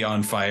like be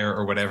on fire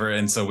or whatever.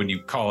 And so when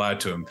you call out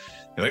to him,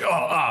 you're like,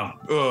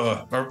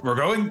 we're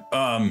going?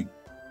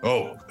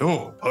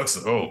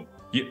 Huxley,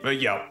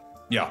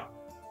 yeah,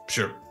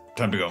 sure,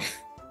 time to go.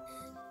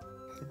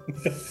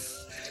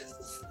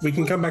 We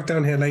can come back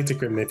down here later,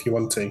 Grimnir, if you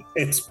want to.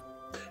 It's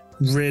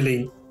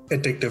really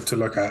addictive to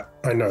look at,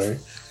 I know.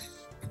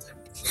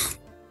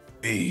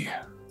 It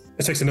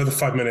takes another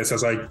 5 minutes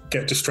as I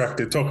get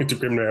distracted talking to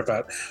Grimnir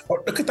about, oh,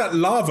 look at that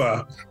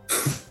lava.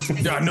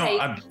 Yeah, no,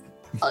 I'm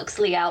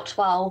Huxley out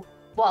while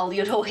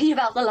you're talking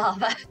about the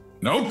lava.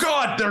 No,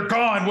 God, they're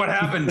gone. What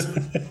happened?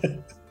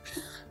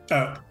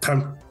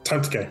 Time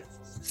to go.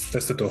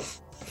 There's the door.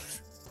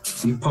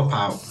 You pop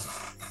out,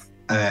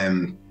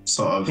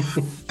 sort of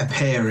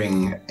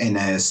appearing in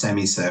a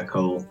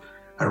semicircle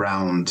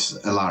around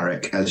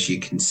Alaric. As you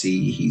can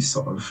see, he's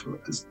sort of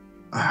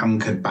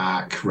hunkered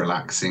back,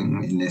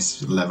 relaxing in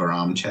this leather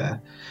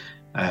armchair,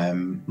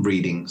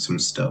 reading some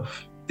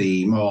stuff.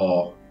 The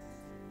more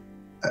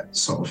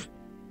sort of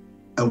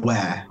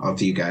aware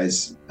of you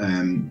guys,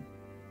 who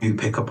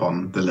pick up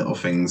on the little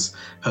things,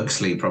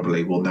 Huxley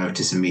probably will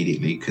notice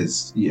immediately,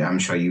 because I'm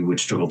sure you would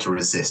struggle to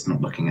resist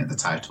not looking at the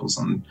titles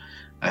on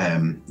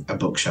a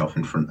bookshelf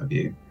in front of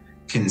you.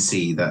 Can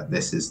see that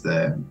this is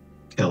the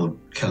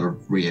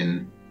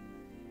Kilrian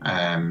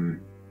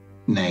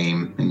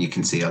name, and you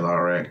can see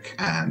Alaric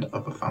and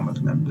other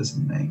family members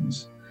and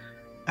names.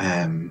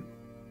 And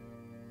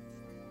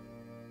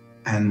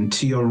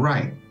to your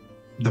right,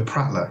 the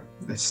Prattler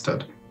is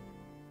stood,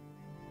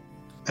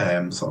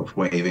 sort of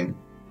waving,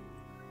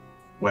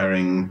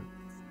 wearing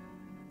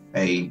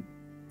a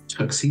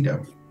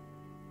tuxedo.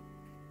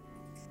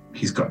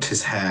 He's got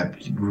his hair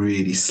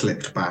really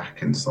slicked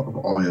back and sort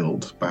of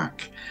oiled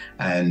back,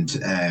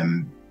 and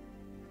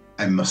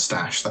a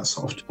mustache that's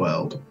sort of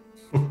twirled.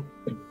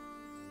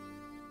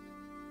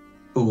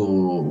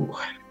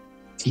 Oh,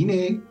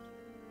 Tina.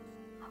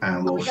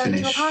 And we'll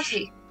finish to a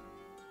party?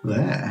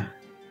 There.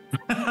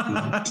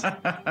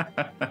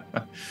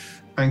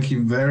 Thank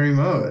you very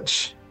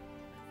much.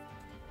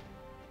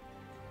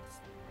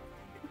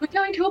 We're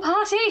going to a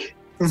party?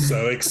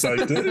 So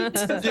excited.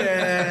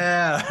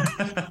 Yeah.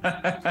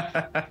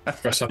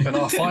 Dress up in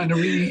our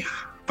finery.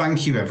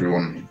 Thank you,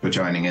 everyone, for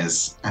joining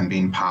us and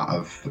being part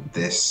of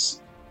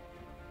this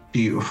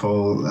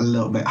beautiful, a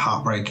little bit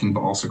heartbreaking,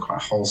 but also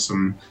quite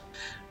wholesome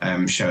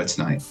show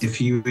tonight. If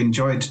you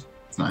enjoyed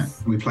tonight,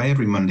 we play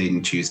every Monday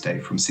and Tuesday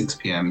from 6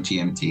 p.m.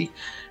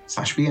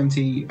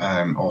 GMT/BMT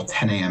or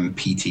 10 a.m.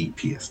 PT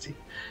PST.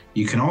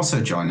 You can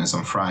also join us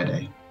on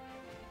Friday,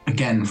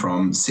 again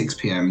from 6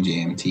 p.m.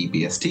 GMT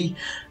BST,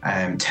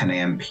 10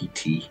 a.m.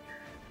 PT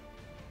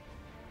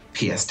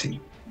PST,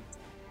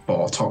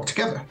 for Talk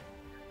Together,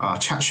 our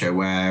chat show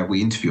where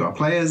we interview our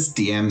players,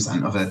 DMs,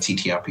 and other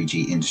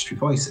TTRPG industry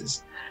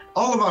voices.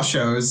 All of our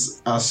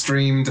shows are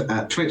streamed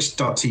at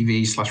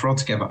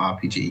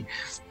twitch.tv/rolltogetherrpg,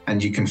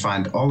 and you can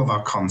find all of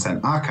our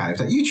content archived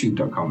at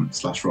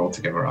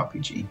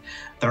youtube.com/rolltogetherrpg.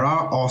 There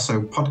are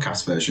also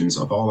podcast versions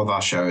of all of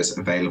our shows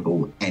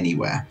available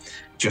anywhere.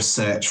 Just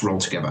search Roll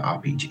Together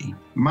RPG.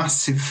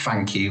 Massive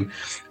thank you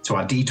to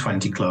our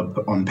D20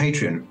 Club on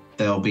Patreon.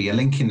 There'll be a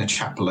link in the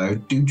chat below.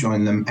 Do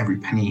join them. Every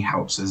penny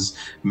helps us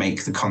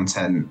make the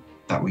content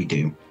that we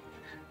do.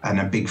 And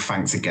a big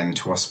thanks again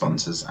to our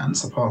sponsors and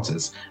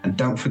supporters. And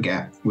don't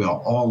forget, we are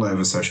all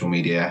over social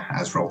media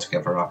as Roll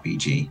Together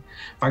RPG.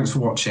 Thanks for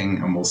watching,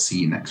 and we'll see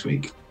you next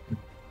week.